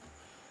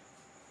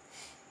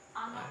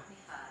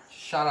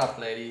 Shut up,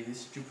 lady.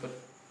 This stupid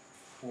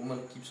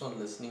woman keeps on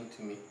listening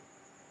to me.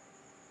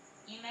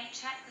 You may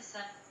check the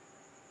server.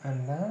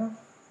 And now?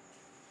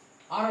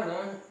 I don't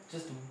know.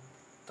 Just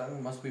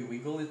must be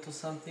wiggle it or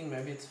something.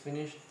 Maybe it's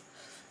finished.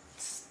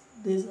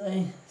 There's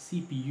a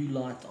CPU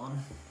light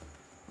on.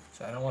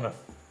 So I don't want to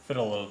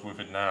fiddle with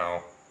it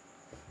now.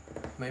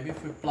 Maybe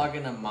if we plug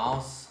in a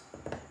mouse.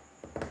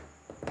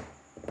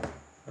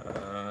 Some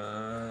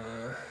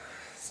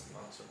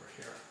mouse over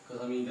here.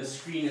 Because I mean, this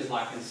screen is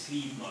like in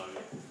sleep mode.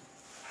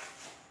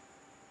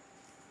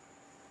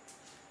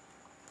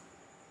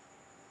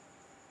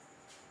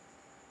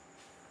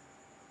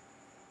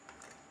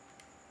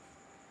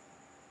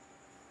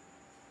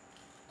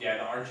 Yeah,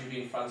 the RGB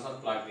in front's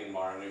not plugged in,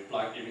 Byron. We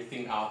plugged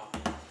everything out.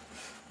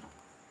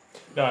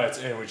 No, it's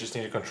in. We just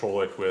need to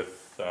control it with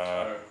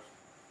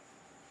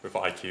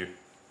IQ.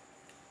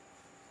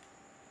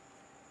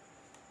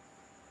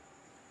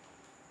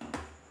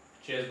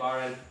 Cheers,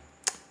 Byron.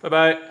 Bye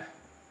bye.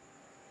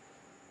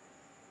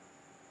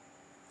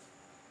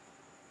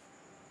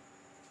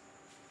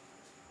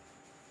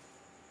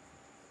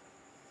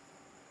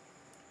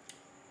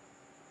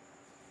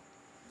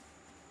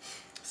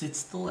 It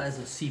still has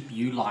a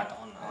CPU light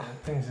on now. The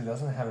thing is, it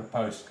doesn't have a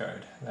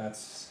postcode.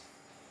 That's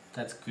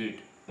good.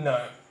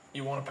 No,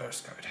 you want a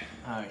postcode.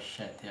 Oh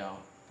shit, yeah.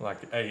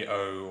 Like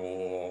AO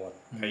or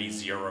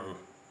A0.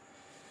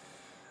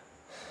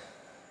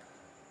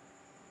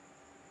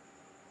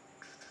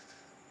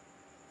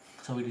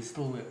 So we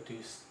still have to.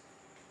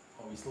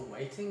 Are we still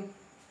waiting?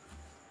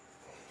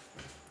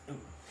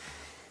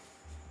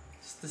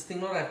 Does this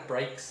thing not have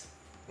brakes?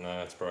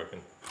 No, it's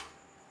broken.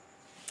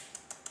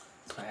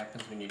 That's what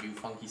happens when you do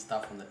funky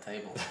stuff on the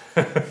table.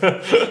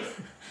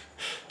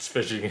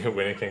 Especially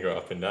when it can go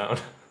up and down.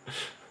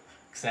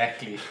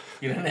 Exactly.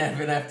 You don't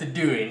even have to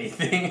do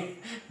anything.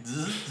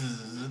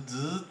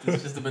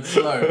 It's just a bit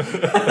slow.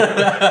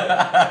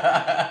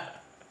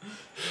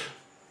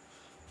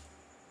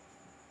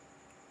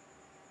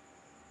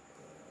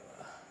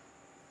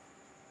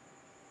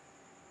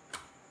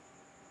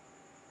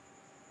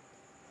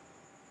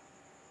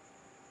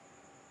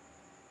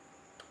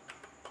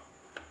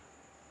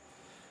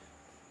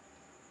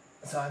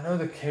 So I know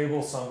the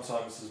cable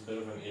sometimes is a bit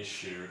of an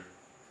issue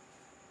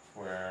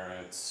where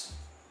it's...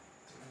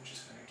 I'm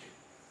just gonna get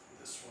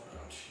this one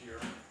out here.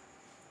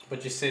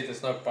 But you said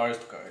there's no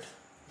postcode.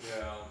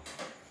 Yeah.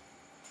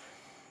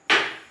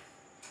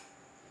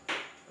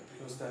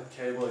 Because that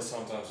cable is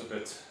sometimes a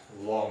bit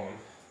long,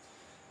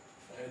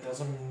 it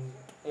doesn't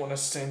want to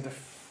send the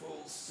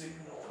full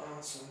signal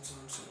out sometimes,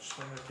 so I'm just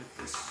gonna get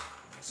this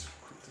nice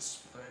quick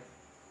display.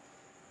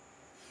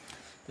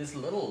 There's a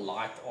little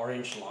light,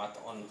 orange light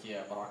on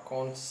here, but I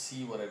can't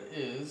see what it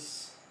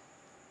is.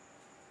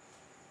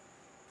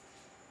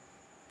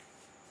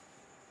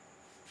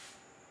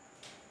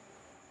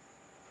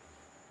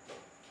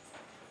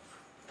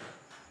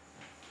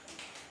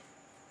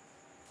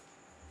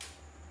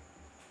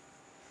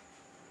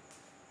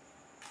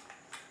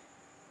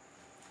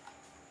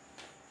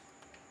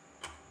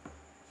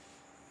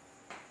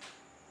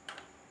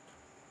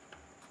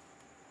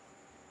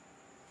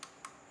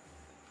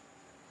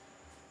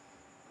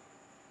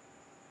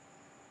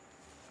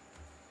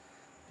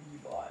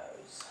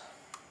 BIOS.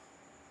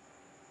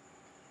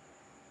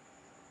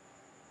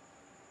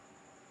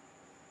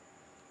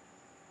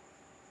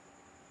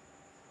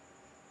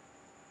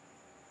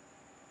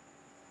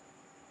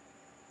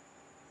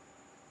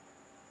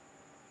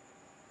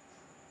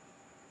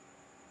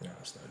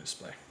 has no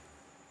display.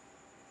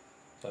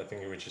 So I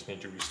think we just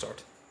need to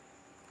restart.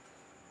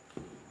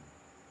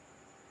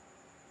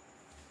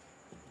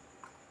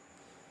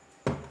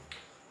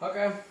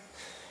 Okay.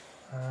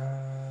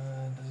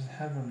 Does it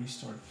have a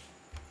restart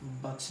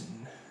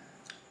button?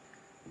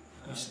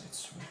 Reset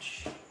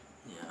switch.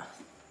 Yeah.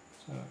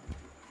 So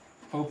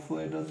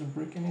hopefully it doesn't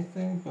break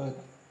anything, but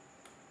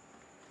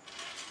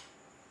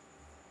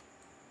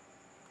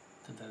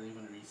Did that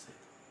even reset?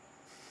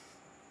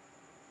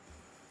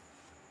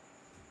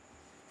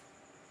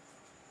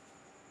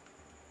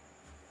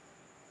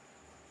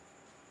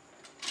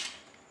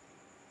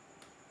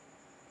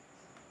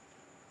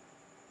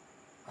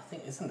 I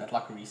think, isn't that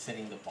like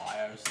resetting the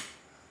BIOS?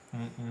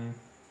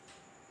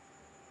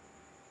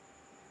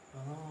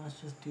 Oh, let's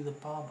just do the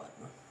power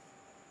button.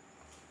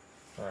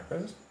 like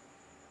this.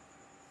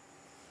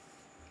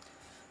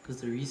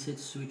 Because the reset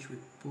switch we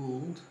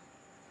pulled.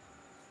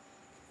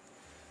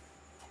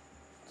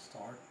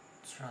 Start,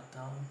 shut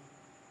down.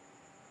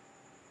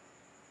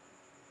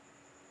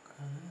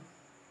 Okay.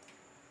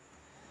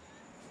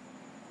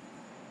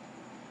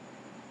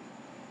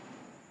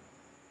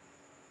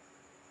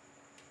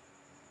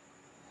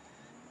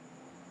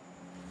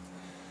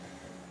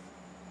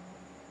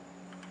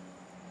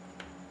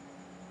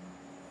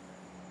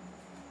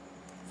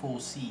 Full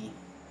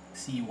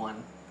C1.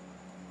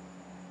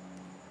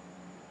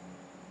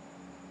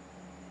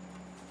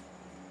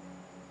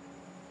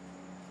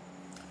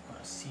 Got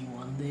a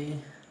C1 there.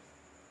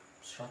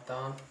 Shut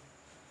down.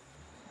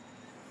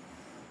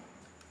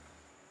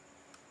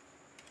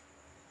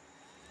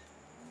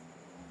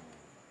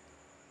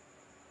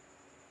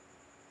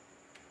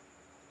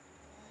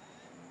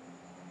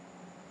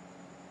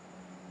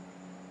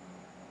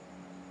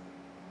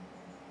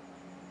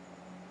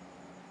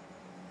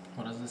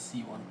 What does the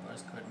C1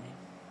 postcode mean?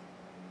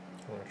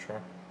 I'm not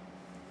sure.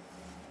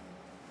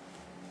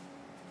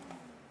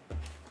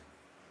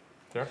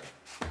 There.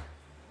 I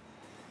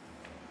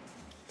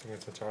think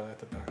it's entirely at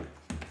the back.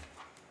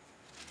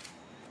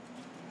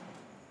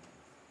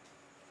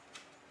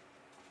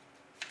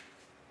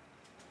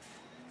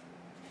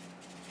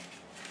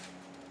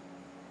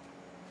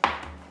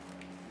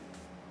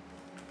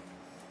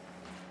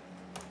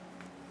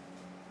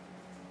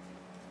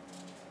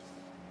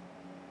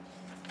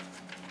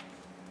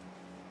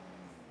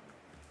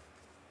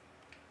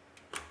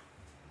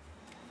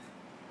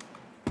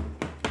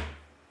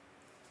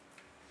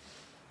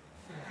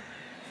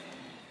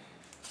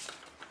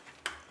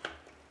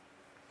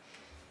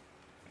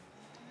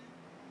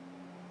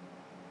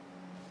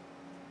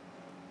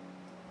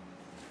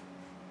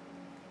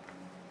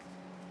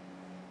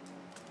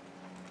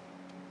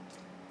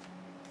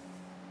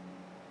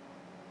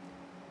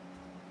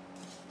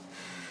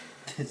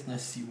 There's no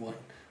C1.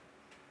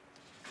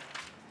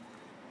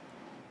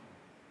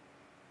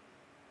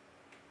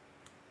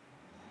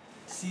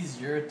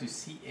 C0 to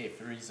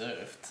CF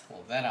reserved.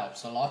 Well, that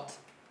helps a lot.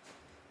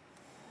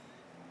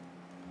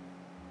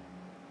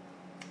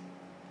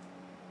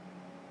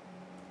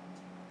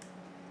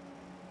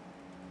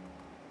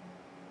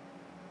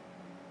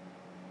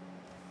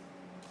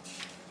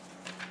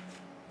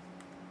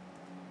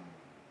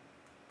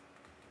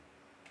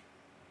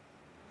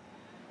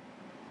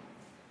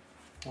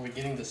 Are we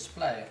getting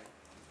display?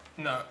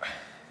 No.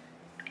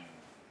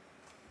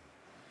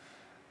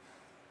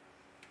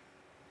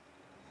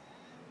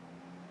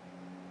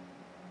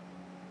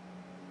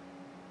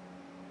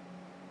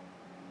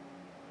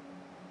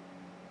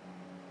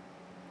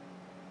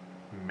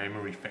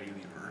 Memory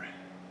failure.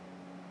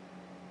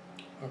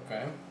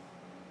 Okay.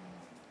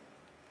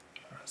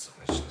 Alright, so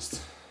let's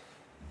just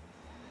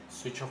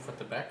Switch off at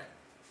the back.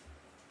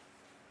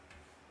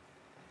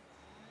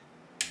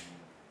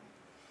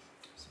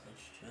 So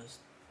it's just.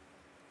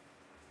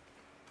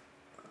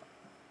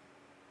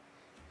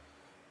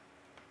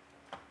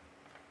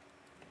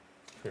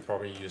 we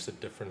probably use a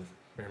different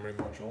memory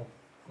module.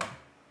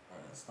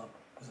 It's not.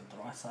 Is it the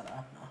right side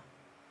up now?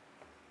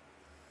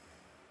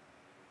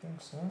 I think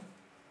so.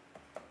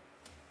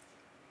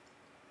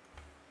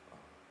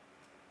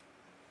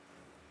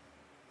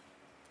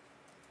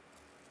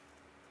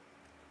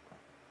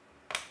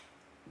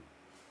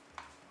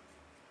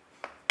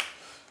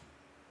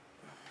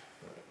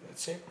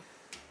 Let's see.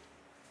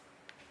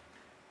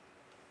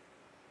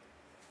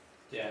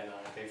 Yeah, no,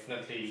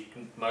 definitely.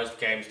 Most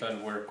games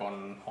don't work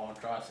on hard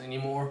drives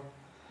anymore.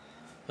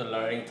 The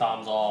loading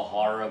times are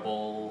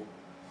horrible.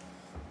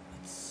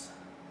 This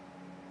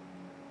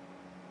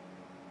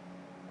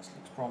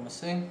looks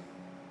promising.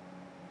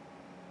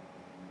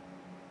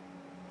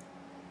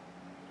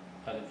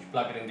 Oh, did you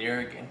plug it in there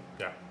again?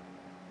 Yeah.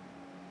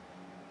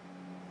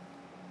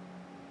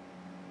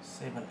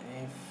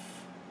 7F.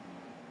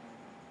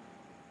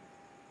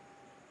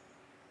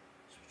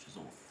 Switches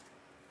off.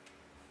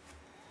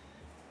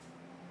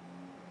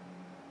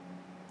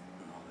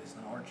 No, there's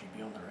an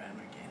RGB on the RAM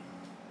again.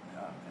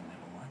 No, okay,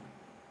 never mind.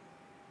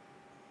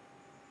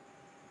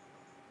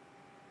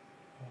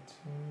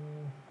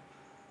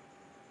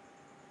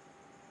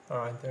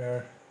 Alright,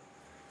 there.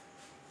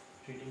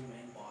 Treating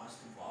main BIOS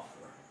to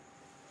buffer.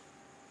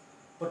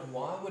 But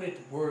why would it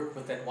work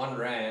with that one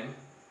RAM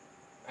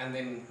and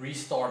then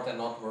restart and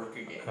not work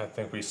again? I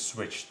think we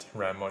switched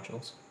RAM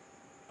modules.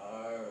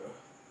 Oh.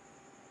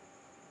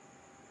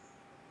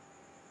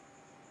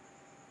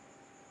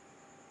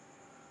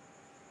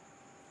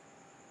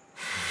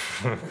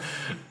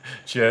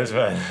 Cheers,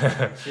 man.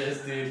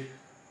 Cheers, dude.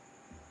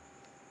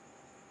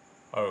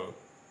 Oh.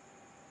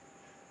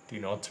 Do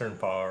not turn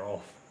power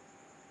off.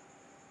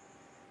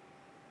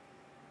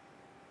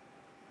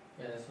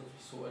 Yeah, that's what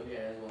we saw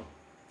earlier as well.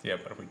 Yeah,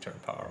 but we turn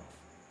power off.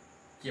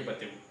 Yeah,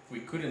 but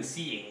we couldn't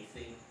see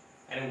anything.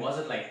 And it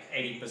wasn't like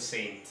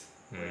 80%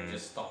 when it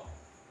just stopped.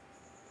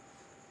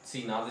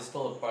 See, now there's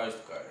still a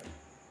postcode.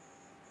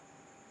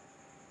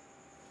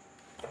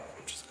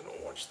 I'm just gonna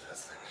watch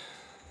this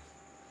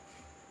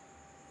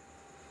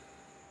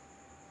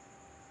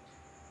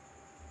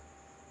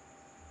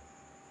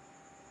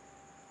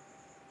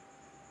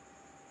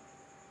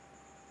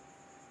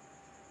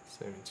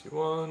thing.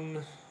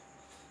 $71.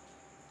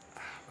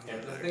 Yeah,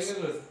 the thing is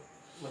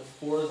with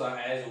Forza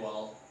as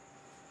well,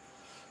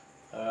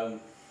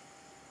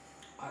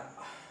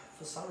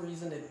 for some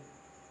reason it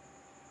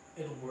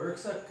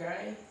works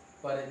okay,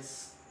 but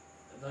it's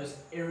those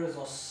errors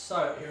are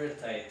so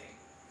irritating.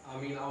 I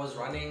mean, I was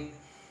running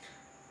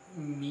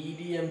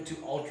medium to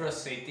ultra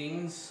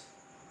settings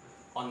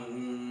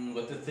on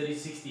with the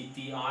 3060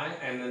 Ti,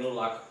 and it'll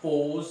like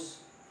pause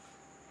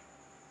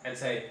and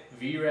say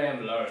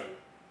VRAM low.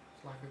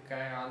 It's like,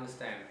 okay, I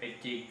understand,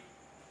 8 gig.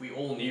 We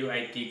all knew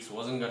 8 gigs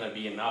wasn't going to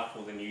be enough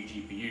for the new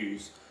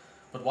GPUs,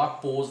 but why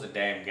pause the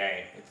damn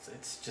game?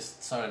 It's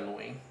just so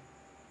annoying.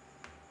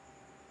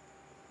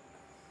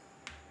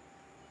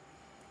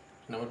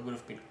 You know what would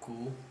have been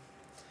cool?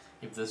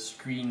 If the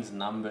screen's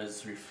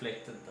numbers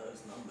reflected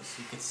those numbers,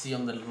 so you could see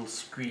on the little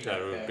screen.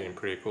 That would have been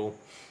pretty cool.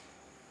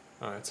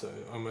 Alright, so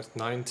almost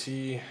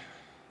 90,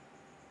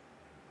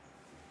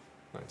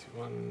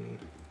 91,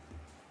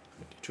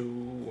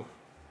 92,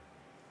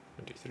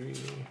 93,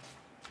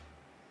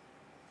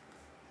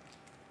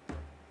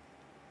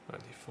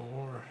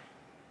 94,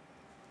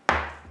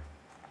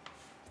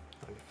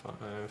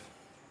 95,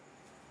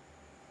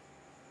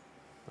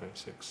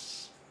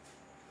 96,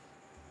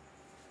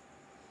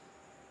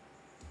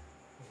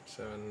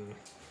 97,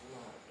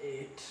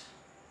 8,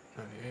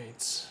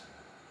 98,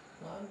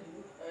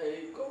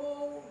 98,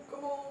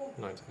 come on,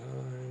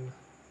 99,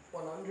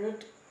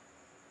 100.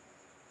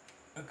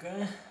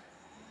 Okay.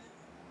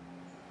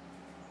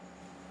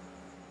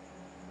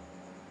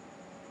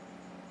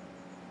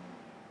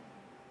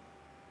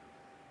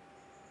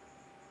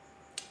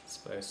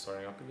 Space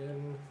starting up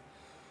again.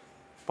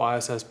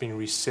 BIOS has been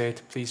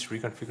reset. Please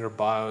reconfigure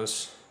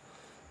BIOS.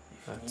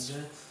 That's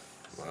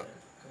what.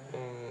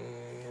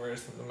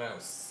 Where's the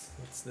mouse?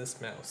 It's this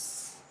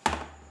mouse.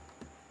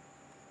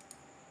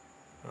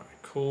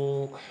 Alright,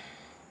 cool.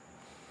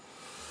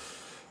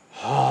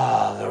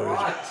 Ah, there we go.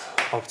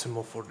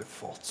 Optimal for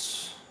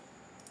defaults.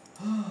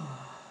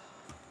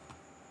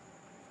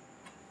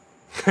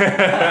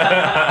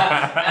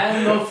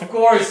 And of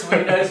course,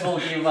 Windows will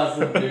give us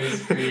a blue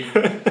screen.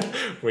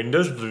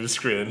 Windows blue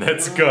screen,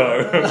 let's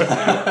go.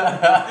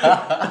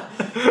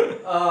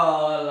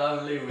 Oh,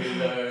 lovely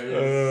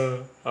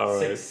Windows.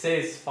 Alright.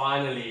 Success,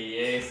 finally.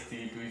 Yes,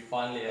 dude, we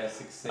finally have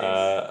success.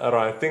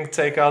 Alright, I think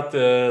take out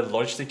the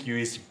Logitech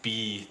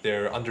USB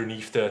there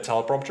underneath the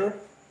teleprompter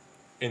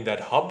in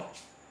that hub.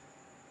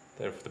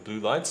 There for the blue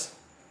lights.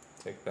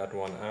 Take that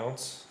one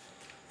out.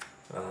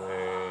 And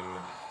then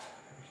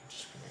we can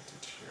just connect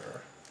it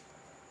here.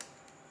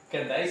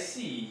 Can they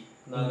see?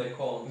 No, they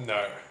can't.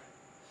 No.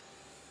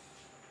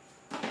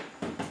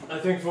 I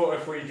think for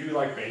if we do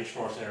like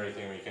benchmarks and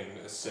everything, we can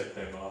set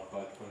them up.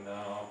 But for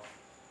now,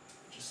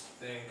 just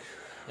think.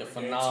 Yeah,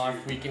 for now,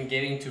 if we can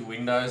get into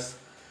Windows,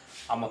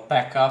 I'ma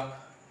pack up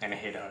and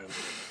head home.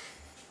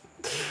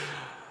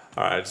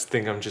 Alright, I just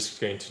think I'm just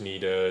going to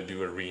need to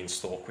do a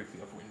reinstall quickly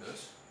of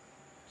Windows.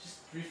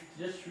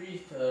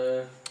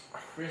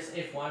 Press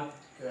F1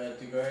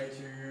 to go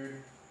into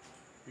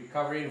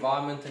recovery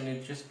environment, and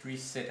it just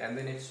reset, and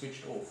then it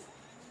switched off.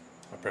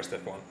 I pressed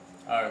F1.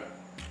 Oh.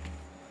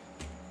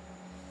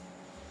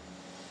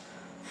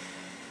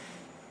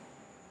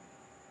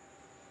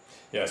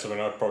 Yeah, so we're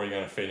not probably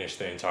going to finish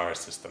the entire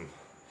system.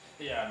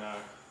 Yeah, no.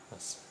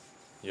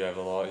 You have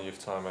you have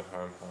time at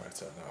home. Alright,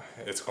 so no,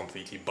 it's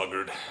completely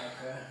buggered.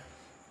 Okay.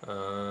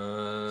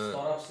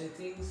 Startup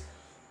settings.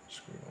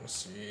 Just we want to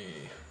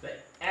see.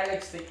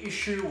 Alex, the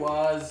issue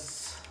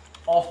was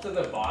after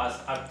the BIOS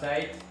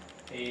update,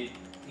 it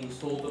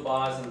installed the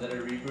BIOS and did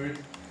a reboot,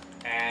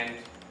 and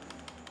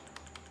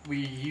we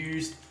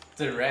used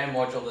the RAM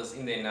module that's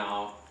in there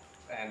now,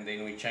 and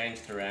then we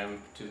changed the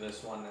RAM to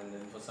this one, and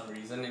then for some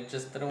reason it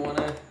just didn't want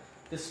to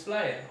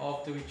display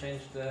after we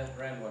changed the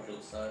RAM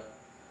module. So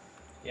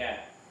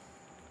yeah.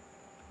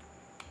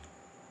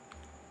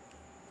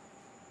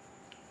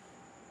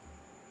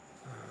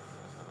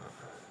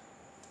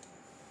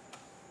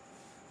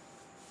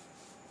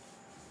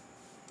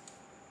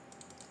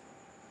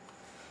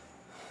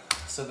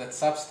 So that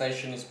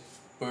substation is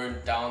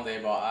burned down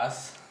there by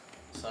us.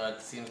 So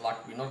it seems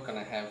like we're not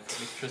gonna have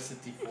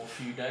electricity for a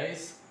few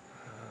days,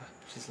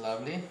 which is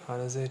lovely. How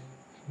does it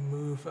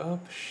move up?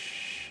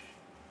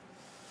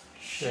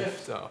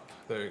 Shift up.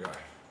 There you go.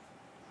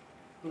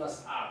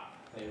 Plus up.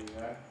 There we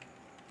go.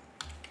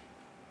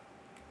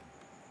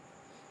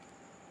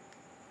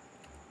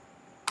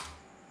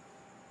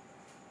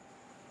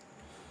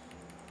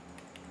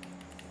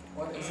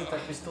 What is it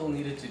that we still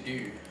needed to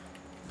do?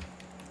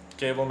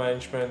 Cable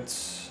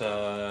management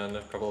and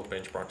a couple of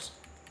benchmarks.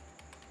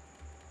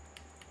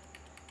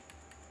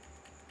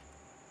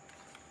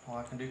 Well,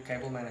 I can do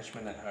cable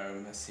management at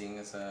home, seeing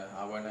as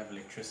I won't have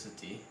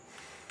electricity.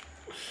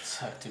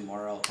 So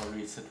tomorrow I'll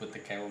probably sit with the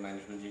cable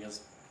management. You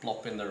just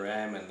plop in the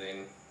RAM and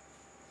then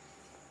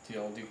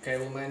I'll do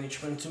cable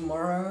management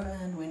tomorrow,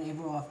 and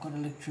whenever I've got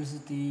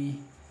electricity,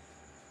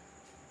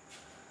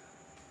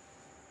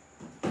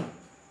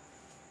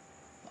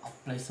 I'll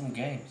play some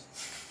games.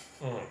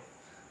 Mm.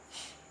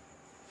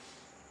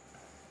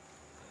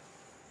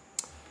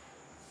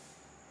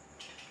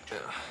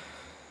 Yeah.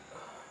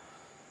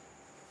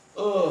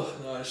 Oh,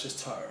 no, it's just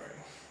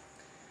tiring.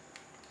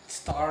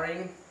 It's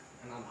tiring,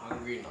 and I'm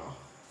hungry now.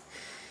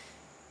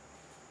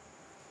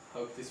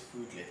 Hope there's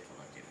food left when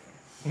I get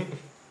home.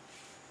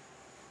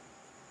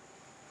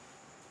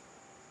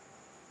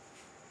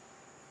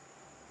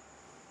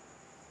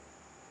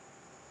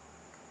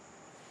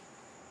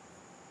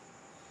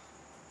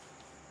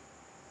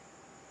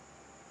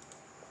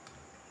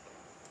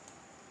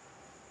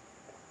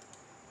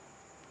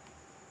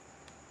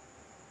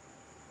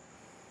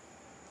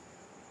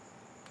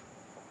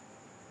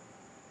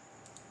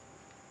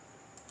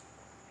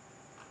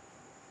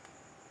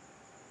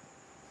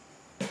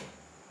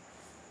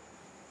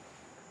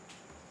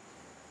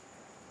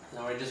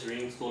 Now we're just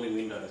reinstalling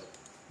Windows,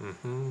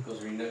 because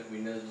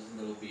Windows is a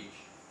little bitch.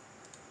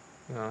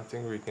 Yeah, I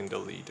think we can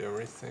delete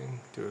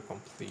everything, do a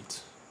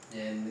complete.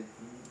 Yeah, and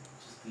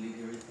just delete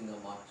everything. I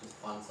might just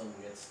find some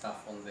weird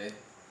stuff on there.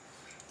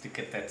 Look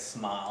at that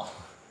smile.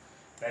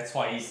 That's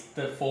why he's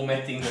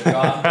formatting the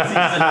draft, because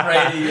he's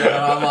afraid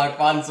I might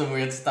find some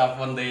weird stuff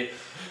on there.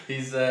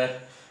 His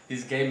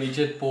gay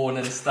midget porn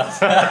and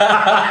stuff.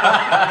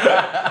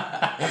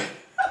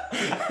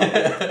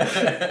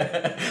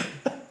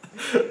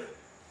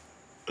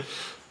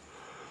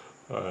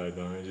 Alright,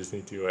 no, I just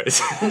need to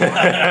wait.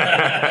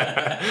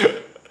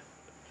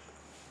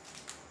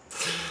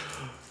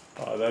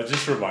 Oh, that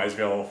just reminds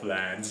me of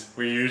LANs.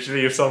 We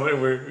usually, if somebody,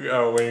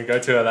 when you go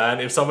to a LAN,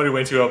 if somebody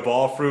went to a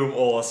bathroom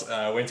or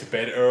went to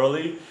bed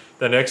early,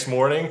 the next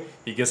morning,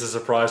 he gets a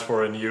surprise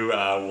for a new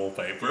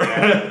wallpaper.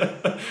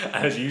 Yeah.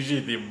 And it's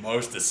usually the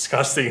most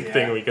disgusting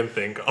thing we can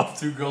think of.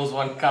 2 girls,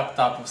 1 cup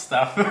type of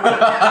stuff.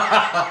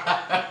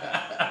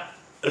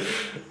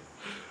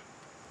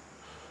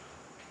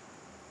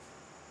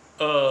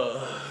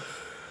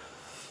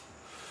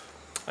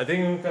 I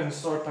think we can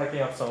start packing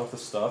up some of the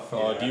stuff.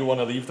 Do you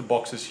want to leave the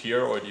boxes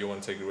here, or do you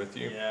want to take it with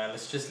you? Yeah,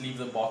 let's just leave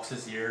the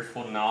boxes here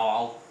for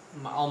now.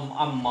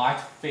 I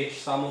might fetch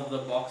some of the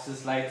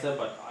boxes later,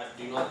 but I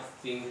do not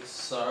think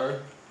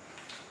so.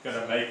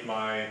 Gonna make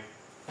my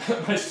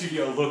my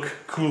studio look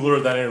cooler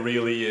than it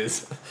really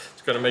is.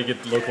 It's gonna make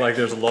it look like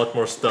there's a lot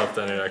more stuff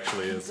than it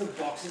actually is. Some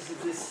boxes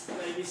of this,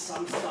 maybe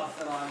some stuff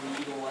that I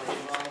need or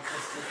whatever. I'll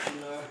just let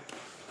you know.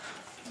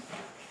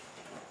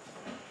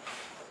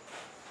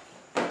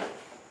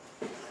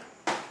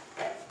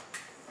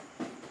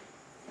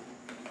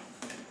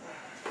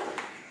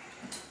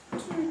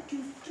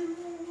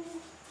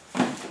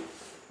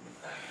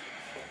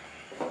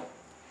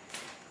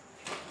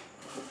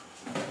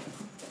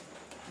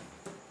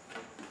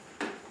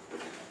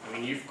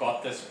 You've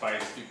got this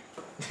space,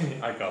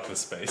 dude. I got this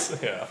space,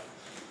 yeah.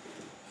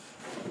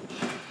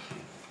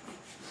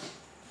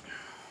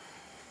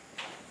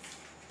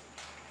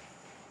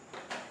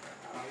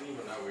 I don't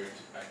even know where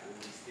to pack all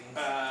these things.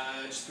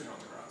 Just put it on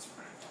the ground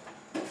somewhere.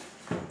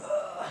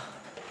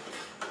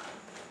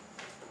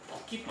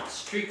 I'll keep my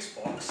streaks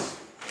box.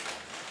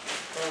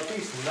 Well, at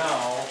least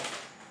now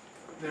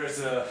there's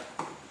a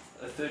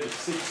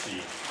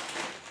 3060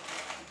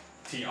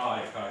 Ti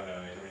kind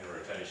of in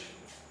rotation.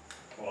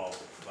 Well,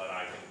 that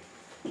I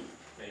can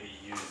maybe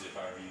use if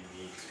I really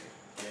need to.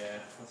 Yeah,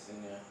 what's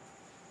in there?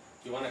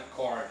 Do you want a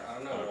card? I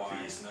don't know why.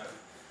 Please, no.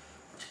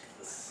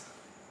 This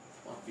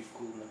might be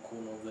cool in the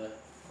corner of the...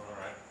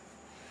 Alright.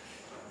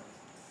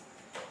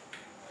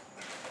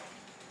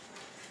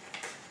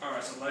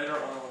 Alright, so later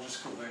on I'll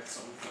just collect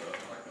some of the,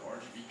 like the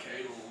RGB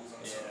cables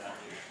and stuff on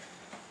you.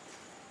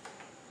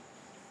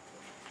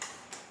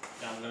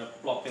 Yeah, I'm gonna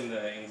plop in the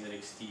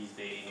NZXTs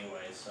there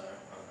anyway, so...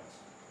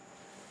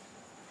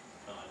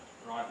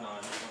 Right now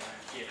I just want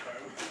to get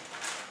home.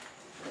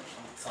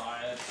 I'm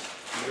tired,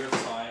 you're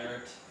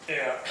tired.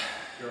 Yeah.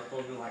 You're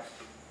probably like,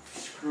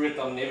 screw it,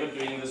 I'm never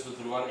doing this with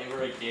Ruan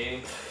ever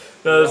again.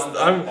 No,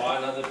 I'm buy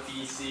another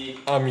PC.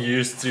 I'm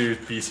used to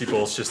PC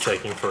builds just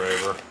taking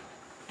forever.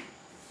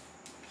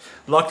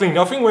 Luckily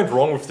nothing went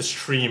wrong with the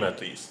stream at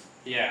least.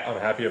 Yeah. I'm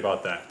happy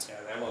about that.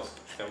 Yeah,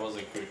 that was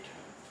a good.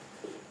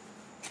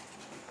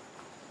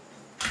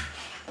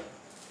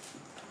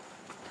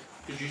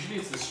 Because usually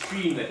it's the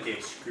stream that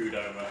gets screwed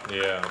over.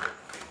 Yeah.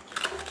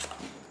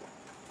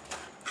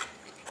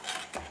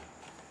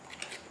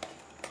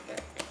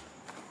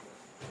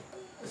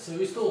 So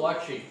we're still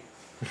watching.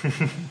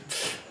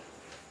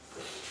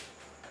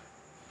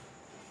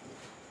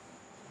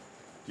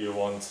 Do you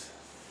want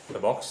the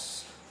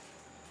box?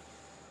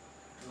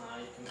 No,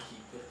 you can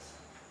keep it.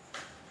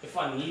 If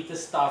I need the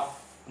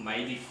stuff,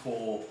 maybe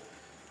for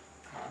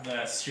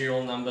the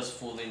serial numbers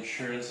for the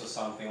insurance or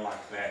something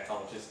like that,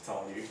 I'll just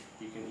tell you.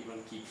 You can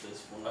even keep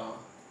this for now.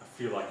 I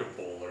feel like a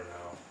baller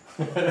now.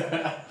 You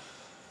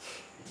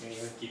can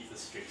even keep the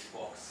Strix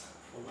box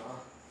for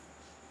now.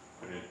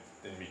 Put it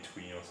in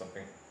between or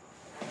something.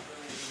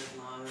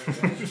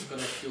 It's just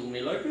gonna kill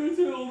me like, it's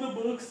all the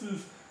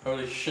boxes.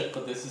 Holy shit,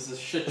 but this is a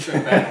shit show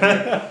back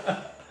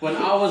here. When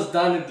I was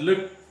done, it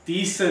looked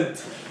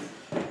decent.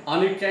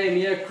 Anu came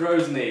here,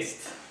 crow's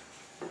nest.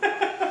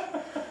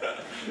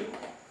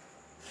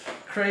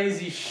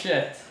 Crazy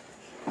shit.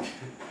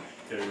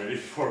 Get ready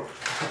for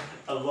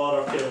a lot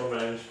of cable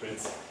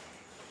management.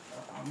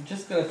 I'm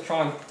just gonna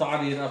try and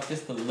tidy it up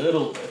just a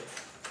little bit.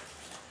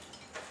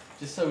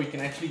 Just so we can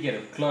actually get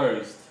it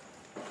closed.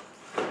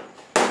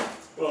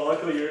 Well,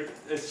 luckily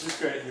it's just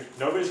great.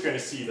 Nobody's going to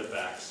see the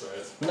backs,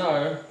 right?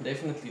 No,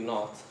 definitely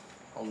not.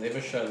 I'll never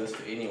show this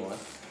to anyone.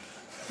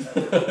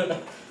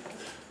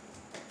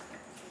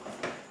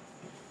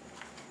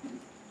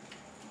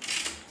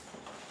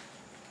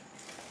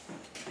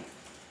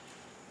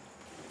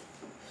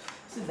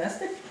 So that's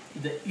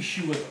the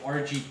issue with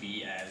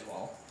RGB as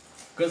well.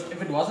 Because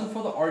if it wasn't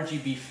for the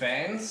RGB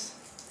fans,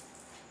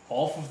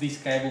 half of these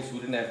cables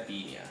wouldn't have been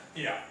here.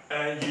 Yeah,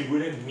 and you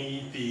wouldn't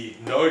need the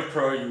Node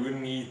Pro, you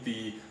wouldn't need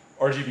the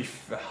RGB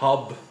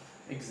hub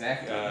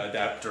Exactly.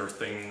 adapter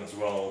thing as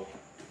well.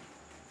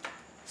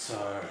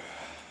 So...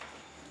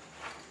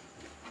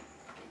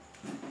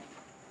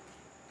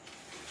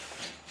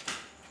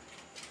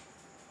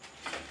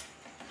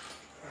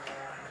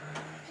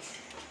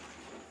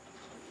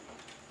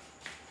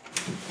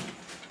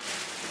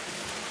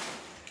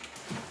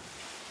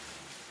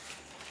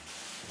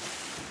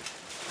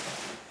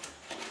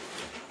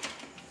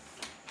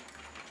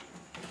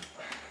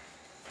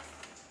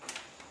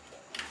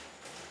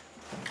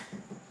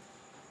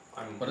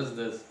 What is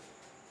this?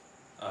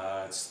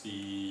 it's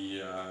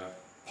the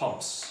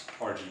pumps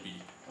RGB.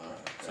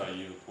 Okay. So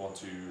you want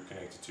to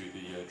connect it to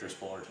the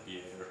addressable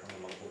RGB header on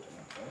the motherboard.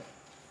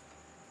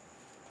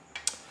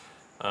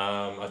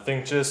 I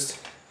think just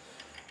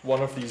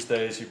one of these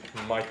days you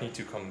might need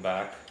to come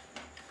back.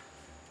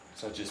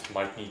 So I just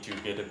might need to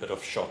get a bit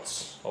of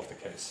shots of the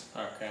case.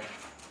 Okay.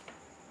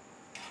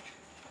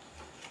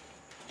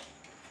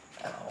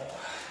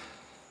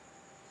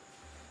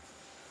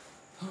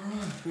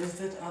 Alright, where's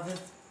that other,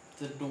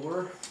 the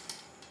door?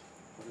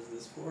 What is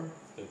this for?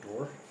 The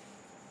door.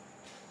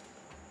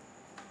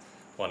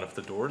 One of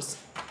the doors.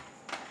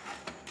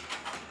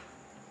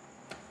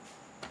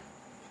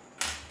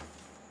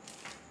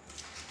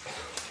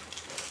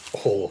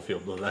 All of your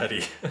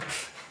bloody.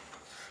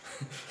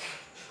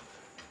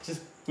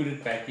 Just put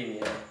it back in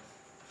here.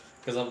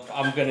 Because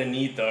I'm gonna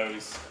need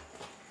those.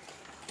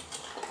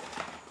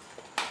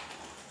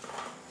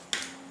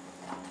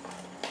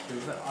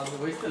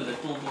 Where's the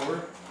little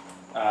door?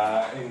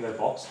 In the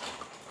box.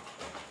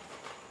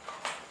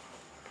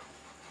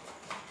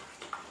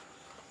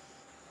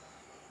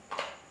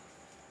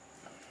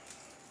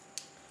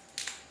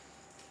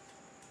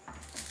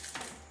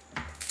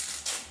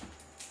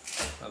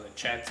 Oh, the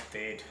chat's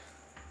dead.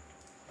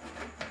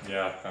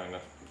 Yeah, kind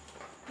of.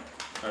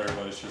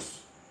 Everybody's just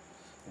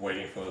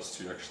waiting for us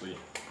to actually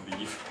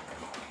leave.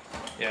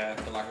 Yeah,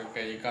 they're like,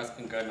 okay, you guys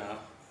can go now.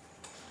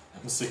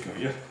 I'm sick of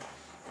you.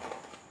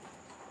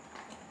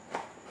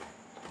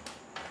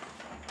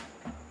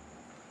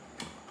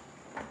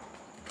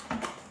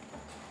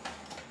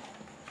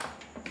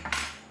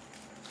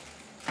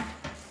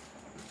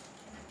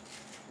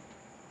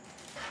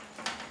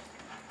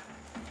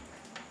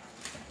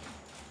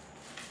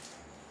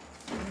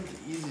 One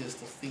of the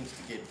easiest of things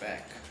to get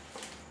back.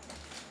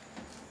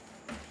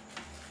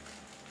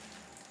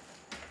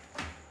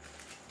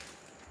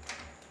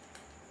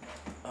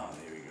 Oh,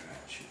 there we go.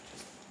 I should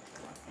just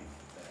plug it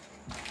back.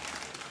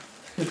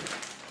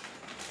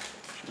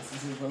 This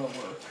isn't gonna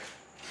work.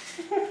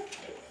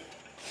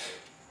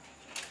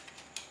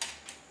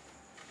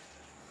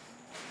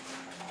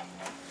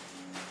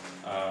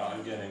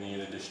 I'm gonna need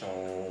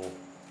additional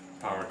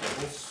power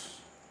cables.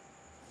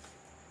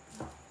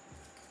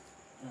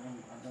 I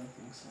don't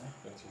think so.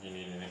 Don't think you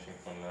need anything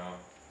from now.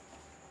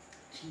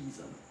 Jeez,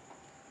 I'm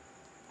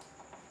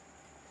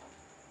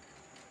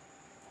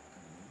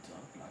gonna need to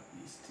unplug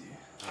these two.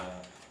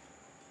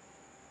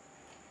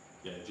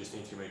 Yeah, you just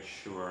need to make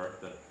sure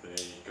that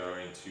they go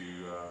into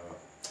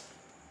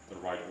the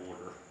right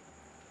order.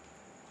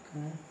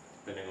 Okay.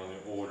 Depending on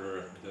the order,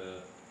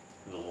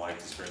 the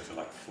light is going to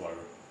like flow.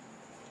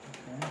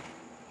 Okay.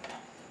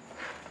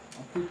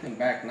 I'll put them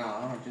back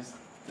now.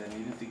 They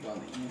needed to go on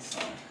the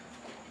inside.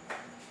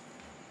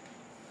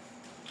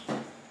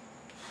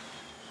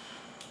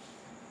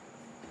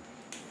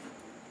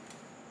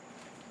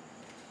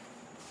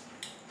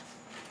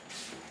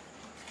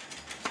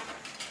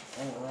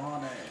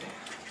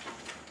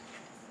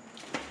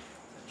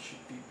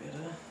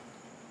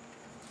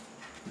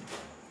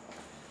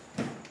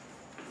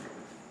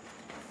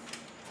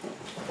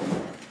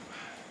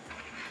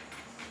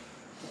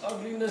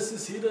 goodness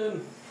is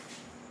hidden.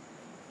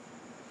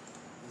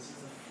 This is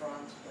the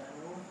front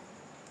panel.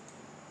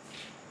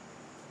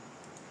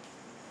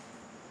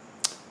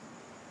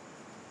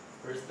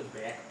 Where's the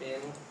back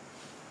panel?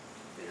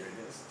 There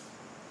it is.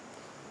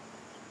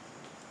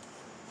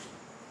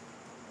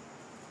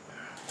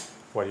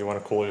 What do you want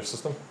to call your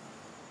system?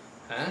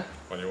 Huh?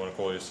 What do you want to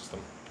call your system?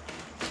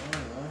 I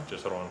don't know.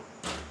 Just Ron.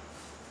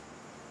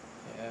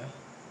 Yeah.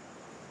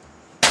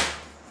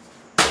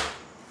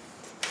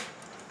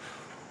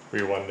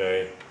 One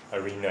day, I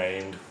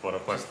renamed one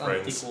of my Just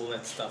friends. untick all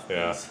that stuff,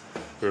 Yeah, please.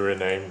 we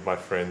renamed my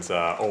friends,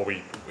 or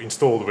we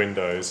installed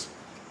Windows,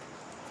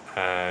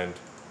 and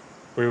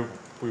we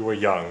were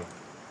young,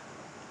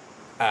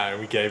 and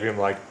we gave him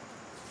like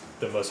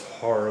the most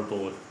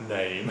horrible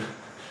name.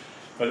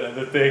 But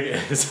the thing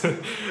is,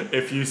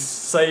 if you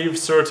save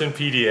certain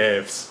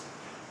PDFs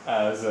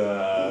as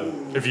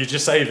if you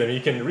just save them,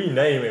 you can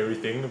rename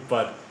everything,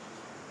 but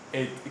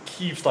it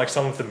keeps like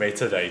some of the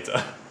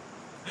metadata.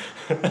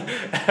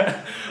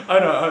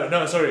 Oh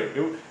no, sorry.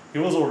 He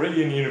was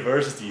already in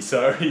university,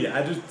 so he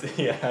had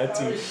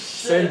to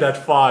send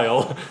that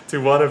file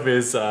to one of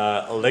his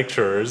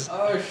lecturers.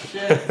 Oh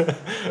shit!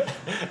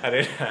 And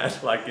it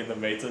had like in the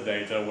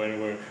metadata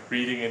when we're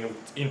reading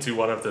into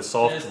one of the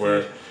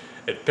software,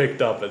 it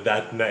picked up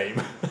that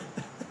name.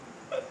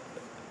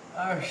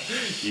 Oh shit!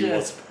 He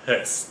was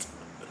pissed.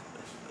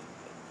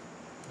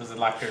 Was it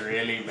like a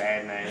really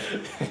bad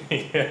name?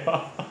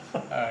 Yeah.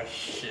 Oh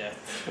shit.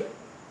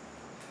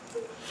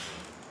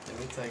 Let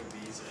me take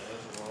these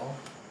as well.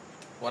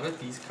 What did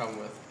these come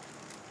with?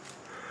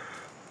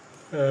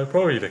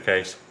 Probably the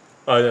case.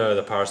 Oh no,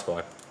 the power supply.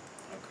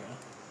 Okay.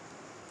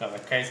 No, the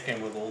case came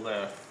with all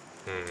the...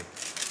 Okay,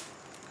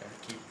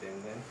 keep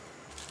them then.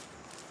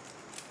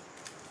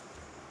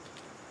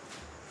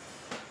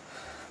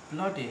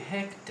 Bloody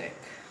hectic.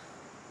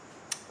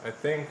 I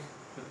think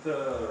put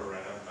the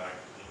RAM back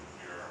in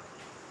here.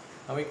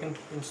 Now we can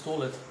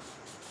install it.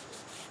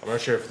 I'm not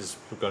sure if this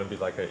is going to be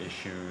like an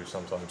issue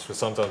sometimes. Because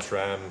sometimes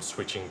RAM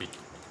switching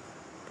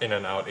in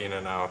and out, it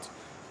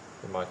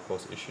might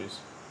cause issues.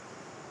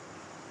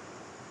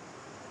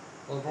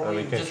 We'll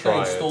probably we can just try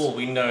gonna install it.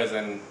 Windows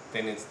and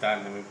then it's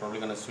done. Then we're probably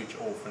gonna switch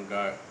off and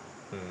go.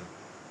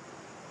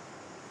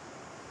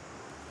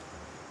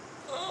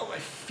 Oh, my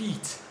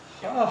feet.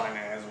 Yeah, mine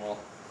as well.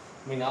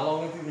 I mean, how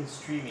long have you been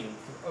streaming?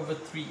 For over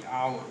 3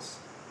 hours.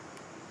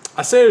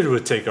 I said it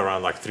would take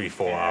around like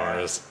 3-4 Yeah.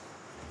 hours.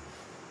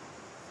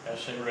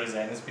 Actually,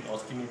 Roseanne has been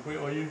asking me, where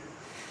are you?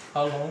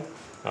 How long?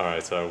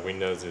 Alright, so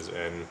Windows is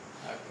in.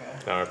 Okay.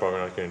 Now I'm probably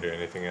not going to do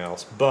anything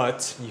else.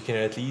 But you can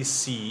at least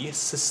see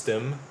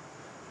system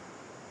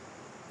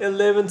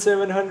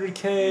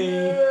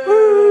 11700K.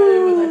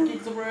 Woo! With that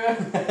gigs of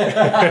RAM.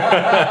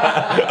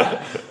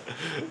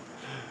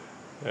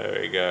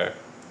 There we go.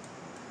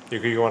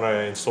 You want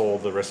to install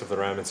the rest of the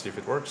RAM and see if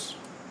it works?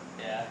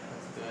 Yeah,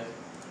 let's do it.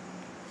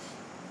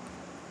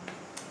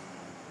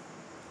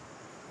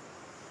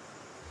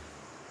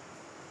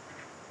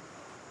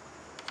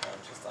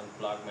 I'll just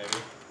unplug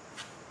maybe.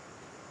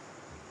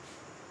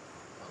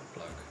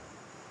 Unplug.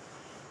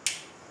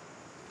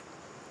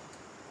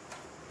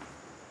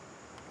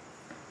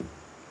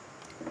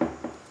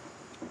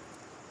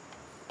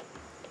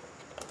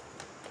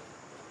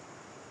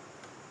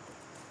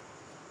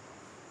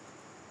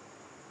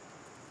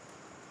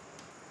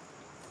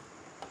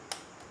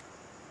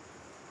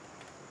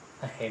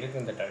 I hate it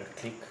when they don't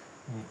click.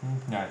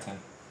 Yeah, it's in.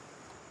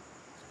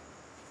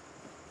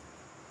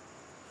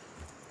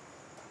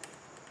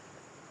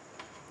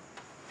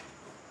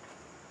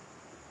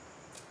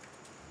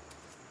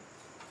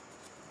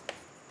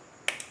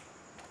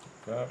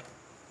 Go.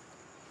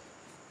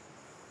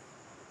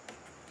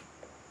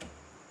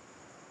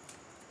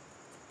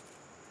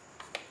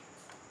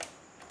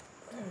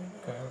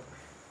 Okay.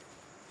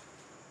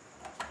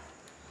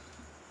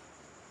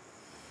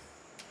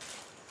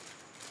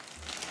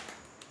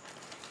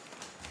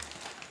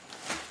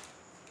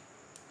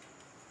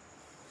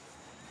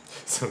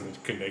 So we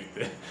connect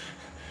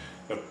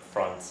the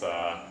front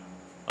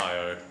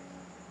I/O.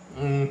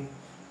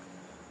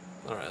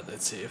 Alright,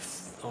 let's see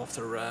if half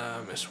the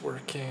RAM is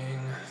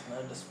working.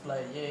 No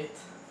display yet.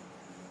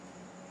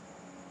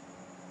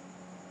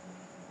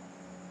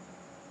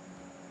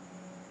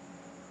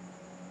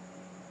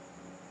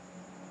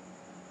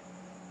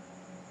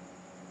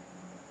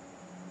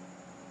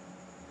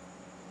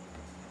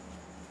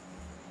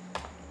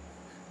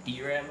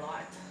 DRAM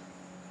light.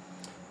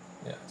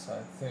 Yeah, so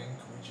I think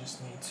we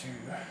just need to.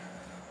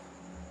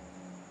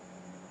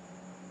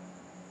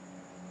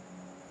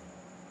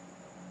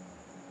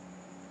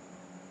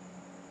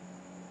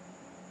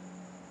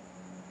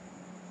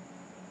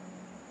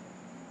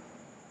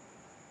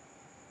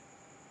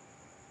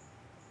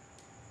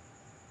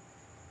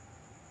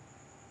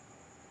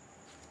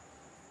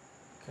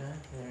 Okay,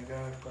 there we go,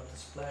 we've got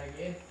display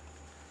again.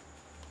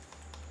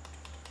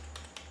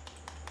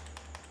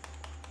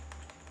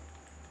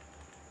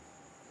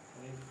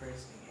 When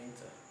pressing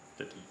enter.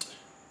 Delete.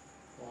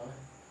 Why?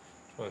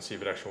 Want to see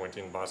if it actually went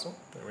in Basel?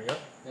 There we go.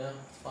 Yeah,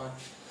 it's fine.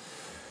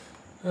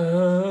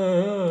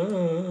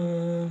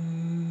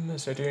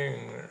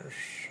 Settings,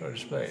 show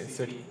display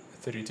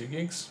 32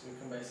 gigs. We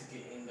can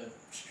basically end the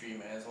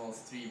stream as well as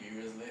 3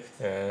 viewers left.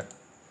 Yeah.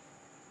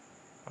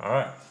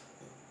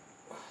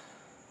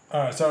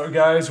 Alright, so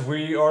guys,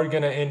 we are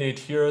gonna end it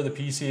here. The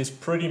PC is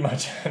pretty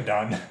much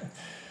done.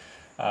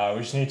 We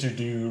just need to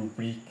do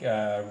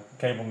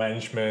cable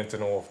management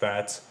and all of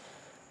that.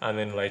 And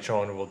then later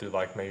on we'll do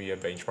like maybe a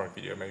benchmark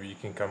video. Maybe you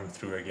can come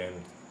through again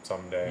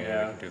someday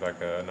Yeah. and we can do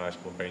like a nice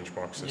little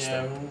benchmark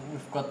system. Yeah,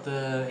 we've got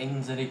the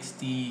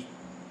NZXT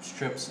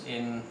strips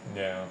in.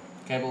 Yeah.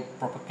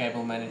 Proper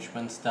cable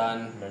management's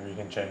done. Maybe you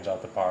can change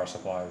out the power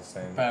supplies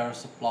then. Power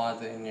supply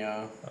then,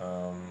 yeah.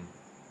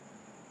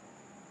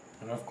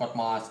 And I've got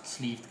my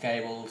sleeved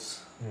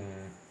cables.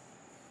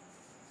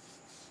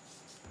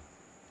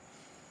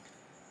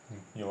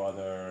 Your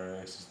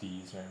other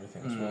SSDs and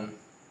everything as well.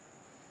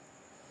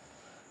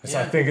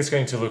 Yeah. I think it's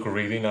going to look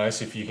really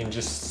nice if you can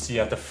just see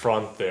at the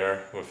front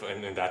there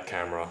in that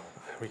camera.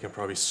 We can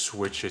probably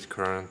switch it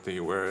currently.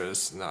 Where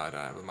is... No, I don't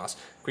have a mouse.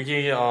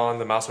 Quickly on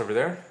the mouse over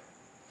there.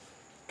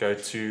 Go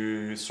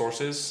to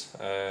sources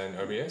and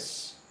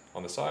OBS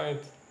on the side,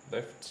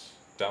 left,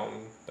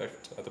 down,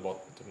 left, at the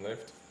bottom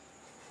left.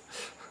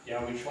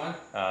 Yeah, which one?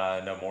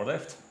 No more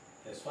left.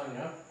 This one,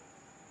 yeah.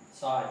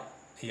 Side.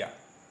 Yeah.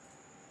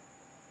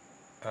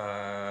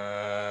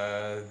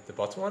 The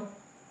bottom one.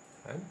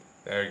 And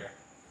there you go.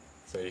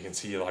 So you can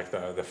see like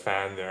the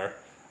fan there.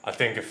 I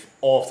think if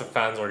all of the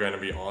fans are going to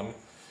be on,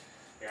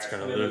 Yeah, it's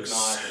going to look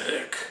nice.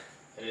 sick.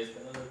 It is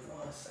going to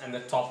look nice. And the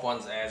top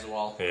ones as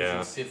well. Yeah. You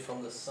can see it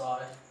from the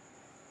side.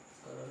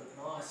 It's going to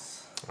look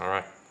nice.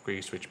 Alright,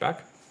 quickly switch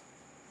back.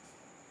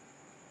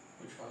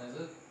 Which one is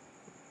it?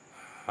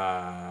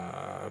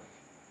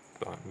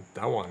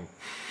 That one.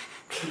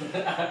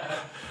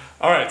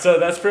 Alright, so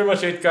that's pretty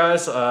much it,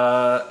 guys.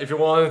 If you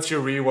wanted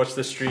to rewatch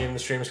the stream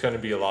is going to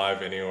be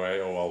live anyway,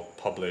 or well,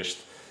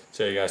 published.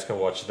 So you guys can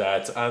watch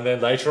that. And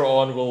then later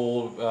on,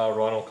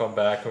 Ron will come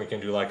back and we can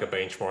do like a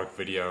benchmark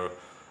video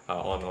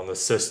on the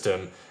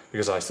system.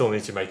 Because I still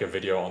need to make a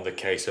video on the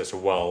case as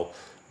well.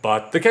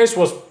 But the case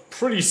was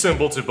pretty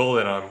simple to build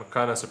and I'm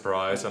kind of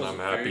surprised and I'm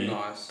happy. Very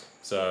nice.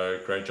 So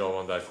great job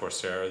on that,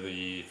 Corsair.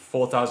 The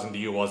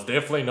 4000D was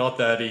definitely not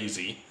that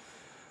easy.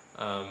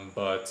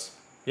 But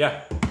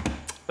yeah,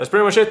 that's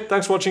pretty much it.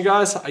 Thanks for watching,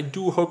 guys. I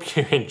do hope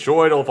you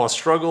enjoyed all of our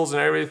struggles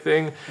and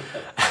everything.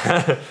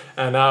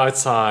 And now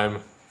it's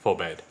time for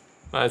bed.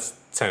 It's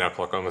 10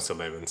 o'clock, almost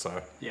 11,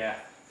 so Yeah.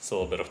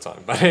 still a bit of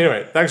time. But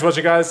anyway, thanks for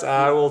watching, guys.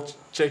 I will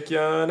check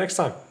you next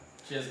time.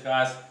 Cheers,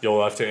 guys.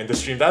 You'll have to end the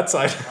stream that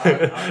side.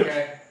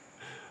 Okay.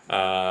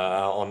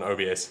 On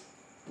OBS.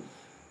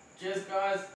 Cheers, guys.